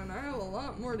go then. I have a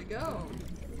lot more to go.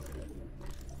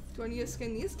 Do I need to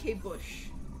scan these? K-Bush.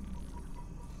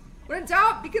 When in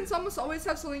doubt, beacons almost always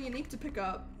have something unique to pick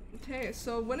up. Okay,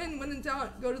 so when in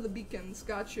doubt, go to the beacons.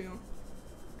 Got you.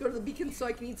 Go to the beacons so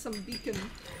I can eat some beacon.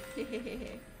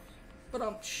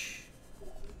 Ba-dum-psh.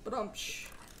 Ba-dum-psh.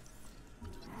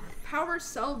 Power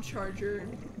cell charger.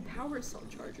 Power cell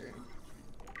charger.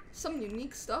 Some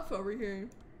unique stuff over here.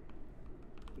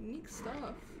 Unique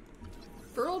stuff.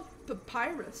 Furled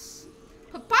papyrus.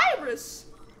 Papyrus!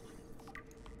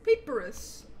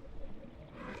 Papyrus.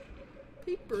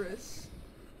 Papyrus.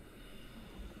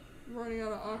 Running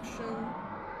out of auction.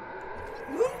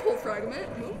 Moonpool fragment.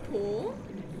 Moonpool.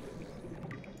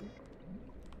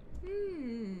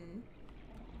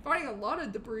 Finding a lot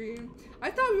of debris. I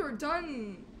thought we were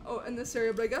done in this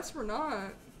area, but I guess we're not.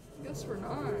 I guess we're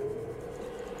not.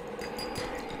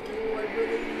 Oh,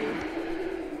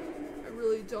 I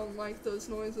really don't like those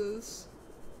noises.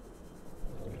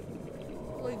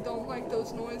 I really don't like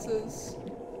those noises.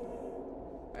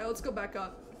 Alright, let's go back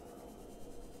up.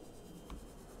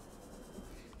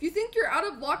 If you think you're out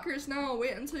of lockers now,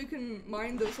 wait until you can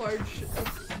mine those large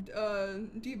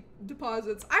deep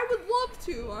deposits. I would love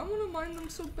to. I want to mine them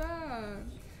so bad.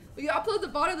 Will you upload the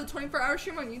VOD of the 24-hour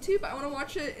stream on YouTube? I want to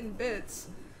watch it in bits.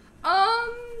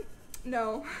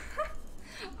 No.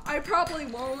 I probably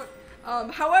won't.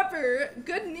 However,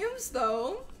 good news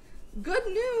though. Good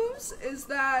news is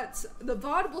that the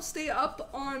VOD will stay up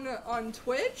on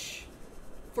Twitch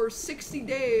for 60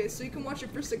 days, so you can watch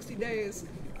it for 60 days.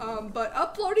 But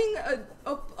uploading a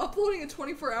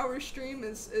 24-hour stream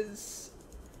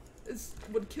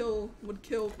would kill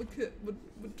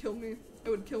me. It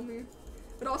would kill me.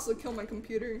 It'd also kill my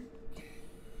computer.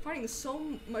 Finding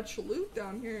so much loot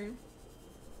down here.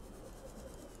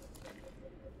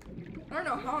 I don't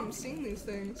know how I'm seeing these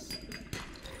things.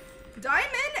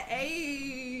 Diamond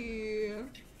A.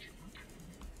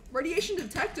 Radiation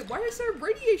detected. Why is there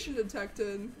radiation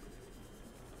detected?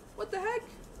 What the heck?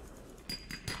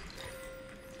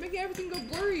 It's making everything go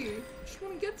blurry. Just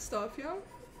want to get stuff, yeah?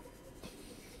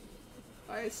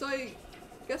 Alright, so I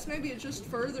guess maybe it's just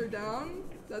further down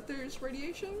that there's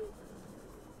radiation?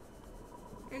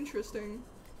 Interesting.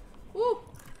 Woo!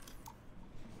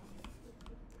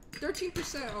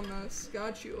 13% on this.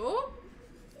 Got you. Oh!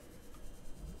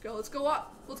 Okay, let's go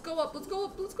up. Let's go up. Let's go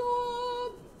up. Let's go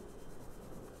up.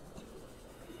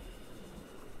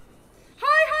 Hi,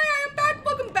 I am back.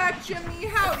 Welcome back, Jimmy.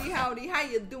 Howdy. How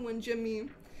you doing, Jimmy?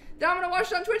 Then I'm gonna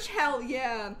watch it on Twitch? Hell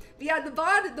yeah. But yeah, the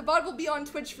VOD will be on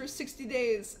Twitch for 60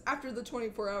 days after the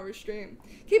 24-hour stream.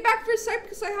 Came back for a sec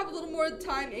because I have a little more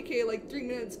time, aka like 3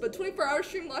 minutes. But 24-hour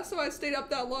stream, last time I stayed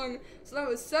up that long, so that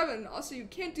was 7. Also, you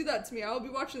can't do that to me. I will be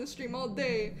watching the stream all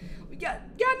day. Yeah,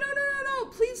 no.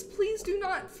 Please do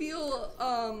not feel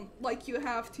like you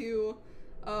have to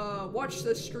watch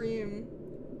the stream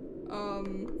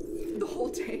the whole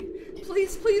day.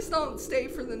 Please don't stay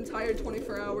for the entire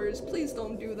 24 hours. Please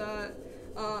don't do that.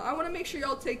 I want to make sure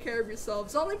y'all take care of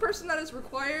yourselves. The only person that is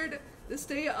required to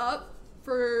stay up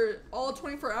for all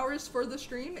 24 hours for the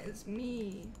stream is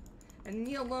me. And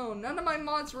me alone. None of my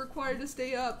mods are required to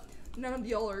stay up. None of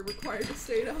y'all are required to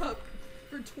stay up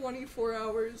for 24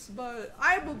 hours. But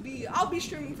I'll be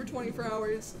streaming for 24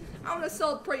 hours. I want to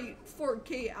celebrate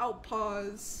 4K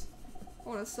outpause. I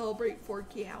want to celebrate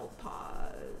 4K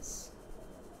outpause.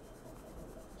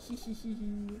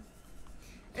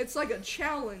 It's like a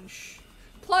challenge.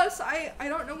 Plus, I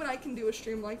don't know when I can do a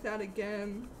stream like that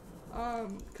again.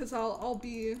 Cause I'll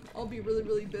be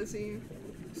really busy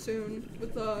soon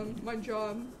with my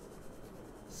job.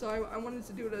 So I wanted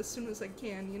to do it as soon as I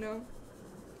can, you know?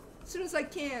 As soon as I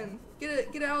can.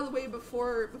 Get it out of the way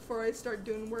before I start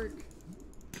doing work.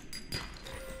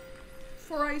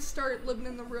 Before I start living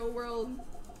in the real world.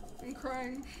 I'm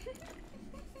crying.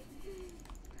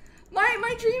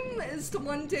 My dream is to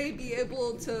one day be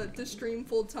able to stream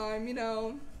full time, you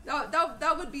know.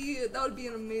 That would be an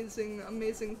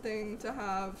amazing thing to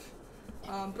have.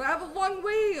 But I have a long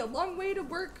way to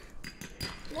work,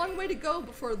 long way to go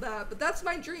before that. But that's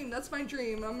my dream. That's my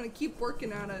dream. I'm gonna keep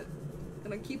working at it.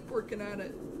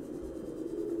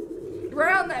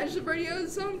 Right on the edge of radio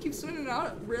zone, keep swimming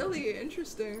out. Really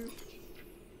interesting.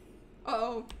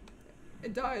 Uh-oh,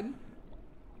 it died.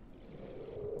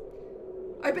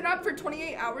 I've been up for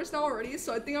 28 hours now already,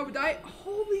 so I think I would die.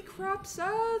 Holy crap,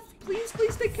 Seth. Please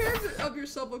take care of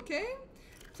yourself, okay?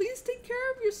 Please take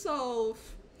care of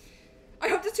yourself. I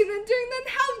hope to tune in during then.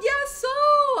 Hell yes, so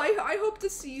I hope to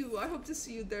see you. I hope to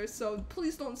see you there, so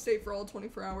please don't stay for all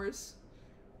 24 hours.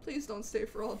 Please don't stay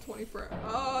for all 24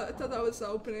 hours. I thought that was the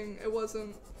opening. It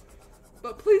wasn't.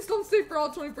 But please don't stay for all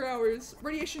 24 hours.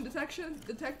 Radiation detection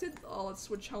detected. Oh, let's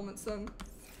switch helmets then.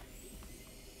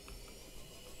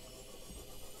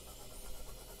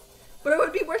 But it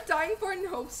would be worth dying for.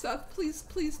 No, Seth. Please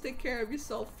take care of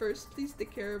yourself first. Please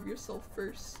take care of yourself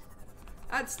first.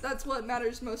 That's what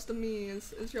matters most to me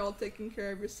is y'all taking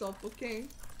care of yourself, okay?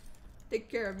 Take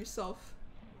care of yourself.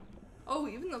 Oh,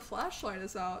 even the flashlight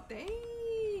is out. Dang.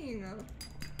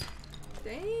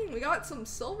 Dang, we got some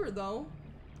silver though.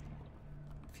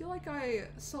 I feel like I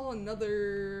saw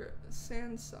another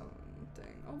sandstone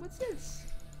thing. Oh, what's this?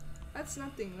 That's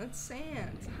nothing. That's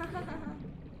sand.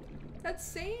 That's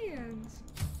sand.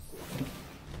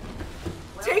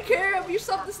 Take care of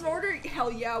yourself. This in order.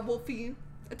 Hell yeah, Wolfie.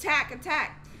 Attack.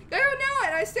 Go now,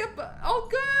 and I stay up. Oh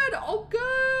good.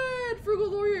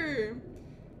 Frugal Lawyer.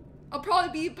 I'll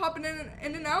probably be popping in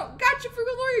and out. Gotcha,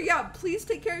 Frugal Lawyer. Yeah, please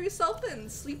take care of yourself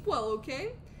and sleep well,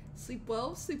 okay? Sleep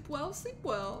well.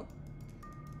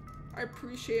 I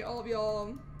appreciate all of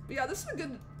y'all. But yeah, this is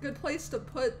a good place to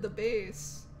put the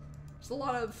base. There's a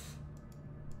lot of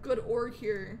good ore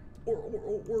here.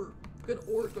 Ore. Good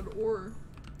ore.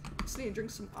 Just need to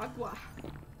drink some agua.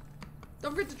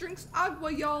 Don't forget to drink some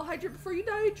agua, y'all. Hydrate before you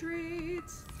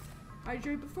hydrate.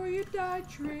 Hydrate before you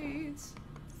hydrate.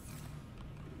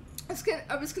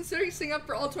 I was considering staying up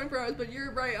for all 24 hours, but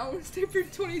you're right. I'll only stay for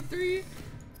 23.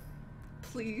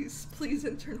 Please,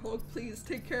 intern Hulk, please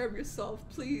take care of yourself.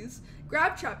 Please.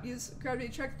 Grab trap. Use gravity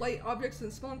check light objects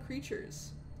and small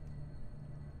creatures.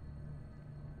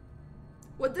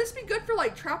 Would this be good for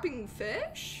like trapping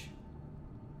fish?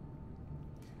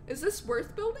 Is this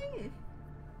worth building?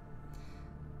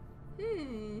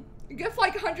 Give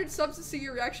like 100 subs to see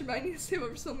your reaction, but I need to save up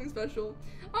for something special.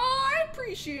 Oh, I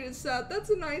appreciate it, Seth. That's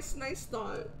a nice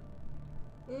thought.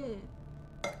 But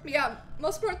yeah,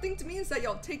 most important thing to me is that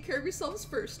y'all take care of yourselves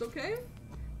first, okay?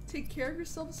 Take care of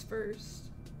yourselves first.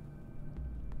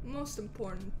 Most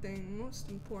important thing.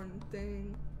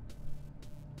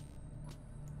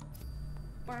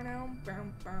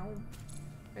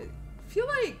 I feel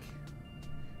like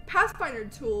Pathfinder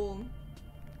tool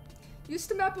used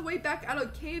to map a way back out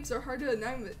of caves are hard to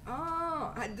navigate.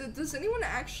 Does anyone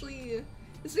actually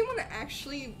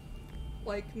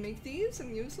like make these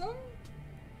and use them?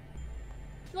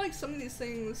 I feel like some of these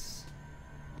things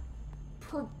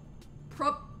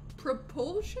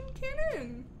propulsion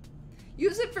cannon.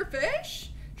 Use it for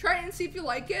fish? Try it and see if you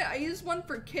like it. I use one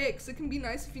for kicks. It can be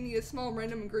nice if you need a small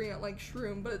random ingredient like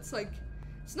shroom, but it's like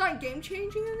it's not game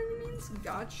changing in any means.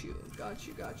 Got you.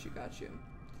 Gotcha.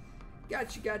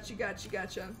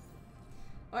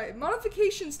 Alright,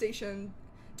 modification station.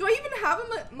 Do I even have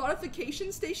a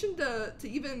modification station to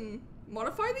even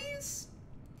modify these?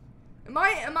 Am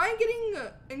I getting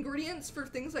ingredients for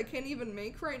things I can't even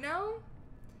make right now?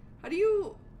 What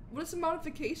is a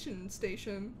modification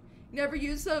station? You never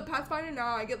use the Pathfinder?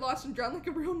 Nah, I get lost and drown like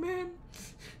a real man.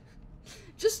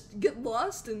 Just get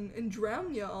lost and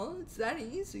drown, y'all. It's that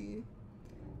easy.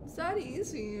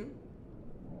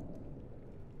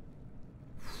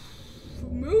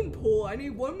 Moon pool. I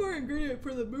need one more ingredient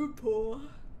for the moon pool.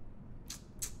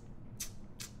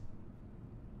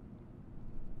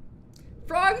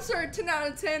 Frogs are a 10 out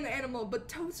of 10 animal, but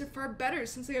toads are far better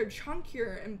since they are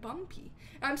chunkier and bumpy.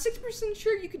 And I'm 60%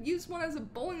 sure you could use one as a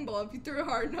bowling ball if you threw it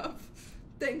hard enough.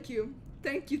 Thank you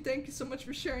so much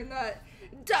for sharing that.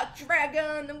 Duck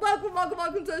Dragon, and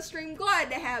welcome to the stream.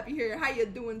 Glad to have you here. How you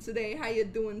doing today?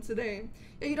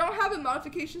 Yeah, you don't have a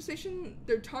modification station?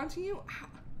 They're taunting you?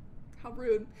 How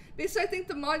rude. Basically, I think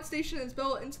the mod station is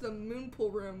built into the moon pool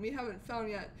room we haven't found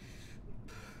yet.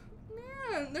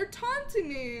 Man, they're taunting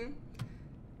me.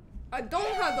 I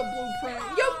don't have the blueprint.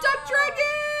 Yo, Duck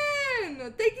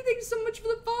Dragon! Thank you so much for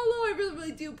the follow. I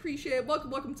really do appreciate it.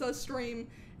 Welcome to the stream,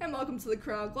 and welcome to the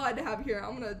crowd. Glad to have you here.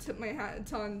 I'm gonna tip my hat a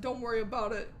ton. Don't worry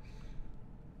about it.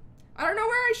 I don't know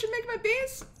where I should make my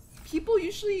base. People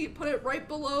usually put it right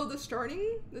below the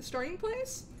starting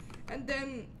place, and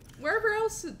then wherever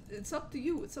else, it's up to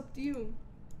you. It's up to you.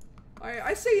 All right,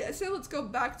 I say let's go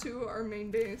back to our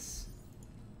main base.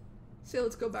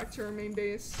 Let's go back to our main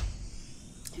base.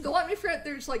 Don't let me forget.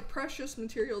 There's like precious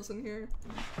materials in here.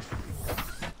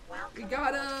 We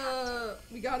gotta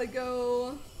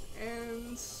go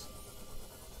and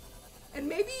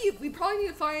maybe we probably need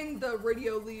to find the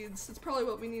radio leads. That's probably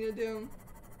what we need to do.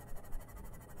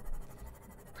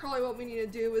 Probably what we need to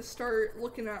do is start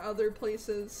looking at other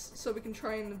places so we can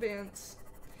try and advance.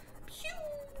 Pew!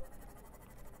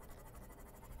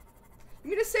 You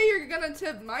mean to say you're gonna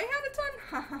tip my hat a ton?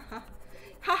 Ha ha ha.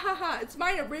 Ha ha ha. It's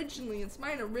mine originally. It's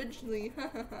mine originally. Ha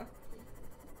ha ha.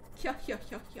 Yeah, yeah,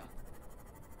 yeah, yeah.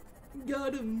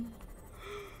 Got him.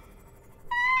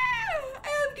 I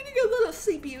am getting a little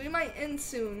sleepy. We might end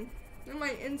soon. We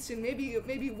might end soon.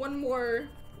 Maybe one more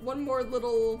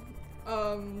little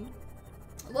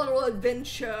little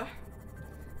adventure.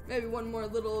 Maybe one more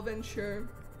little adventure.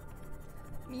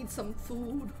 Need some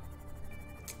food.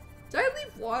 Did I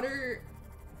leave water?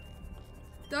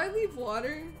 Did I leave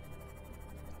water?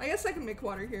 I guess I can make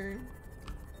water here.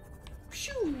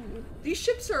 Shoo! These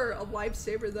ships are a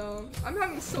lifesaver though. I'm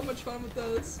having so much fun with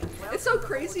those. It's so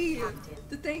crazy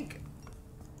to think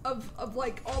of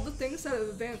like all the things that have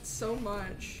advanced so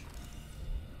much.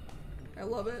 I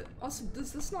love it. Also,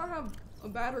 does this not have a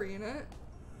battery in it?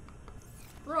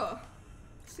 Bruh.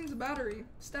 This thing's a battery.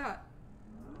 Stat.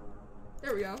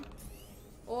 There we go.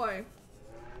 Oi.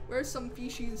 Where's some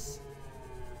fishies?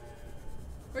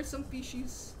 Where's some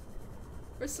fishies?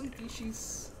 Where's some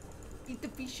fishies? Eat the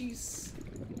fishies.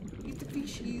 Eat the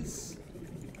fishies.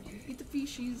 Eat the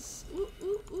fishies. Ooh,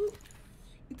 ooh, ooh.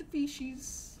 Eat the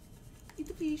fishies. Eat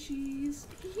the fishies.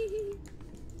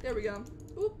 There we go.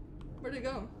 Oop. Where'd it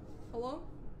go? Hello?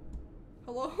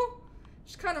 Hello?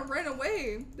 Just kind of ran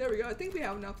away. There we go. I think we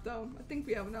have enough though. I think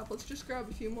we have enough. Let's just grab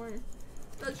a few more.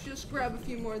 Let's just grab a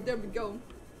few more. There we go.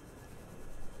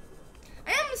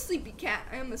 I am a sleepy cat.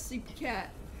 I am a sleepy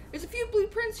cat. There's a few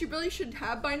blueprints you really should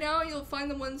have by now. You'll find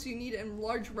the ones you need in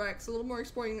large Rex. A little more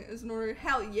exploring is in order.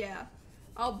 Hell yeah.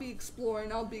 I'll be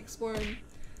exploring. I'll be exploring.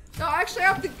 No, actually I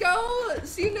have to go.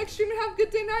 See you next stream and have a good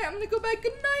day night. I'm gonna go back.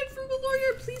 Good night, Frugal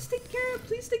Lawyer. Please take care.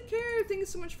 Please take care. Thank you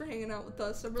so much for hanging out with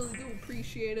us. I really do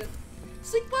appreciate it.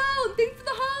 Sleep well and thank you for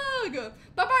the hug.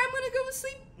 Bye-bye. I'm gonna go to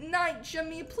sleep. Night,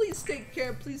 Jimmy. Please take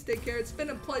care. Please take care. It's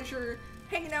been a pleasure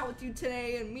hanging out with you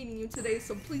today and meeting you today,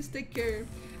 so please take care.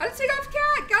 I had to take off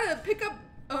cat.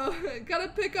 Gotta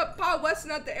pick up Pa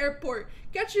Weston at the airport.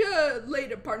 Catch you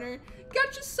later, partner.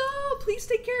 Gotcha, so please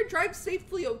take care. Drive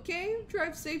safely, okay?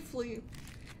 Drive safely.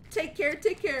 Take care,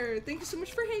 take care. Thank you so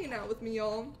much for hanging out with me,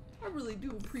 y'all. I really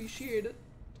do appreciate it.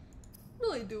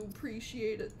 Really do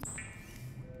appreciate it.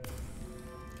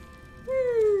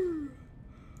 Woo.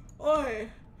 Oi.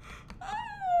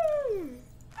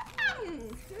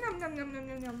 Nom, nom, nom, nom,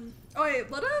 nom, nom. Oh wait,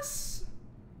 let us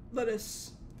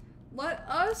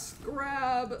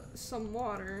grab some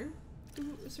water.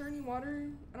 Ooh, is there any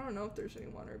water? I don't know if there's any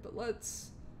water, but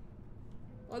let's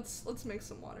make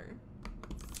some water.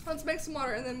 Let's make some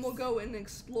water and then we'll go and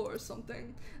explore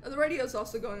something. The radio's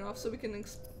also going off, so we can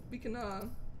wait, did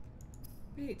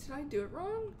I do it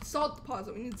wrong? Salt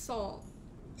deposit, we need salt.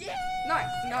 Yeah!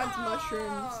 Not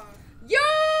mushrooms.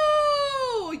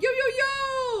 Yo! Yo, yo,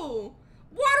 yo!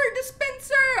 Water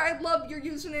dispenser! I love your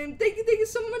username. Thank you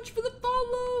so much for the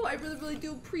follow. I really, really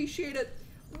do appreciate it.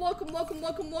 Welcome, welcome,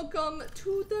 welcome, welcome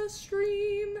to the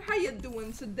stream. How you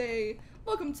doing today?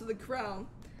 Welcome to the crowd.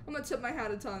 I'm gonna tip my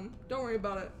hat a ton. Don't worry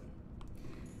about it.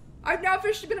 I've now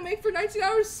officially been awake for 19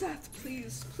 hours. Seth,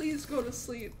 please, please go to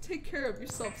sleep. Take care of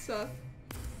yourself, Seth.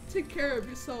 Take care of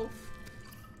yourself.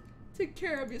 Take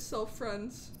care of yourself,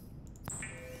 friends.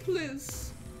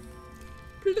 Please.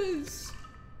 Please.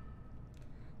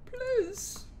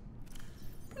 Please.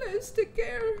 Please take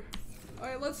care.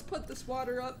 Alright, let's put this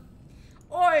water up.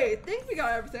 Oi, I think we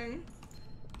got everything.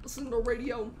 Listen to the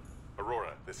radio.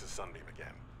 Aurora, this is Sunbeam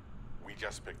again. We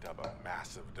just picked up a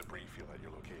massive debris field at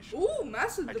your location. Ooh,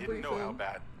 massive debris field. I didn't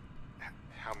know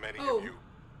how many of you.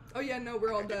 Oh yeah, no,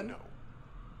 we're all dead. Know.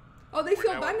 Oh, they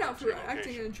feel bad now for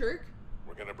acting a jerk.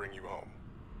 We're gonna bring you home.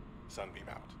 Sunbeam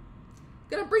out.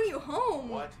 Gonna bring you home?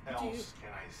 What else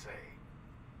can I say?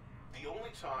 The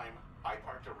only time I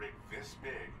parked a rig this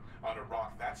big on a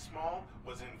rock that small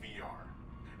was in VR.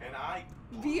 And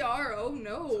VR? Oh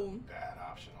no. It's a bad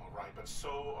option, alright, but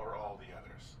so are all the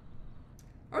others.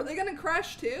 Are they gonna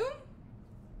crash too?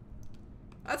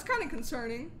 That's kind of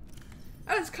concerning.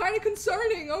 That is kind of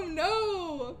concerning. Oh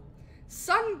no.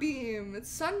 Sunbeam. It's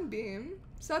Sunbeam.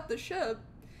 It's at the ship.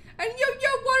 And yo,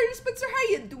 water dispenser, how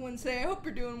you doing today? I hope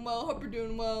you're doing well. Hope you're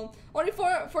doing well. Only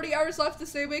 40 hours left to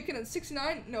stay awake, and it's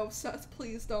 69. No, Seth,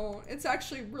 please don't. It's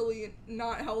actually really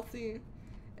not healthy.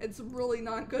 It's really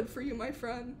not good for you, my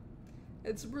friend.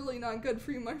 It's really not good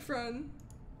for you, my friend.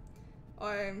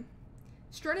 I'm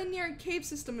stranded near a cave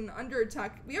system and under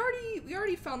attack. We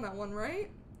already found that one,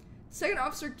 right? Second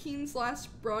Officer Keen's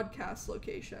last broadcast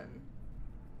location.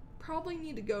 Probably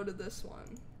need to go to this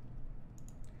one.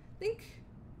 I think.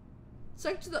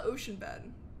 Sunk to the ocean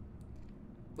bed.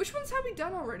 Which ones have we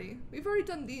done already? We've already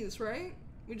done these, right?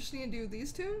 We just need to do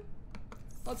these two?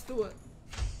 Let's do it.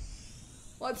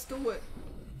 Let's do it.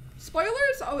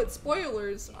 Spoilers? Oh, it's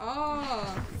spoilers.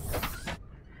 Ah.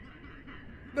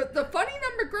 But the funny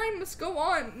number grind must go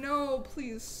on. No,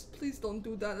 please. Please don't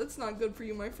do that. That's not good for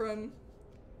you, my friend.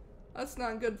 That's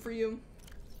not good for you.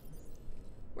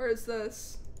 Where is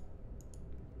this?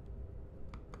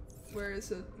 Where is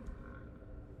it?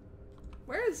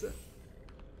 Where is it?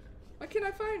 Why can't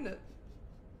I find it?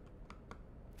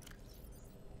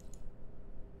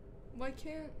 Why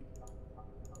can't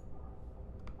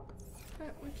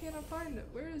I find it?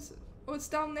 Where is it? Oh, it's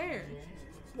down there.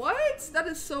 What? That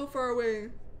is so far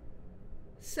away.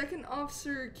 Second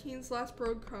Officer Keen's last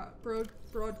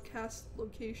broadcast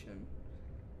location.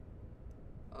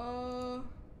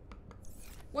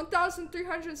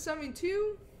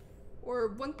 1,372 or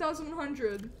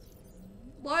 1,100.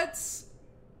 Let's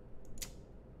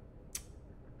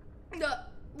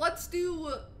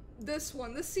do this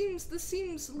one. This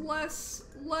seems less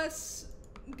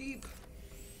deep.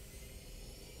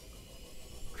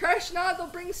 Crash Not, they'll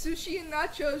bring sushi and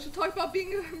nachos. She'll talk about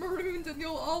being marooned and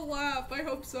you'll all laugh. I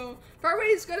hope so.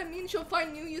 Farway is gonna mean she'll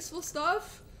find new useful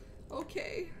stuff.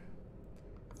 Okay.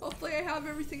 Hopefully I have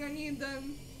everything I need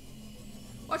then.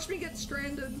 Watch me get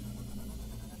stranded.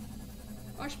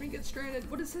 Watch me get stranded.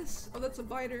 What is this? Oh, that's a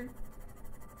biter.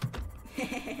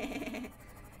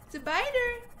 It's a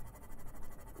biter.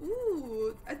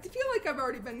 Ooh, I feel like I've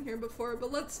already been here before,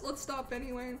 but let's stop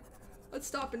anyway. Let's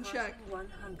stop and check.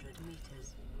 100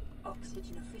 meters.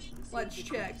 Oxygen efficiency Let's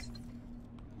decreased. check.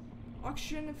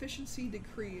 Oxygen efficiency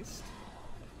decreased.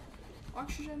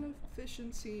 Oxygen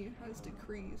efficiency has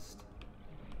decreased.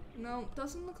 No,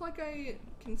 doesn't look like I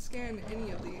can scan any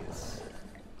of these.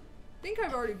 I think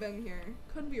I've already been here.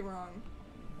 Could be wrong.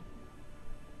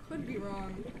 Could be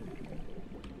wrong.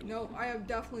 No, I have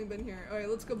definitely been here. Alright,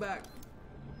 let's go back.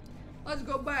 Let's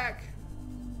go back.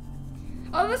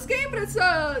 I love this game, but it's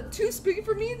too spooky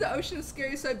for me. The ocean is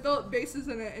scary, so I built bases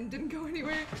in it and didn't go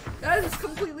anywhere. That is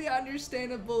completely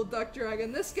understandable, Duck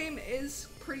Dragon. This game is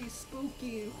pretty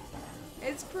spooky.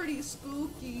 It's pretty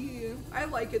spooky. I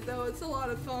like it though, it's a lot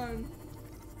of fun.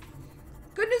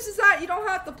 Good news is that you don't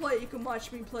have to play, you can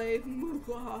watch me play.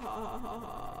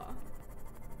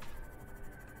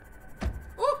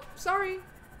 Oh, sorry.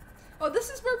 Oh, this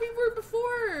is where we were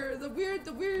before. The weird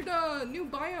new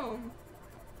biome.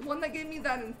 The one that gave me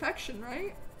that infection,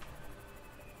 right?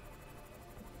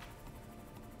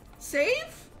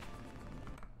 Save?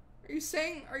 Are you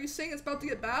saying it's about to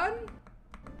get bad?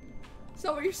 Is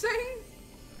that what you're saying?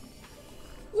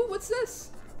 Ooh, what's this?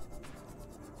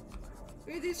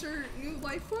 Maybe these are new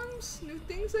life forms? New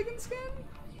things I can scan?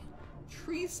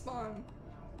 Tree spawn.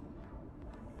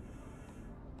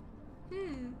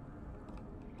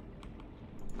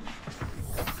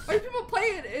 Why do people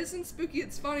play it? It isn't spooky,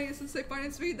 it's funny since they find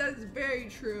it sweet. That is very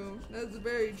true. That is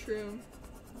very true.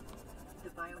 The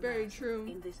biomass very true.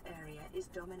 in this area is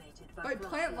dominated by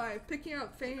plant life, picking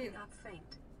up faint.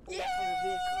 Yeah!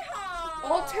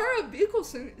 Altera vehicle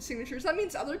signatures. That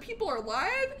means other people are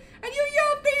live. And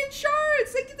yo, faded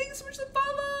shards. Thank you so much for the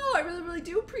follow. I really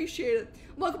do appreciate it.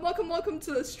 Welcome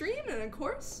to the stream, and of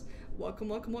course,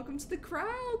 welcome to the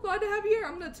crowd. Glad to have you here.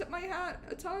 I'm gonna tip my hat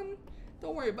a ton.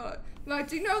 Don't worry about it. Now,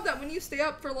 do you know that when you stay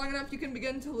up for long enough, you can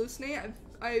begin to hallucinate?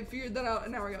 I figured that out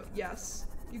an hour ago. Yes,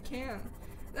 you can.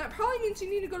 That probably means you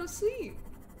need to go to sleep.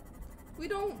 We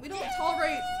don't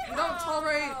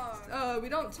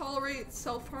tolerate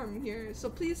self-harm here, so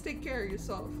please take care of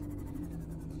yourself.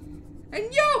 And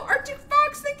yo, Arctic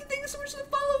Fox, thank you so much for the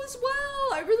follow as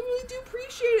well. I really do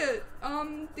appreciate it.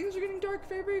 Things are getting dark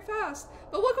very fast.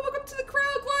 But welcome to the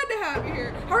crowd. Glad to have you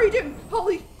here. How are you doing?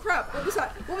 Holy crap! What was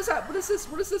that? What is this?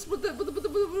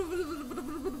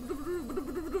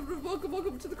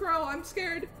 Welcome to the crowd. I'm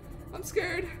scared.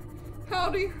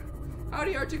 Howdy,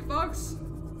 Arctic Fox.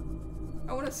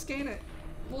 I want to scan it.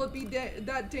 Will it be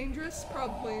that dangerous?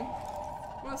 Probably.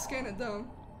 I want to scan it though.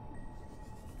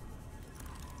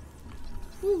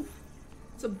 Whew.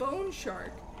 It's a bone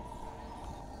shark.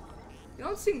 You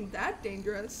don't seem that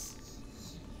dangerous.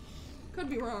 Could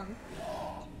be wrong.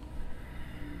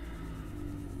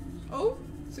 Oh,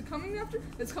 is it coming after?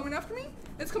 It's coming after me?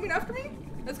 It's coming after me?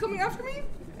 It's coming after me?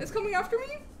 It's coming after me?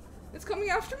 It's coming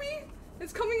after me?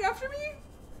 It's coming after me?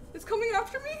 It's coming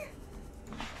after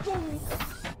me? Oh.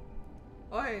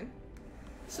 Alright.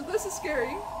 So this is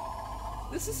scary.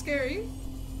 This is scary.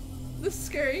 This is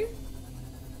scary.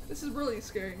 This is really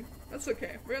scary. That's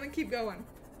okay. We're gonna keep going.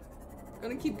 We're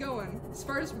gonna keep going. As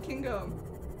far as we can go.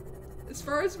 As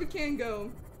far as we can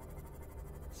go.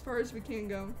 As far as we can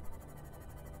go.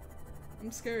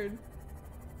 I'm scared.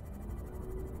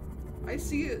 I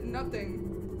see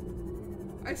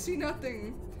nothing. I see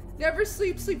nothing. Never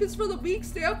sleep. Sleep is for the weak.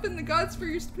 Stay up in the gods for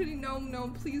your stupidity. No,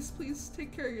 no, please, please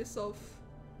take care of yourself.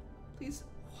 Please.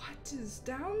 What is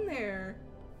down there?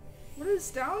 What is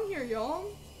down here, y'all?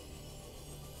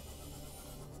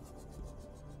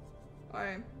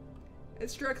 Alright.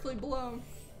 It's directly below.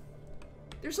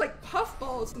 There's like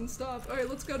puffballs and stuff. Alright,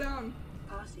 let's go down.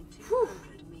 Passing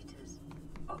 200 meters.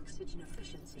 Oxygen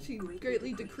efficiency She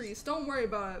greatly decreased. Don't worry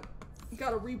about it. You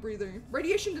got a rebreather.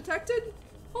 Radiation detected?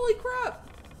 Holy crap!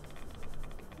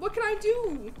 What can I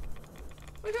do?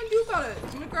 What can I do about it?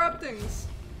 I'm gonna grab things.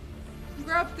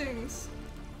 Grab things.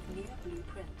 Near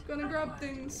blueprint. Gonna grab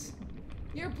things.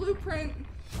 Near blueprint.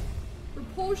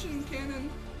 Propulsion cannon.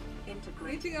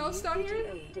 Anything else down here?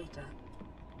 Data.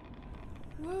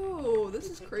 Whoa, this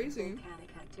is crazy. Volcanic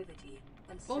activity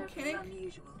and Volcanic?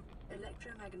 unusual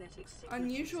electromagnetic signatures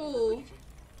Unusual. in the region.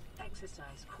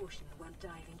 Exercise caution when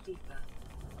diving deeper.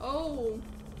 Oh.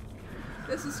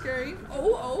 This is scary.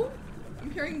 Oh, oh.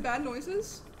 I'm hearing bad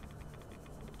noises.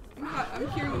 I'm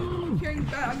hearing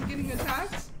bad. I'm getting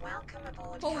attacked. Welcome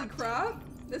aboard, Holy Captain. crap.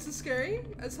 This is scary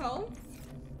as hell.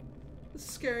 This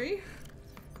is scary.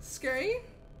 Scary.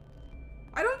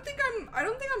 I don't think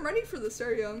I'm ready for this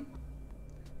area.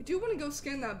 I do want to go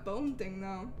scan that bone thing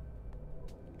though.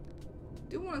 I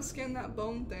do want to scan that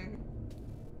bone thing.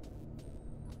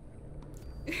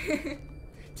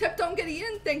 Tip, don't get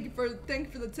eaten. Thank you for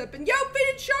the tip. And yo,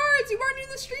 Faded Shards, you are new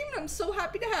to the stream, and I'm so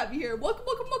happy to have you here. Welcome,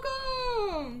 welcome,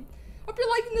 welcome. Hope you're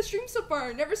liking the stream so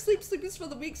far. Never sleep. Sleep is for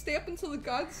the weak. Stay up until the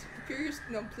gods appear.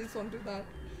 No, please don't do that.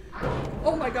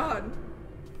 Oh my god.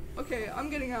 Okay, I'm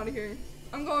getting out of here.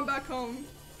 I'm going back home.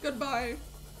 Goodbye.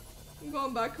 I'm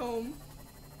going back home.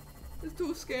 It's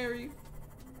too scary.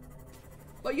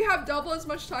 But you have double as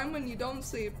much time when you don't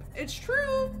sleep. It's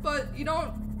true, but you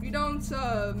don't,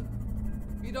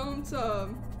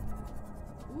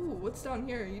 ooh, what's down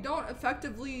here? You don't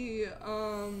effectively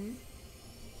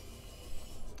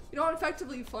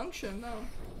function, no.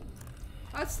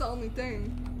 That's the only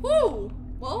thing. Woo!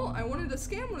 Well, I wanted to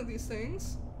scan one of these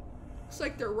things. Looks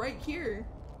like they're right here.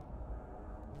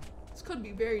 This could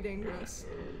be very dangerous.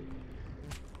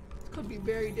 This could be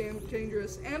very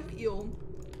dangerous. Amp eel.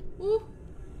 Ooh.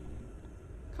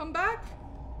 Come back.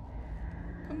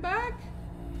 Come back.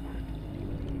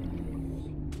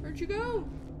 Where'd you go?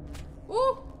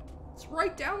 Ooh. It's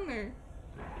right down there.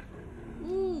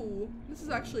 Ooh. This is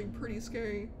actually pretty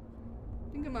scary.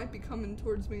 I think it might be coming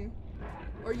towards me.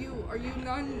 Are you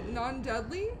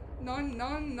non-deadly?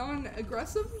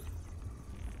 Non-aggressive?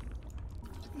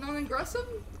 Non-aggressive?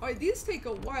 Alright, these take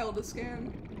a while to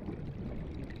scan.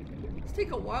 These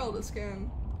take a while to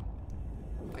scan.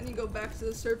 I need to go back to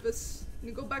the surface. I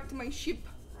need to go back to my ship.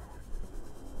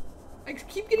 I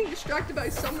keep getting distracted by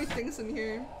so many things in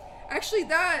here. Actually,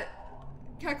 that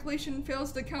calculation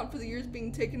fails to account for the years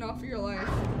being taken off of your life.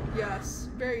 Yes,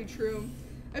 very true.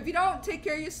 If you don't take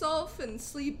care of yourself and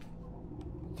sleep,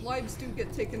 lives do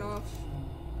get taken off.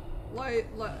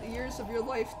 Years of your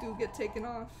life do get taken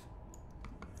off.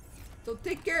 So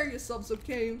take care of yourselves,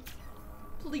 okay?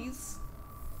 Please.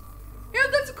 Yeah,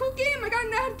 that's a cool game. I got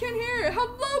an ad can here.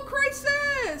 Hello,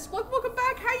 Crisis. Welcome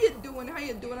back. How you doing? How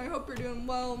you doing? I hope you're doing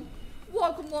well.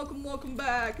 Welcome, welcome, welcome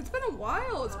back. It's been a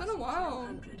while. It's been a while.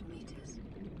 100 meters.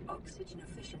 Oxygen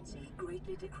efficiency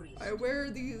greatly decreased. Alright, where are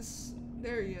these?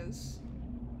 There he is.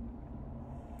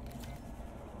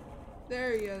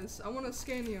 There he is. I want to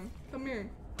scan you. Come here.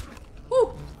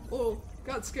 Woo! Oh,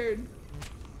 got scared.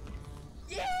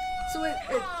 Yeah! So it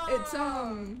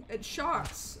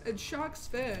shocks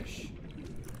fish.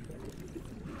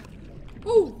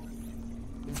 Ooh!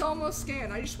 It's almost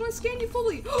scanned. I just want to scan you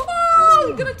fully. Oh!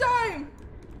 I'm gonna die!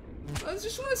 I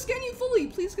just want to scan you fully.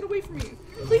 Please get away from me.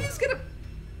 Please get a-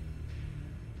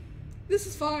 This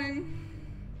is fine.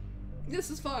 This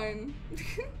is fine.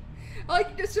 I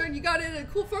like this one. You got it in a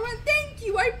cool format. Thank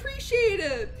you. I appreciate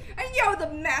it. And yo,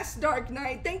 the Mass Dark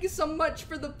Knight. Thank you so much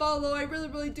for the follow. I really,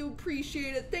 really do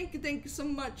appreciate it. Thank you so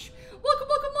much. Welcome,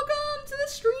 welcome, welcome to the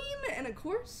stream. And of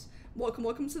course,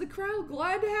 welcome to the crowd.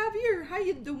 Glad to have you here. How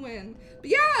you doing? But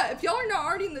yeah, if y'all are not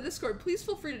already in the Discord, please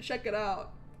feel free to check it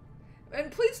out. And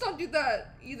please don't do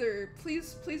that either.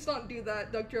 Please don't do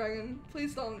that, Duck Dragon.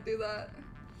 Please don't do that.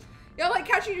 Yeah, I like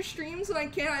catching your streams when I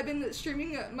can. I've been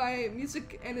streaming my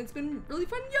music and it's been really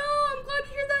fun. Yo, I'm glad to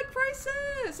hear that,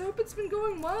 Crisis. I hope it's been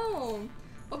going well.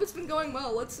 Hope it's been going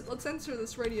well. Let's enter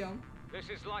this radio. This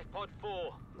is Life Pod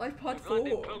 4. Life Pod 4. We've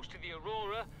landed close to the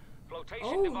Aurora.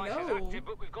 Flotation device is active,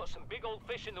 but we've got some big old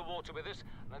fish in the water with us,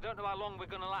 and I don't know how long we're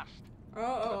gonna last.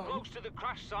 We're close to the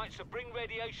crash site, so bring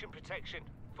radiation protection.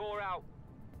 4 out.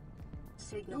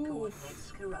 Signal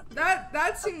coordinates corrupted.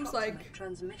 That seems like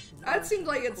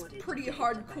it's pretty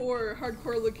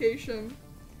hardcore location.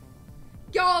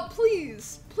 Y'all,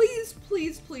 please.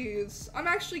 I'm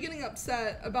actually getting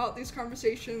upset about these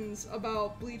conversations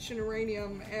about bleach and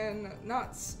uranium and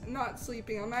not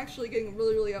sleeping. I'm actually getting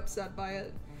really upset by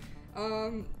it.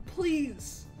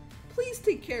 Please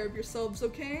take care of yourselves,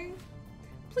 okay?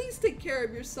 Please take care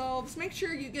of yourselves. Make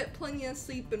sure you get plenty of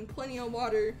sleep and plenty of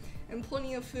water and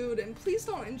plenty of food, and please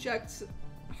don't inject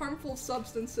harmful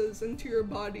substances into your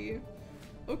body,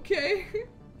 okay?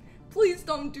 Please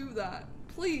don't do that,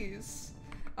 please.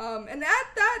 And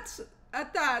at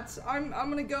that, I'm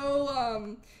gonna go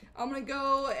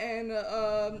and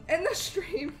end the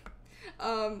stream.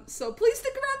 So please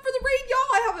stick around for the raid,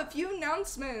 y'all. I have a few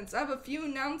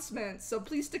announcements. So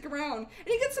please stick around, and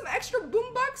you get some extra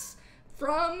boombucks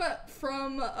from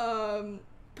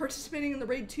participating in the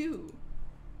raid too.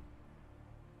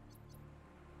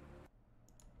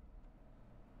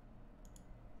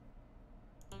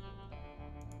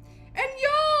 And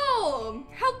y'all,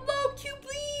 hello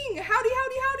Cubling, howdy,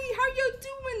 how you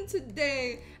doing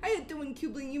today? How you doing,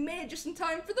 Cubling? You made it just in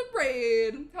time for the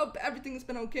raid. Hope everything's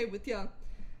been okay with ya.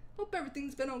 Hope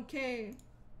everything's been okay.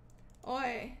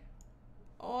 Oi.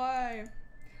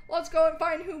 Let's go and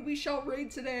find who we shall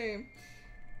raid today.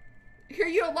 Hear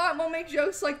you a lot, won't make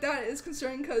jokes like that is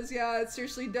concerning, cause yeah, it's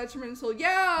seriously detrimental.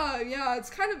 Yeah, it's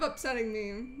kind of upsetting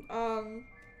me.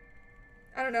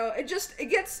 I don't know, it gets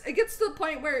to the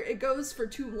point where it goes for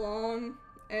too long,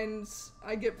 and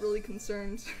I get really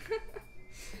concerned.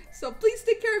 So please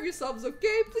take care of yourselves,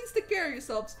 okay? Please take care of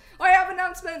yourselves. I have an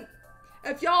announcement.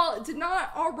 If y'all did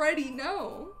not already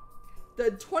know,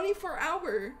 the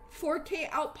 24-hour 4K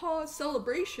Outpaw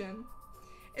celebration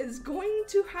is going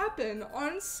to happen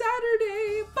on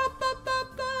Saturday.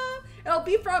 It'll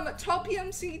be from 12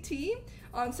 p.m. CT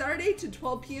on Saturday to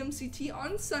 12 p.m. CT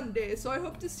on Sunday. So I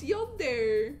hope to see y'all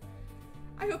there.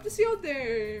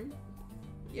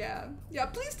 Yeah,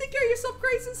 please take care of yourself,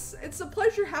 Crisis. It's a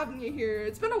pleasure having you here.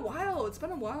 It's been a while.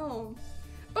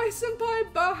 Bye,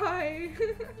 senpai, bye.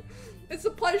 It's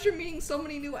a pleasure meeting so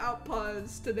many new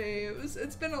Outpaws today.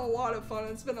 It's been a lot of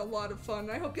fun.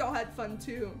 I hope y'all had fun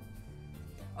too.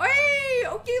 Hey,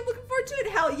 okay, looking forward to it.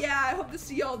 Hell yeah, I hope to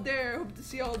see y'all there.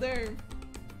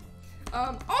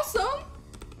 Also,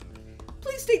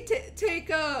 please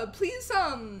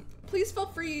please feel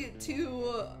free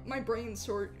to my brain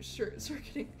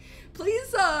circuiting.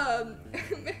 Please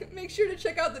make sure to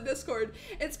check out the Discord.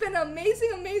 It's been an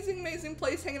amazing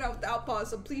place hanging out with the Outpaws,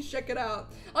 so please check it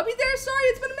out. I'll be there. Sorry,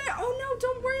 it's been a minute. Oh no,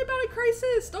 don't worry about it,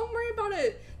 Crisis. Don't worry about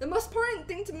it. The most important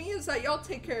thing to me is that y'all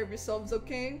take care of yourselves,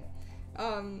 okay?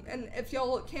 And if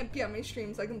y'all can't be at my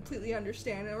streams, I completely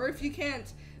understand. Or if you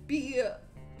can't be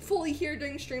fully here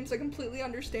during streams, I completely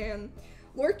understand.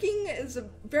 Lurking is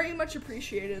very much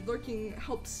appreciated. Lurking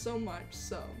helps so much,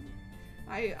 so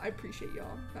I appreciate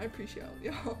y'all.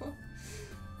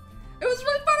 It was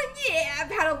really fun. Yeah, I've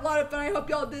had a lot of fun. I hope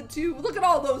y'all did too. Look at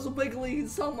all those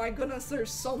wigglies. Oh my goodness, there's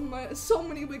so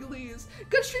many wigglies.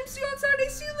 Good stream. See you on Saturday.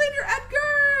 See you later,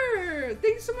 Edgar.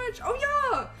 Thanks so much. Oh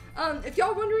yeah. If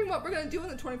y'all wondering what we're gonna do in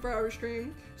the 24-hour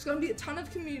stream, there's gonna be a ton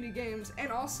of community games and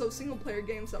also single-player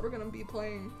games that we're gonna be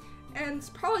playing, and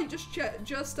probably just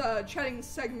chatting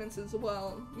segments as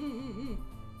well.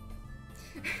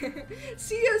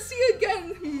 See you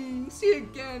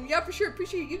again. Yeah, for sure.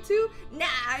 Appreciate you too. Nah,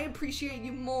 I appreciate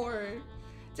you more.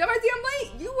 Damn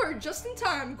late. You were just in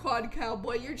time, Quad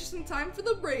Cowboy. You're just in time for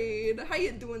the raid. How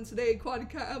you doing today, Quad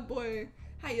Cowboy?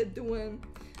 How you doing?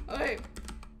 Okay.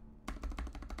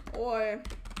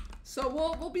 So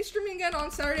we'll be streaming again on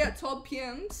Saturday at 12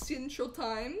 p.m. Central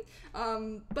Time.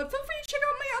 But feel free to check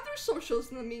out my other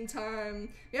socials in the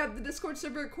meantime. We have the Discord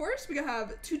server, of course. We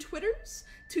have 2 Twitters,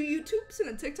 2 YouTubes, and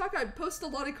a TikTok. I post a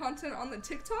lot of content on the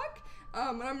TikTok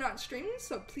when I'm not streaming,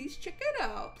 so please check it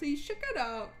out.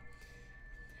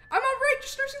 I'm alright,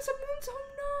 just nursing some wounds. Oh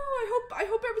no, I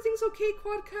hope everything's okay,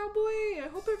 Quad Cowboy. I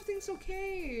hope everything's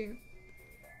okay.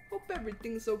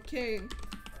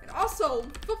 And also,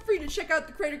 feel free to check out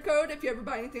the creator code if you ever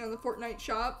buy anything on the Fortnite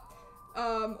shop,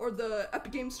 or the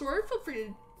Epic Games Store. Feel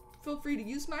free feel free to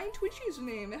use my Twitch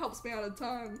username. It helps me out a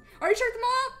ton. Already checked them all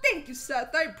out? Thank you,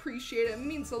 Seth. I appreciate it. It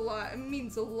means a lot. It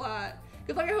means a lot.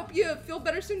 Good luck. I hope you feel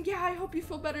better soon. Yeah, I hope you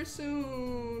feel better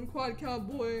soon, Quad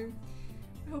Cowboy.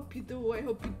 I hope you do. I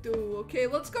hope you do. Okay,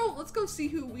 let's go see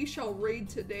who we shall raid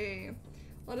today.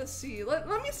 Let us see. Let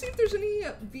me see if there's any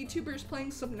VTubers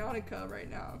playing Subnautica right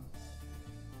now.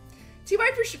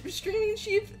 TY for streaming,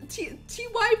 Chief.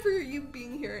 TY for you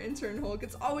being here, Intern Hulk.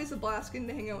 It's always a blast getting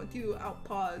to hang out with you out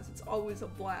pause. It's always a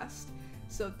blast.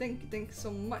 So thank you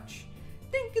so much.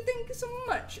 Thank you so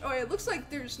much. Oh, yeah, it looks like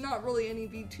there's not really any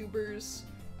VTubers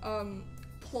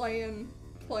playing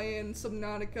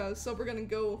Subnautica, so we're gonna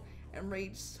go and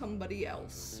raid somebody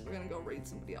else. We're gonna go raid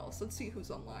somebody else. Let's see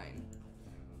who's online.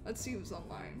 Let's see who's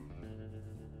online.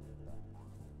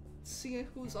 Let's see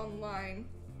who's online.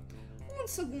 Un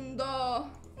segundo.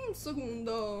 Un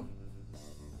segundo.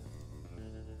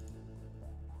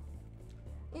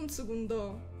 Un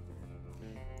segundo.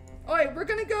 Alright, we're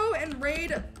gonna go and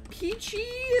raid Peachy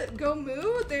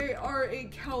Gomu. They are a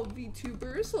cow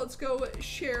VTuber, so let's go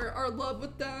share our love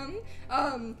with them.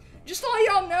 Just to let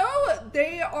y'all know,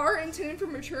 they are intended for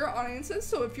mature audiences,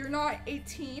 so if you're not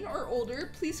 18 or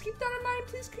older, please keep that in mind.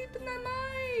 Please keep that in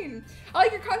mind. I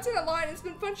like your content a lot. It's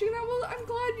been fun checking out. Well, I'm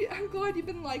glad you've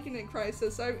been liking it,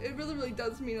 Crisis. It really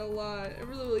does mean a lot. It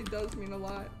really does mean a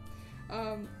lot.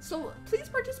 So please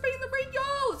participate in the raid,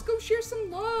 y'all. Let's go share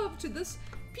some love to this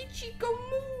Peachy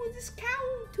Gomu, this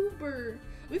cow tuber.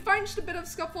 We find just a bit of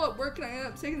scuffle at work, and I ended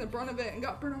up taking the brunt of it and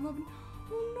got burned on oven.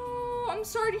 Oh no, I'm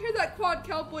sorry to hear that, Quad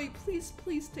Cowboy. Please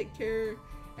take care.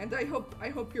 And I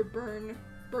hope your burn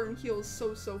heals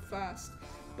so fast.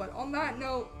 But on that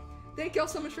note, thank y'all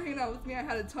so much for hanging out with me. I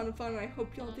had a ton of fun, and I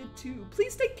hope y'all did too.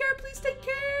 Please take care. Please take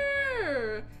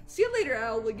care. See you later,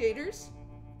 alligators.